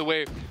 2 rounds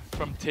away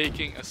from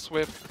taking a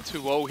swift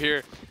 2-0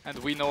 here. And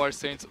we know our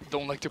Saints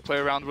don't like to play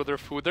around with their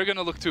food. They're going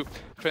to look to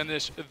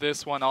finish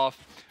this one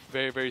off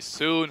very, very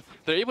soon.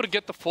 They're able to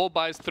get the full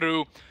buys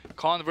through.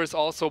 Converse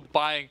also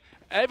buying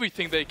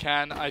everything they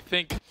can. I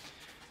think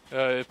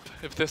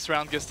if this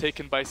round gets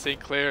taken by St.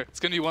 Clair, it's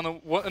going to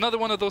be another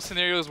one of those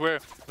scenarios where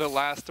the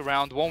last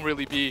round won't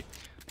really be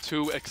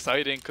too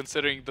exciting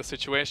considering the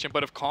situation.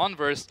 But if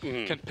Converse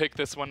can pick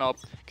this one up,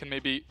 can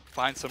maybe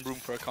find some room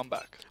for a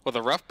comeback. Well,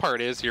 the rough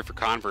part is here for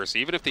Converse,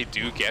 even if they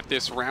do get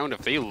this round,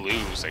 if they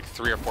lose like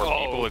 3 or 4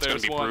 people, it's going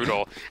to be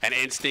brutal. And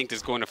Instinct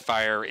is going to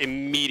fire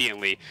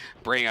immediately,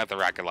 bring out the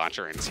rocket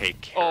launcher and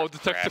take care of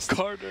Detective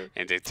Carter.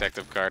 And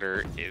Detective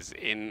Carter is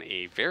in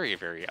a very,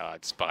 very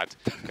odd spot.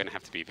 Going to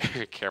have to be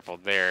very careful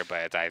there,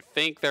 but I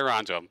think they're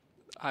onto him.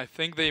 I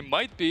think they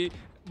might be.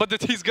 But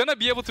that he's going to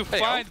be able to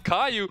find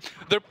Caillou.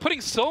 They're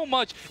putting so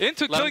much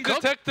into killing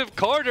Detective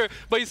Carter,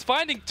 but he's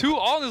finding 2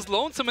 all his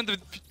lonesome, and the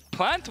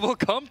plant will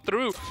come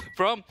through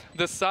from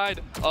the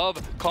side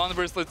of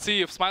Converse. Let's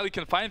see if Smiley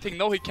can find anything.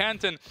 No, he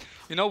can't. And,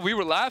 you know, we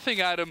were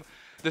laughing at him.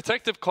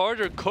 Detective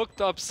Carter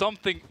cooked up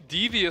something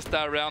devious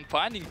that round,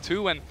 finding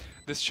 2, and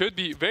this should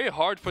be very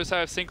hard for the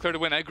side of St. Clair to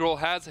win. Eggroll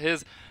has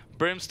his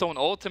Brimstone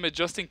ultimate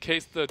just in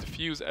case the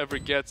defuse ever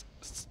gets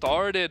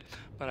started.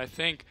 But I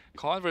think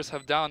Converse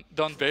have done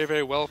very,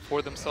 very well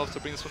for themselves to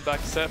bring this one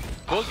back.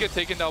 Seth will get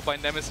taken down by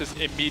Nemesis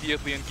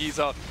immediately, and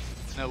Giza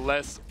in a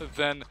less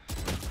than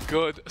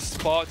good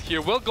spot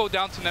here. Will go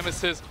down to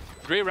Nemesis.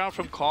 Great round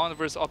from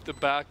Converse off the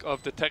back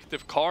of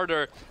Detective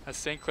Carter as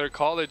St. Clair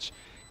College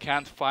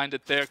can't find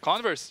it there.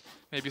 Converse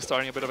maybe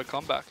starting a bit of a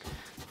comeback.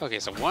 Okay,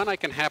 so 1, I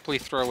can happily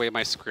throw away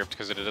my script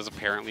because it is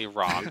apparently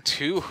wrong.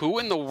 2, who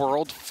in the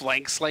world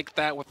flanks like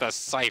that with a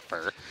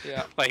Cypher?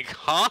 Yeah. Like,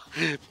 huh?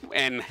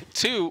 And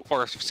 2,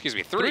 or excuse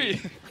me,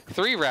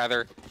 3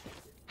 rather,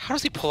 how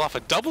does he pull off a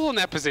double in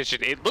that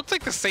position? It looked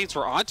like the Saints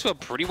were onto him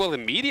pretty well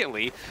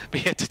immediately,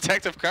 but yet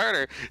Detective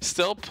Carter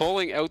still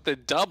pulling out the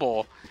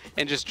double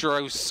and just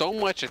drew so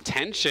much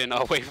attention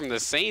away from the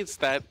Saints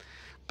that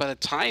by the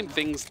time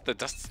the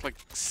dust like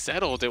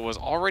settled, it was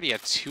already a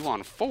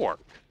 2-on-4.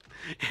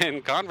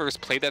 And Converse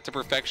played that to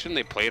perfection.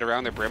 They played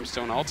around their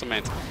Brimstone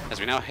ultimate. As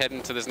we now head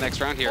into this next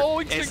round here,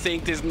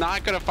 Instinct is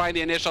not going to find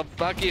the initial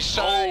Bucky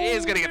shot.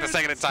 Is going to get the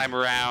second time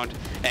around.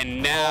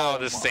 And now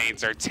the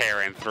Saints are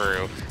tearing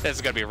through. This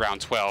is going to be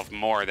round 12,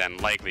 more than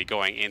likely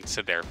going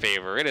into their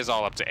favor. It is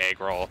all up to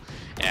Eggroll.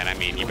 And I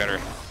mean, you better...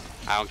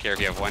 I don't care if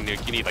you have 1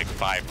 nuke, you need like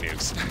 5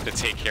 nukes to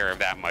take care of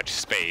that much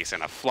space,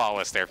 and a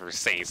flawless there for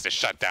Saints to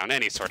shut down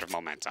any sort of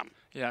momentum.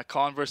 Yeah,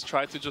 Converse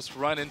tried to just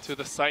run into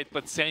the site,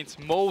 but Saints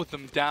mowed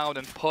them down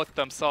and put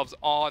themselves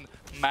on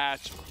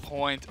match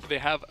point. They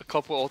have a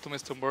couple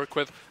ultimates to work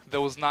with.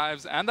 Those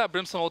knives and that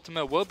Brimstone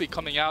ultimate will be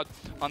coming out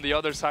on the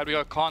other side. We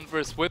got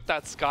Converse with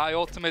that Sky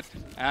ultimate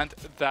and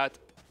that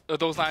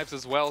those knives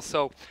as well.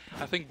 So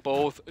I think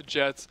both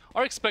Jets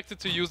are expected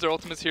to use their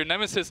ultimates here.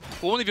 Nemesis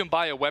won't even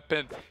buy a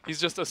weapon. He's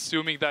just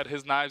assuming that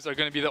his knives are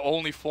going to be the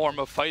only form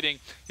of fighting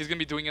he's going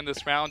to be doing in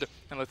this round.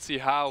 And let's see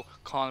how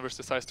Converse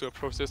decides to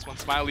approach this one.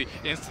 Smiley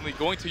instantly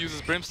going to use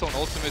his Brimstone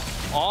ultimate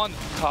on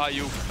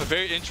Caillou. A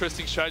very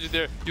interesting strategy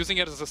there, using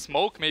it as a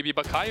smoke maybe,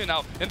 but Caillou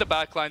now in the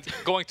backlines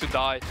going to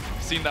die.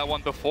 Seen that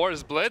one before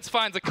as Blitz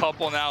finds a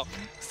couple now.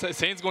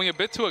 Saints going a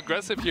bit too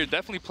aggressive here,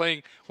 definitely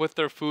playing with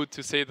their food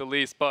to say the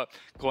least, but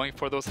going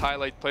for those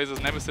highlight plays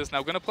as Nemesis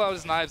now going to pull out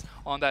his knives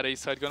on that A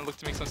side, going to look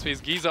to make some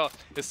space. Giza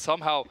is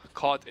somehow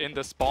caught in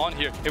the spawn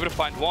here, able to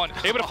find 1,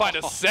 able to find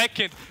a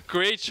second.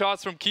 Great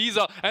shots from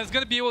Giza, and is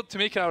going to be able to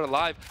make it out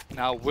alive.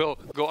 Now will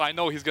go, I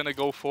know he's going to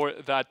go for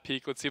that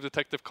peek. Let's see if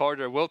Detective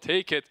Carter will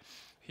take it.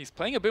 He's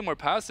playing a bit more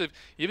passive,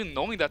 even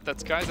knowing that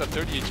that Sky's at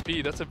 30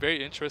 HP. That's a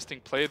very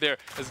interesting play there,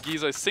 as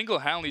Giza is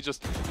single-handedly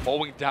just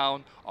mowing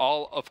down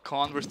all of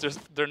Converse.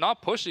 They're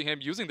not pushing him,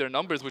 using their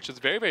numbers, which is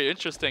very, very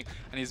interesting.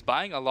 And he's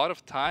buying a lot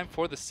of time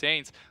for the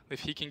Saints.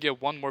 If he can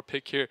get 1 more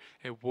pick here,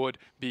 it would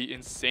be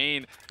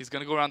insane. He's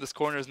going to go around this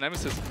corner as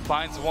Nemesis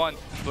finds 1.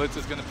 Blitz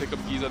is going to pick up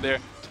Giza there.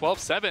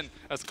 12-7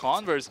 as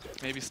Converse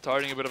maybe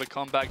starting a bit of a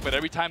comeback. But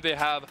every time they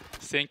have,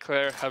 St.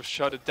 Clair have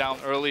shut it down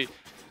early.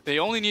 They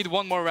only need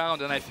 1 more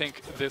round, and I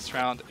think this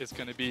round is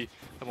going to be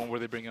the one where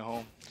they bring it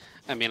home.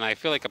 I mean, I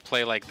feel like a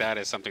play like that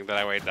is something that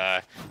I would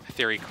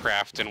theory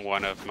craft in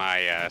one of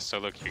my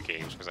solo queue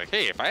games. It was like,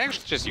 hey, if I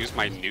actually just use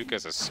my nuke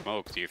as a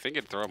smoke, do you think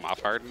it'd throw him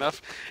off hard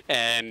enough?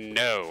 And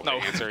no. The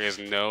answer is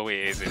no. It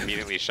is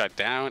immediately shut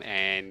down,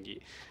 and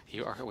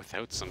you are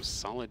without some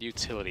solid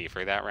utility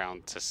for that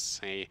round, to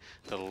say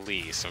the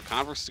least. So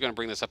Converse is going to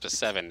bring this up to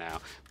 7 now.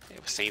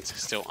 Saints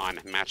still on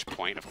match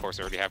point. Of course,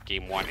 they already have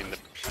game 1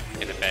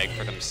 in the bag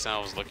for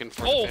themselves, looking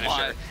for the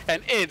finisher.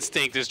 And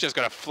Instinct is just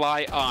going to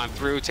fly on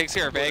through. Takes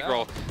care of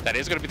Agro. That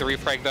is going to be the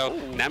refrag, though.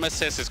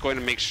 Nemesis is going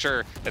to make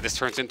sure that this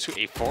turns into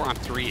a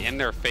 4-on-3 in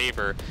their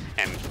favor.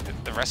 And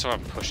the rest of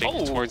them pushing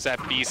towards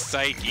that B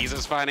site.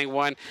 Giza's finding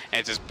one.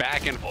 And it's just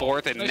back and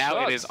forth. And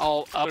now it is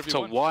all up to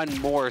one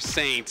more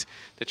Saint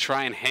to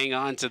try and hang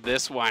on to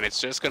this one.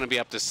 It's just going to be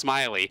up to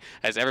Smiley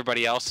as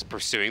everybody else is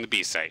pursuing the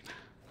B site.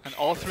 And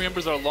all 3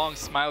 members are long.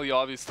 Smiley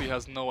obviously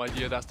has no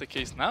idea that's the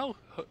case now.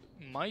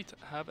 Might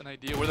have an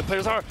idea where the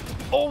players are.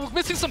 Oh,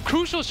 missing some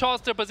crucial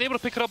shots there, but is able to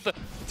pick it up. The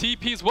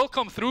TPs will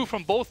come through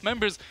from both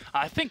members.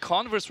 I think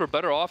Converse were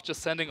better off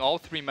just sending all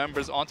 3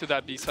 members onto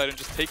that B side and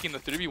just taking the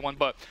 3v1,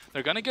 but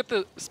they're going to get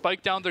the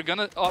spike down. They're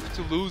going to opt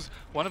to lose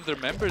one of their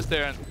members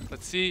there, and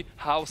let's see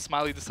how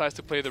Smiley decides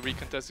to play the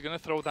recontest. He's going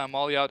to throw that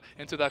molly out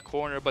into that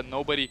corner, but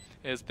nobody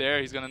is there.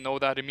 He's going to know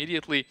that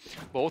immediately.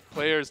 Both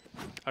players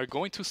are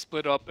going to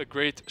split up. A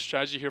great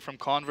strategy here from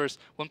Converse.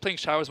 One playing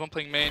showers, one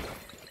playing main.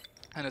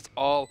 And it's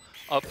all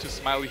up to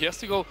Smiley. He has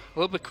to go a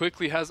little bit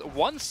quickly. Has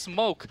one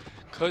smoke.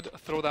 Could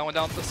throw that one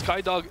down. The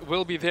Skydog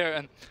will be there.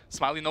 And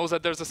Smiley knows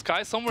that there's a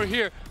Sky somewhere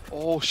here.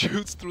 Oh,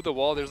 shoots through the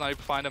wall. There's not able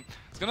to find him.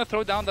 He's going to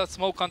throw down that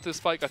smoke onto the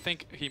spike. I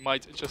think he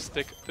might just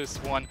stick this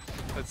one.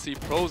 Let's see.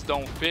 Pros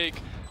don't fake.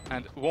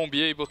 And won't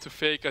be able to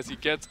fake as he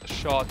gets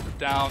shot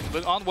down.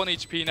 On 1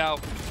 HP now.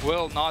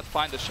 Will not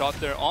find the shot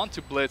there. Onto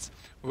Blitz.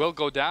 Will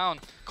go down.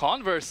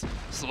 Converse,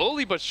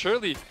 slowly but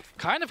surely,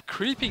 kind of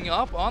creeping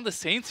up on the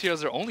Saints here as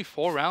they're only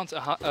 4 rounds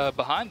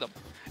behind them.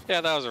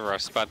 Yeah, that was a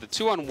rough spot. The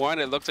 2-on-1,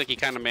 it looked like he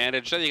kind of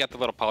managed. Then you got the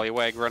little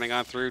polywag running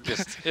on through,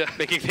 just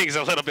making things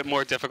a little bit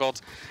more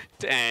difficult.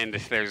 And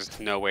there's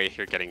no way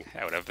you're getting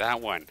out of that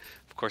one.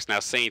 Of course,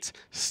 now Saints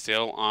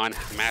still on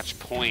match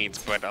point,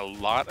 but a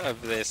lot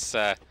of this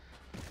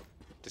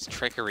this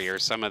trickery or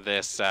some of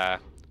the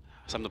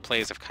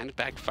plays have kind of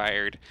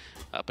backfired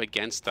up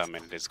against them,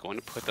 and it is going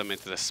to put them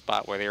into the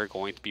spot where they are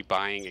going to be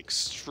buying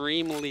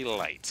extremely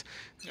light.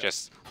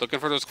 Just looking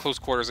for those close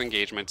quarters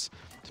engagements,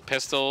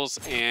 pistols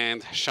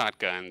and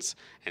shotguns,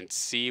 and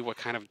see what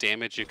kind of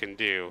damage you can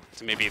do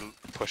to maybe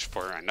push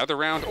for another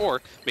round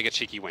or make a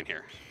cheeky win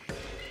here.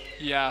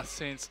 Yeah,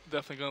 Saints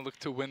definitely going to look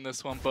to win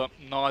this one, but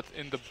not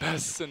in the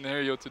best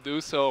scenario to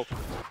do so.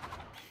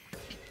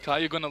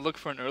 Caillou going to look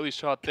for an early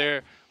shot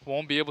there,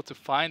 won't be able to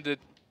find it,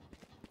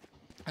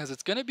 as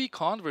it's going to be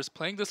Converse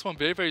playing this one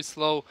very, very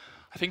slow.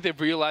 I think they've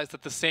realized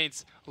that the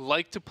Saints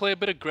like to play a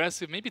bit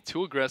aggressive, maybe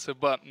too aggressive,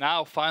 but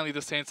now finally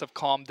the Saints have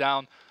calmed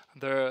down.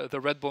 The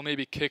Red Bull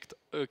maybe kicked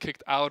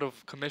out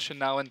of commission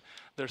now, and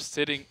they're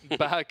sitting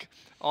back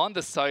on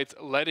the site,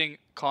 letting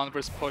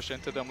Converse push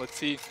into them. Let's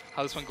see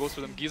how this one goes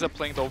for them. Giza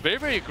playing, though, very,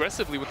 very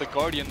aggressively with the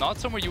Guardian. Not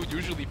somewhere you would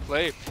usually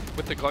play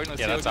with the Guardian.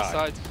 Let's see how he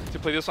decides to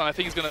play this one. I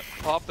think he's going to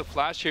pop the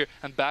flash here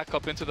and back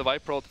up into the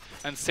Viper ult.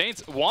 And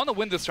Saints want to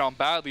win this round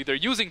badly. They're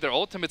using their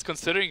ultimates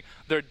considering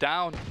they're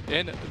down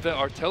in the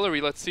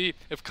artillery. Let's see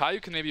if Caillou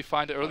can maybe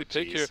find an early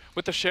pick here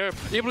with the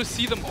Sheriff. Able to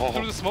see them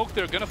through the smoke.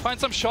 They're going to find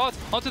some shots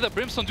onto that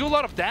Brimstone. Do a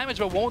lot of damage,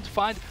 but won't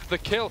find the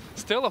kill.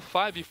 Still a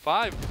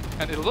 5v5.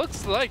 And it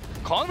looks like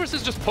Converse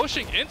is just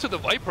pushing into the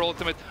Viper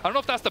ultimate. I don't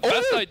know if that's the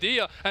best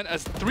idea. And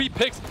as 3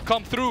 picks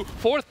come through,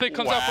 4th pick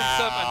comes out from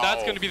Seb, and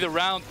that's going to be the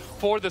round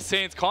for the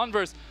Saints.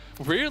 Converse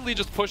weirdly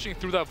just pushing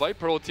through that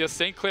Viper ult. Yes,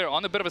 St. Clair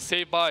on a bit of a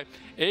save by,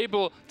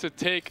 able to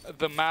take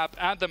the map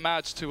and the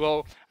match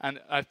 2-0.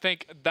 And I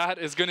think that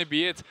is going to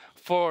be it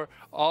for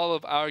all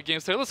of our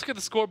games today. Let's look at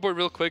the scoreboard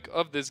real quick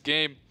of this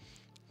game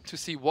to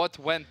see what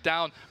went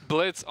down.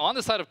 Blitz on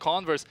the side of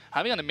Converse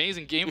having an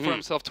amazing game for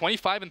himself,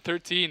 25 and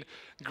 13,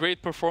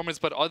 great performance,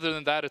 but other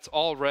than that it's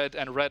all red,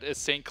 and red is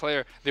St.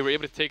 Clair. They were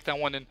able to take that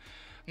one in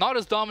not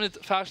as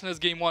dominant fashion as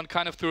game 1,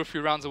 kind of threw a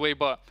few rounds away,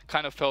 but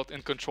kind of felt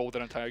in control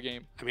that entire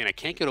game. I mean, I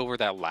can't get over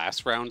that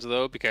last round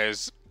though,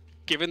 because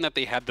given that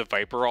they had the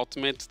Viper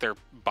ultimate, their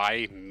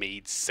buy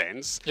made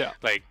sense. Yeah,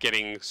 like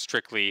getting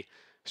strictly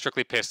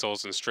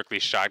pistols and strictly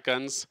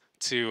shotguns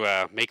to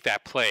make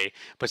that play,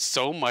 but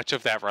so much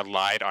of that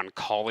relied on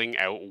calling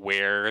out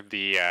where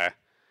the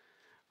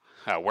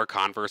where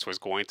Converse was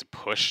going to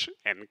push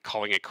and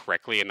calling it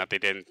correctly, and that they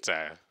didn't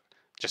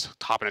just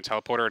hop in a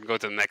teleporter and go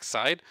to the next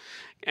side.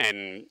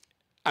 And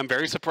I'm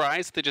very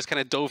surprised they just kind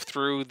of dove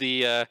through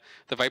the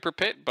Viper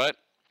pit, but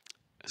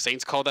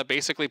Saints called that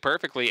basically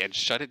perfectly and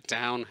shut it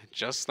down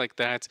just like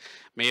that.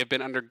 May have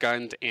been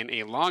undergunned in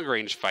a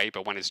long-range fight,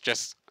 but when it's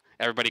just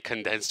everybody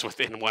condensed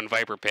within one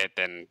Viper pit,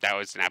 then that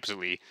was an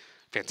absolutely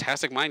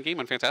fantastic mind game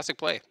and fantastic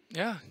play.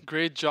 Yeah,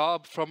 great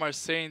job from our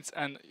Saints.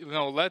 And, you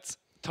know, let's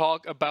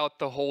talk about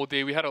the whole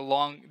day. We had a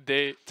long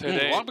day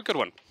today. Long but good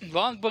one.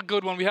 Long but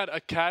good one. We had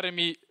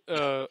Academy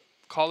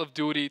Call of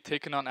Duty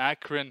taking on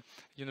Akron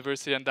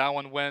University, and that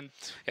one went...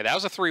 Yeah, that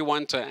was a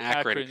 3-1 to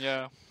Akron.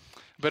 Yeah.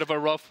 Bit of a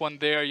rough one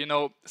there. You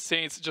know,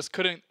 Saints just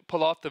couldn't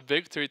pull off the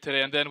victory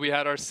today. And then we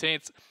had our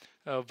Saints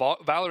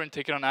Valorant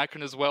taking on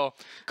Akron as well.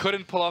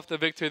 Couldn't pull off the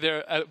victory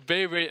there. A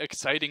very, very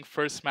exciting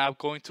first map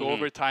going to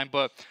overtime,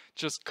 but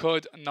just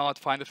could not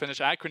find the finish.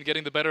 Akron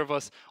getting the better of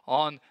us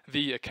on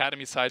the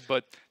academy side,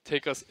 but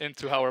take us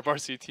into how our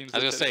varsity teams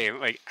did. I was going to say,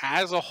 like,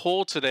 as a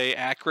whole today,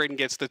 Akron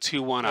gets the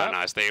 2-1 on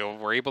us. They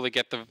were able to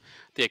get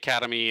the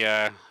academy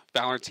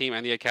Valorant team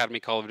and the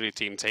Academy Call of Duty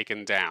team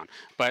taken down.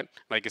 But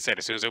like I said,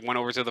 as soon as it went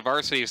over to the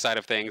varsity side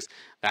of things,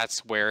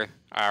 that's where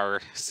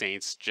our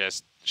Saints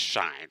just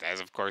shined.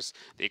 As of course,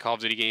 the Call of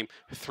Duty game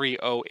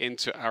 3-0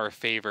 into our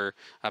favor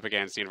up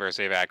against the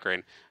University of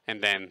Akron.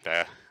 And then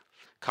the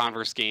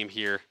Converse game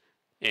here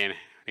in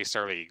the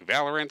StarLeague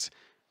Valorant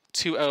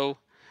 2-0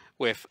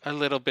 with a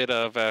little bit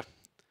of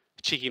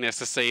cheekiness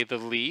to say the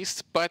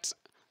least, but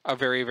a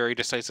very, very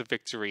decisive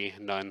victory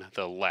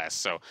nonetheless.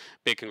 So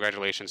big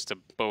congratulations to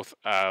both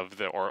of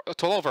to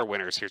all of our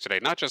winners here today.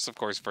 Not just, of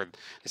course, for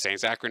the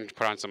Saints. Akron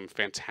put on some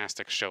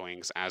fantastic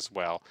showings as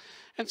well.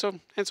 And so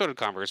did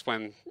Converse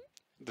when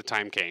the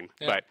time came.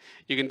 Yeah. But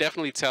you can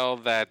definitely tell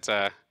that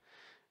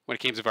when it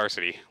came to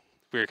varsity,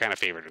 we were kind of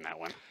favored in that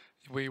one.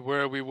 We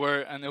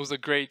were, and it was a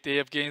great day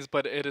of games,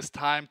 but it is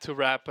time to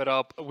wrap it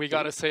up. We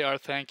got to say our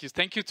thank yous.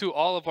 Thank you to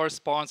all of our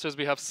sponsors.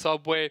 We have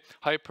Subway,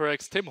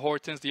 HyperX, Tim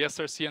Hortons, the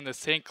SRC, and the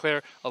St.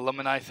 Clair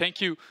alumni. Thank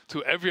you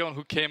to everyone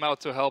who came out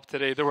to help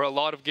today. There were a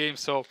lot of games,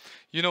 so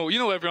you know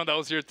everyone that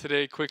was here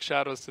today. Quick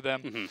shout-outs to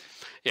them.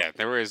 Yeah,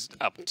 there was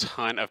a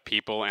ton of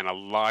people and a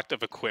lot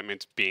of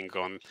equipment being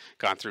gone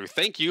through.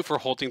 Thank you for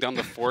holding down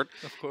the fort.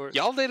 Of course.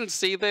 Y'all didn't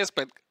see this,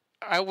 but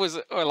I was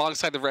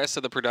alongside the rest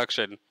of the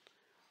production.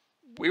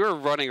 We were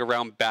running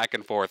around back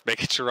and forth,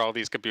 making sure all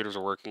these computers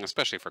were working,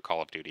 especially for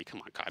Call of Duty.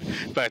 Come on,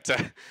 God. But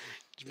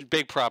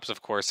big props,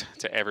 of course,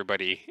 to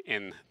everybody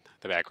in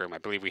the back room. I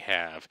believe we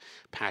have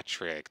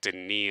Patrick,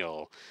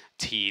 Daniil,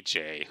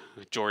 TJ,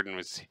 Jordan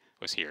was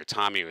here,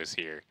 Tommy was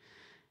here,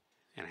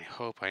 and I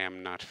hope I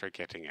am not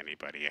forgetting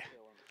anybody.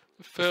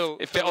 Phil.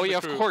 Oh, yeah,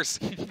 of course.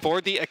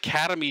 For the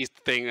Academy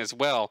thing as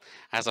well,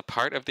 as a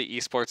part of the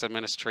Esports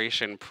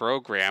Administration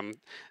program,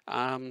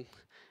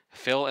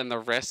 Phil and the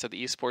rest of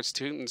the esports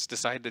students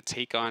decided to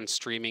take on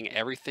streaming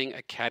everything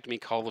Academy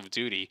Call of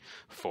Duty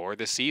for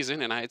the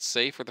season, and I'd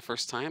say for the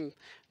first time,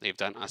 they've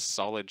done a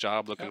solid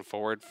job. Looking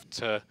forward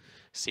to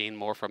seeing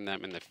more from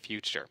them in the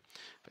future.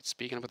 But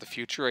speaking about the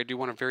future, I do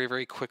want to very,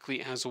 very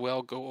quickly as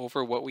well go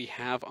over what we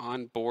have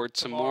on board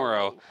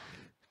tomorrow,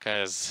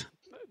 because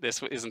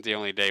this isn't the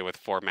only day with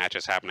 4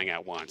 matches happening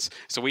at once.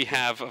 So we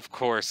have, of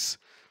course,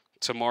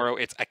 tomorrow,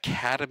 it's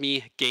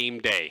Academy Game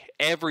Day.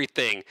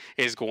 Everything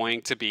is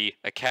going to be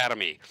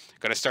Academy.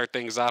 Going to start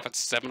things off at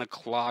 7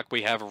 o'clock.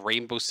 We have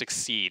Rainbow Six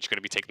Siege going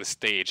to be taking the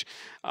stage.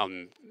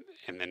 And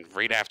then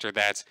right after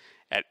that,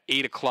 at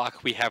 8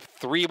 o'clock, we have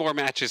 3 more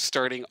matches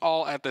starting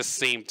all at the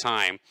same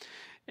time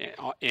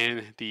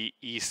in the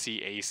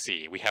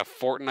ECAC. We have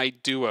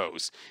Fortnite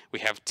Duos. We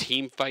have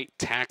Teamfight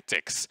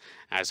Tactics,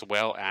 as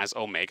well as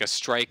Omega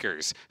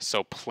Strikers.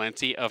 So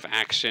plenty of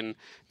action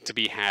to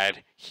be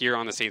had here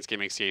on the Saints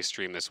Gaming CA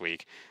stream this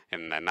week.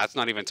 And then that's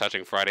not even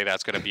touching Friday.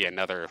 That's going to be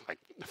another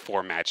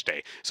 4-match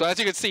day. So as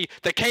you can see,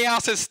 the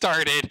chaos has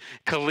started.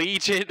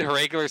 Collegiate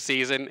regular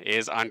season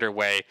is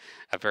underway.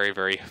 A very,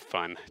 very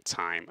fun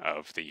time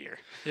of the year.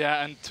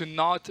 Yeah, and to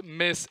not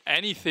miss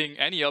anything,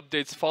 any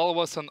updates, follow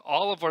us on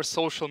all of our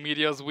social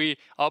medias. We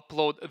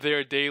upload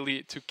there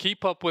daily to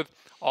keep up with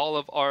all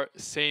of our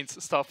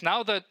Saints stuff.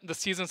 Now that the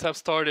seasons have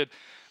started,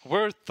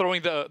 we're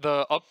throwing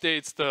the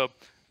updates, the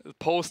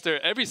post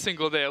there every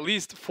single day, at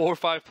least 4 or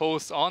 5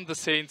 posts on the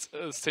Saints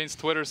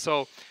Twitter.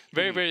 So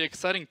very, very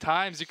exciting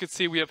times. You can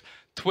see we have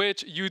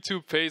Twitch,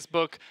 YouTube,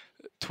 Facebook,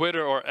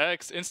 Twitter or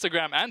X,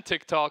 Instagram, and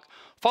TikTok.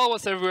 Follow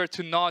us everywhere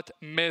to not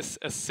miss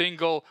a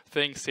single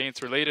thing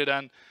Saints related.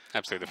 And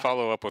absolutely. To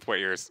follow up with what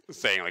you're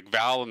saying, like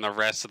Val and the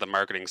rest of the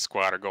marketing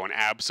squad are going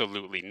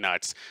absolutely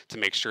nuts to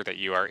make sure that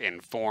you are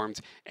informed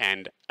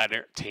and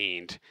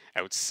entertained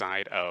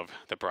outside of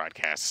the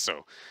broadcast.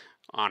 So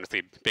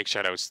honestly, big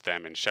shout outs to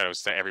them and shout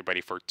outs to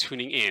everybody for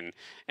tuning in.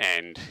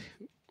 And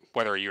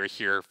whether you're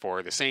here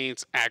for the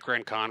Saints,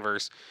 Akron,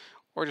 Converse,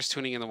 or just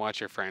tuning in to watch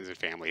your friends and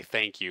family,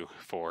 thank you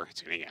for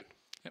tuning in.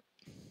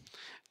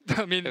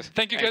 I mean,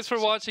 thank you guys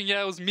for watching.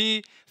 Yeah, it was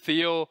me,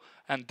 Theo,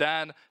 and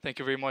Dan. Thank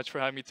you very much for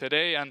having me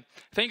today. And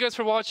thank you guys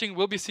for watching.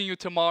 We'll be seeing you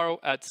tomorrow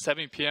at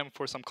 7 p.m.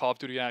 for some Call of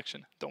Duty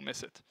action. Don't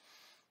miss it.